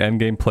a big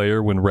endgame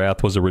player when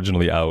Wrath was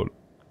originally out.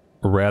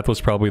 Wrath was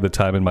probably the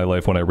time in my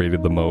life when I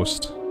raided the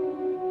most.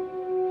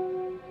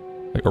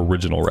 Like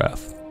original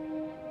Wrath.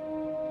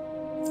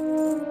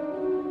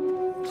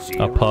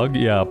 A pug?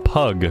 Yeah, a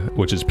pug,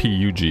 which is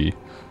P-U-G.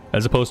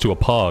 As opposed to a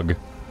pog,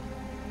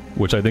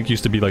 which I think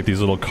used to be like these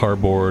little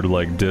cardboard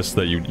like discs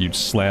that you'd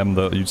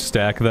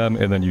stack them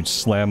and then you'd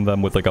slam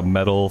them with like a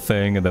metal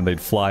thing and then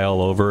they'd fly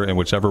all over, and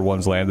whichever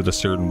ones landed a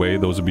certain way,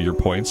 those would be your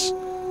points.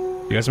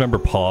 You guys remember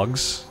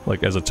pogs?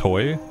 Like as a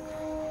toy?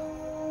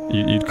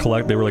 You'd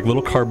collect, they were like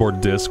little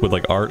cardboard discs with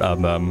like art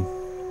on them.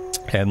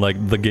 And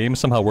like the game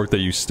somehow worked that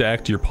you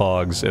stacked your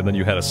pogs and then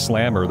you had a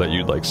slammer that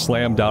you'd like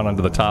slam down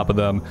onto the top of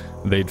them.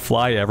 They'd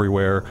fly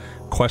everywhere.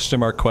 Question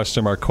mark,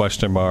 question mark,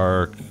 question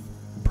mark.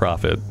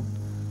 Profit.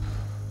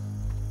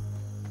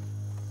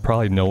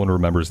 Probably no one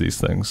remembers these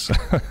things.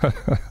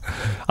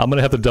 I'm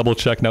gonna have to double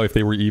check now if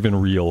they were even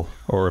real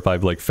or if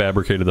I've like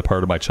fabricated the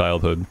part of my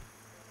childhood.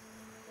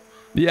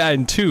 Yeah,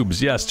 in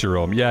tubes. Yes,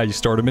 Jerome. Yeah, you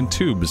stored them in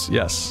tubes.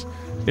 Yes.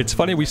 It's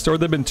funny, we stored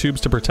them in tubes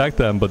to protect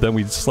them, but then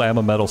we'd slam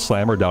a metal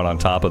slammer down on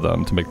top of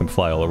them to make them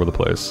fly all over the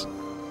place.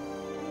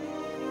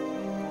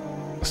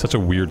 Such a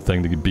weird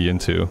thing to be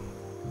into.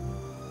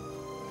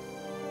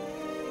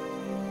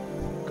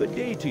 Good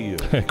day to you.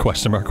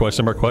 Question mark,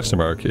 question mark, question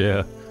mark,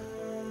 yeah.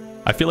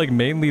 I feel like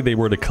mainly they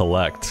were to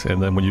collect,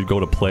 and then when you go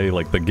to play,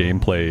 like the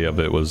gameplay of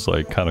it was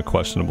like kind of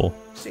questionable.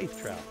 Safe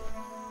travel.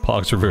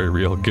 Pogs were very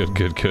real. Good,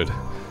 good, good.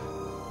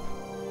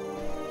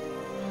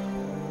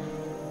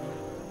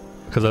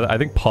 Because I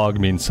think Pog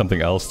means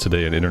something else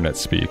today in internet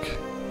speak.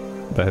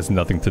 That has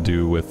nothing to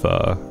do with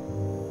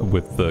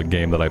the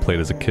game that I played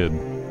as a kid.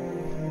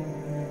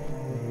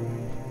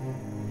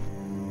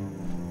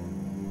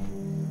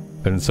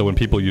 And so when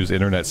people use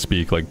internet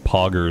speak, like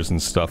poggers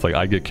and stuff, like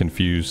I get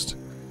confused.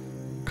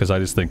 Because I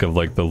just think of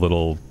like the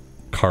little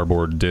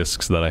cardboard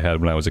discs that I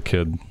had when I was a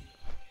kid.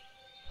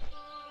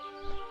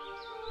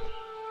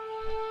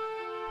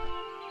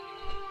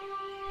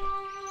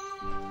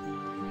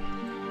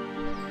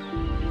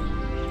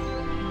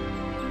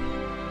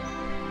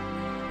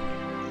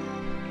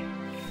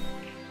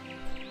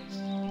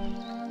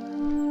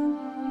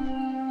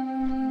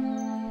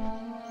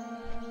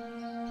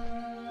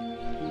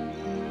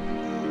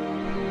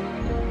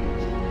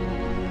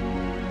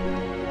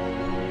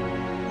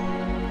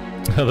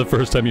 The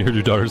first time you heard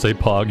your daughter say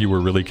Pog, you were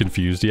really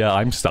confused. Yeah,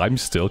 I'm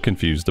still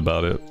confused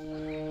about it.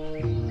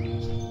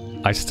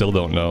 I still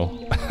don't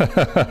know.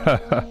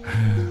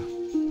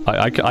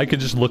 I could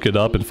just look it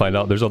up and find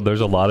out. There's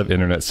a lot of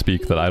internet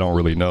speak that I don't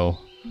really know.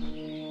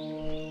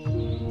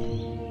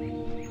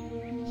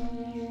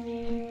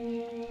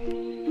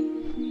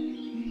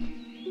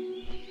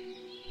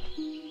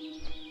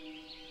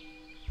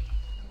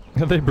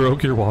 They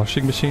broke your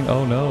washing machine?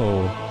 Oh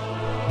no.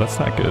 That's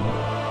not good.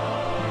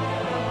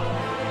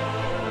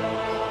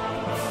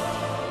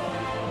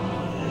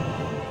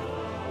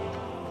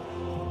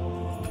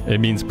 It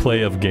means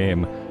play of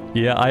game.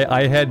 Yeah,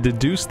 I had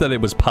deduced that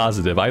it was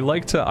positive. I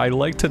like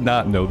to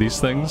not know these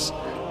things.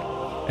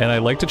 And I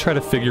like to try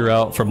to figure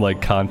out from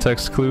like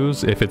context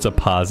clues if it's a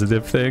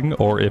positive thing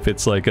or if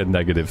it's like a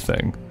negative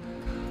thing.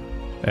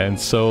 And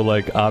so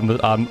like on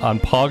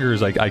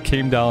Poggers, I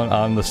came down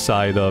on the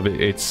side of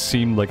it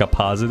seemed like a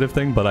positive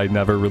thing, but I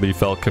never really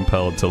felt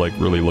compelled to like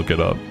really look it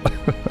up.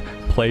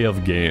 Play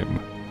of game.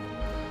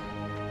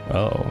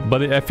 Oh,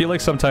 but I feel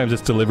like sometimes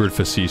it's delivered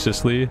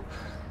facetiously.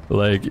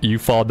 Like, you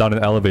fall down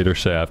an elevator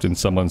shaft and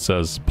someone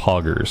says,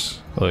 poggers.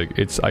 Like,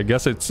 I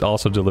guess it's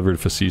also delivered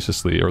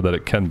facetiously, or that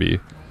it can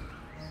be.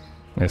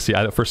 And see,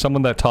 for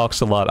someone that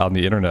talks a lot on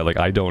the internet, like,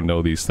 I don't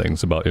know these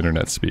things about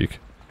internet speak.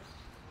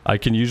 I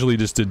can usually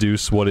just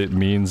deduce what it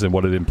means and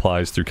what it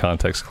implies through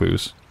context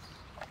clues.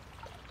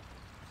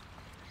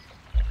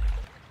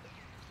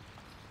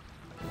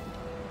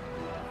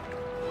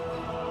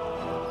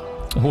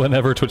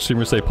 Whenever Twitch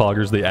streamers say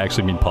poggers, they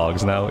actually mean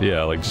pogs now.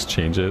 Yeah, like just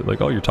change it.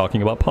 Like, oh, you're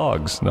talking about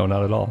pogs. No,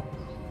 not at all.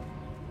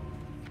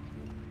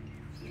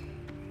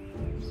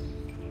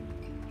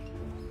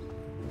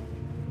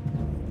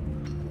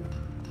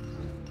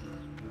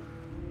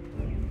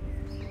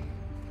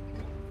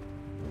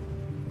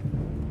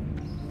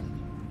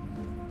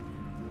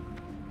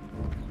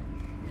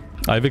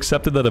 I've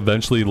accepted that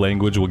eventually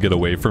language will get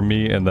away from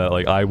me and that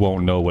like I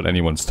won't know what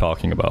anyone's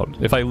talking about.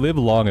 If I live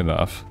long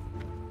enough,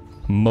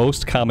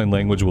 most common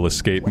language will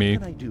escape me.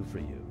 What can I do for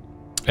you?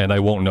 And I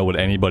won't know what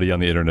anybody on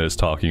the internet is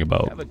talking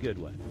about. Have a good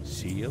one.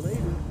 See you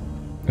later.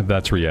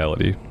 That's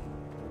reality.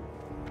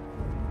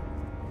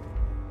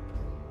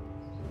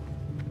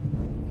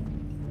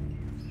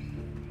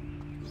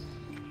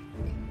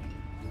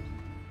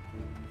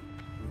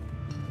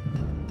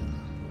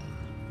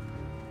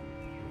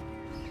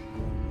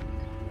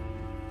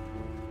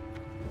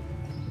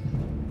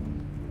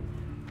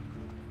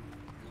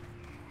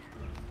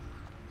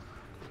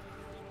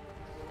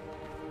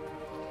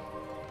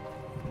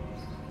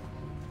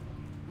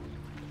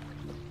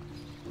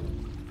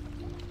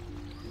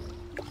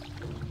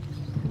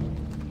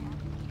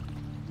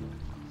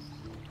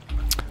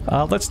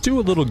 Let's do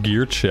a little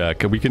gear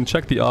check. We can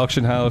check the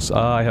auction house.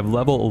 I have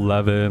level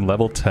 11,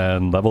 level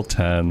 10, level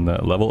 10,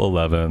 level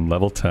 11,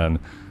 level 10.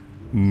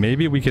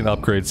 Maybe we can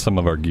upgrade some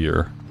of our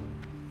gear.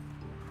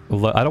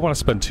 I don't want to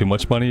spend too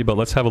much money, but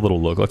let's have a little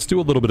look. Let's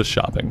do a little bit of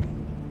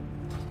shopping.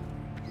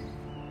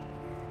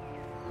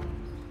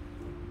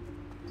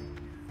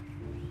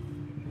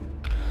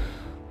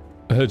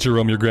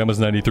 Jerome, your grandma's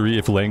 93.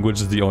 If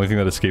language is the only thing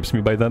that escapes me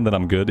by then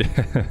I'm good.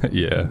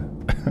 Yeah.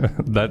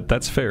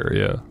 That's fair,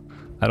 yeah.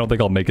 I don't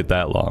think I'll make it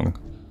that long.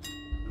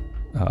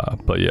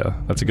 But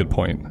yeah, that's a good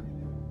point.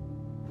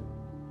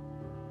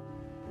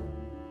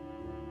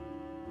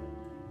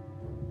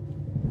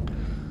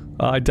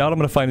 I doubt I'm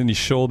going to find any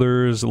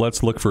shoulders.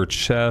 Let's look for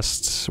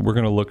chests. We're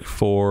going to look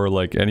for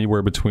like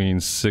anywhere between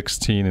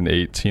 16 and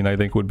 18 I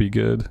think would be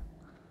good.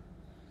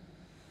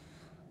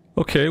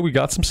 Okay, we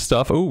got some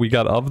stuff. Oh, we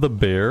got Of the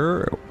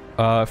Bear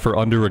for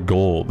under a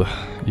gold.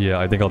 Yeah,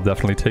 I think I'll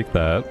definitely take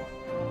that.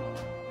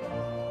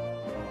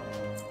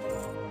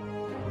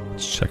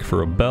 Let's check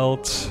for a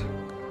belt.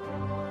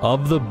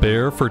 Of the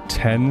Bear for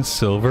 10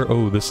 silver.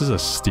 Oh, this is a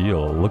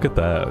steal. Look at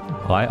that.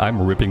 I'm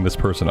ripping this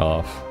person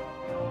off.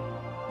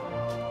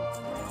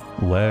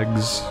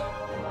 Legs.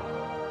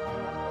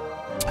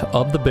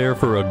 Of the Bear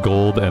for a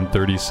gold and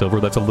 30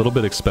 silver. That's a little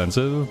bit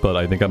expensive, but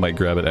I think I might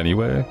grab it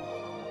anyway.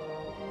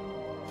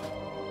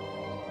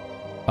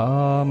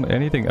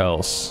 Anything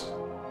else?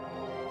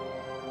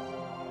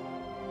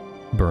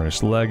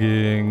 Burnished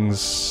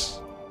leggings.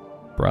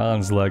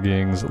 Bronze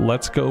leggings.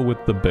 Let's go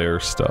with the bear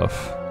stuff.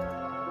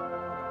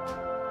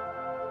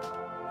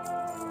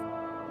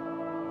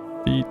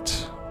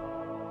 Feet.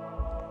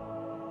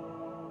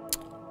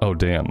 Oh,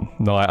 damn.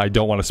 No, I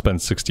don't want to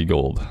spend 60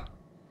 gold.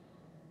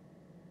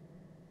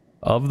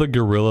 Of the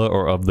gorilla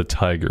or of the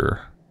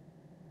tiger?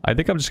 I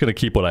think I'm just going to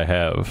keep what I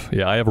have.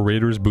 Yeah, I have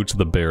Raiders Boots of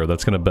the Bear.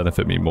 That's going to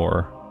benefit me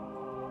more.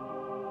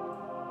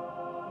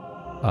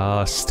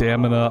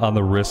 Stamina on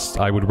the wrist.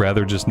 I would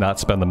rather just not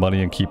spend the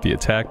money and keep the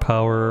attack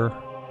power.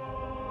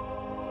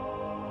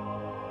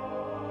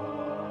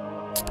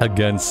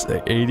 Against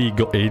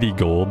 80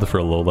 gold for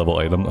a low-level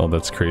item. Oh,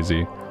 that's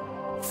crazy.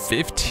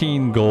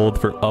 15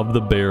 gold for Of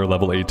the Bear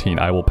level 18.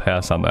 I will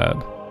pass on that.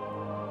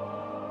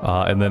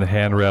 And then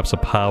hand wraps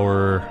of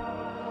power.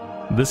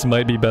 This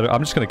might be better.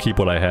 I'm just going to keep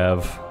what I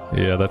have.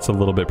 Yeah, that's a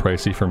little bit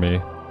pricey for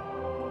me.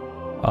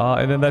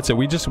 And then that's it.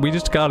 We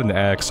just got an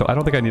axe, so I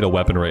don't think I need a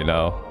weapon right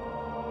now.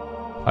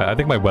 I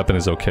think my weapon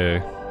is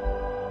okay.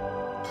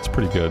 It's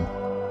pretty good.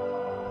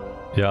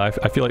 Yeah,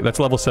 I feel like that's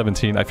level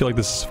 17. I feel like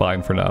this is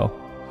fine for now.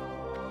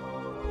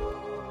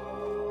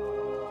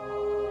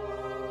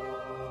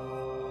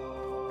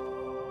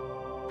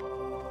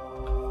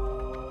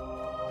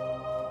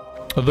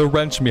 The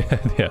wrench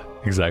yeah,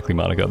 exactly,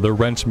 Monica. The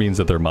wrench means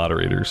that they're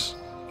moderators.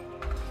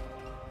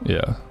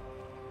 Yeah.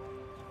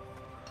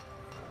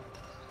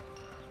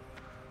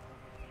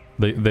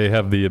 They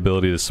have the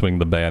ability to swing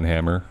the ban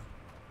hammer.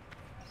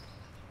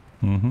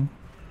 Mm-hmm.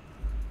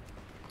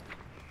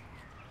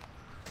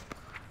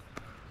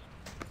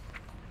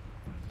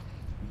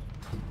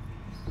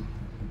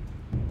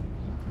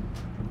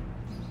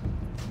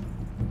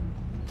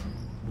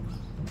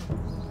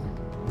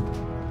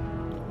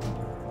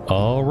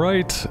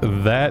 Alright,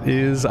 that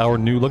is our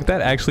new look.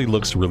 That actually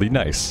looks really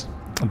nice.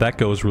 That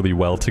goes really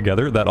well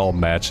together. That all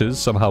matches.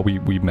 Somehow we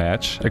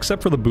match.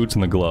 Except for the boots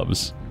and the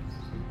gloves.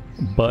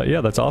 But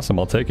yeah, that's awesome.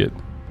 I'll take it.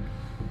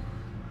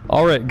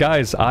 Alright,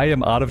 guys, I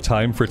am out of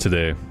time for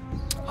today.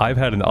 I've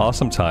had an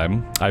awesome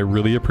time. I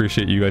really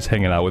appreciate you guys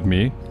hanging out with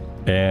me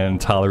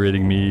and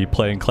tolerating me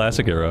playing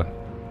Classic Era.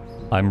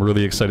 I'm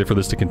really excited for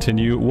this to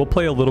continue. We'll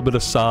play a little bit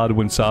of SOD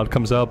when SOD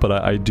comes out, but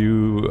I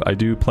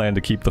do plan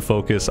to keep the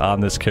focus on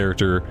this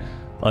character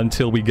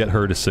until we get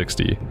her to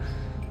 60.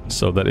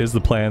 So that is the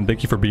plan.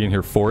 Thank you for being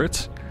here for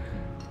it.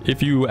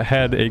 If you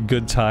had a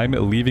good time,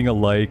 leaving a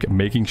like,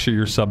 making sure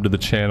you're subbed to the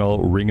channel,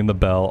 ringing the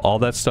bell, all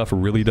that stuff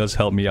really does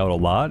help me out a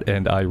lot,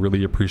 and I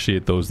really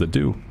appreciate those that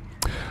do.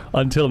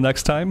 Until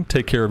next time,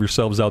 take care of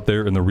yourselves out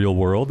there in the real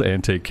world,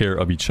 and take care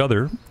of each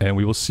other, and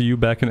we will see you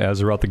back in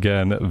Azeroth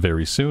again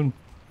very soon.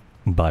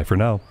 Bye for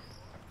now.